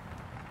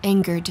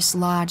 Anger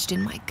dislodged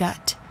in my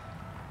gut.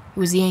 It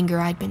was the anger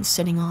I'd been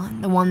sitting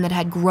on, the one that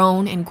had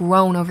grown and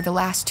grown over the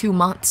last 2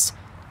 months.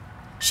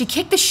 She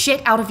kicked the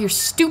shit out of your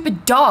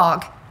stupid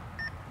dog,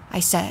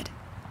 I said.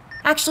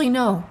 Actually,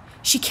 no.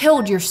 She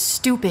killed your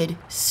stupid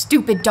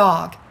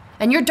dog.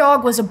 And your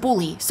dog was a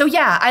bully. So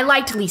yeah, I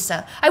liked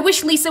Lisa. I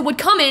wish Lisa would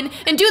come in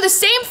and do the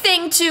same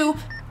thing to...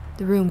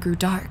 The room grew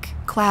dark.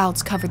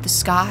 Clouds covered the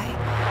sky.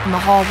 In the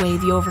hallway,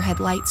 the overhead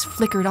lights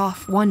flickered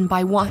off one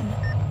by one.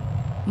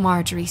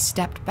 Marjorie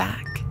stepped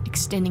back,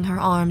 extending her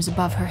arms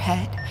above her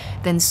head.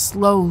 Then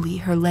slowly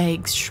her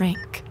legs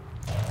shrank.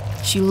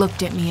 She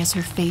looked at me as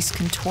her face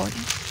contorted,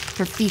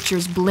 her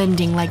features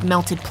blending like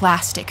melted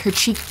plastic, her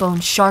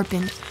cheekbones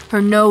sharpened,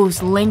 her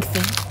nose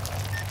lengthened.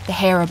 The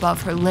hair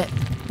above her lip,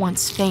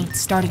 once faint,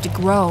 started to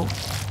grow.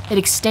 It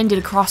extended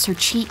across her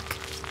cheek,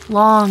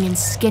 long and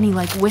skinny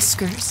like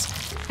whiskers,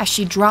 as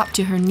she dropped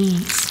to her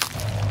knees.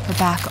 Her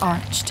back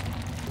arched.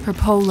 Her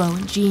polo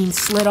and jeans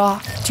slid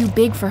off, too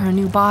big for her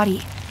new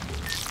body.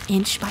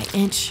 Inch by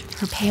inch,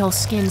 her pale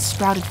skin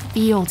sprouted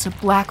fields of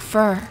black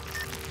fur.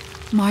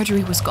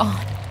 Marjorie was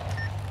gone.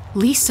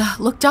 Lisa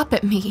looked up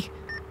at me.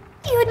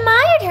 You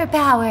admired her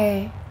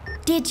power,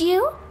 did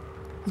you?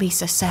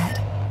 Lisa said,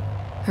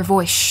 her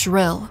voice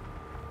shrill.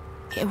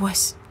 It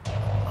was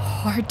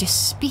hard to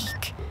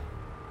speak.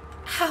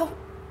 How?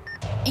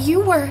 You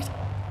were...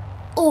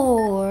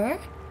 Or...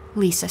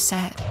 Lisa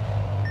said.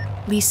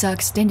 Lisa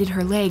extended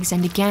her legs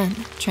and again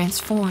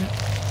transformed.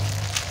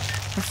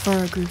 Her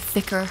fur grew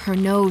thicker, her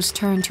nose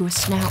turned to a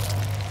snout.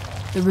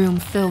 The room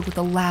filled with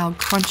a loud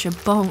crunch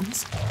of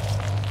bones.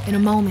 In a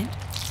moment,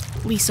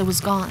 Lisa was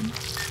gone.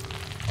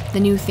 The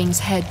new thing's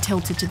head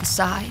tilted to the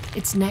side,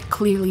 its neck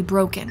clearly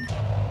broken.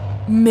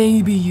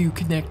 Maybe you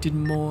connected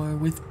more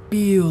with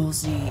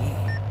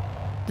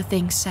Beelzy, the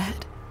thing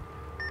said.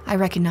 I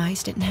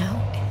recognized it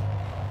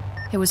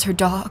now. It was her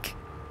dog.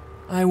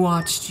 I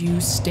watched you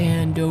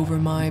stand over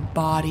my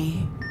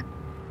body.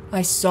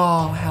 I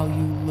saw how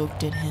you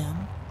looked at him.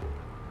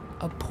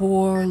 A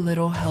poor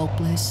little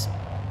helpless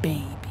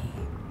baby.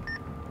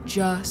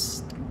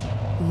 Just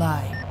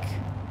like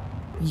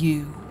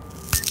you.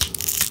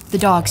 The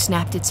dog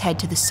snapped its head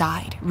to the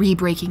side,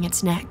 re-breaking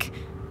its neck.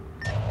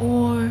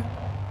 Or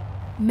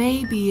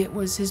maybe it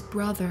was his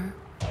brother,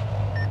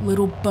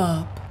 little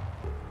Bub.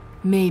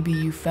 Maybe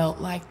you felt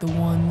like the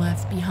one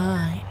left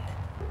behind.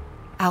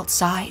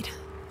 Outside,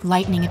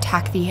 lightning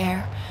attacked the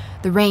air.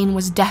 The rain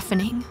was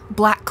deafening.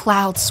 Black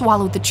clouds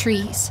swallowed the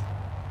trees.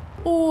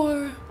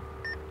 Or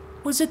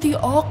was it the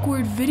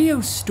awkward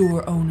video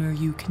store owner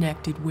you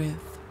connected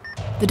with?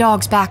 The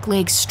dog's back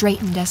legs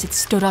straightened as it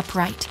stood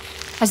upright,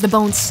 as the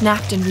bones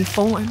snapped and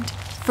reformed.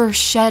 Fur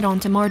shed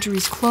onto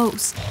Marjorie's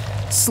clothes.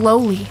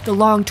 Slowly, the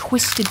long,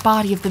 twisted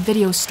body of the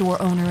video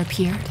store owner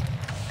appeared.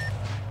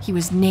 He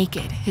was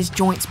naked, his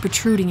joints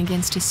protruding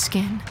against his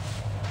skin.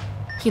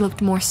 He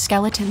looked more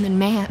skeleton than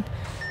man,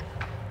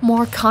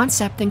 more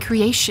concept than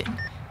creation.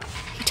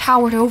 He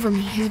towered over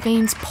me, his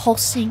veins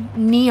pulsing,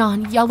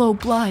 neon yellow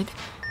blood.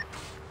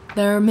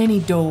 There are many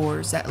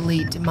doors that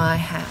lead to my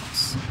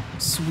house,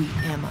 sweet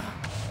Emma,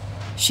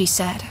 she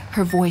said,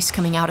 her voice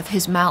coming out of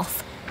his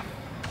mouth.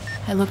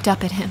 I looked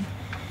up at him.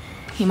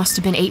 He must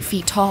have been 8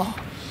 feet tall.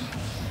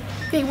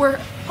 They were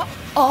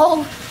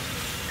all...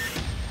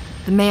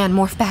 The man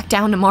morphed back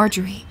down to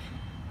Marjorie.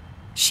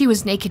 She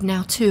was naked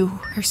now, too,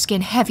 her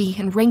skin heavy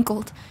and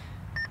wrinkled.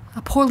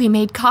 A poorly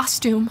made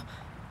costume.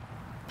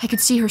 I could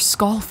see her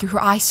skull through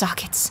her eye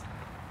sockets.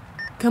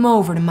 Come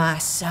over to my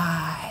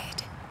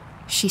side,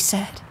 she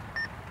said.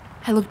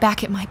 I looked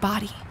back at my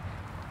body.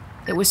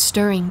 It was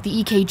stirring.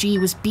 The EKG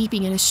was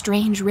beeping in a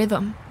strange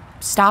rhythm,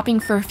 stopping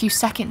for a few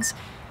seconds,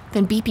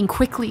 then beeping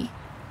quickly.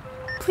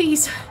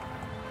 Please,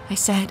 I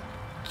said.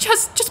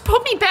 Just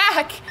put me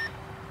back.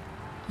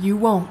 You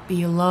won't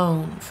be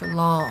alone for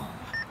long.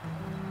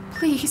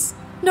 Please,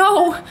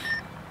 no.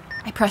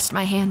 I pressed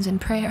my hands in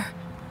prayer.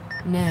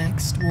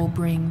 Next, we'll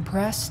bring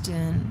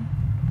Preston.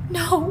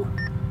 No.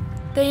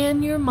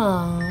 Then your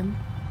mom.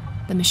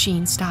 The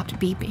machine stopped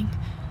beeping.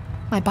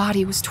 My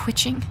body was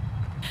twitching.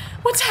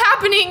 What's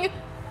happening?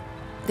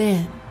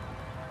 Then,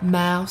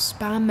 mouse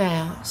by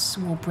mouse,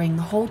 we'll bring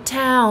the whole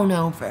town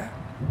over.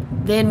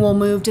 Then we'll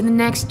move to the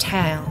next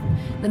town,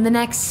 then the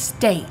next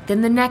state,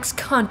 then the next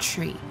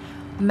country.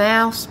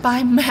 Mouse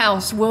by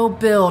mouse, we'll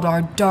build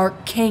our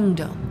dark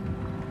kingdom.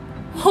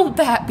 Won't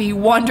that be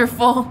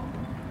wonderful?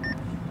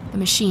 The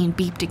machine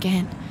beeped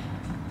again.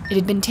 It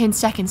had been 10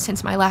 seconds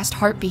since my last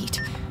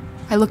heartbeat.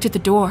 I looked at the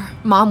door.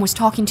 Mom was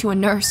talking to a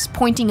nurse,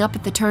 pointing up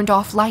at the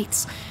turned-off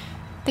lights.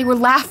 They were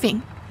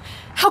laughing.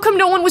 How come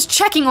no one was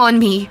checking on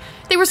me?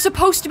 They were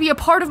supposed to be a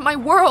part of my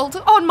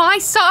world, on my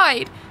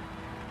side.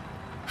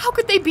 How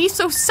could they be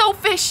so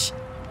selfish?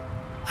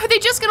 Are they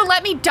just gonna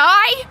let me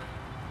die?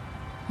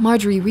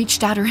 Marjorie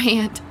reached out her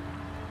hand.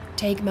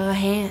 Take my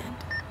hand,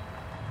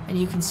 and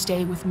you can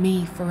stay with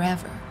me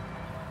forever.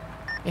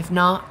 If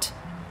not,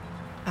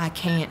 I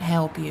can't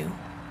help you.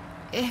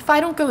 If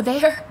I don't go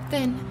there,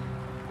 then...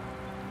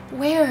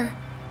 where?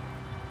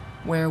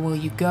 Where will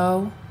you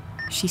go?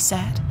 She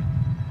said.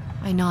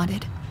 I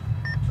nodded.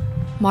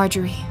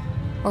 Marjorie,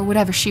 or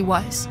whatever she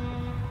was,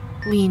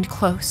 leaned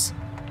close.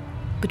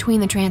 Between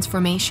the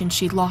transformations,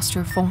 she'd lost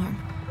her form.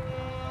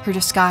 Her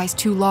disguise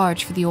too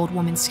large for the old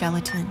woman's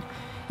skeleton.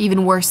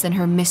 Even worse than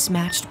her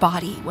mismatched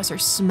body was her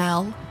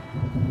smell.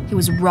 It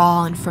was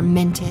raw and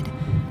fermented,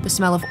 the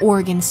smell of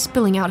organs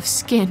spilling out of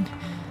skin,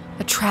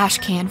 a trash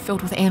can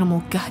filled with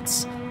animal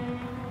guts.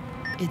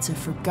 It's a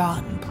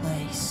forgotten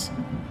place.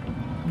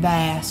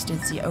 Vast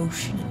as the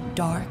ocean and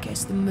dark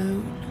as the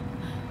moon.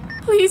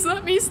 Please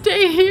let me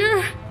stay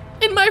here.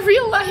 In my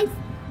real life.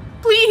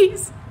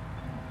 Please.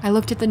 I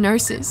looked at the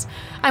nurses.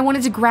 I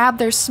wanted to grab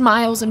their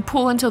smiles and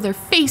pull until their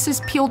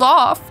faces peeled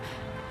off.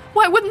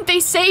 Why wouldn't they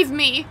save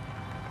me?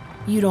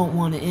 You don't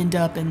want to end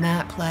up in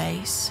that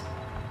place.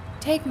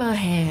 Take my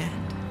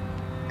hand.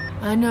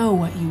 I know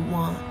what you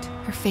want.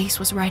 Her face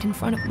was right in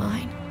front of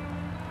mine.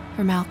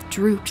 Her mouth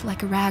drooped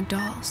like a rag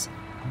doll's.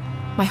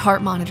 My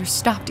heart monitor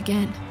stopped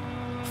again.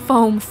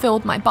 Foam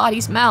filled my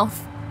body's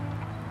mouth.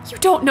 You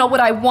don't know what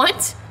I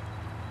want,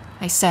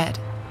 I said.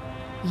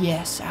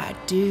 Yes, I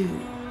do.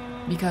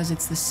 Because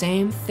it's the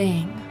same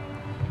thing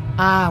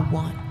I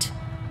want.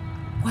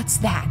 What's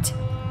that?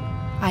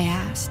 I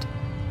asked.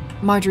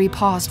 Marjorie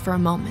paused for a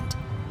moment,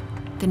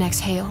 then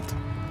exhaled.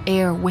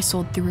 Air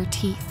whistled through her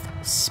teeth.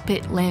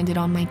 Spit landed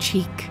on my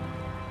cheek.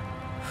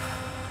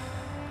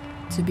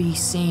 To be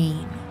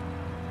seen.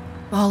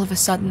 All of a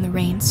sudden, the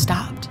rain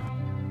stopped.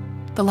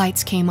 The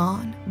lights came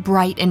on,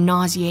 bright and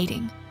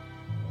nauseating.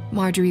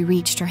 Marjorie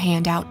reached her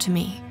hand out to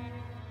me.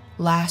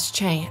 Last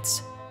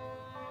chance,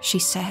 she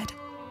said.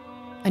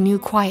 A new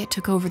quiet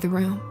took over the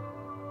room.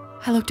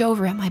 I looked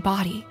over at my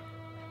body.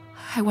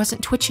 I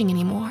wasn't twitching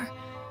anymore.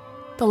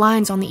 The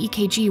lines on the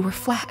EKG were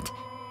flat.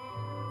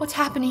 What's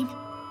happening?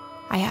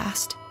 I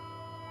asked.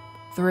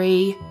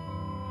 3.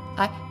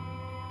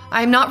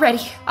 I'm not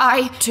ready.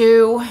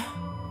 2.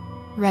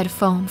 Red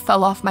foam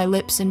fell off my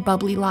lips in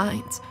bubbly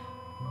lines.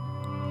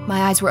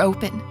 My eyes were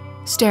open,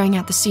 staring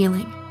at the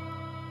ceiling.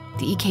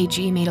 The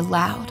EKG made a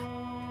loud,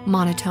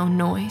 monotone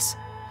noise.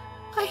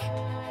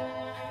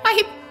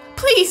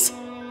 Please!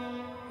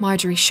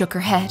 Marjorie shook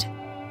her head.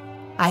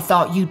 I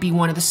thought you'd be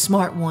one of the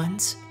smart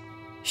ones,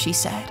 she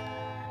said.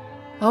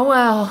 Oh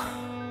well.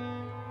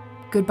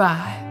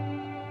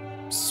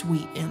 Goodbye,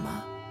 sweet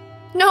Emma.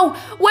 No,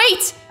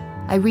 wait!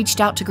 I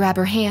reached out to grab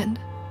her hand,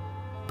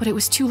 but it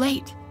was too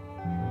late.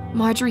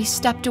 Marjorie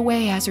stepped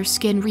away as her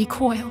skin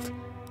recoiled.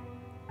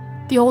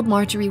 The old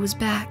Marjorie was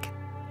back.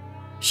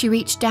 She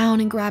reached down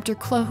and grabbed her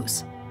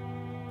clothes.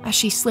 As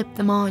she slipped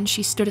them on,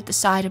 she stood at the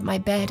side of my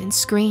bed and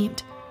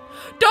screamed,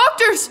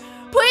 "Doctors,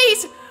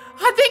 please!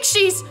 I think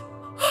she's...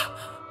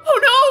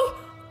 Oh no!"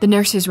 The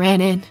nurses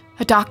ran in,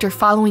 a doctor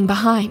following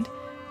behind.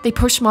 They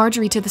pushed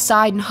Marjorie to the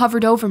side and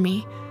hovered over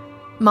me.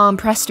 Mom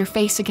pressed her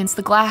face against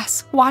the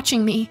glass,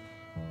 watching me.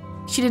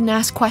 She didn't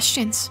ask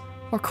questions,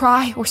 or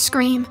cry, or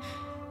scream.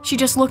 She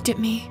just looked at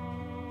me,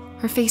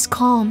 her face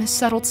calm as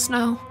settled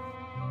snow.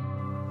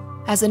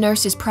 As the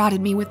nurses prodded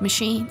me with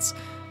machines,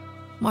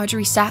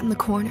 Marjorie sat in the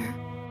corner,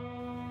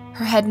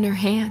 her head in her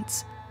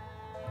hands.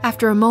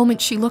 After a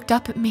moment, she looked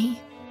up at me.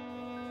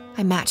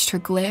 I matched her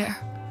glare.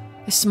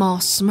 A small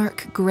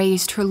smirk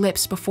grazed her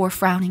lips before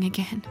frowning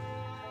again.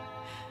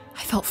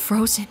 I felt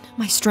frozen.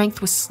 My strength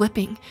was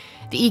slipping.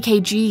 The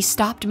EKG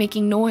stopped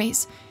making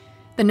noise.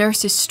 The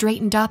nurses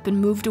straightened up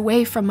and moved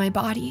away from my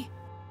body.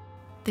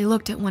 They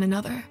looked at one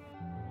another,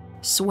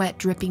 sweat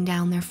dripping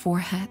down their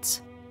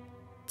foreheads.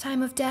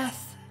 "Time of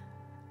death,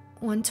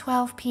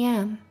 1:12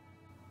 p.m.,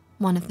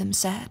 one of them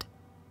said.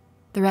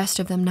 The rest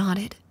of them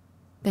nodded,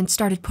 then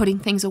started putting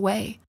things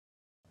away.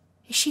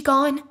 "Is she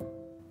gone?"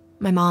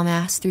 my mom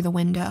asked through the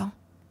window.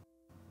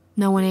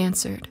 No one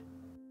answered.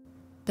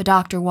 The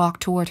doctor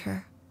walked toward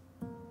her.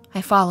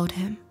 I followed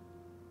him.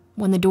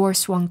 When the door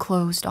swung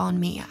closed on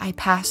me, I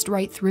passed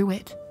right through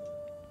it.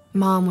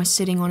 Mom was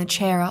sitting on a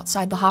chair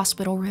outside the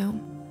hospital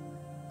room.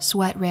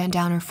 Sweat ran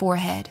down her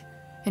forehead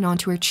and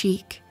onto her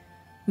cheek,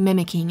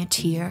 mimicking a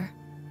tear.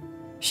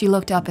 She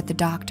looked up at the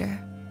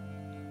doctor.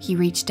 He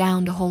reached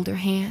down to hold her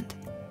hand.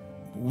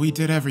 We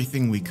did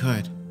everything we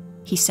could,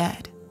 he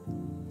said.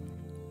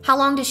 "How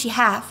long does she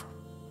have?"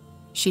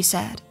 she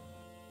said.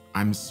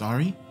 I'm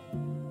sorry?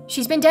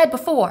 "She's been dead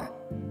before.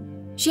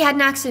 She had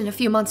an accident a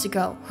few months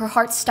ago. Her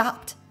heart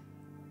stopped.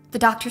 The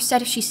doctor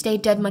said if she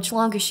stayed dead much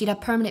longer, she'd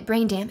have permanent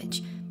brain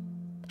damage.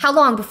 How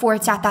long before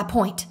it's at that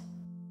point?"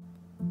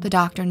 The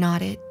doctor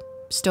nodded,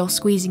 still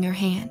squeezing her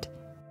hand.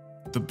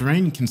 The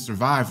brain can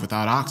survive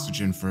without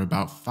oxygen for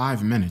about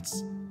 5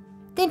 minutes.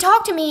 "Then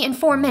talk to me in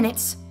 4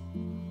 minutes,"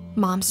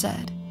 Mom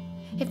said.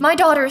 "If my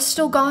daughter is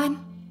still gone,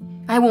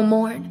 I will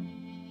mourn.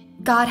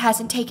 God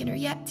hasn't taken her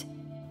yet."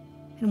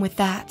 And with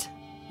that,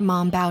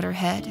 Mom bowed her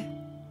head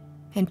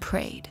and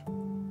prayed.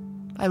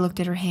 I looked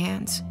at her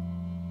hands.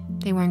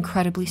 They were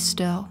incredibly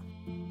still.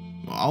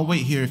 I'll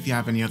wait here if you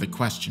have any other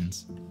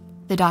questions,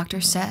 the doctor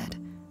said,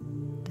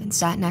 then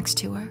sat next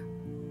to her.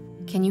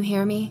 "Can you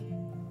hear me?"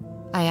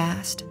 I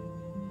asked.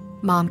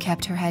 Mom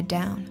kept her head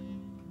down.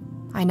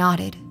 I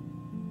nodded,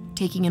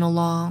 taking in a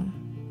long,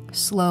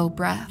 slow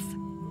breath.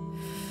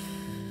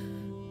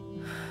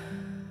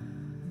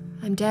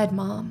 "I'm dead,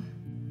 Mom.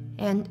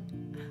 And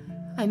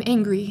I'm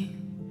angry.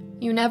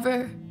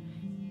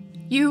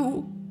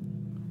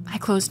 I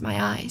closed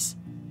my eyes.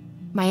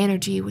 My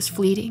energy was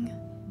fleeting,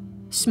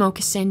 smoke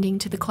ascending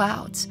to the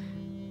clouds.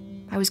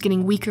 I was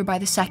getting weaker by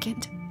the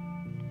second.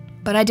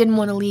 But I didn't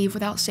want to leave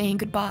without saying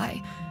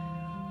goodbye.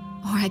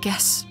 Or I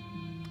guess,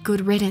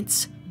 good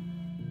riddance.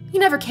 You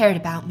never cared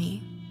about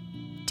me,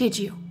 did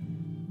you?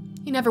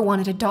 You never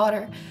wanted a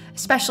daughter,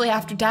 especially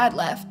after Dad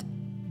left.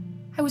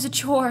 I was a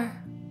chore,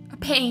 a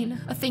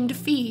pain, a thing to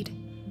feed,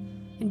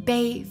 and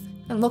bathe,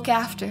 and look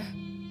after.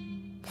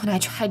 When I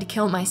tried to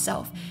kill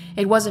myself,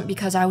 it wasn't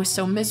because I was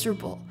so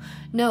miserable.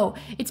 No,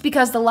 it's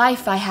because the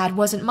life I had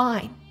wasn't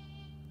mine.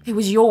 It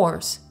was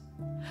yours.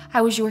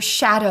 I was your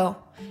shadow,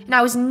 and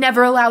I was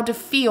never allowed to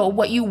feel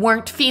what you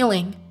weren't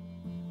feeling.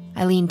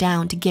 I leaned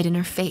down to get in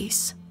her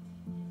face.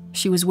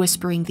 She was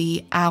whispering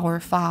the "Our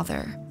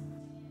Father."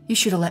 You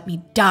should have let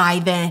me die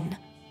then.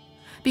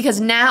 Because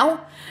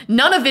now,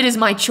 none of it is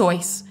my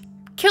choice.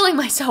 Killing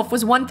myself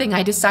was one thing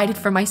I decided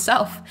for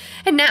myself,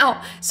 and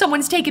now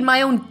someone's taken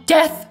my own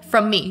death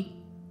from me.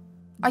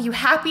 Are you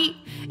happy?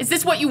 Is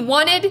this what you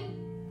wanted?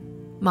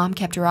 Mom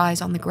kept her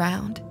eyes on the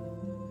ground.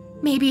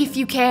 Maybe if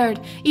you cared,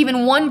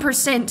 even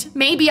 1%,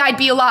 maybe I'd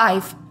be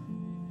alive.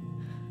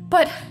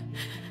 But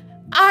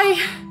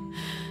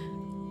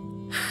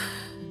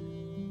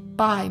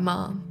Bye,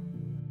 Mom.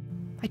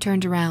 I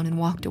turned around and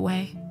walked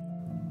away.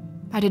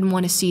 I didn't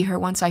want to see her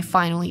once I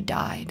finally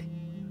died.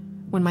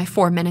 When my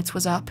 4 minutes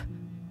was up,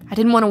 I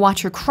didn't want to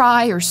watch her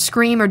cry or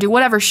scream or do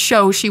whatever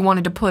show she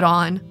wanted to put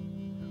on.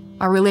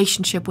 Our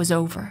relationship was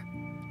over.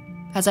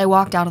 As I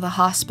walked out of the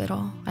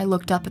hospital, I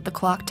looked up at the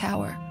clock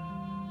tower.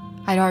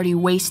 I'd already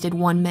wasted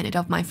 1 minute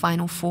of my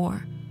final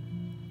 4.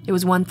 It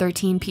was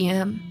 1:13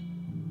 p.m.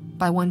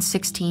 By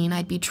 1:16,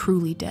 I'd be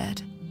truly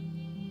dead.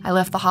 I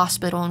left the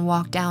hospital and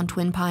walked down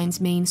Twin Pines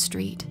Main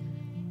Street.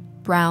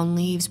 Brown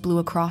leaves blew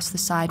across the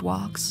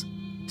sidewalks.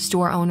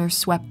 Store owners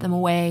swept them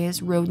away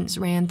as rodents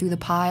ran through the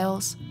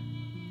piles.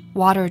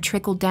 Water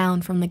trickled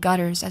down from the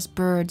gutters as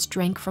birds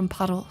drank from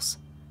puddles.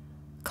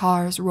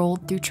 Cars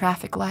rolled through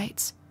traffic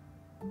lights.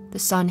 The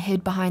sun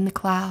hid behind the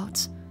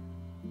clouds.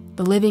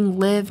 The living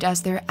lived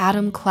as their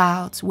atom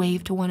clouds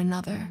waved to one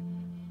another,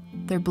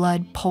 their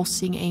blood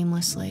pulsing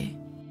aimlessly.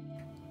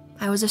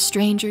 I was a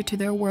stranger to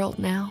their world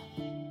now.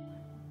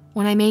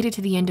 When I made it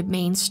to the end of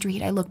Main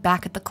Street, I looked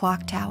back at the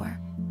clock tower.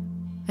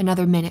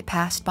 Another minute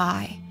passed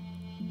by.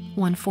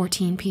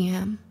 1:14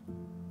 p.m.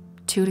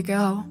 2 to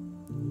go.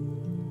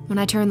 When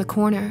I turned the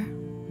corner,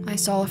 I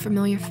saw a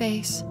familiar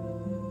face.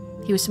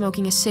 He was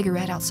smoking a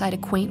cigarette outside a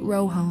quaint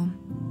row home.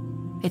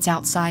 Its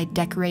outside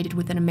decorated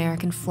with an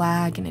American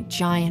flag and a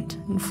giant,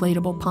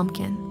 inflatable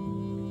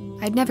pumpkin.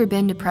 I'd never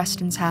been to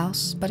Preston's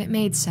house, but it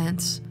made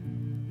sense.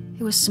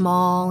 It was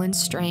small and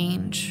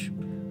strange,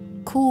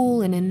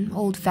 cool in an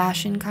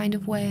old-fashioned kind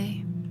of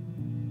way.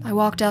 I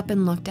walked up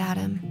and looked at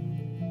him.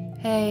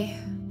 "Hey,"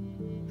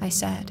 I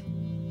said.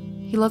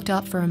 He looked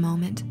up for a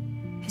moment,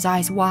 his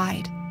eyes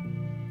wide.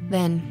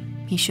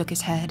 Then he shook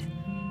his head.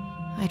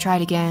 I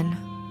tried again.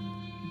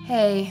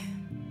 "Hey,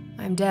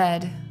 I'm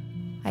dead,"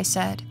 I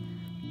said.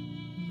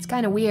 It's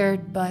kind of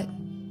weird, but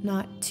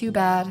not too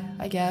bad,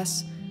 I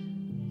guess.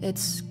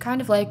 It's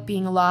kind of like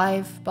being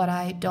alive, but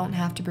I don't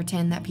have to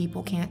pretend that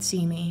people can't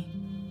see me.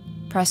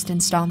 Preston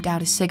stomped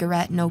out his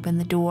cigarette and opened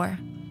the door.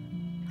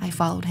 I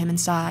followed him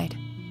inside.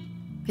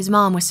 His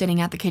mom was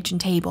sitting at the kitchen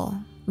table,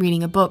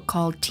 reading a book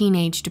called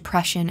Teenage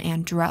Depression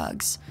and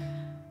Drugs.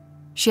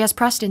 She has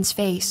Preston's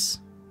face,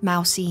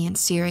 mousy and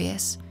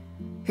serious,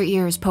 her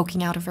ears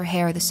poking out of her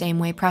hair the same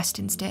way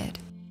Preston's did.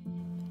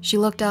 She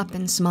looked up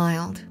and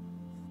smiled.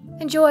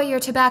 "Enjoy your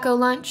tobacco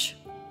lunch,"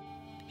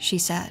 she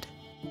said.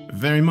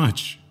 Very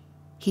much,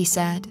 he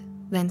said,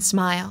 then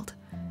smiled.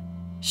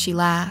 She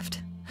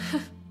laughed.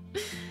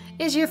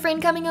 "Is your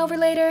friend coming over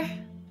later?"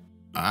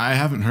 I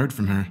haven't heard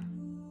from her.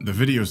 The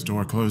video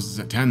store closes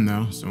at 10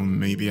 though, so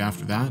maybe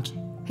after that.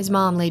 His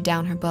mom laid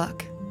down her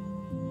book.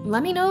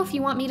 "Let me know if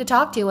you want me to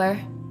talk to her,"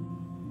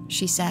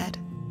 she said.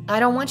 "I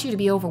don't want you to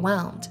be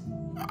overwhelmed."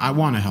 I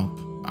want to help.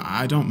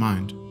 I don't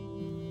mind.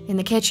 In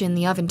the kitchen,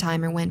 the oven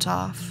timer went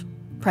off.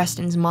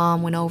 Preston's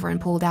mom went over and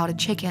pulled out a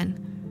chicken.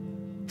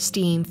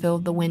 Steam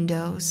filled the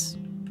windows.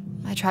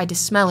 I tried to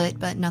smell it,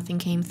 but nothing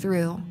came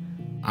through.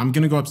 I'm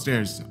gonna go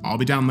upstairs. I'll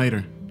be down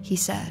later, he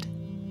said.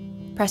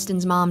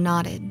 Preston's mom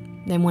nodded,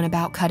 then went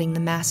about cutting the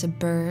massive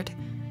bird.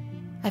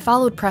 I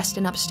followed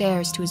Preston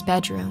upstairs to his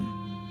bedroom.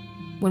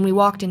 When we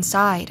walked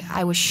inside,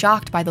 I was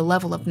shocked by the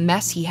level of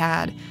mess he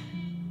had.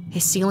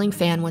 His ceiling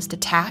fan was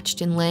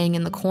detached and laying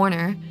in the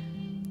corner.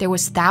 There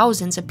was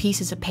thousands of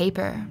pieces of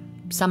paper,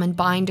 some in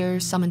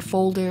binders, some in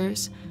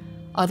folders,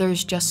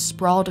 others just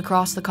sprawled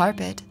across the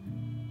carpet.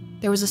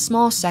 There was a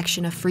small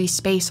section of free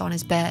space on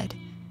his bed.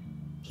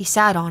 He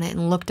sat on it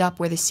and looked up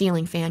where the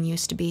ceiling fan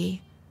used to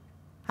be.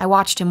 I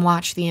watched him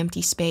watch the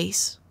empty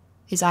space,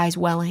 his eyes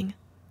welling.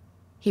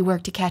 He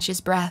worked to catch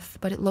his breath,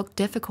 but it looked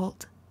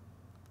difficult,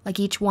 like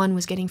each one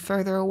was getting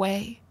further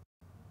away.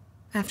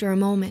 After a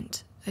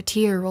moment, a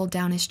tear rolled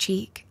down his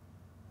cheek.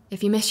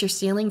 "If you miss your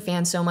ceiling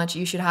fan so much,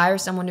 you should hire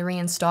someone to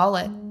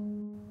reinstall it,"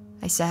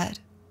 I said.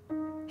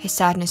 His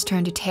sadness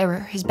turned to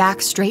terror, his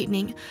back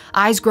straightening,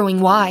 eyes growing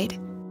wide.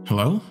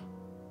 "Hello?"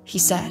 he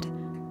said.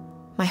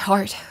 My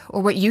heart,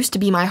 or what used to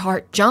be my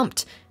heart,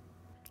 jumped.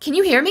 "Can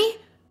you hear me?"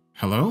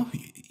 Hello?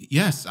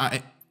 Yes,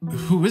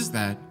 Who is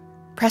that?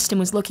 Preston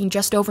was looking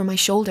just over my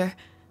shoulder.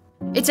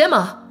 "It's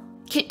Emma.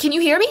 Can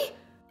you hear me?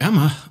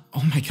 Emma,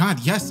 oh my God,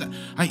 yes.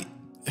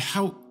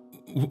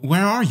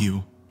 Where are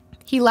you?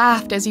 He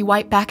laughed as he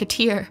wiped back a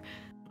tear.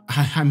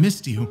 I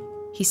missed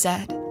you, he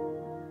said.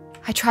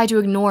 I tried to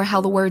ignore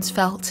how the words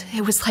felt.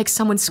 It was like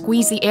someone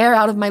squeezed the air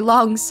out of my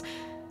lungs.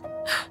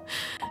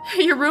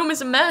 Your room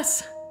is a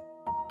mess.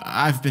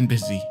 I've been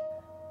busy.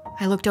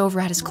 I looked over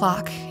at his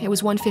clock. It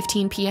was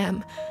 1:15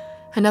 p.m.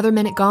 Another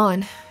minute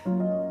gone.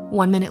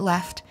 1 minute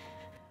left.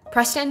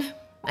 Preston,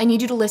 I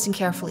need you to listen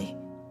carefully.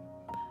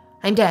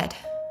 I'm dead.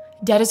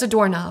 Dead as a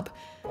doorknob.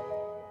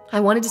 I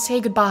wanted to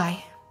say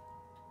goodbye.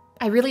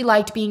 I really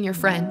liked being your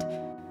friend.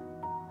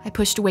 I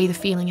pushed away the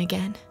feeling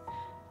again.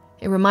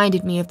 It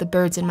reminded me of the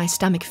birds in my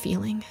stomach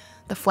feeling.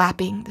 The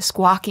flapping, the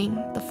squawking,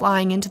 the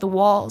flying into the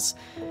walls.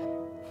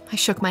 I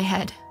shook my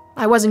head.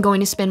 I wasn't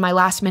going to spend my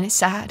last minute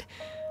sad.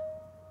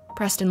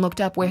 Preston looked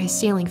up where his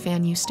ceiling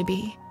fan used to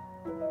be.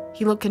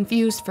 He looked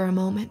confused for a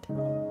moment,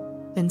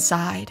 then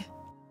sighed.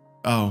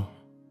 Oh.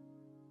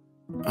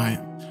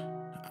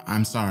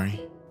 I'm sorry.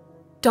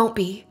 Don't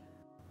be.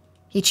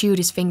 He chewed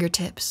his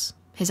fingertips,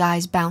 his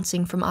eyes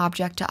bouncing from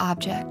object to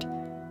object.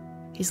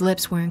 His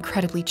lips were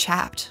incredibly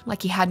chapped,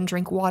 like he hadn't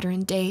drank water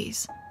in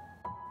days.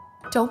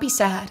 Don't be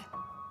sad.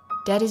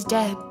 Dead is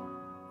dead,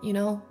 you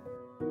know?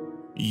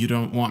 You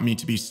don't want me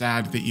to be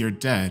sad that you're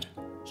dead?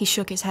 He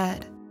shook his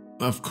head.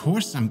 Of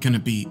course I'm gonna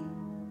be...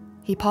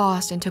 He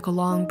paused and took a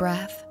long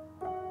breath.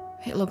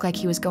 It looked like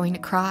he was going to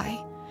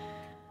cry.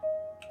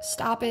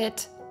 Stop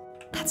it.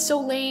 That's so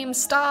lame,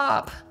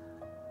 stop.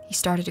 He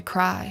started to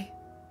cry.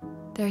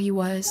 There he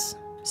was,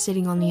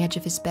 sitting on the edge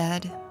of his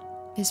bed,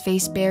 his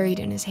face buried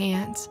in his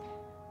hands,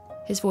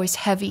 his voice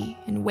heavy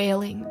and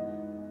wailing,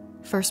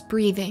 first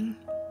breathing,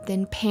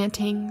 then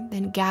panting,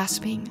 then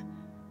gasping.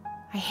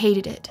 I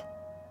hated it.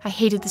 I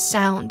hated the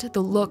sound, the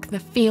look, the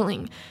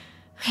feeling.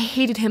 I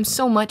hated him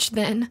so much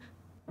then.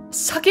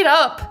 Suck it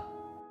up!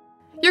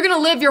 You're gonna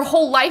live your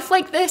whole life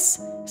like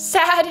this?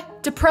 Sad,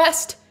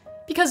 depressed?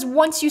 Because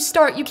once you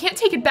start, you can't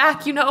take it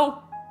back, you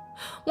know?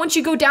 Once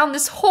you go down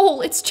this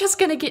hole, it's just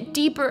gonna get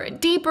deeper and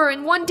deeper,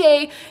 and one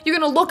day, you're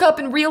gonna look up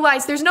and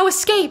realize there's no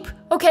escape,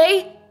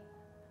 okay?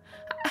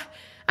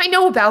 I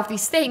know about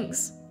these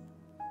things.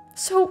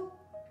 So,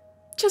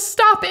 just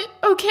stop it,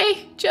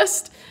 okay?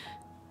 Just...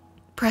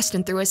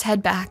 Preston threw his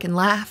head back and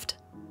laughed.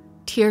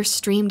 Tears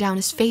streamed down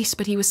his face,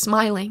 but he was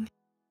smiling.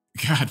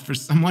 God, for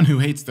someone who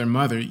hates their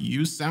mother,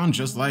 you sound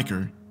just like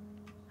her.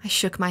 I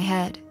shook my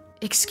head.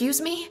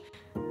 Excuse me?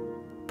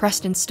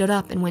 Preston stood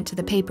up and went to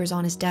the papers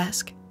on his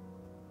desk.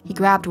 He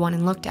grabbed one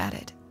and looked at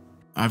it.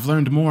 I've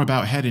learned more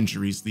about head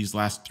injuries these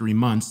last 3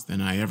 months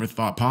than I ever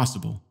thought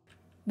possible.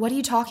 What are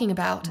you talking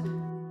about?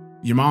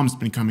 Your mom's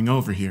been coming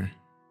over here.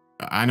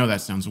 I know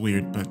that sounds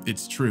weird, but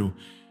it's true.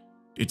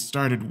 It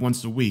started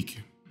once a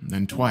week,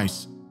 then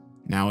twice.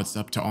 Now it's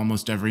up to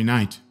almost every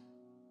night.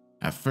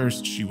 At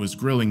first, she was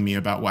grilling me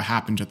about what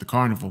happened at the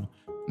carnival.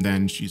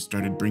 Then she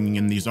started bringing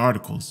in these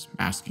articles,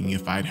 asking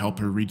if I'd help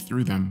her read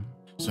through them.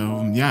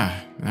 So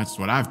yeah, that's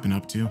what I've been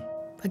up to.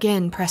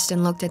 Again,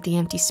 Preston looked at the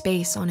empty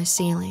space on his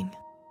ceiling.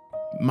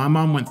 My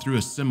mom went through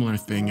a similar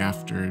thing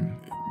after,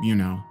 you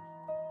know.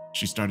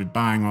 She started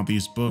buying all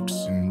these books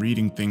and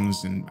reading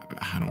things and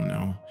I don't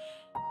know.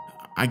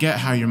 I get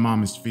how your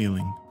mom is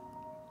feeling.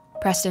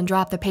 Preston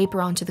dropped the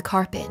paper onto the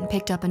carpet and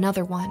picked up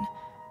another one.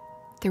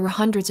 There were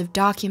hundreds of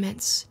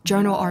documents,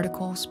 journal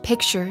articles,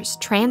 pictures,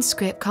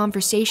 transcript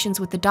conversations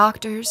with the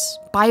doctors,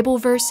 Bible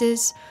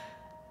verses.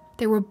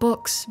 There were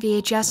books,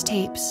 VHS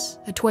tapes,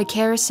 a toy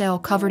carousel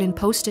covered in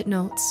Post-it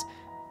notes.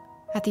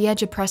 At the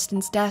edge of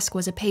Preston's desk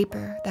was a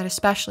paper that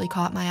especially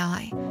caught my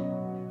eye.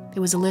 It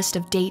was a list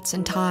of dates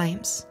and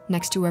times,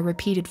 next to a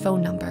repeated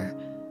phone number.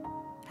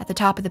 At the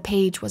top of the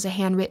page was a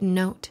handwritten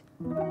note.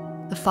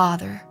 The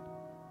father.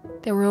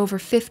 There were over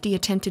 50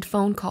 attempted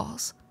phone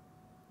calls.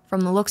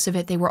 From the looks of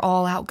it, they were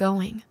all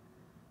outgoing.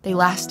 They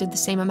lasted the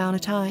same amount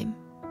of time,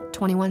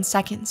 21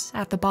 seconds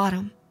at the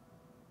bottom.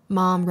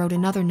 Mom wrote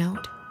another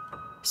note,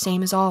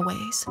 same as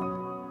always.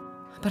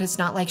 But it's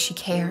not like she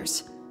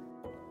cares.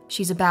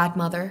 She's a bad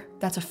mother,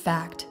 that's a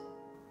fact.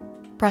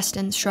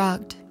 Preston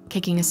shrugged,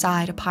 kicking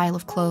aside a pile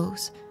of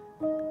clothes.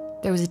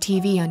 There was a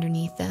TV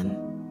underneath them.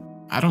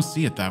 I don't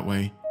see it that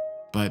way,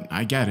 but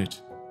I get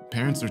it.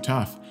 Parents are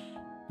tough.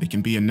 They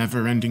can be a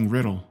never-ending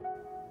riddle.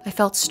 I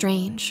felt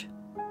strange.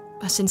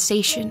 A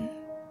sensation,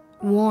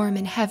 warm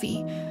and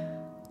heavy,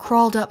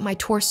 crawled up my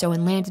torso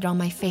and landed on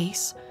my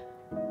face.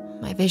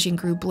 My vision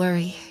grew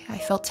blurry. I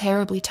felt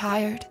terribly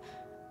tired.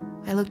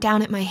 I looked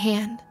down at my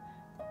hand.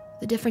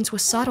 The difference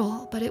was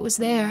subtle, but it was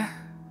there,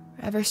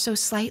 ever so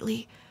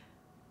slightly.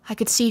 I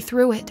could see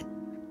through it.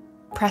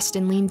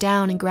 Preston leaned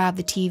down and grabbed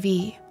the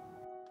TV.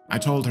 I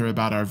told her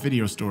about our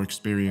video store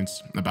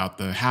experience, about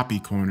the happy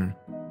corner.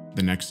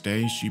 The next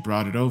day, she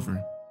brought it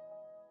over.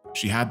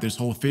 She had this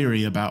whole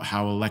theory about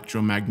how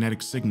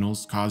electromagnetic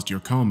signals caused your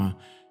coma.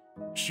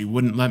 She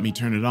wouldn't let me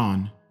turn it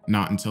on,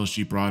 not until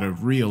she brought a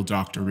real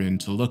doctor in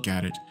to look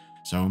at it,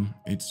 so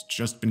it's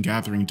just been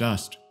gathering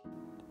dust.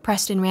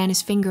 Preston ran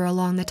his finger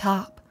along the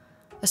top.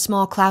 A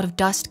small cloud of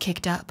dust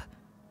kicked up.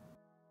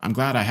 I'm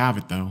glad I have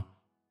it, though.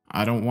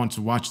 I don't want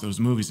to watch those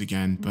movies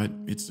again, but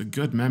it's a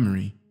good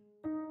memory.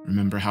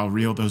 Remember how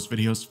real those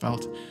videos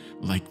felt?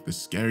 Like the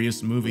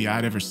scariest movie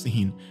I'd ever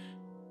seen.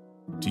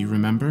 Do you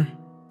remember?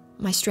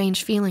 My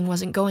strange feeling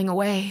wasn't going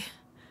away.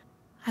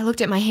 I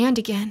looked at my hand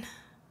again.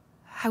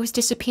 I was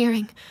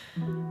disappearing.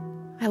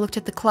 I looked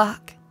at the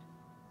clock.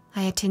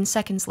 I had 10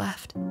 seconds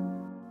left.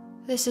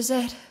 This is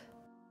it.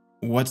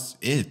 What's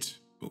it?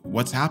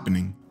 What's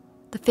happening?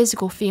 The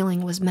physical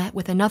feeling was met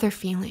with another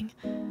feeling.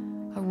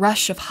 A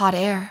rush of hot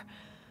air.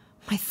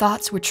 My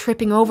thoughts were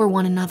tripping over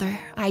one another,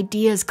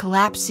 ideas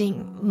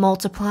collapsing,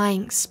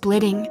 multiplying,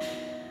 splitting.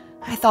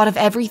 I thought of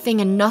everything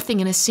and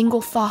nothing in a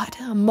single thought,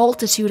 a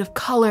multitude of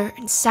color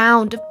and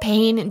sound, of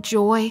pain and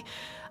joy,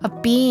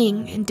 of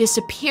being and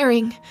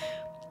disappearing.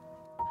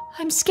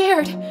 I'm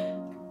scared.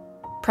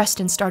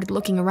 Preston started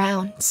looking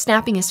around,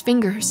 snapping his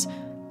fingers.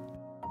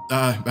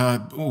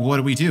 What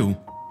do we do?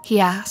 He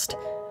asked.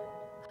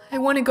 I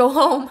want to go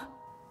home,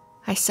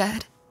 I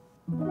said.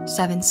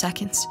 7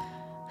 seconds.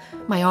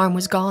 My arm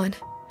was gone.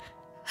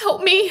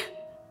 Help me,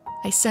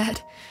 I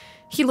said.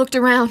 He looked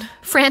around,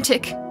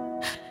 frantic.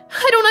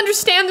 I don't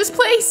understand this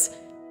place.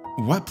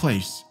 What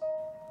place?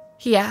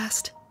 He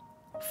asked.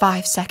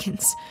 5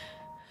 seconds.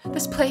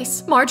 This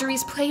place,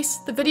 Marjorie's place,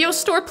 the video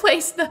store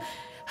place,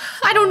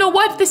 I don't know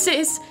what this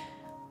is.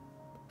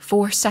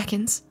 4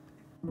 seconds.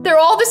 They're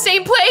all the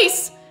same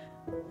place!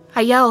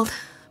 I yelled,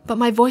 but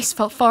my voice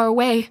felt far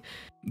away.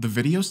 The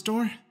video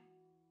store?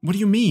 What do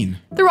you mean?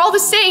 They're all the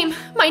same.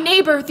 My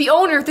neighbor, the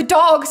owner, the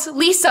dogs,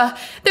 Lisa,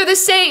 they're the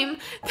same.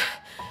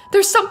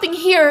 There's something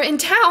here in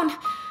town.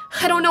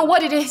 I don't know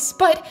what it is,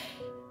 but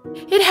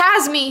it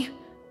has me.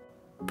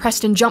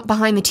 Preston jumped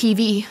behind the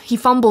TV. He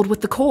fumbled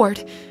with the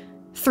cord.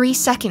 3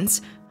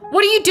 seconds.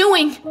 What are you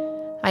doing?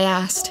 I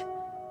asked.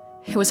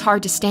 It was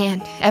hard to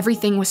stand.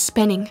 Everything was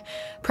spinning.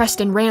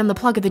 Preston ran the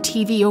plug of the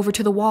TV over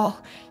to the wall.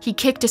 He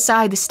kicked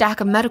aside the stack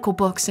of medical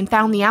books and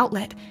found the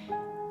outlet.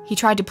 He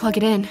tried to plug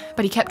it in,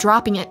 but he kept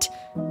dropping it.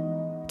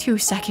 2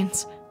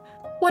 seconds.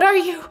 What are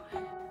you?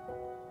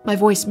 My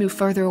voice moved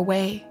further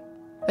away.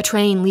 A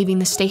train leaving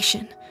the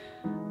station.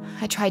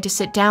 I tried to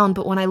sit down,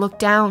 but when I looked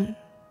down,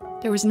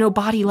 there was no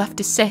body left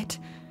to sit.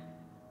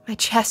 My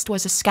chest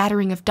was a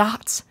scattering of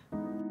dots.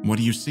 What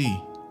do you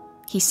see?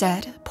 He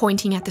said,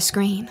 pointing at the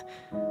screen.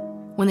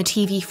 When the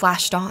TV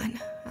flashed on,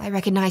 I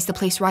recognized the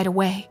place right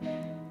away.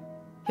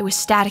 It was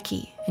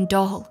staticky and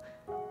dull.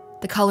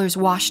 The colors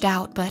washed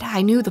out, but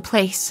I knew the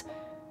place.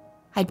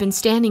 I'd been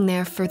standing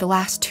there for the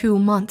last 2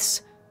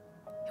 months.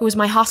 It was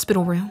my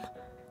hospital room.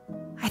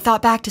 I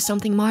thought back to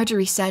something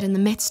Marjorie said in the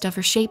midst of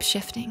her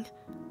shape-shifting.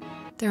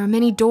 There are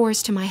many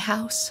doors to my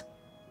house.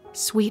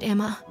 Sweet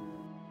Emma.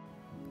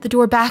 The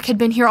door back had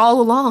been here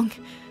all along.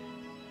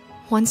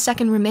 1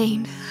 second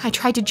remained. I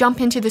tried to jump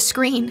into the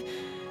screen,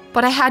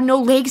 but I had no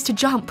legs to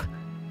jump.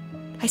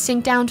 I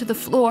sank down to the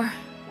floor.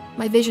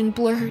 My vision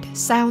blurred,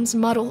 sounds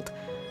muddled.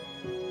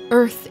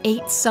 Earth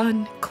ate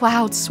sun,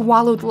 clouds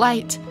swallowed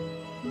light.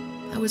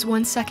 I was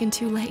 1 second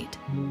too late.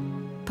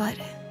 But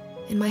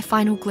in my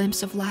final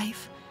glimpse of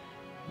life,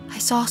 I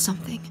saw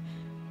something.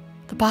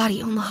 The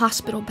body on the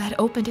hospital bed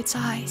opened its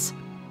eyes.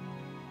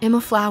 Emma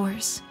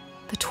Flowers,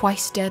 the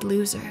twice-dead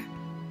loser,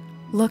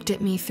 looked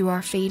at me through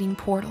our fading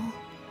portal.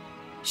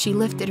 She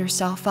lifted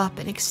herself up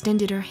and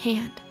extended her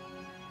hand.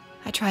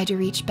 I tried to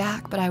reach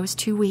back, but I was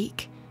too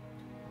weak.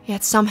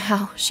 Yet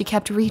somehow she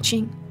kept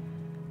reaching,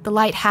 the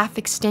light half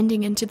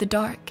extending into the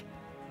dark,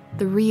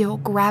 the real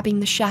grabbing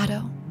the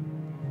shadow.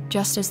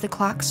 Just as the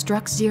clock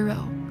struck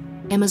 0,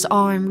 Emma's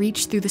arm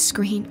reached through the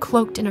screen,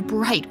 cloaked in a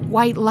bright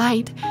white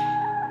light.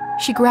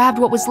 She grabbed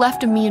what was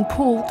left of me and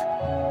pulled.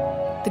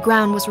 The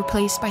ground was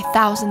replaced by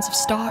thousands of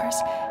stars,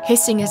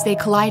 hissing as they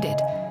collided.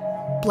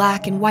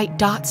 Black and white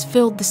dots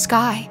filled the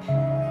sky.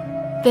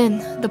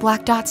 Then the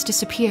black dots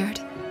disappeared.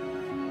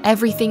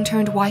 Everything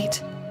turned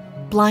white,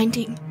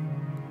 blinding,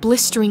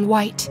 blistering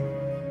white.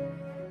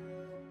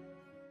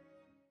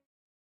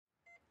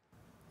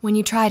 When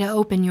you try to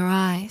open your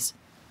eyes,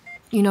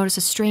 you notice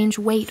a strange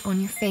weight on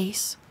your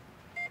face.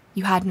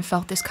 You hadn't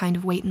felt this kind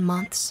of weight in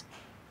months.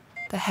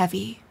 The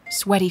heavy,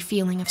 sweaty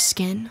feeling of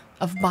skin,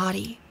 of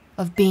body,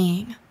 of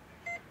being.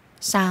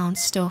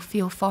 Sounds still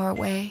feel far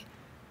away,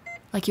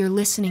 like you're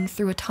listening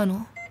through a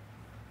tunnel.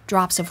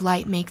 Drops of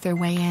light make their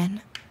way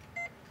in.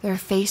 There are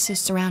faces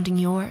surrounding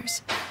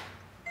yours.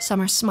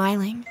 Some are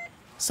smiling,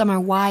 some are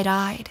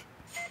wide-eyed.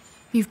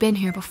 You've been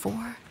here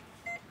before,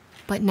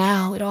 but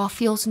now it all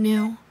feels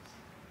new.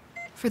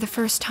 For the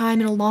first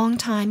time in a long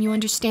time, you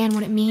understand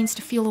what it means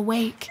to feel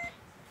awake.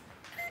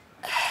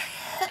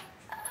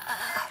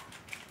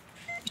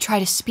 You try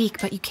to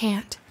speak, but you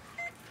can't.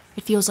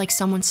 It feels like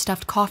someone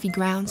stuffed coffee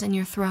grounds in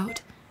your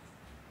throat.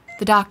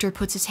 The doctor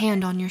puts his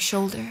hand on your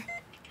shoulder.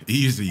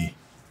 Easy,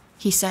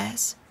 he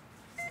says.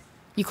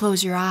 You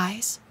close your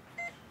eyes.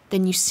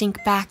 Then you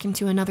sink back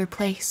into another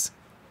place.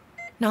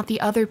 Not the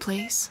other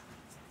place.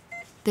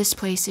 This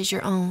place is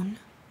your own.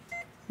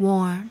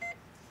 Warm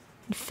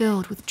and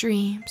filled with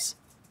dreams.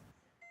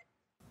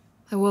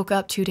 I woke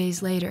up 2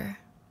 days later.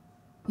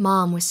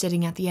 Mom was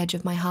sitting at the edge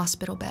of my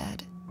hospital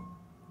bed.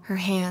 her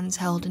hands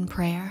held in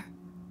prayer.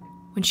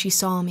 When she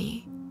saw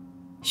me,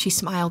 she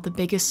smiled the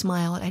biggest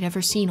smile I'd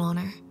ever seen on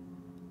her.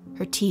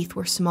 Her teeth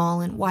were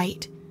small and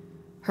white,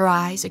 her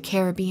eyes a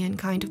Caribbean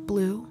kind of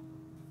blue.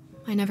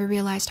 I never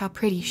realized how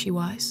pretty she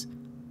was.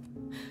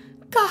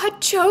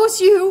 "God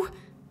chose you,"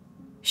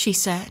 she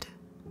said,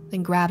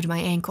 then grabbed my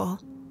ankle.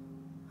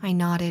 I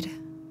nodded.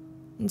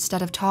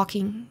 Instead of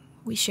talking,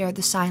 we shared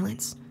the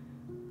silence,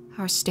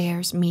 our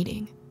stares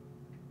meeting.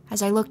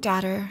 As I looked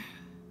at her,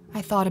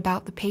 I thought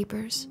about the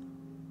papers.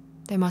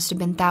 There must have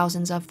been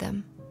thousands of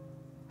them.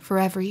 For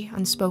every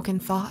unspoken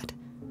thought,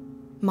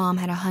 Mom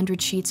had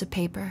 100 sheets of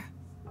paper.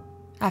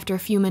 After a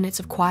few minutes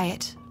of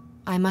quiet,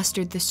 I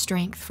mustered the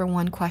strength for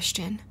one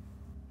question.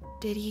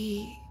 "Did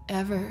he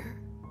ever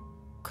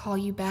call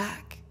you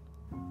back?"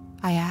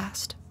 I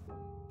asked.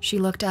 She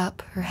looked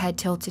up, her head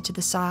tilted to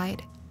the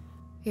side.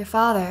 "Your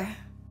father?"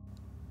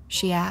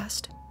 she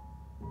asked.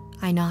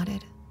 I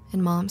nodded,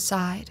 and Mom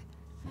sighed.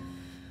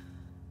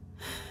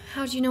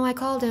 "How'd you know I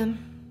called him?"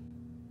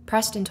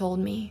 "Preston told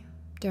me,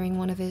 during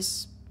one of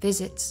his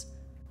visits."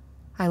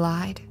 I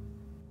lied.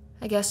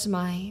 I guess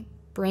my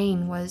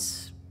brain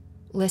was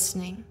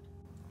listening.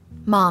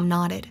 Mom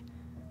nodded.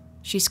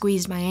 She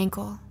squeezed my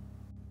ankle.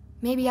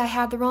 "Maybe I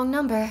had the wrong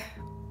number,"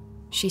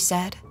 she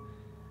said.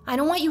 "I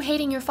don't want you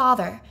hating your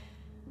father,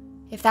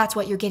 if that's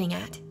what you're getting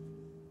at.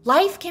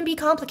 Life can be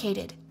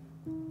complicated."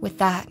 With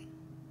that,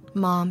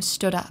 Mom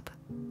stood up.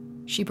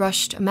 She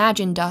brushed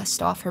imagined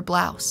dust off her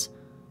blouse.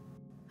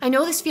 "I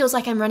know this feels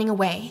like I'm running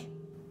away,"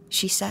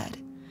 she said,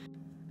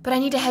 "but I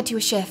need to head to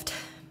a shift.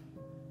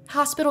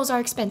 Hospitals are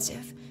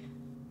expensive."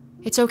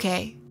 "It's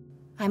okay.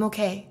 I'm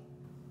okay."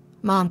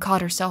 Mom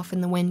caught herself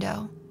in the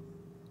window.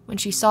 When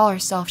she saw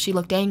herself, she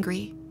looked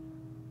angry,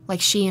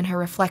 like she and her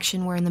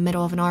reflection were in the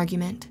middle of an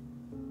argument.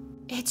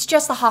 "It's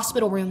just the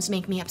hospital rooms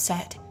make me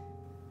upset,"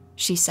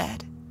 she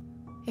said.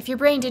 "If your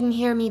brain didn't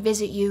hear me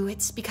visit you,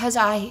 it's because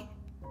I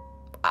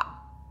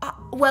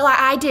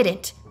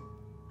didn't.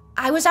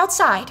 I was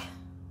outside.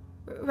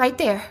 Right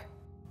there."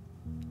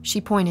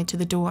 She pointed to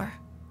the door.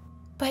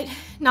 "But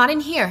not in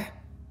here.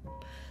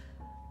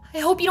 I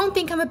hope you don't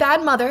think I'm a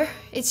bad mother.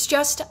 It's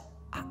just,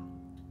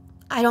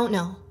 I don't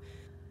know.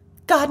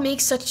 God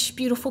makes such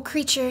beautiful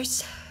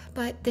creatures,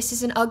 but this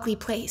is an ugly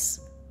place."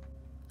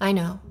 "I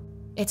know.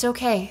 It's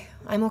okay.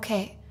 I'm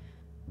okay.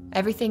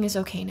 Everything is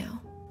okay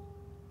now."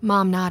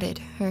 Mom nodded,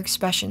 her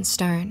expression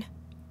stern.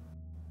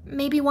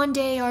 "Maybe one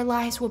day our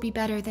lives will be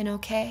better than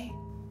okay,"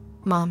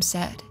 Mom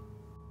said.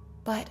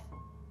 "But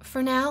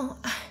for now,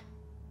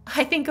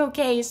 I think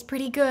okay is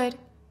pretty good."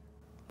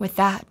 With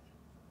that,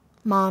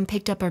 Mom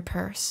picked up her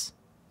purse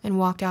and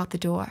walked out the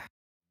door.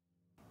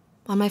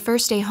 On my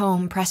first day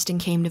home, Preston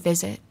came to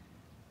visit.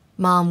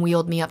 Mom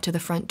wheeled me up to the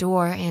front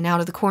door, and out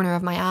of the corner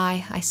of my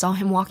eye, I saw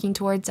him walking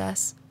towards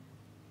us.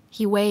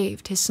 He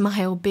waved, his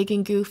smile big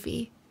and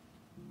goofy.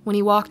 When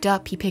he walked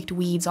up, he picked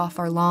weeds off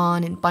our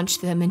lawn and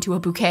bunched them into a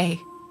bouquet.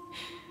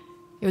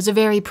 It was a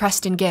very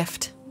Preston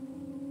gift.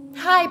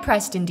 "Hi,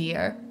 Preston,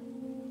 dear,"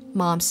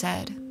 Mom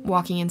said,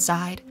 walking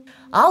inside.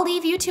 "I'll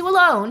leave you two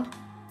alone."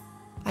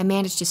 I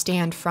managed to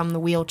stand from the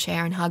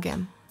wheelchair and hug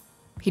him.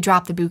 He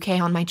dropped the bouquet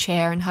on my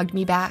chair and hugged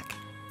me back.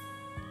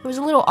 It was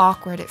a little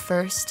awkward at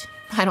first.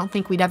 I don't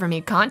think we'd ever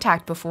made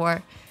contact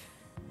before.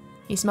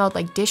 He smelled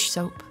like dish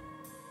soap.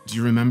 Do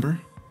you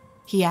remember?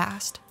 He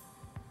asked.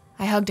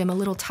 I hugged him a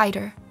little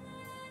tighter.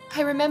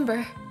 "I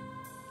remember,"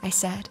 I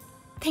said.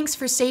 "Thanks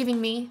for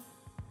saving me."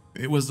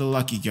 It was a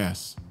lucky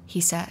guess,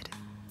 he said.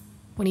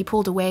 When he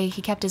pulled away,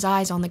 he kept his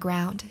eyes on the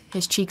ground,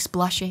 his cheeks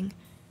blushing.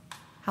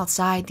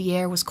 Outside, the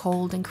air was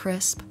cold and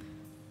crisp.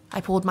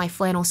 I pulled my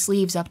flannel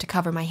sleeves up to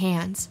cover my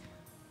hands.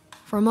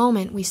 For a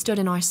moment, we stood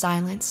in our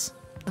silence,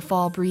 the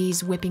fall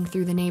breeze whipping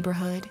through the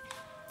neighborhood.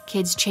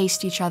 Kids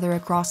chased each other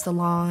across the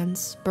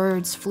lawns.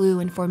 Birds flew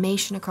in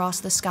formation across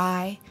the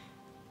sky.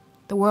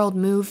 The world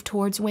moved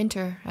towards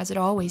winter, as it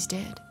always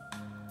did.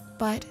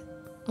 But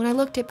when I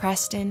looked at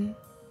Preston,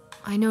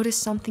 I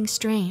noticed something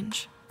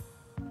strange.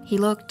 He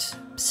looked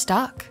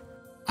stuck.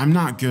 I'm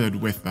not good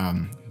with,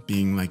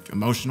 being,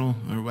 emotional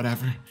or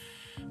whatever,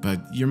 but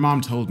your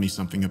mom told me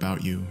something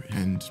about you,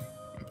 and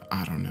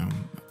I don't know.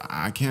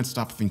 I can't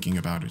stop thinking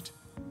about it,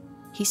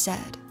 he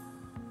said.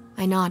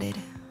 I nodded.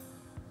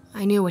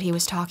 I knew what he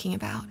was talking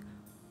about.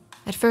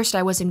 At first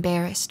I was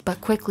embarrassed,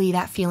 but quickly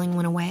that feeling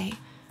went away.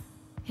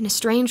 In a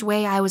strange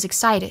way, I was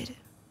excited.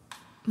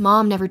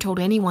 Mom never told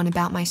anyone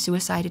about my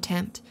suicide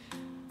attempt.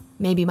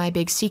 Maybe my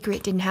big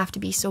secret didn't have to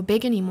be so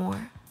big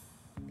anymore.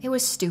 It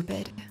was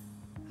stupid,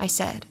 I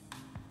said.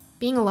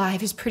 Being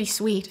alive is pretty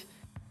sweet.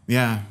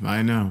 Yeah,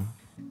 I know,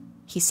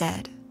 he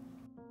said.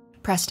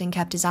 Preston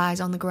kept his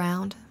eyes on the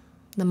ground.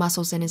 The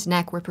muscles in his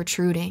neck were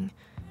protruding,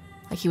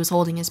 like he was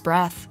holding his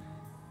breath.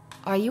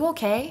 Are you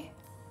okay?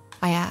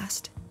 I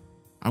asked.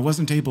 I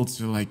wasn't able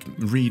to,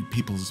 read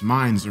people's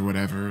minds or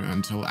whatever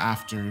until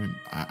after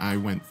I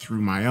went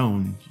through my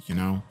own, you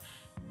know?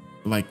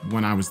 Like,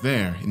 when I was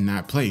there, in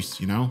that place,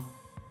 you know?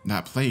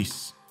 That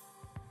place.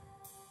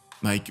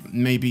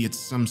 Maybe it's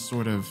some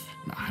sort of,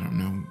 I don't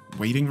know,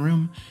 waiting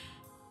room?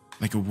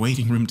 like a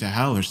waiting room to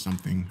hell or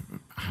something.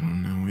 I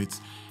don't know, it's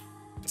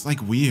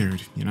like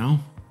weird, you know?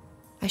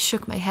 I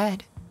shook my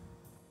head.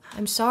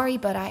 I'm sorry,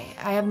 but I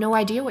have no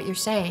idea what you're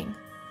saying,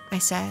 I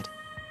said.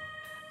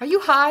 Are you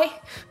high?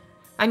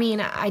 I mean,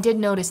 I did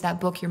notice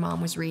that book your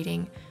mom was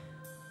reading.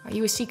 Are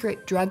you a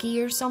secret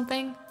druggie or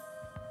something?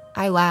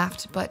 I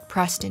laughed, but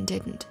Preston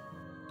didn't.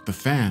 The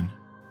fan.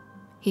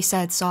 He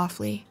said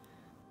softly.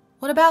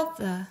 What about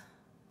the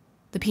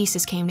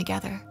pieces came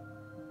together.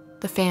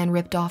 The fan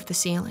ripped off the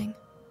ceiling.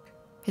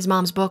 His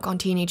mom's book on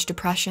teenage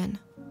depression.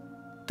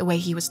 The way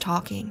he was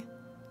talking.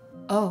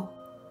 Oh,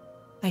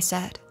 I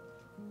said.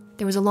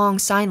 There was a long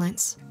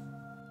silence.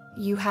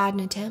 You had an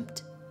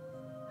attempt?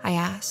 I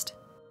asked.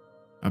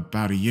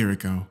 About a year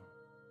ago.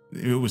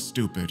 It was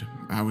stupid.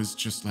 I was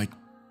just like,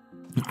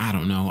 I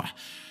don't know.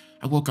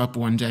 I woke up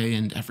one day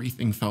and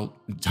everything felt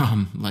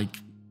dumb. Like,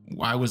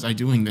 why was I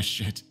doing this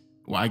shit?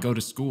 Why go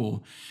to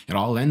school? It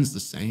all ends the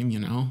same, you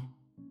know?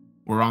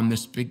 We're on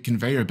this big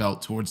conveyor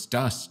belt towards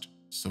dust.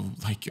 So,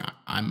 like,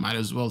 I might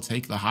as well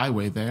take the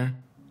highway there.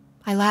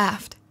 I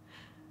laughed.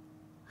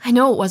 I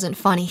know it wasn't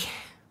funny,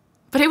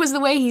 but it was the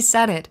way he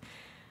said it.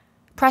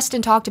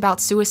 Preston talked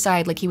about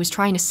suicide like he was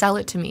trying to sell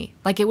it to me,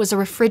 like it was a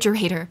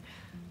refrigerator.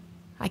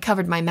 I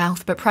covered my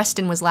mouth, but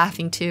Preston was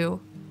laughing too.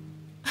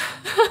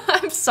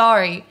 I'm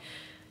sorry.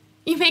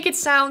 You make it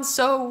sound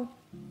so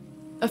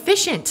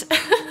efficient.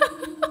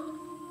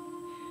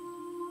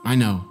 I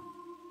know.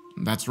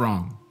 That's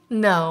wrong.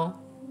 No,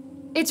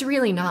 it's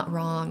really not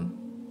wrong.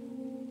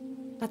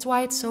 That's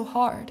why it's so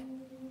hard.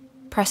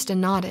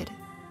 Preston nodded,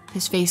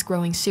 his face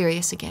growing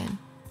serious again.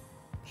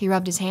 He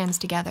rubbed his hands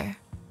together.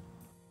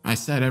 I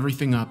set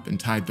everything up and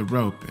tied the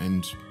rope,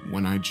 and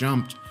when I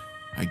jumped,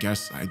 I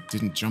guess I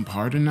didn't jump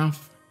hard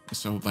enough.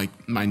 So, like,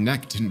 my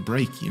neck didn't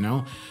break, you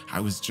know?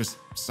 I was just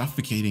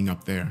suffocating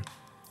up there.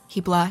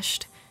 He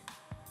blushed.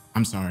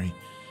 I'm sorry.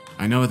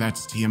 I know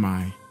that's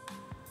TMI.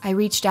 I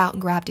reached out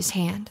and grabbed his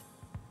hand.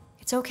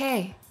 It's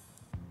okay,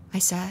 I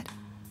said.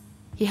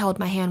 He held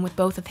my hand with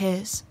both of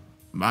his.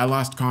 I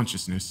lost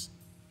consciousness,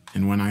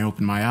 and when I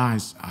opened my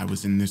eyes, I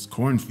was in this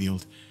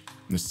cornfield,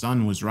 and the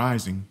sun was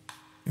rising.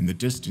 In the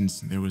distance,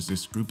 there was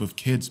this group of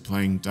kids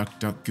playing Duck,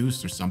 Duck,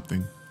 Goose or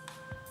something.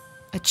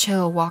 A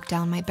chill walked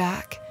down my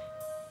back.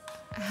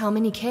 How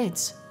many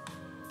kids?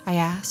 I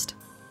asked.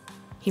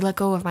 He let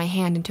go of my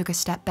hand and took a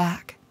step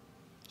back.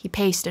 He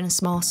paced in a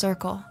small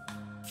circle.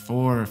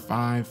 4 or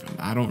 5,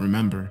 I don't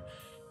remember.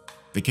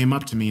 They came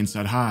up to me and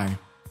said hi.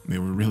 They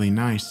were really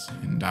nice,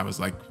 and I was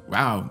like,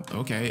 wow,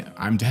 okay,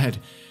 I'm dead.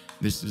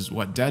 This is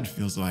what dead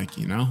feels like,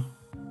 you know?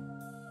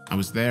 I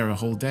was there a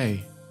whole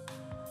day.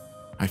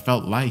 I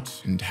felt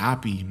light and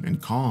happy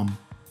and calm.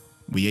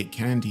 We ate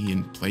candy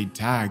and played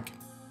tag,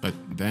 but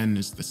then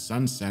as the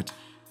sun set,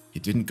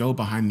 it didn't go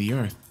behind the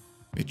earth.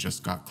 It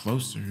just got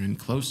closer and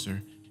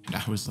closer, and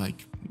I was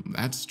like,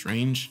 that's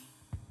strange.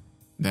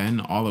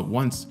 Then, all at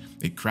once,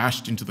 it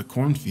crashed into the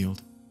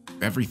cornfield.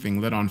 Everything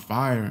lit on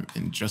fire,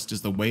 and just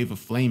as the wave of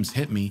flames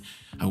hit me,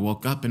 I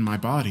woke up in my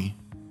body.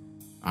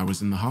 I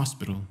was in the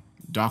hospital.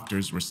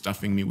 Doctors were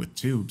stuffing me with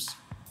tubes.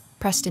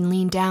 Preston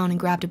leaned down and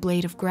grabbed a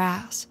blade of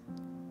grass.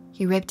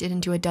 He ripped it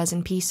into a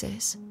dozen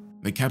pieces.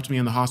 They kept me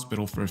in the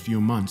hospital for a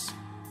few months.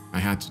 I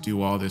had to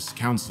do all this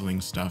counseling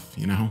stuff,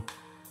 you know?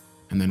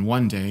 And then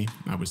one day,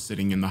 I was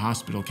sitting in the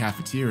hospital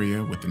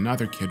cafeteria with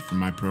another kid from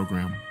my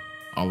program.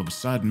 All of a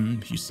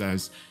sudden, he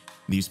says,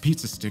 "These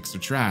pizza sticks are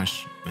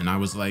trash." And I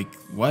was like,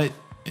 "What?"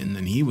 And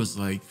then he was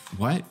like,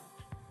 "What?"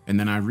 And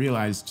then I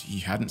realized he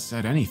hadn't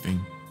said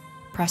anything.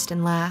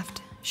 Preston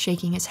laughed,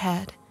 shaking his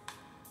head.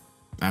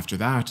 After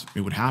that,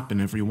 it would happen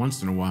every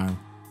once in a while.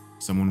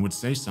 Someone would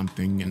say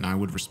something and I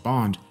would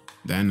respond.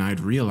 Then I'd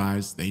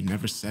realize they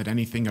never said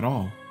anything at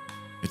all.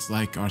 It's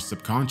like our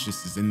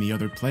subconscious is in the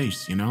other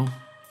place, you know?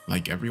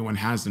 Like everyone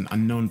has an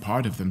unknown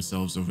part of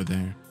themselves over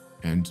there.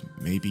 And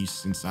maybe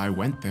since I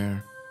went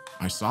there,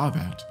 I saw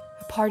that.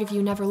 A part of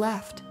you never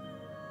left,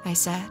 I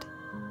said.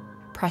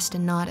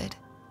 Preston nodded.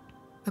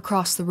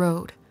 Across the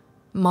road,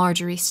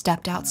 Marjorie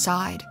stepped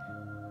outside.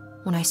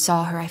 When I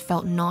saw her, I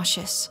felt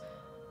nauseous.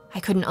 I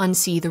couldn't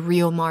unsee the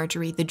real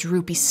Marjorie, the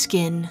droopy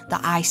skin,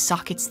 the eye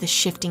sockets, the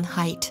shifting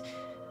height.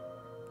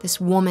 This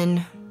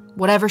woman,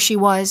 whatever she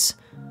was,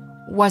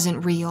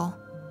 wasn't real.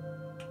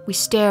 We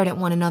stared at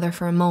one another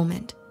for a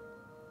moment.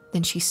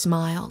 Then she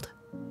smiled.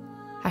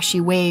 As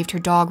she waved, her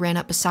dog ran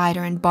up beside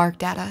her and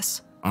barked at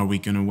us. Are we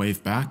gonna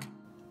wave back?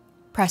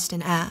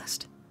 Preston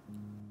asked.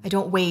 I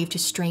don't wave to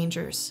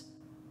strangers,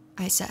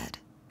 I said.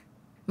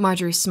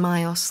 Marjorie's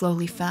smile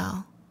slowly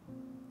fell.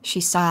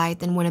 She sighed,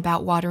 then went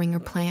about watering her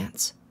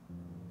plants.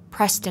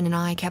 Preston and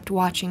I kept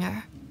watching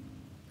her.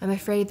 I'm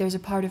afraid there's a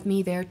part of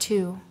me there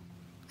too,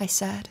 I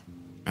said.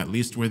 At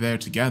least we're there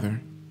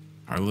together.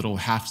 Our little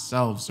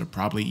half-selves are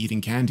probably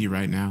eating candy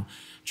right now,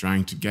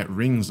 trying to get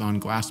rings on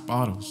glass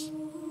bottles.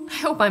 I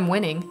hope I'm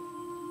winning,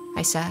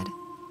 I said.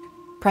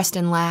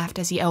 Preston laughed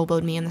as he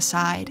elbowed me in the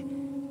side.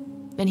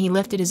 Then he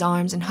lifted his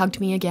arms and hugged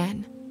me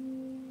again.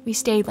 We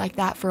stayed like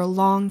that for a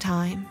long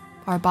time,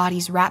 our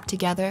bodies wrapped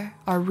together,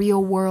 our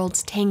real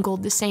worlds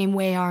tangled the same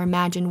way our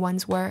imagined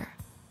ones were.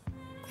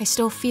 I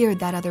still feared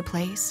that other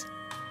place,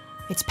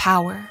 its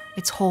power,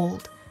 its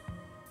hold.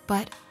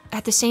 But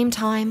at the same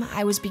time,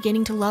 I was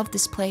beginning to love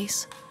this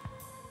place,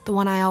 the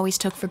one I always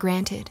took for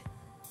granted.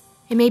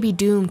 It may be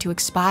doomed to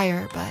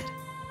expire, but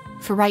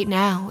for right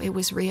now, it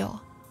was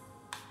real.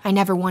 I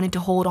never wanted to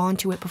hold on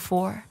to it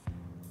before,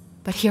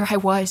 but here I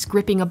was,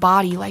 gripping a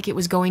body like it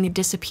was going to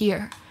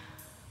disappear.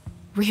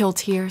 Real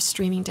tears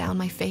streaming down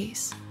my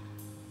face,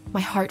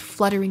 my heart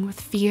fluttering with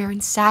fear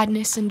and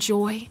sadness and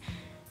joy,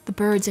 the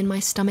birds in my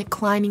stomach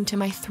climbing to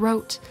my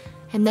throat,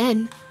 and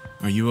then...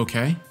 Are you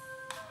okay?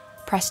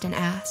 Preston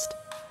asked.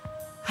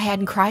 I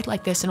hadn't cried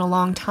like this in a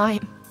long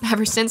time,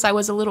 ever since I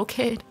was a little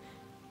kid.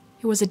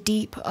 It was a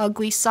deep,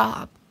 ugly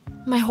sob.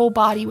 My whole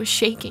body was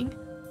shaking.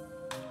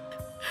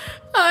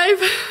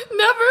 I've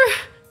never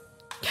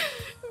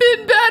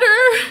been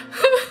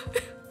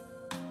better,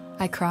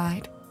 I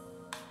cried.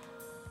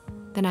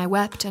 Then I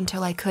wept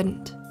until I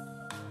couldn't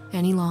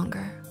any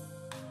longer.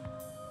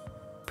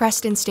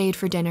 Preston stayed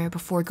for dinner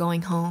before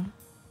going home.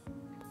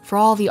 For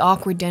all the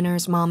awkward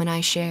dinners Mom and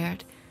I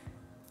shared,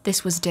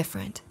 this was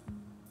different.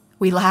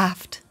 We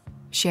laughed,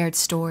 shared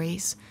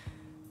stories,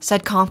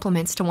 said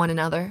compliments to one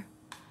another.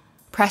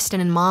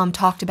 Preston and Mom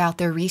talked about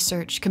their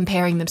research,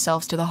 comparing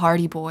themselves to the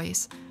Hardy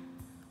Boys.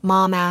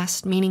 Mom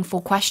asked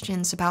meaningful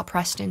questions about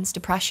Preston's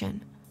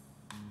depression.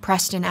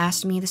 Preston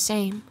asked me the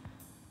same.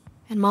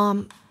 And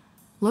Mom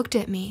looked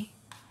at me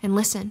and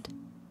listened.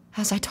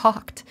 As I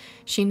talked,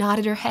 she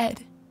nodded her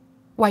head,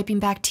 wiping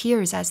back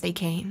tears as they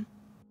came.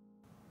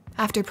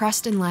 After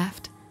Preston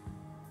left,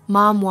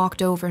 Mom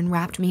walked over and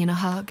wrapped me in a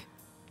hug.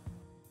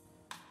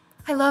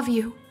 I love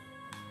you,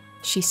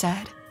 she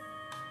said.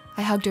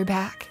 I hugged her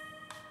back.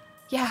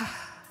 Yeah,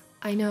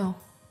 I know,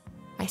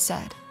 I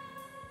said.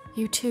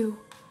 You too.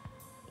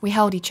 We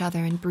held each other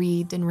and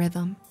breathed in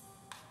rhythm,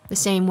 the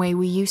same way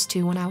we used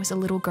to when I was a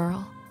little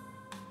girl.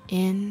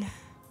 In,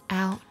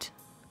 out,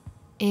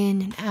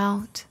 in and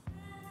out.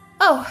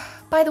 Oh,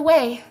 by the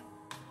way,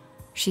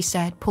 she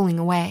said, pulling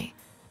away.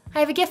 I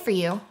have a gift for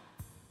you.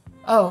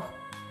 Oh,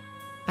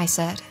 I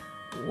said.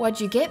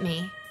 What'd you get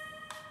me?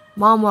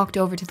 Mom walked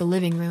over to the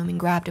living room and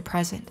grabbed a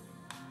present.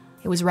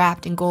 It was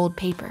wrapped in gold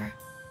paper.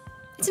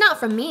 It's not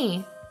from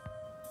me,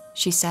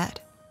 she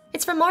said.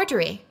 It's from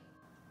Marjorie.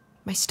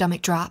 My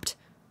stomach dropped.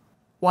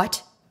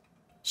 What?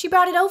 She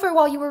brought it over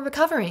while you were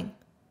recovering.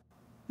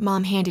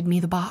 Mom handed me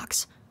the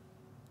box.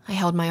 I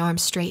held my arm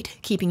straight,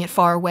 keeping it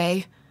far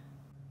away.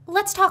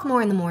 Let's talk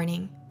more in the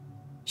morning,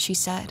 she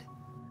said.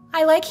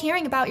 I like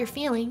hearing about your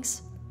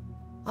feelings.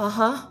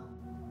 Uh-huh,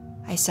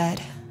 I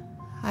said.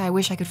 I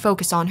wish I could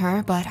focus on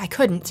her, but I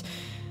couldn't.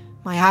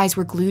 My eyes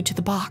were glued to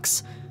the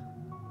box.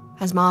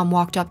 As Mom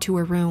walked up to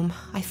her room,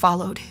 I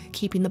followed,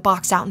 keeping the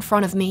box out in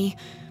front of me.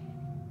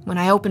 When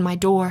I opened my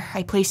door,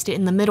 I placed it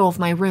in the middle of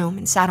my room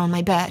and sat on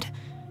my bed.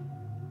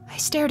 I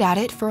stared at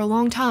it for a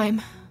long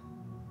time.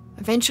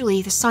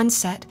 Eventually, the sun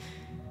set,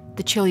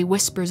 the chilly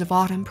whispers of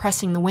autumn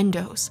pressing the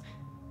windows.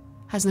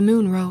 As the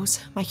moon rose,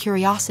 my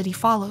curiosity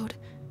followed.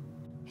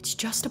 It's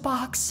just a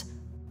box,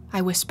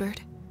 I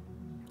whispered.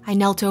 I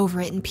knelt over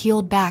it and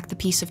peeled back the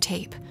piece of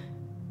tape.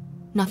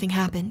 Nothing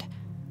happened.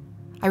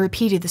 I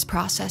repeated this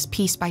process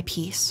piece by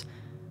piece,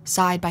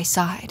 side by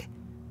side.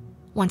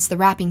 Once the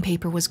wrapping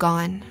paper was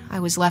gone, I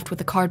was left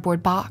with a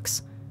cardboard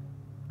box.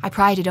 I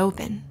pried it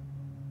open.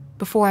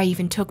 Before I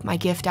even took my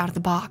gift out of the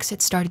box,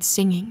 it started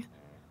singing.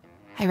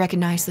 I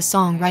recognized the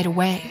song right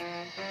away.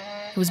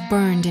 It was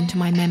burned into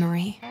my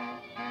memory.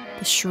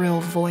 The shrill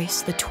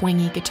voice, the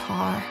twangy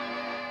guitar,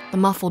 the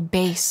muffled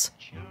bass.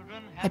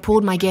 I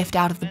pulled my gift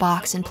out of the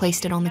box and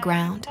placed it on the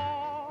ground.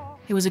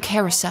 It was a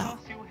carousel.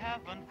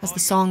 As the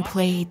song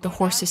played, the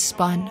horses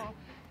spun,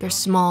 their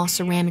small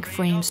ceramic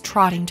frames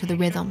trotting to the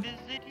rhythm.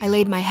 I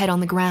laid my head on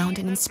the ground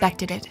and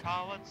inspected it.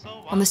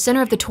 On the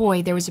center of the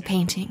toy, there was a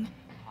painting,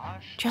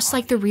 just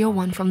like the real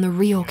one from the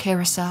real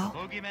carousel.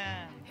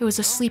 It was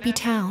a sleepy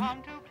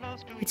town,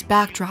 its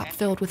backdrop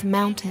filled with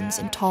mountains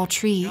and tall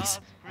trees.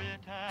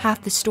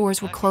 Half the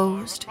stores were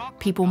closed,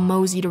 people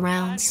moseyed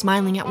around,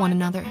 smiling at one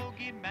another.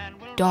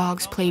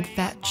 Dogs played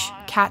fetch,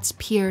 cats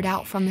peered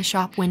out from the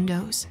shop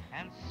windows.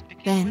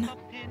 Then,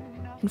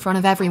 in front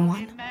of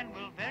everyone,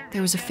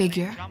 there was a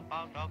figure.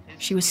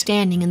 She was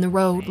standing in the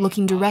road,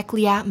 looking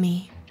directly at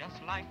me.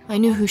 I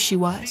knew who she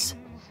was.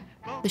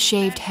 The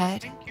shaved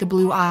head, the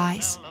blue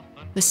eyes,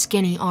 the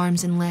skinny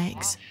arms and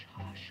legs.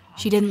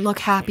 She didn't look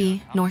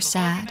happy nor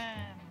sad.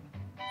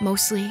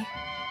 Mostly,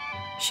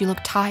 she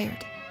looked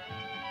tired,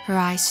 her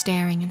eyes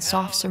staring in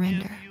soft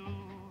surrender.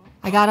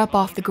 I got up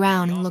off the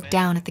ground and looked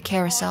down at the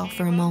carousel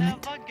for a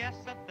moment.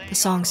 The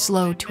song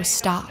slowed to a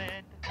stop.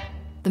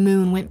 The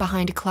moon went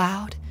behind a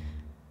cloud.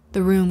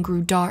 The room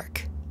grew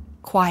dark,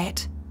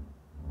 quiet.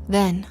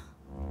 Then,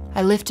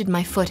 I lifted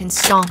my foot and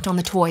stomped on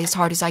the toy as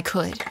hard as I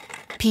could.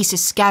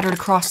 Pieces scattered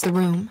across the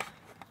room.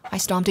 I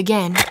stomped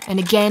again and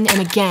again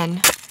and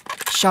again.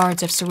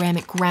 Shards of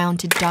ceramic ground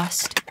to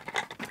dust.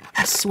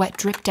 The sweat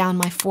dripped down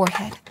my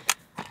forehead.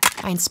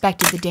 I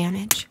inspected the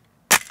damage.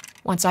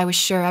 Once I was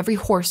sure every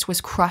horse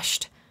was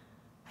crushed,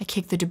 I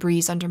kicked the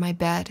debris under my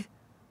bed.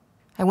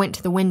 I went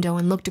to the window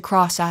and looked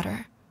across at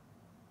her.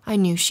 I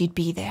knew she'd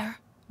be there,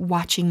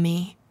 watching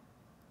me.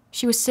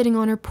 She was sitting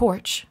on her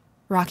porch,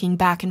 rocking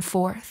back and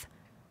forth.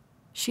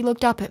 She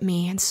looked up at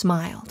me and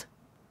smiled.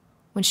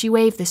 When she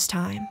waved this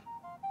time,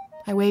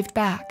 I waved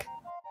back.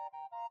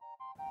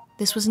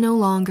 This was no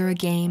longer a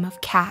game of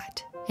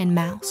cat and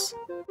mouse.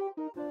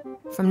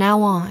 From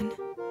now on,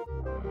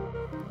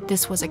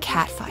 this was a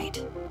cat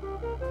fight.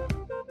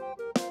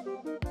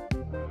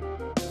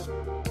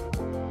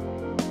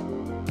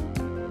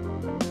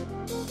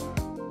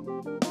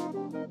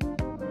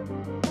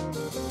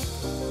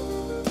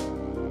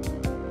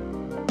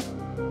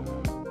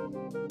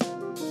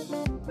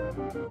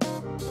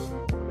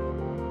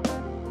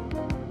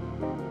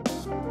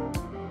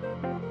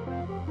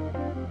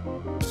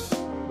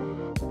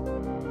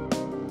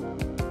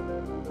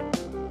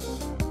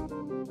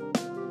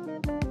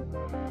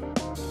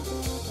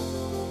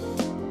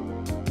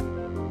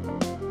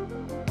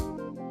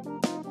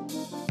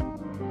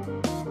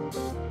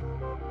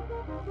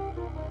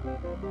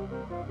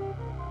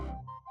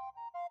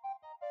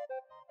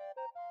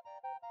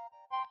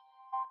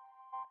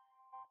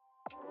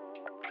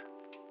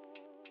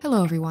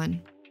 Hello,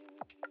 everyone.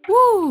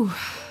 Woo!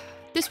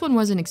 This one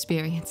was an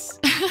experience.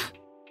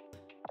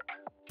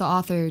 The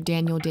author,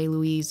 Daniel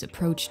DeLuise,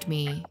 approached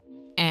me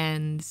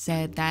and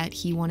said that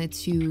he wanted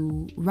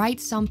to write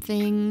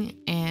something,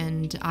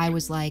 and I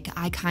was like,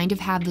 I kind of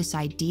have this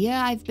idea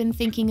I've been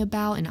thinking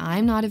about, and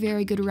I'm not a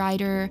very good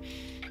writer.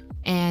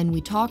 And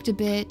we talked a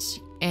bit,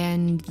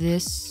 and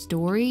this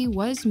story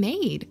was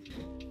made.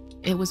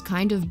 It was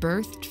kind of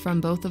birthed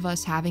from both of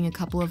us having a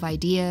couple of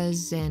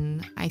ideas,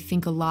 and I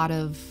think a lot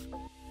of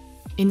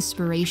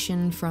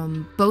inspiration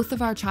from both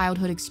of our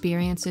childhood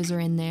experiences are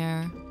in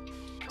there.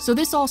 So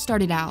this all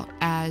started out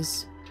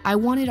as I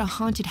wanted a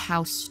haunted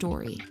house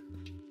story,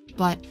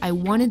 but I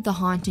wanted the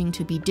haunting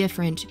to be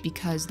different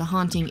because the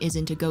haunting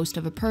isn't a ghost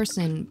of a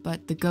person,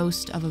 but the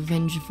ghost of a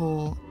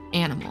vengeful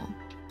animal.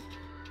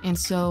 And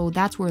so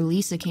that's where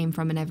Lisa came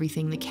from and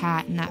everything, the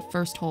cat, in that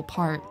first whole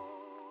part.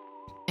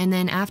 And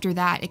then after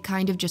that, it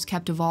kind of just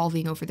kept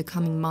evolving over the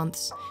coming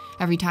months.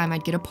 Every time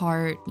I'd get a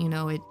part, you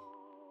know, it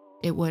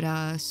would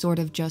sort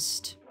of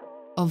just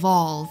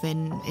evolve,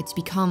 and it's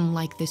become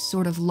like this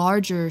sort of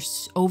larger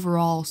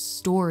overall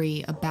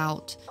story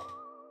about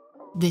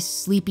this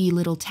sleepy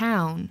little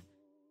town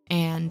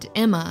and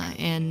Emma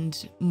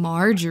and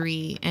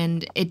Marjorie,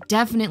 and it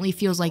definitely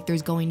feels like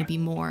there's going to be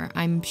more.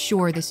 I'm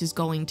sure this is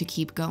going to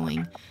keep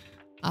going.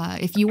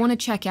 If you want to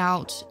check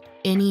out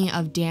any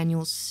of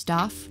Daniel's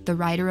stuff, the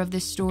writer of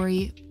this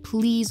story,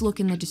 please look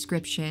in the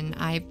description.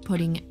 I'm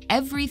putting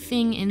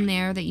everything in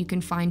there that you can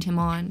find him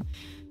on.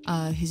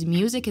 His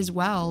music as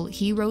well.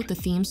 He wrote the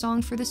theme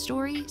song for the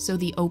story, so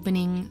the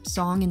opening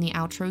song and the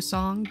outro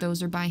song,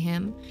 those are by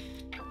him.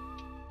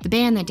 The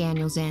band that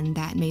Daniel's in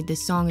that made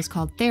this song is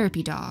called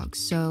Therapy Dogs,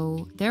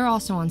 so they're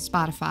also on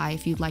Spotify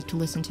if you'd like to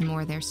listen to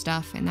more of their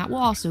stuff, and that will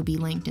also be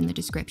linked in the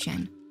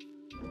description.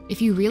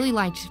 If you really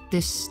liked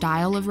this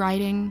style of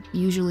writing,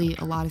 usually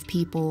a lot of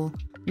people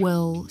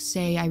will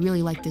say, I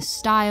really like this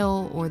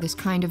style or this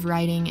kind of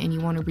writing and you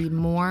want to read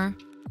more.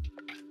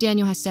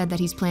 Daniel has said that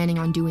he's planning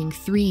on doing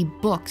 3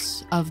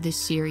 books of this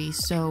series,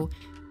 so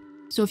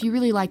if you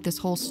really like this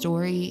whole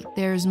story,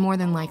 there's more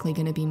than likely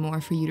going to be more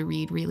for you to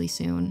read really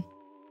soon.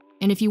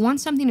 And if you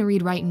want something to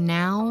read right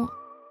now,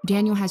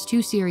 Daniel has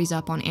 2 series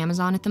up on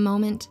Amazon at the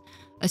moment,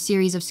 a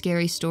series of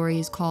scary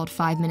stories called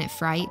 5-Minute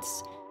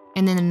Frights,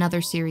 and then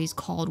another series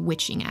called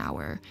Witching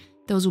Hour.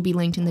 Those will be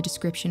linked in the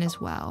description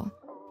as well.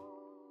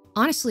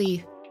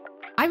 Honestly,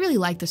 I really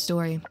like the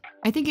story.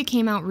 I think it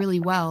came out really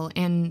well,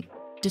 and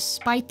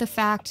despite the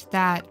fact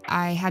that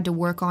I had to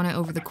work on it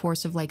over the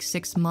course of like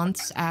 6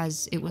 months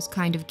as it was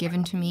kind of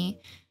given to me,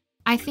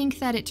 I think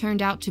that it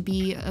turned out to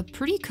be a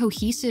pretty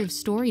cohesive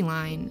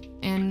storyline,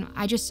 and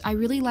I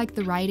really liked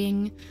the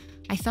writing.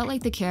 I felt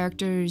like the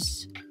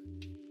characters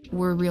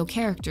were real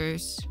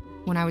characters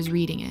when I was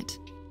reading it.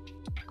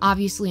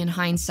 Obviously, in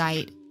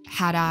hindsight,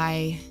 had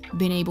I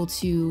been able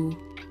to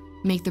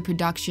make the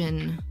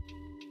production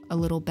a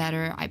little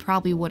better, I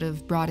probably would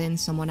have brought in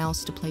someone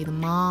else to play the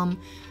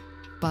mom,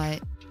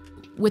 but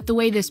with the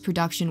way this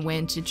production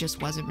went, it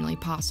just wasn't really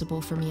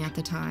possible for me at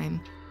the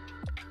time.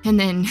 And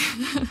then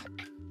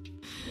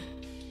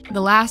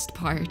the last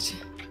part,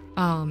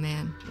 oh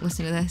man,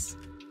 listen to this.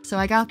 So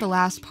I got the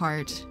last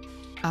part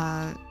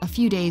a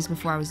few days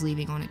before I was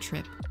leaving on a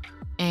trip.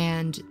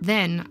 And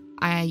then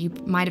you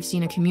might have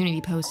seen a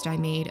community post I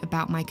made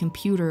about my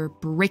computer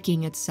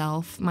bricking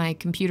itself. My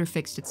computer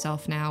fixed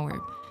itself now,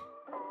 or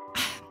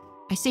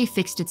I say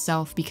fixed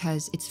itself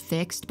because it's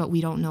fixed, but we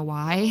don't know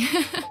why.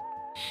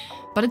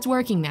 But it's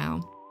working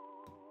now.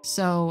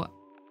 So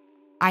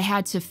I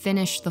had to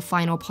finish the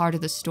final part of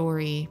the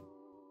story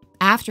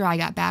after I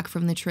got back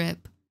from the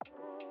trip,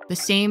 the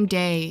same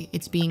day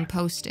it's being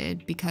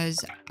posted,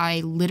 because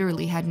I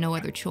literally had no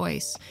other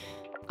choice.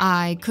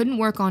 I couldn't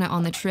work on it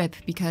on the trip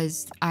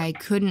because I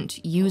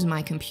couldn't use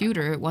my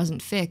computer, it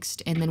wasn't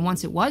fixed, and then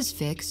once it was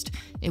fixed,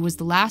 it was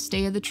the last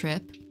day of the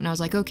trip, and I was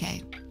like,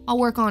 okay, I'll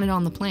work on it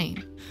on the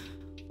plane.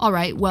 All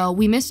right, well,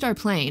 we missed our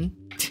plane.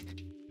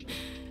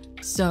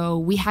 So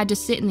we had to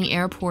sit in the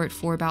airport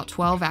for about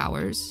 12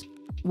 hours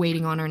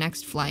waiting on our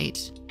next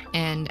flight.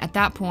 And at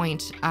that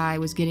point, I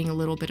was getting a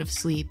little bit of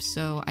sleep,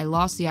 so I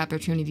lost the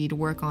opportunity to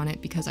work on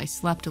it because I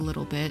slept a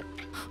little bit.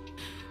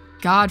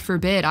 God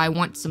forbid I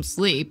want some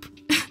sleep.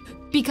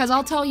 Because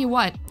I'll tell you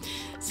what,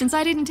 since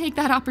I didn't take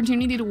that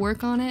opportunity to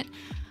work on it,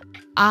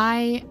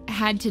 I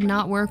had to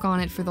not work on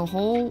it for the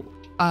whole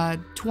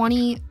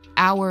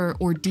 20-hour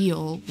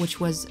ordeal, which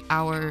was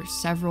our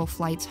several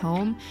flights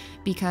home,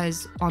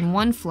 because on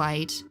one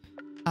flight,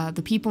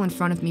 the people in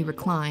front of me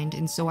reclined,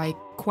 and so I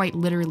quite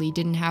literally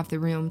didn't have the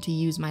room to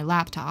use my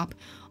laptop.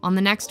 On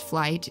the next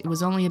flight, it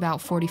was only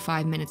about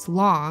 45 minutes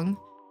long,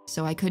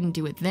 so I couldn't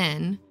do it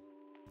then.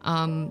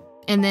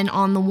 And then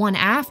on the one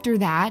after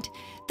that,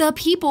 the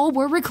people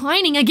were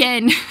reclining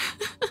again.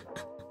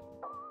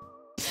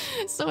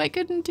 So I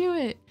couldn't do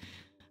it.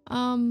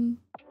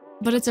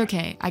 But it's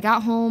okay. I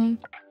got home,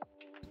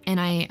 and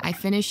I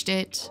finished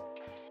it.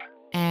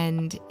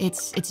 And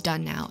it's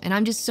done now. And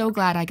I'm just so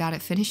glad I got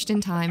it finished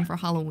in time for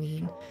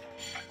Halloween.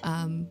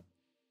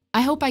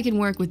 I hope I can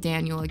work with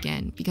Daniel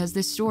again, because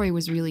this story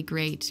was really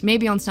great.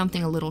 Maybe on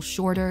something a little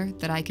shorter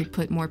that I could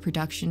put more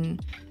production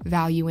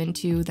value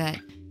into that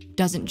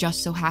doesn't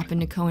just so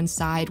happen to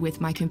coincide with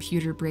my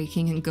computer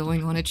breaking and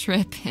going on a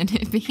trip and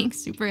it being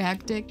super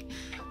hectic.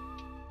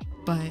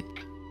 But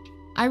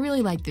I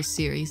really like this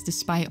series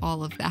despite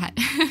all of that.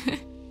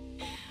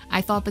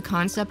 I thought the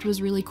concept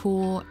was really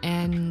cool,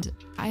 and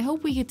I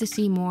hope we get to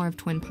see more of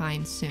Twin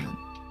Pines soon.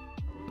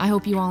 I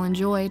hope you all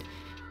enjoyed,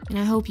 and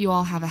I hope you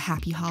all have a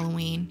happy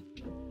Halloween.